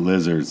for like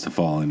lizards to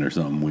fall in or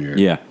something weird.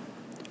 Yeah.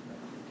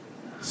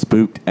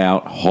 Spooked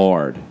out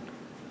hard.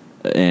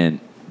 And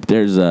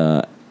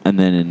and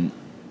then in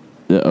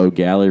the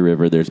O'Galley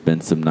River, there's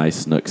been some nice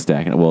snook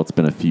stacking. Well, it's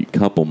been a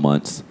couple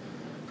months,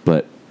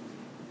 but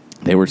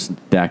they were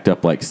stacked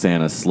up like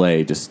Santa's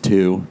sleigh, just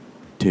two,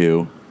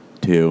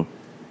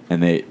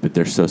 and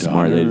they're so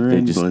smart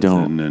they just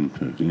don't.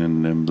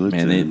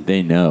 Man,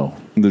 they know.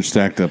 They're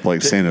stacked up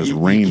like Santa's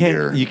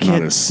reindeer, You not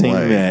can't his sing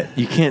sleigh. that.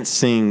 You can't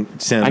sing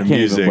Santa I can't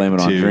music even blame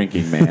it on to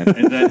drinking, man.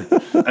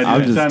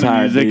 I'm just just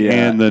tired of music the,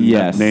 and the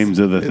yes. names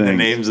of the things. the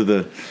names of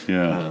the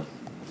Yeah.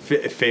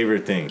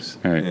 favorite things.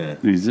 All right. Yeah.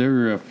 These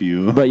are a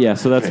few. But yeah,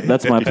 so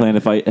that's my plan.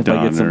 If I get some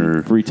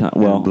Donner free time,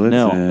 well, and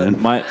no,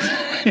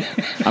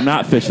 Blitzen. I'm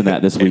not fishing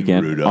that this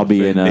weekend. Rudolph I'll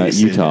be in and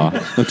Mason. Utah,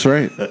 That's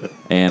right.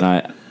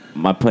 and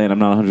my plan. I'm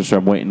not 100 sure.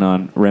 I'm waiting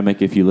on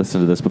Remick. If you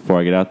listen to this before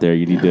I get out there,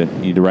 you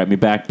need to write me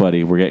back,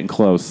 buddy. We're getting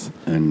close.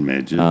 And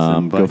midgets.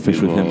 And Go fish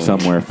with him buckyballs.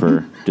 somewhere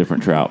for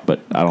different trout, but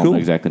I don't Cool.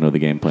 exactly know the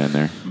game plan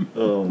there.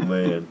 Oh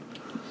man,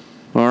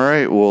 All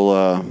right.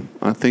 Well,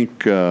 I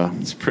think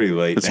it's pretty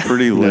late. it's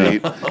pretty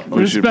late.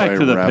 We should Respect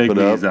to probably the wrap it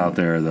pygmies up. out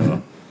there,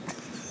 though.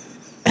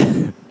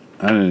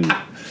 I didn't.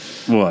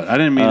 What? I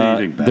didn't mean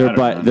anything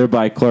bad. They're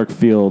by Clark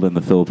Field in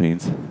the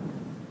Philippines.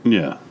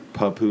 Yeah.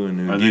 Papua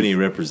New Are they- Guinea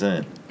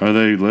represent. Are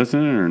they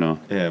listening or no?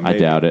 Yeah, I maybe.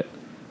 doubt it.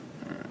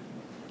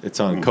 It's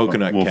on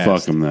Coconut We'll Cast.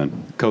 fuck them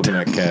then.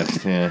 Coconut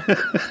Cast. Yeah.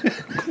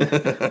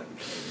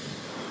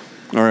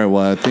 All right.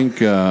 Well, I think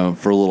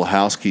for a little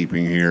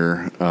housekeeping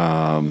here,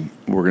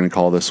 we're going to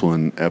call this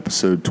one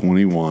episode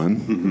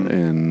 21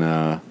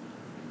 and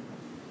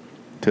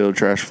Taylor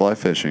Trash Fly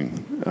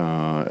Fishing.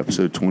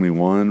 Episode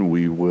 21.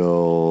 We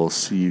will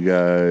see you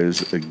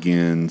guys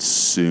again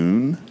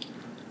soon.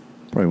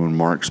 Probably when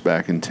Mark's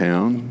back in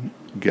town.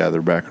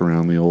 Gather back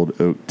around the old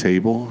oak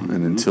table.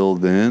 And until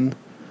then,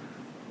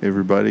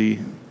 everybody,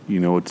 you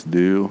know what to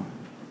do.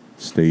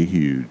 Stay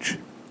huge.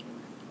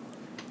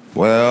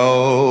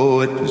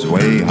 Well, it was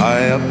way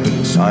high up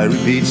in Syrie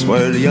Peaks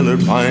where the yeller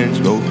pines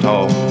grow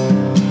tall.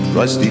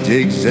 Rusty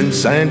Jigs and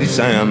Sandy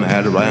Sam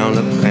had a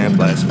roundup camp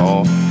last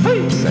fall.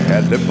 They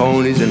had their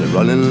ponies and their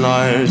running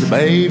lines, a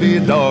baby,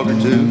 a dog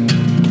or two,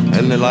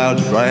 and they allowed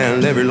to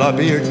brand every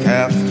lop-eared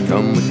calf to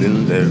come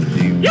within their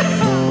view.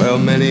 Well,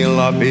 many a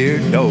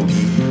lop-eared dog,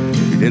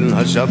 if he didn't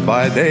hush up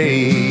by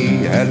day,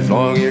 had his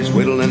long ears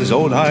whittled and his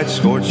old hide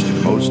scorched in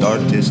the most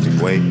artistic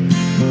way.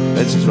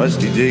 That's his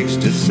Rusty Jigs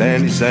to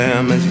Sandy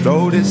Sam as he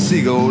rode his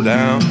seagull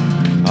down.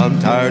 I'm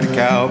tired of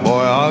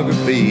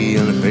cowboyography,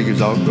 and the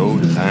figures all go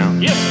to town.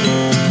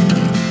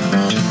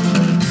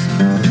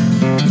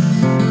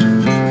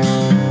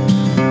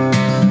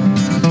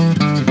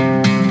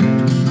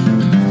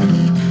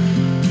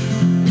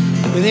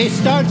 Well, they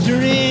starts her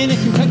in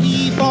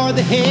Kentucky for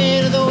the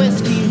head of the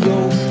whiskey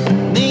road.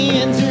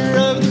 They ends her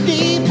up the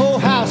depot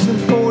house from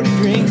 40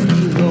 drinks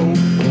below.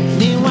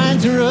 Then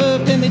winds her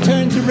up and they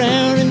turns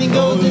around and they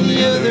goes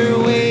the other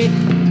way.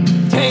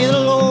 Tell you the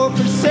Lord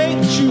forsake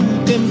the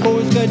truth, them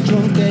boys got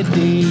drunk that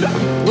day.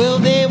 Well,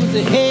 there was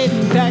a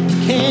heading back to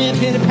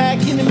camp in a pack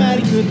in a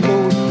mighty good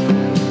boat.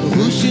 Well,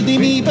 who should they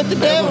meet but the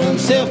devil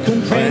himself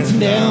come prancing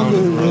down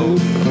the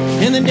road.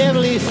 And the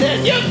devil he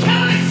said, "You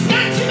can't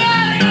snatch him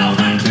out of your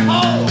monkey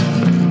hole.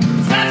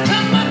 Start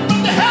coming up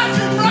from the house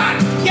and rock,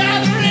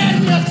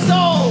 gathering your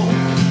soul."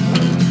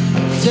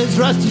 Says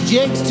Rusty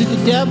Jakes to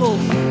the devil,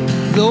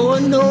 though I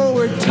know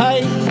we're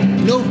tight,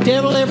 no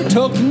devil ever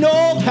took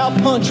no cow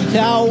punch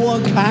without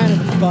one kind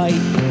of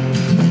fight.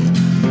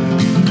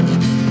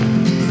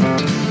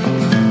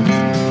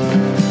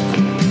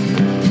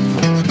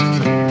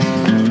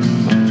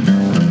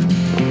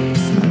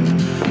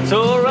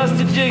 So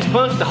Rusty Jakes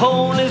punched a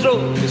hole in his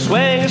rope, he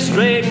swang it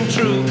straight and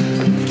true.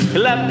 He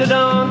lapped it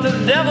on to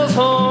the devil's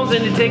horns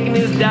and he taking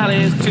his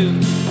dollies too.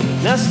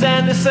 Now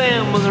Sandy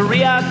Sam was a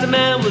Riata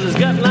man with his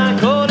gut line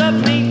cold up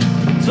neat.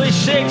 So he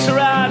shakes her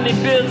out and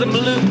he builds him a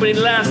loop and he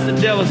lasts the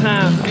devil's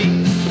hind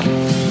feet.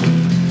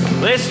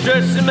 They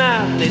stretched him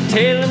out and they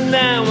tailed him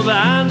down with the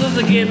hinds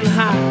was getting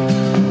hot.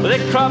 Well, they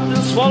cropped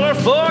and swallowed,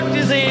 forked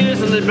his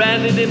ears and they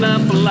branded him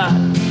up a lot.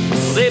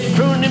 Well, they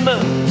pruned him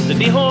up, the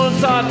dehorned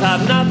saw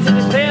top knots in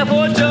his tail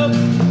for a joke.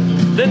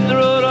 Then they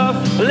rode off,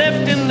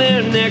 left him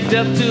there necked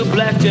up to a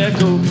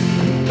blackjack oak.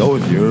 So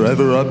if you're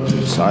ever up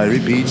to Sire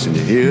Pete's and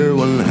you hear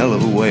one hell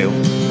of a wail,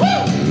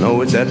 you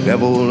know it's that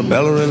devil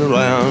bellowing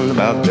around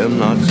about them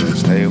knots in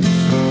his tail.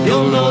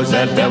 You'll know it's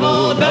that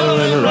devil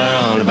bellowing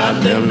around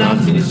about them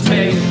knots in his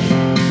tail.